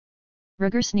necromancer.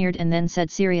 Rugger sneered and then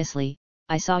said seriously,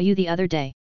 I saw you the other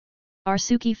day. Our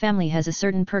Suki family has a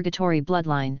certain purgatory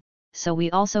bloodline, so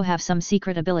we also have some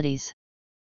secret abilities.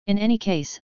 In any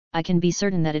case, I can be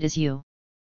certain that it is you.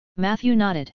 Matthew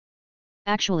nodded.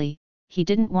 Actually, he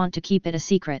didn't want to keep it a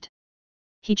secret.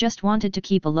 He just wanted to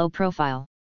keep a low profile.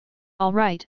 All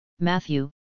right,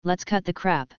 Matthew, let's cut the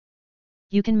crap.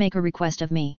 You can make a request of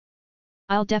me.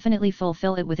 I'll definitely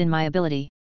fulfill it within my ability.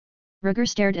 Rugger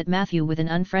stared at Matthew with an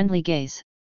unfriendly gaze.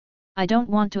 I don't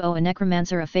want to owe a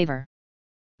necromancer a favor.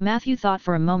 Matthew thought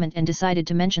for a moment and decided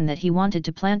to mention that he wanted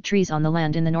to plant trees on the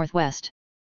land in the northwest.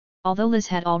 Although Liz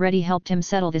had already helped him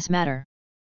settle this matter.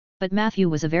 But Matthew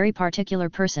was a very particular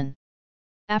person.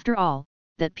 After all,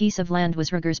 that piece of land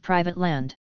was Rugger's private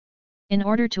land. In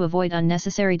order to avoid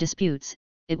unnecessary disputes,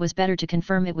 it was better to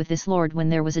confirm it with this lord when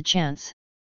there was a chance.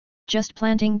 Just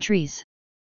planting trees.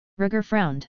 Rugger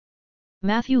frowned.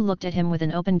 Matthew looked at him with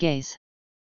an open gaze.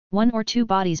 One or two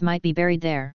bodies might be buried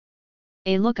there.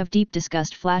 A look of deep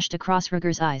disgust flashed across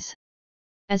Rugger's eyes.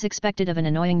 As expected of an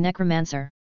annoying necromancer.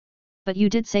 But you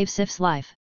did save Sif's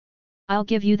life. I'll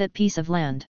give you that piece of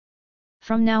land.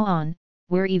 From now on,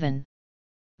 we're even.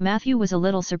 Matthew was a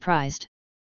little surprised.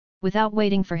 Without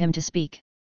waiting for him to speak,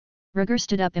 Rugger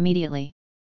stood up immediately.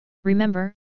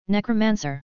 Remember,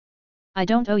 Necromancer. I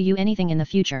don't owe you anything in the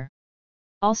future.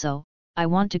 Also, I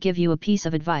want to give you a piece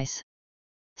of advice.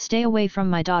 Stay away from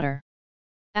my daughter.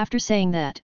 After saying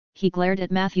that, he glared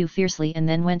at Matthew fiercely and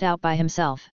then went out by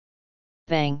himself.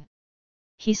 Bang!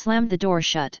 He slammed the door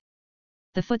shut.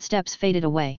 The footsteps faded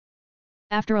away.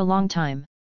 After a long time,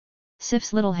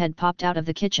 Sif's little head popped out of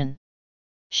the kitchen.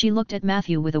 She looked at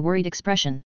Matthew with a worried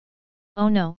expression. Oh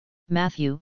no,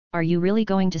 Matthew, are you really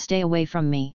going to stay away from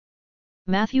me?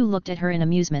 Matthew looked at her in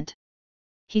amusement.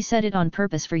 He said it on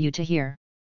purpose for you to hear.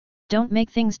 Don't make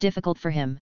things difficult for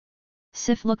him.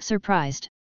 Sif looked surprised.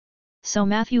 So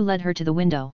Matthew led her to the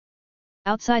window.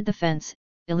 Outside the fence,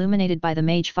 illuminated by the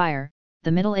mage fire,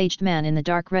 the middle-aged man in the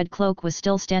dark red cloak was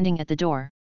still standing at the door.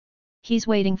 He's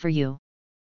waiting for you.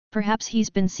 Perhaps he's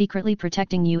been secretly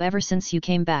protecting you ever since you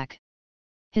came back.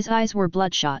 His eyes were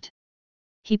bloodshot.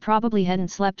 He probably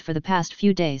hadn't slept for the past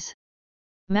few days.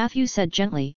 Matthew said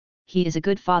gently, he is a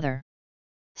good father.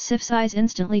 Sif's eyes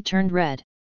instantly turned red.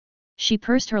 She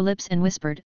pursed her lips and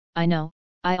whispered, I know,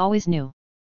 I always knew.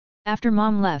 After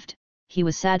Mom left, he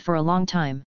was sad for a long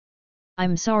time.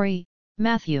 I'm sorry,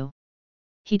 Matthew.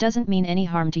 He doesn't mean any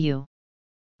harm to you.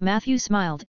 Matthew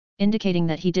smiled, indicating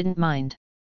that he didn't mind.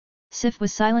 Sif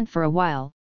was silent for a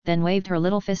while, then waved her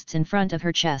little fists in front of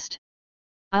her chest.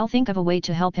 I'll think of a way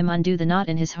to help him undo the knot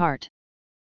in his heart.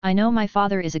 I know my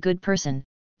father is a good person,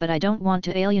 but I don't want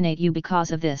to alienate you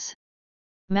because of this.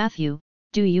 Matthew,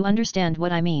 do you understand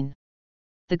what I mean?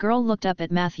 The girl looked up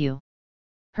at Matthew.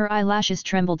 Her eyelashes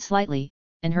trembled slightly,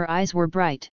 and her eyes were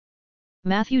bright.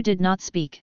 Matthew did not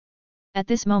speak. At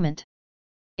this moment,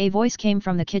 a voice came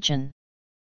from the kitchen.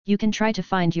 You can try to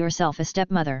find yourself a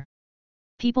stepmother.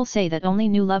 People say that only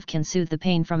new love can soothe the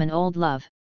pain from an old love.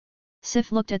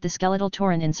 Sif looked at the skeletal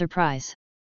Tauren in surprise.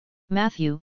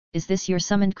 Matthew, is this your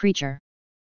summoned creature?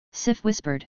 Sif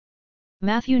whispered.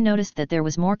 Matthew noticed that there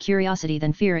was more curiosity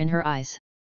than fear in her eyes.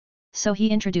 So he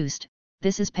introduced,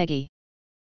 this is Peggy.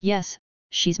 Yes,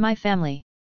 she's my family.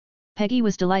 Peggy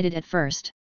was delighted at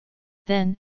first.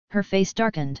 Then, her face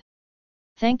darkened.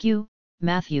 Thank you,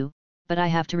 Matthew, but I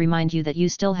have to remind you that you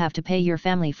still have to pay your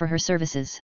family for her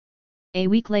services. A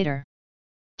week later.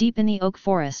 Deep in the oak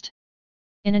forest.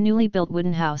 In a newly built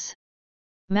wooden house.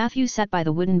 Matthew sat by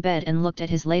the wooden bed and looked at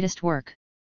his latest work.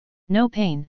 No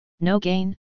pain, no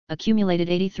gain, accumulated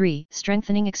 83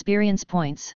 strengthening experience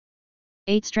points.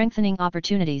 8 strengthening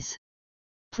opportunities.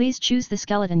 Please choose the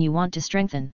skeleton you want to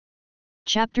strengthen.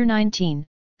 Chapter 19,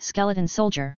 Skeleton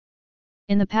Soldier.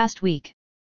 In the past week,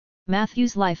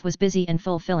 Matthew's life was busy and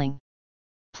fulfilling.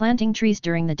 Planting trees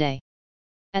during the day.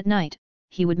 At night,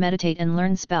 he would meditate and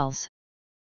learn spells.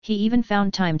 He even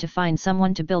found time to find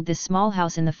someone to build this small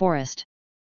house in the forest.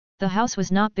 The house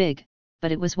was not big,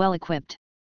 but it was well equipped.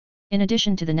 In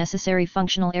addition to the necessary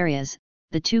functional areas,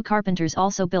 the 2 carpenters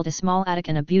also built a small attic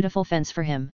and a beautiful fence for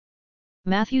him.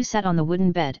 Matthew sat on the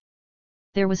wooden bed.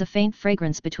 There was a faint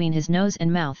fragrance between his nose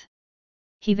and mouth.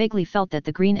 He vaguely felt that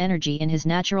the green energy in his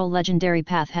natural legendary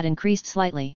path had increased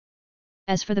slightly.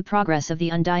 As for the progress of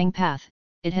the undying path,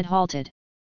 it had halted.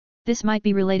 This might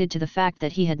be related to the fact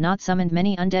that he had not summoned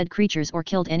many undead creatures or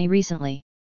killed any recently.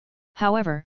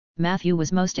 However, Matthew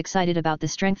was most excited about the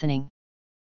strengthening.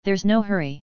 There's no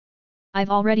hurry. I've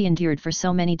already endured for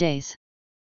so many days.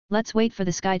 Let's wait for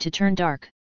the sky to turn dark.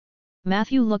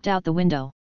 Matthew looked out the window.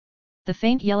 The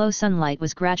faint yellow sunlight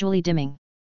was gradually dimming.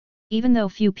 Even though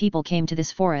few people came to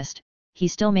this forest, he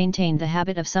still maintained the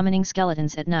habit of summoning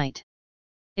skeletons at night.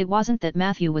 It wasn't that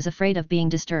Matthew was afraid of being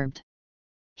disturbed.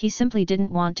 He simply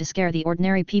didn't want to scare the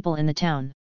ordinary people in the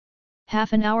town.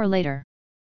 Half an hour later,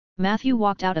 Matthew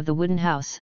walked out of the wooden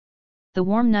house. The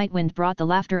warm night wind brought the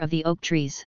laughter of the oak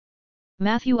trees.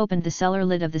 Matthew opened the cellar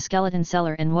lid of the skeleton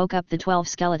cellar and woke up the 12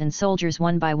 skeleton soldiers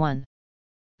one by one.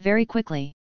 Very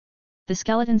quickly, the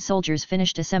skeleton soldiers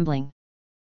finished assembling.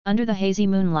 Under the hazy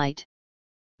moonlight,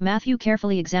 Matthew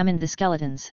carefully examined the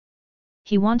skeletons.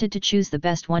 He wanted to choose the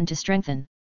best one to strengthen.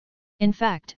 In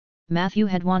fact, Matthew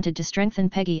had wanted to strengthen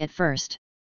Peggy at first.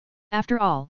 After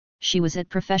all, she was at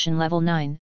profession level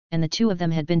 9, and the two of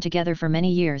them had been together for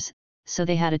many years, so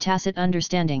they had a tacit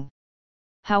understanding.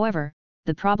 However,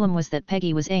 the problem was that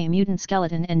Peggy was a mutant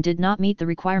skeleton and did not meet the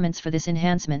requirements for this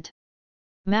enhancement.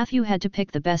 Matthew had to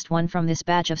pick the best one from this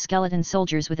batch of skeleton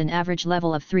soldiers with an average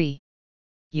level of 3.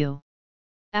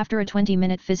 After a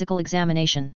 20-minute physical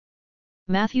examination,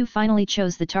 Matthew finally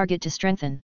chose the target to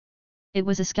strengthen. It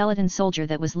was a skeleton soldier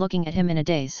that was looking at him in a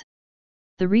daze.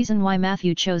 The reason why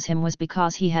Matthew chose him was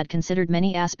because he had considered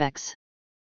many aspects.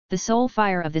 The soul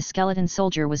fire of this skeleton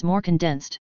soldier was more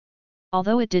condensed.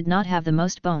 Although it did not have the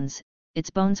most bones, its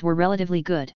bones were relatively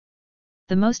good.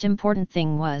 The most important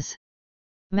thing was,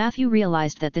 Matthew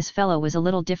realized that this fellow was a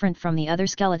little different from the other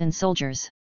skeleton soldiers.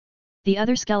 The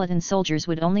other skeleton soldiers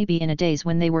would only be in a daze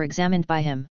when they were examined by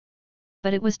him.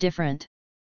 But it was different.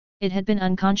 It had been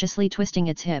unconsciously twisting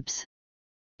its hips.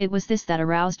 It was this that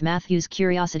aroused Matthew's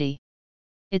curiosity.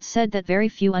 It's said that very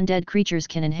few undead creatures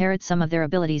can inherit some of their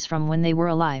abilities from when they were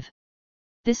alive.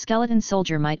 This skeleton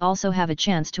soldier might also have a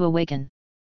chance to awaken.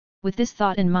 With this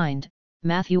thought in mind,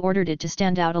 Matthew ordered it to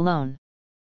stand out alone.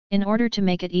 In order to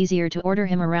make it easier to order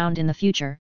him around in the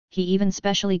future, he even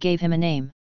specially gave him a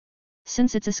name.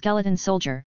 Since it's a skeleton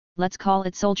soldier, let's call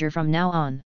it Soldier from now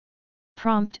on.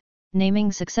 Prompt: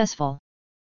 naming successful.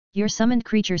 Your summoned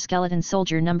creature skeleton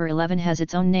soldier number 11 has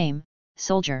its own name,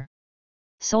 Soldier.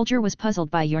 Soldier was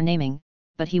puzzled by your naming,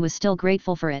 but he was still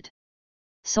grateful for it.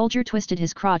 Soldier twisted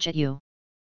his crotch at you.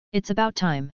 It's about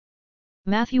time.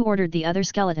 Matthew ordered the other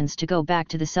skeletons to go back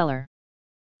to the cellar.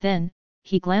 Then,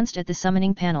 he glanced at the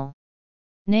summoning panel.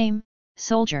 Name: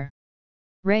 Soldier.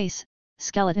 Race: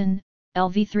 Skeleton,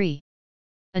 LV3.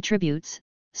 Attributes: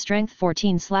 Strength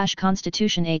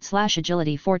 14/Constitution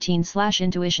 8/Agility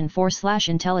 14/Intuition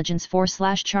 4/Intelligence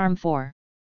 4/Charm 4.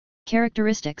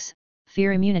 Characteristics: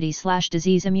 Fear immunity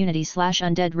 /Disease immunity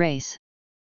 /Undead race.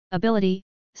 Ability: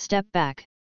 Step back.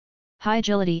 High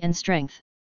agility and strength.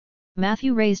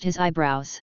 Matthew raised his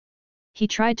eyebrows. He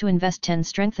tried to invest 10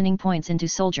 strengthening points into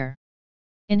Soldier.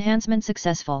 Enhancement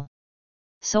successful.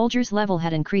 Soldier's level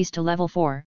had increased to level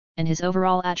 4, and his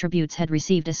overall attributes had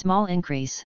received a small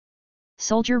increase.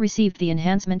 Soldier received the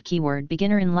enhancement keyword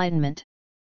Beginner Enlightenment.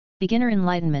 Beginner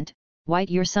Enlightenment: White.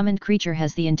 Your summoned creature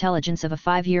has the intelligence of a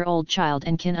 5-year-old child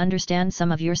and can understand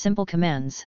some of your simple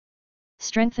commands.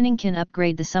 Strengthening can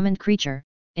upgrade the summoned creature,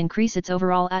 increase its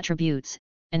overall attributes,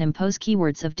 and impose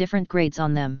keywords of different grades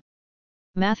on them.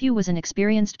 Matthew was an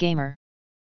experienced gamer.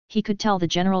 He could tell the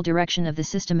general direction of the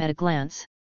system at a glance.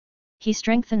 He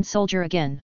strengthened Soldier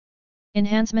again.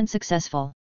 Enhancement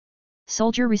successful.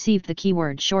 Soldier received the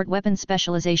keyword Short Weapon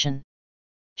Specialization.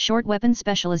 Short Weapon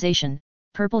Specialization: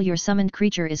 Purple. Your summoned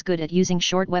creature is good at using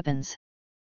short weapons.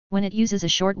 When it uses a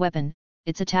short weapon,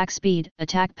 its attack speed,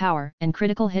 attack power, and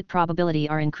critical hit probability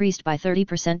are increased by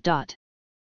 30%.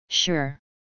 Sure.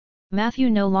 Matthew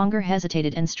no longer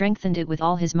hesitated and strengthened it with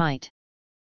all his might.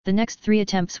 The next 3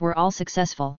 attempts were all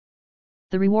successful.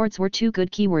 The rewards were 2 good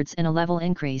keywords and a level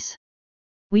increase.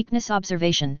 Weakness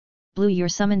Observation: Blue. Your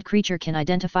summoned creature can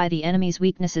identify the enemy's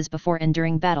weaknesses before and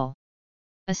during battle.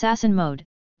 Assassin Mode: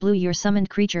 Blue. Your summoned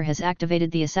creature has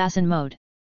activated the Assassin Mode.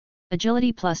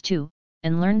 Agility +2,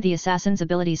 and learned the assassin's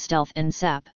abilities Stealth and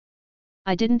Sap.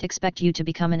 I didn't expect you to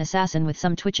become an assassin with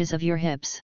some twitches of your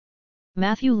hips.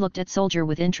 Matthew looked at Soldier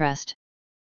with interest.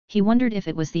 He wondered if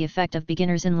it was the effect of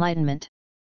Beginner's Enlightenment.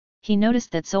 He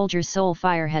noticed that Soldier's soul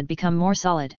fire had become more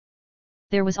solid.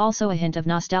 There was also a hint of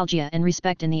nostalgia and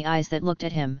respect in the eyes that looked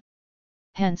at him.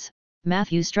 Hence,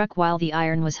 Matthew struck while the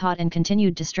iron was hot and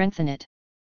continued to strengthen it.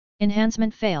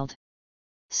 Enhancement failed.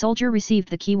 Soldier received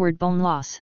the keyword Bone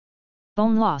Loss.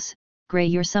 Bone Loss: Gray.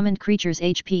 Your summoned creature's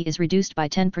HP is reduced by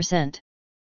 10%.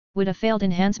 Would a failed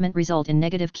enhancement result in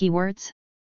negative keywords?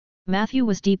 Matthew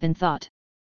was deep in thought.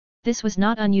 This was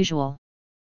not unusual.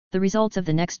 The results of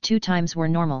the next 2 times were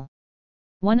normal.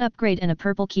 1 upgrade and a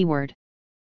purple keyword.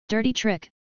 Dirty Trick: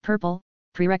 Purple.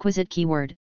 Prerequisite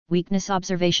keyword: Weakness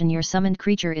Observation. Your summoned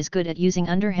creature is good at using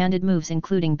underhanded moves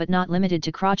including but not limited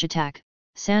to crotch attack,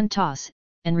 sand toss,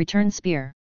 and return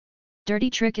spear. Dirty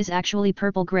Trick is actually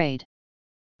purple grade.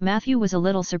 Matthew was a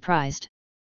little surprised.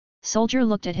 Soldier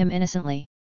looked at him innocently.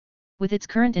 With its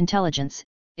current intelligence,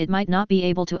 it might not be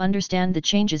able to understand the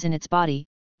changes in its body,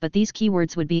 but these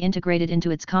keywords would be integrated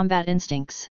into its combat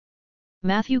instincts.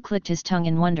 Matthew clicked his tongue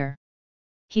in wonder.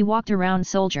 He walked around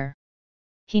Soldier.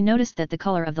 He noticed that the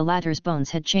color of the latter's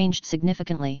bones had changed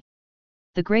significantly.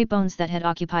 The grey bones that had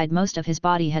occupied most of his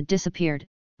body had disappeared,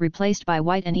 replaced by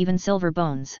white and even silver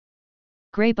bones.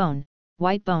 Grey bone,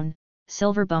 white bone,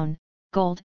 silver bone,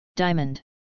 gold, diamond.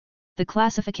 The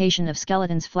classification of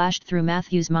skeletons flashed through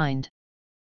Matthew's mind.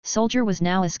 Soldier was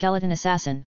now a skeleton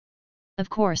assassin. Of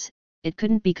course, it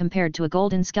couldn't be compared to a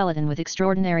golden skeleton with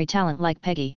extraordinary talent like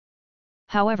Peggy.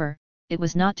 However, it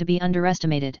was not to be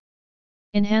underestimated.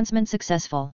 Enhancement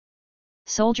successful.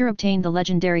 Soldier obtained the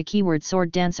legendary keyword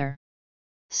Sword Dancer.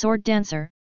 Sword Dancer,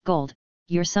 Gold,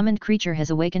 your summoned creature has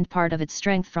awakened part of its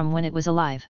strength from when it was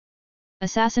alive.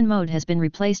 Assassin mode has been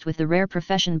replaced with the rare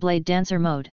profession Blade Dancer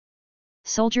mode.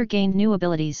 Soldier gained new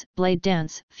abilities, Blade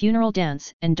Dance, Funeral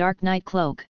Dance, and Dark Night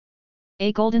Cloak.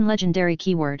 A golden legendary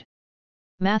keyword.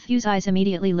 Matthew's eyes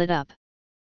immediately lit up.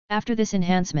 After this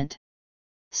enhancement,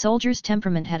 Soldier's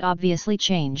temperament had obviously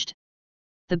changed.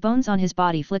 The bones on his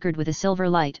body flickered with a silver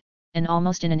light, and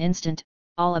almost in an instant,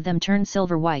 all of them turned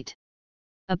silver white.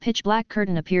 A pitch-black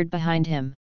curtain appeared behind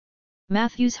him.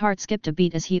 Matthew's heart skipped a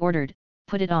beat as he ordered,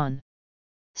 "Put it on."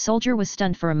 Soldier was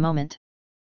stunned for a moment.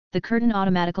 The curtain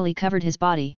automatically covered his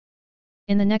body.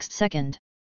 In the next second,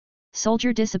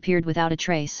 Soldier disappeared without a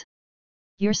trace.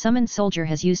 Your summoned soldier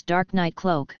has used Dark Night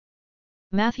Cloak.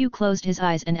 Matthew closed his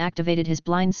eyes and activated his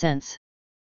blind sense.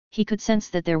 He could sense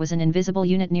that there was an invisible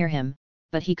unit near him,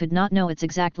 but he could not know its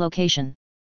exact location.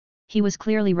 He was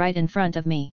clearly right in front of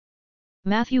me.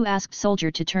 Matthew asked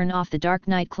Soldier to turn off the Dark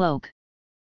Night Cloak.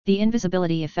 The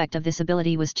invisibility effect of this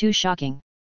ability was too shocking.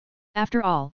 After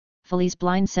all, Feli's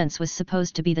blind sense was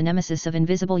supposed to be the nemesis of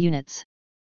invisible units.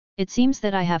 It seems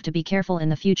that I have to be careful in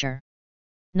the future.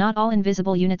 Not all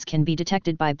invisible units can be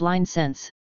detected by blind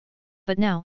sense. But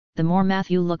now, the more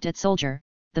Matthew looked at Soldier,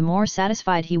 the more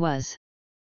satisfied he was.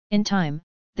 In time,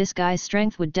 this guy's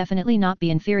strength would definitely not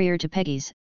be inferior to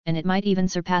Peggy's, and it might even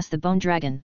surpass the Bone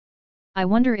Dragon. I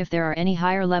wonder if there are any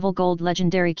higher level gold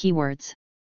legendary keywords.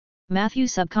 Matthew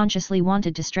subconsciously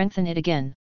wanted to strengthen it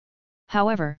again.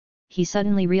 However, he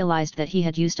suddenly realized that he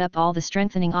had used up all the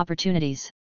strengthening opportunities.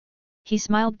 He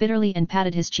smiled bitterly and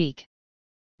patted his cheek.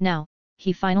 Now,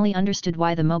 he finally understood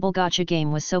why the mobile gacha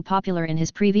game was so popular in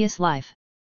his previous life.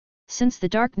 Since the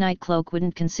Dark Night Cloak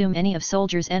wouldn't consume any of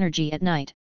Soldier's energy at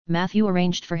night, Matthew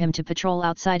arranged for him to patrol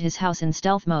outside his house in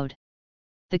stealth mode.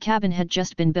 The cabin had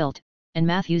just been built, and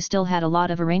Matthew still had a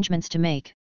lot of arrangements to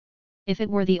make. If it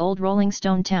were the old Rolling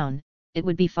Stone town, it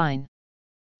would be fine.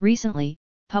 Recently,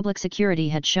 public security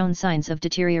had shown signs of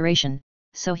deterioration,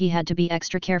 so he had to be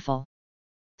extra careful.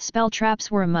 Spell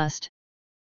traps were a must.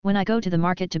 When I go to the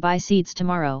market to buy seeds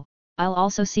tomorrow, I'll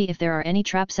also see if there are any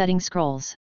trap-setting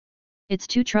scrolls. It's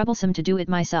too troublesome to do it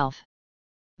myself.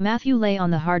 Matthew lay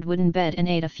on the hard wooden bed and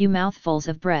ate a few mouthfuls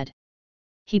of bread.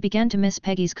 He began to miss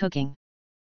Peggy's cooking.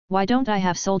 Why don't I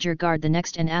have Soldier guard the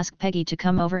next and ask Peggy to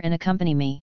come over and accompany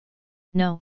me?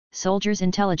 No, Soldier's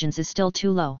intelligence is still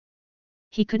too low.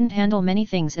 He couldn't handle many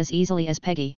things as easily as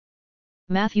Peggy.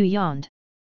 Matthew yawned.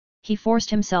 He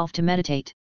forced himself to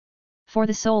meditate. For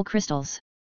the soul crystals.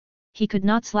 He could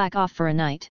not slack off for a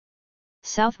night.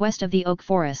 Southwest of the oak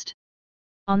forest.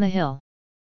 On the hill.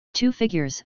 Two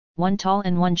figures, one tall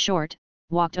and one short,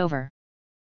 walked over.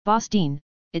 Boss Dean,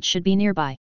 it should be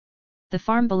nearby. The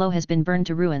farm below has been burned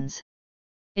to ruins.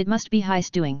 It must be Heiss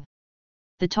doing.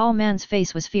 The tall man's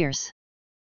face was fierce.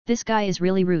 This guy is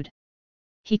really rude.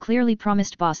 He clearly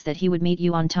promised boss that he would meet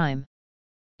you on time.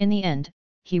 In the end,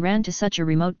 he ran to such a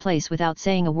remote place without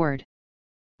saying a word.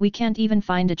 We can't even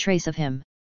find a trace of him.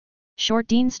 Short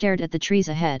Dean stared at the trees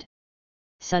ahead.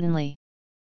 Suddenly,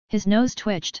 his nose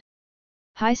twitched.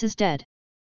 Heiss is dead.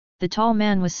 The tall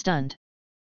man was stunned.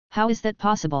 How is that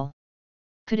possible?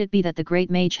 Could it be that the great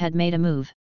mage had made a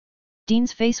move?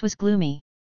 Dean's face was gloomy.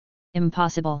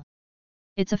 Impossible.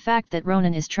 It's a fact that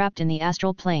Ronan is trapped in the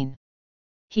astral plane.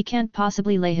 He can't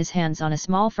possibly lay his hands on a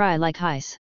small fry like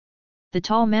Heiss. The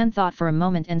tall man thought for a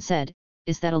moment and said,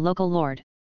 "Is that a local lord?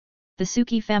 The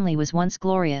Suki family was once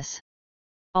glorious.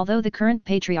 Although the current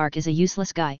patriarch is a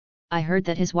useless guy, I heard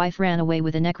that his wife ran away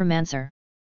with a necromancer."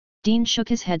 Dean shook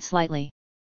his head slightly.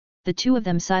 The two of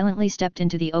them silently stepped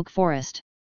into the oak forest.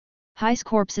 Heiss'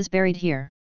 corpse is buried here.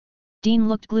 Dean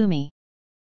looked gloomy.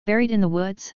 Buried in the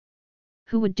woods?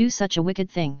 Who would do such a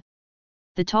wicked thing?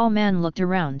 The tall man looked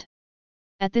around.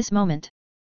 At this moment,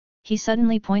 he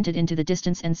suddenly pointed into the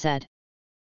distance and said,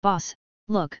 "Boss,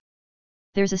 look.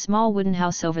 There's a small wooden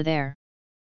house over there.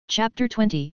 Chapter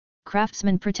 20,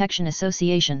 Craftsman Protection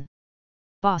Association.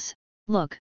 Boss,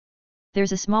 look.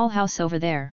 There's a small house over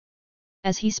there.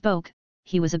 As he spoke,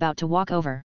 he was about to walk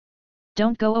over.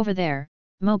 Don't go over there,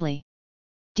 Mobley.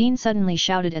 Dean suddenly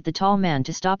shouted at the tall man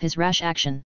to stop his rash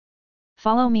action.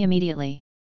 Follow me immediately.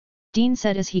 Dean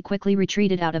said as he quickly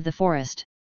retreated out of the forest.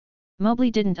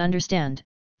 Mobley didn't understand,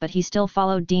 but he still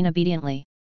followed Dean obediently.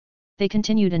 They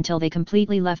continued until they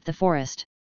completely left the forest.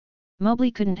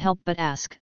 Mobley couldn't help but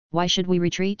ask, why should we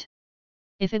retreat?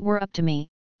 If it were up to me,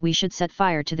 we should set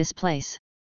fire to this place.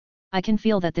 I can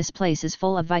feel that this place is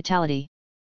full of vitality.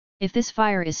 If this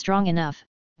fire is strong enough,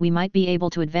 we might be able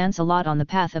to advance a lot on the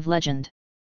path of legend.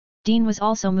 Dean was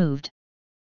also moved.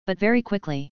 But very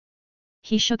quickly.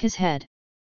 He shook his head.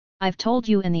 I've told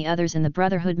you and the others in the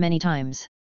Brotherhood many times.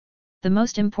 The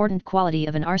most important quality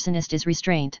of an arsonist is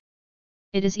restraint.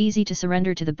 It is easy to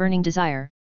surrender to the burning desire,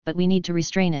 but we need to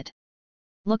restrain it.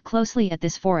 Look closely at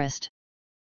this forest.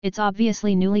 It's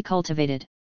obviously newly cultivated.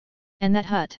 And that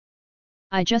hut.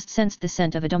 I just sensed the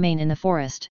scent of a domain in the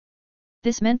forest.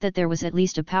 This meant that there was at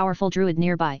least a powerful druid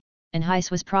nearby, and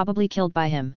Heiss was probably killed by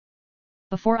him.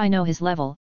 Before I know his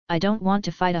level, I don't want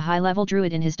to fight a high-level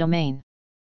druid in his domain.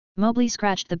 Mobley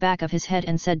scratched the back of his head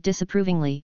and said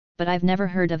disapprovingly, but I've never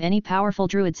heard of any powerful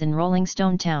druids in Rolling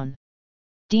Stone Town.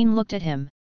 Dean looked at him.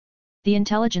 The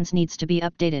intelligence needs to be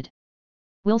updated.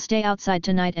 We'll stay outside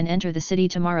tonight and enter the city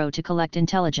tomorrow to collect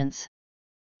intelligence.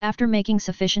 After making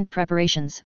sufficient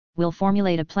preparations, we'll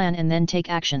formulate a plan and then take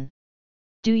action.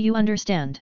 Do you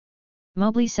understand?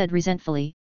 Mobley said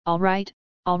resentfully, all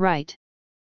right.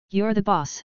 You're the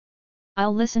boss.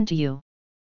 I'll listen to you.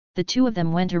 The two of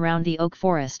them went around the oak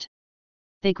forest.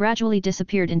 They gradually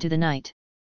disappeared into the night.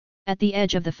 At the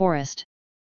edge of the forest,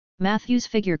 Matthew's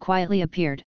figure quietly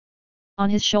appeared. On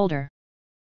his shoulder,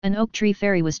 an oak tree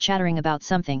fairy was chattering about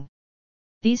something.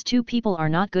 These two people are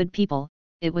not good people.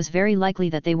 It was very likely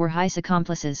that they were Heiss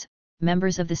accomplices,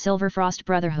 members of the Silverfrost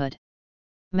Brotherhood.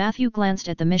 Matthew glanced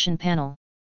at the mission panel.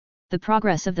 The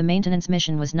progress of the maintenance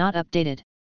mission was not updated.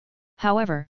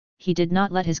 However, he did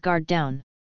not let his guard down.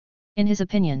 In his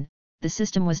opinion, the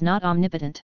system was not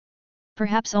omnipotent.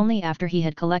 Perhaps only after he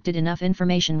had collected enough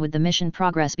information would the mission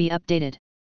progress be updated.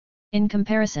 In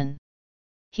comparison,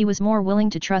 he was more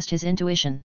willing to trust his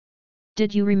intuition.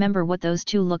 Did you remember what those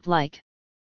two looked like?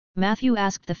 Matthew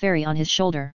asked the fairy on his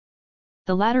shoulder.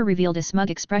 The latter revealed a smug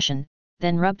expression,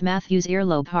 then rubbed Matthew's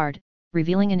earlobe hard,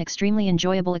 revealing an extremely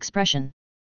enjoyable expression.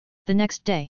 The next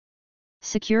day.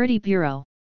 Security Bureau.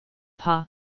 Pa.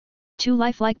 Two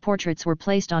lifelike portraits were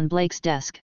placed on Blake's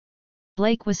desk.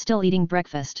 Blake was still eating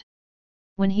breakfast.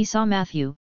 When he saw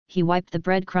Matthew, he wiped the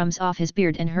breadcrumbs off his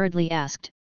beard and hurriedly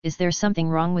asked, "Is there something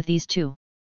wrong with these two?"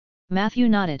 Matthew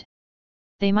nodded.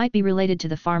 "They might be related to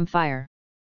the farm fire."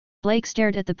 Blake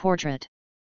stared at the portrait.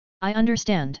 "I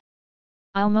understand.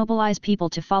 I'll mobilize people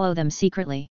to follow them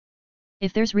secretly.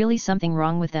 If there's really something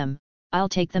wrong with them, I'll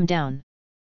take them down.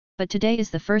 But today is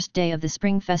the first day of the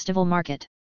Spring Festival Market.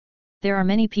 There are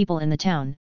many people in the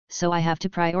town, so I have to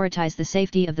prioritize the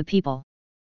safety of the people."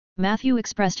 Matthew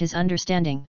expressed his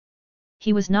understanding.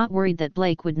 He was not worried that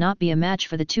Blake would not be a match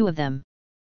for the two of them.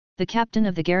 The captain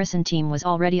of the garrison team was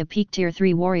already a peak Tier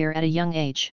 3 warrior at a young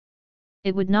age.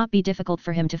 It would not be difficult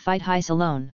for him to fight Heiss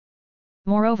alone.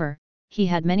 Moreover, he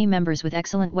had many members with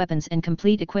excellent weapons and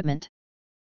complete equipment.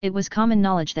 It was common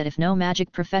knowledge that if no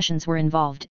magic professions were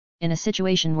involved, in a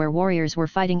situation where warriors were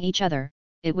fighting each other,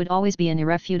 it would always be an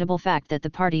irrefutable fact that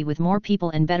the party with more people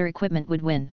and better equipment would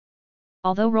win.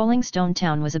 Although Rolling Stone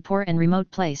Town was a poor and remote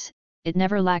place, it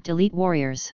never lacked elite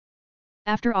warriors.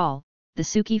 After all, the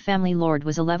Suki family lord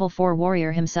was a level 4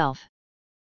 warrior himself.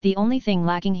 The only thing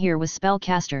lacking here was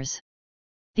spellcasters.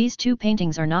 "These two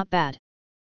paintings are not bad.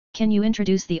 Can you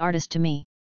introduce the artist to me?"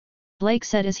 Blake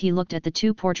said as he looked at the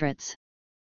two portraits.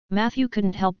 Matthew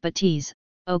couldn't help but tease,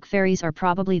 oak fairies are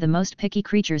probably the most picky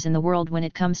creatures in the world when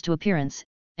it comes to appearance,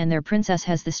 and their princess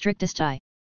has the strictest eye.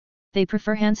 They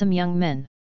prefer handsome young men.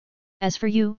 As for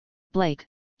you, Blake,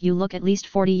 you look at least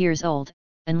 40 years old,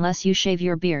 unless you shave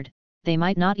your beard, they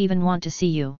might not even want to see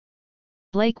you.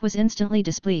 Blake was instantly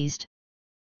displeased.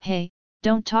 "Hey,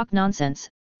 don't talk nonsense,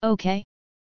 okay?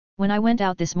 When I went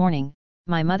out this morning,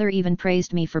 my mother even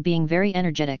praised me for being very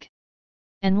energetic.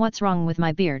 And what's wrong with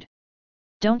my beard?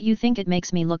 Don't you think it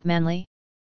makes me look manly?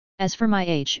 As for my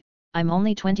age, I'm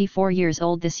only 24 years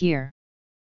old this year.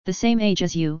 The same age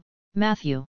as you,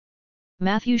 Matthew."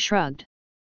 Matthew shrugged.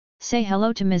 "Say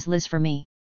hello to Ms. Liz for me."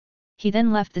 He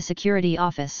then left the security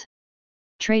office.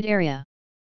 Trade area.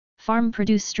 Farm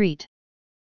Produce Street.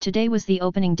 Today was the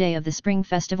opening day of the Spring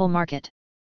Festival Market.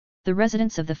 The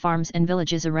residents of the farms and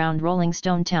villages around Rolling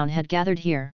Stone Town had gathered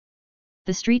here.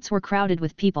 The streets were crowded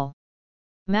with people.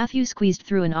 Matthew squeezed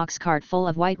through an ox cart full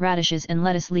of white radishes and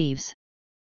lettuce leaves.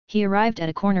 He arrived at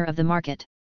a corner of the market.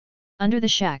 Under the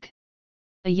shack,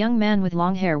 a young man with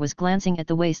long hair was glancing at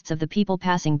the waists of the people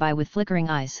passing by with flickering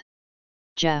eyes.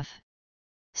 Jeff!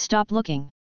 Stop looking!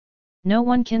 No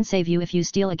one can save you if you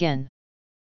steal again.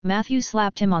 Matthew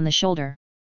slapped him on the shoulder.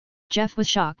 Jeff was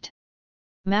shocked.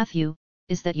 Matthew,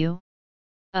 is that you?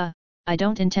 I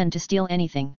don't intend to steal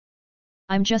anything.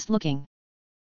 I'm just looking.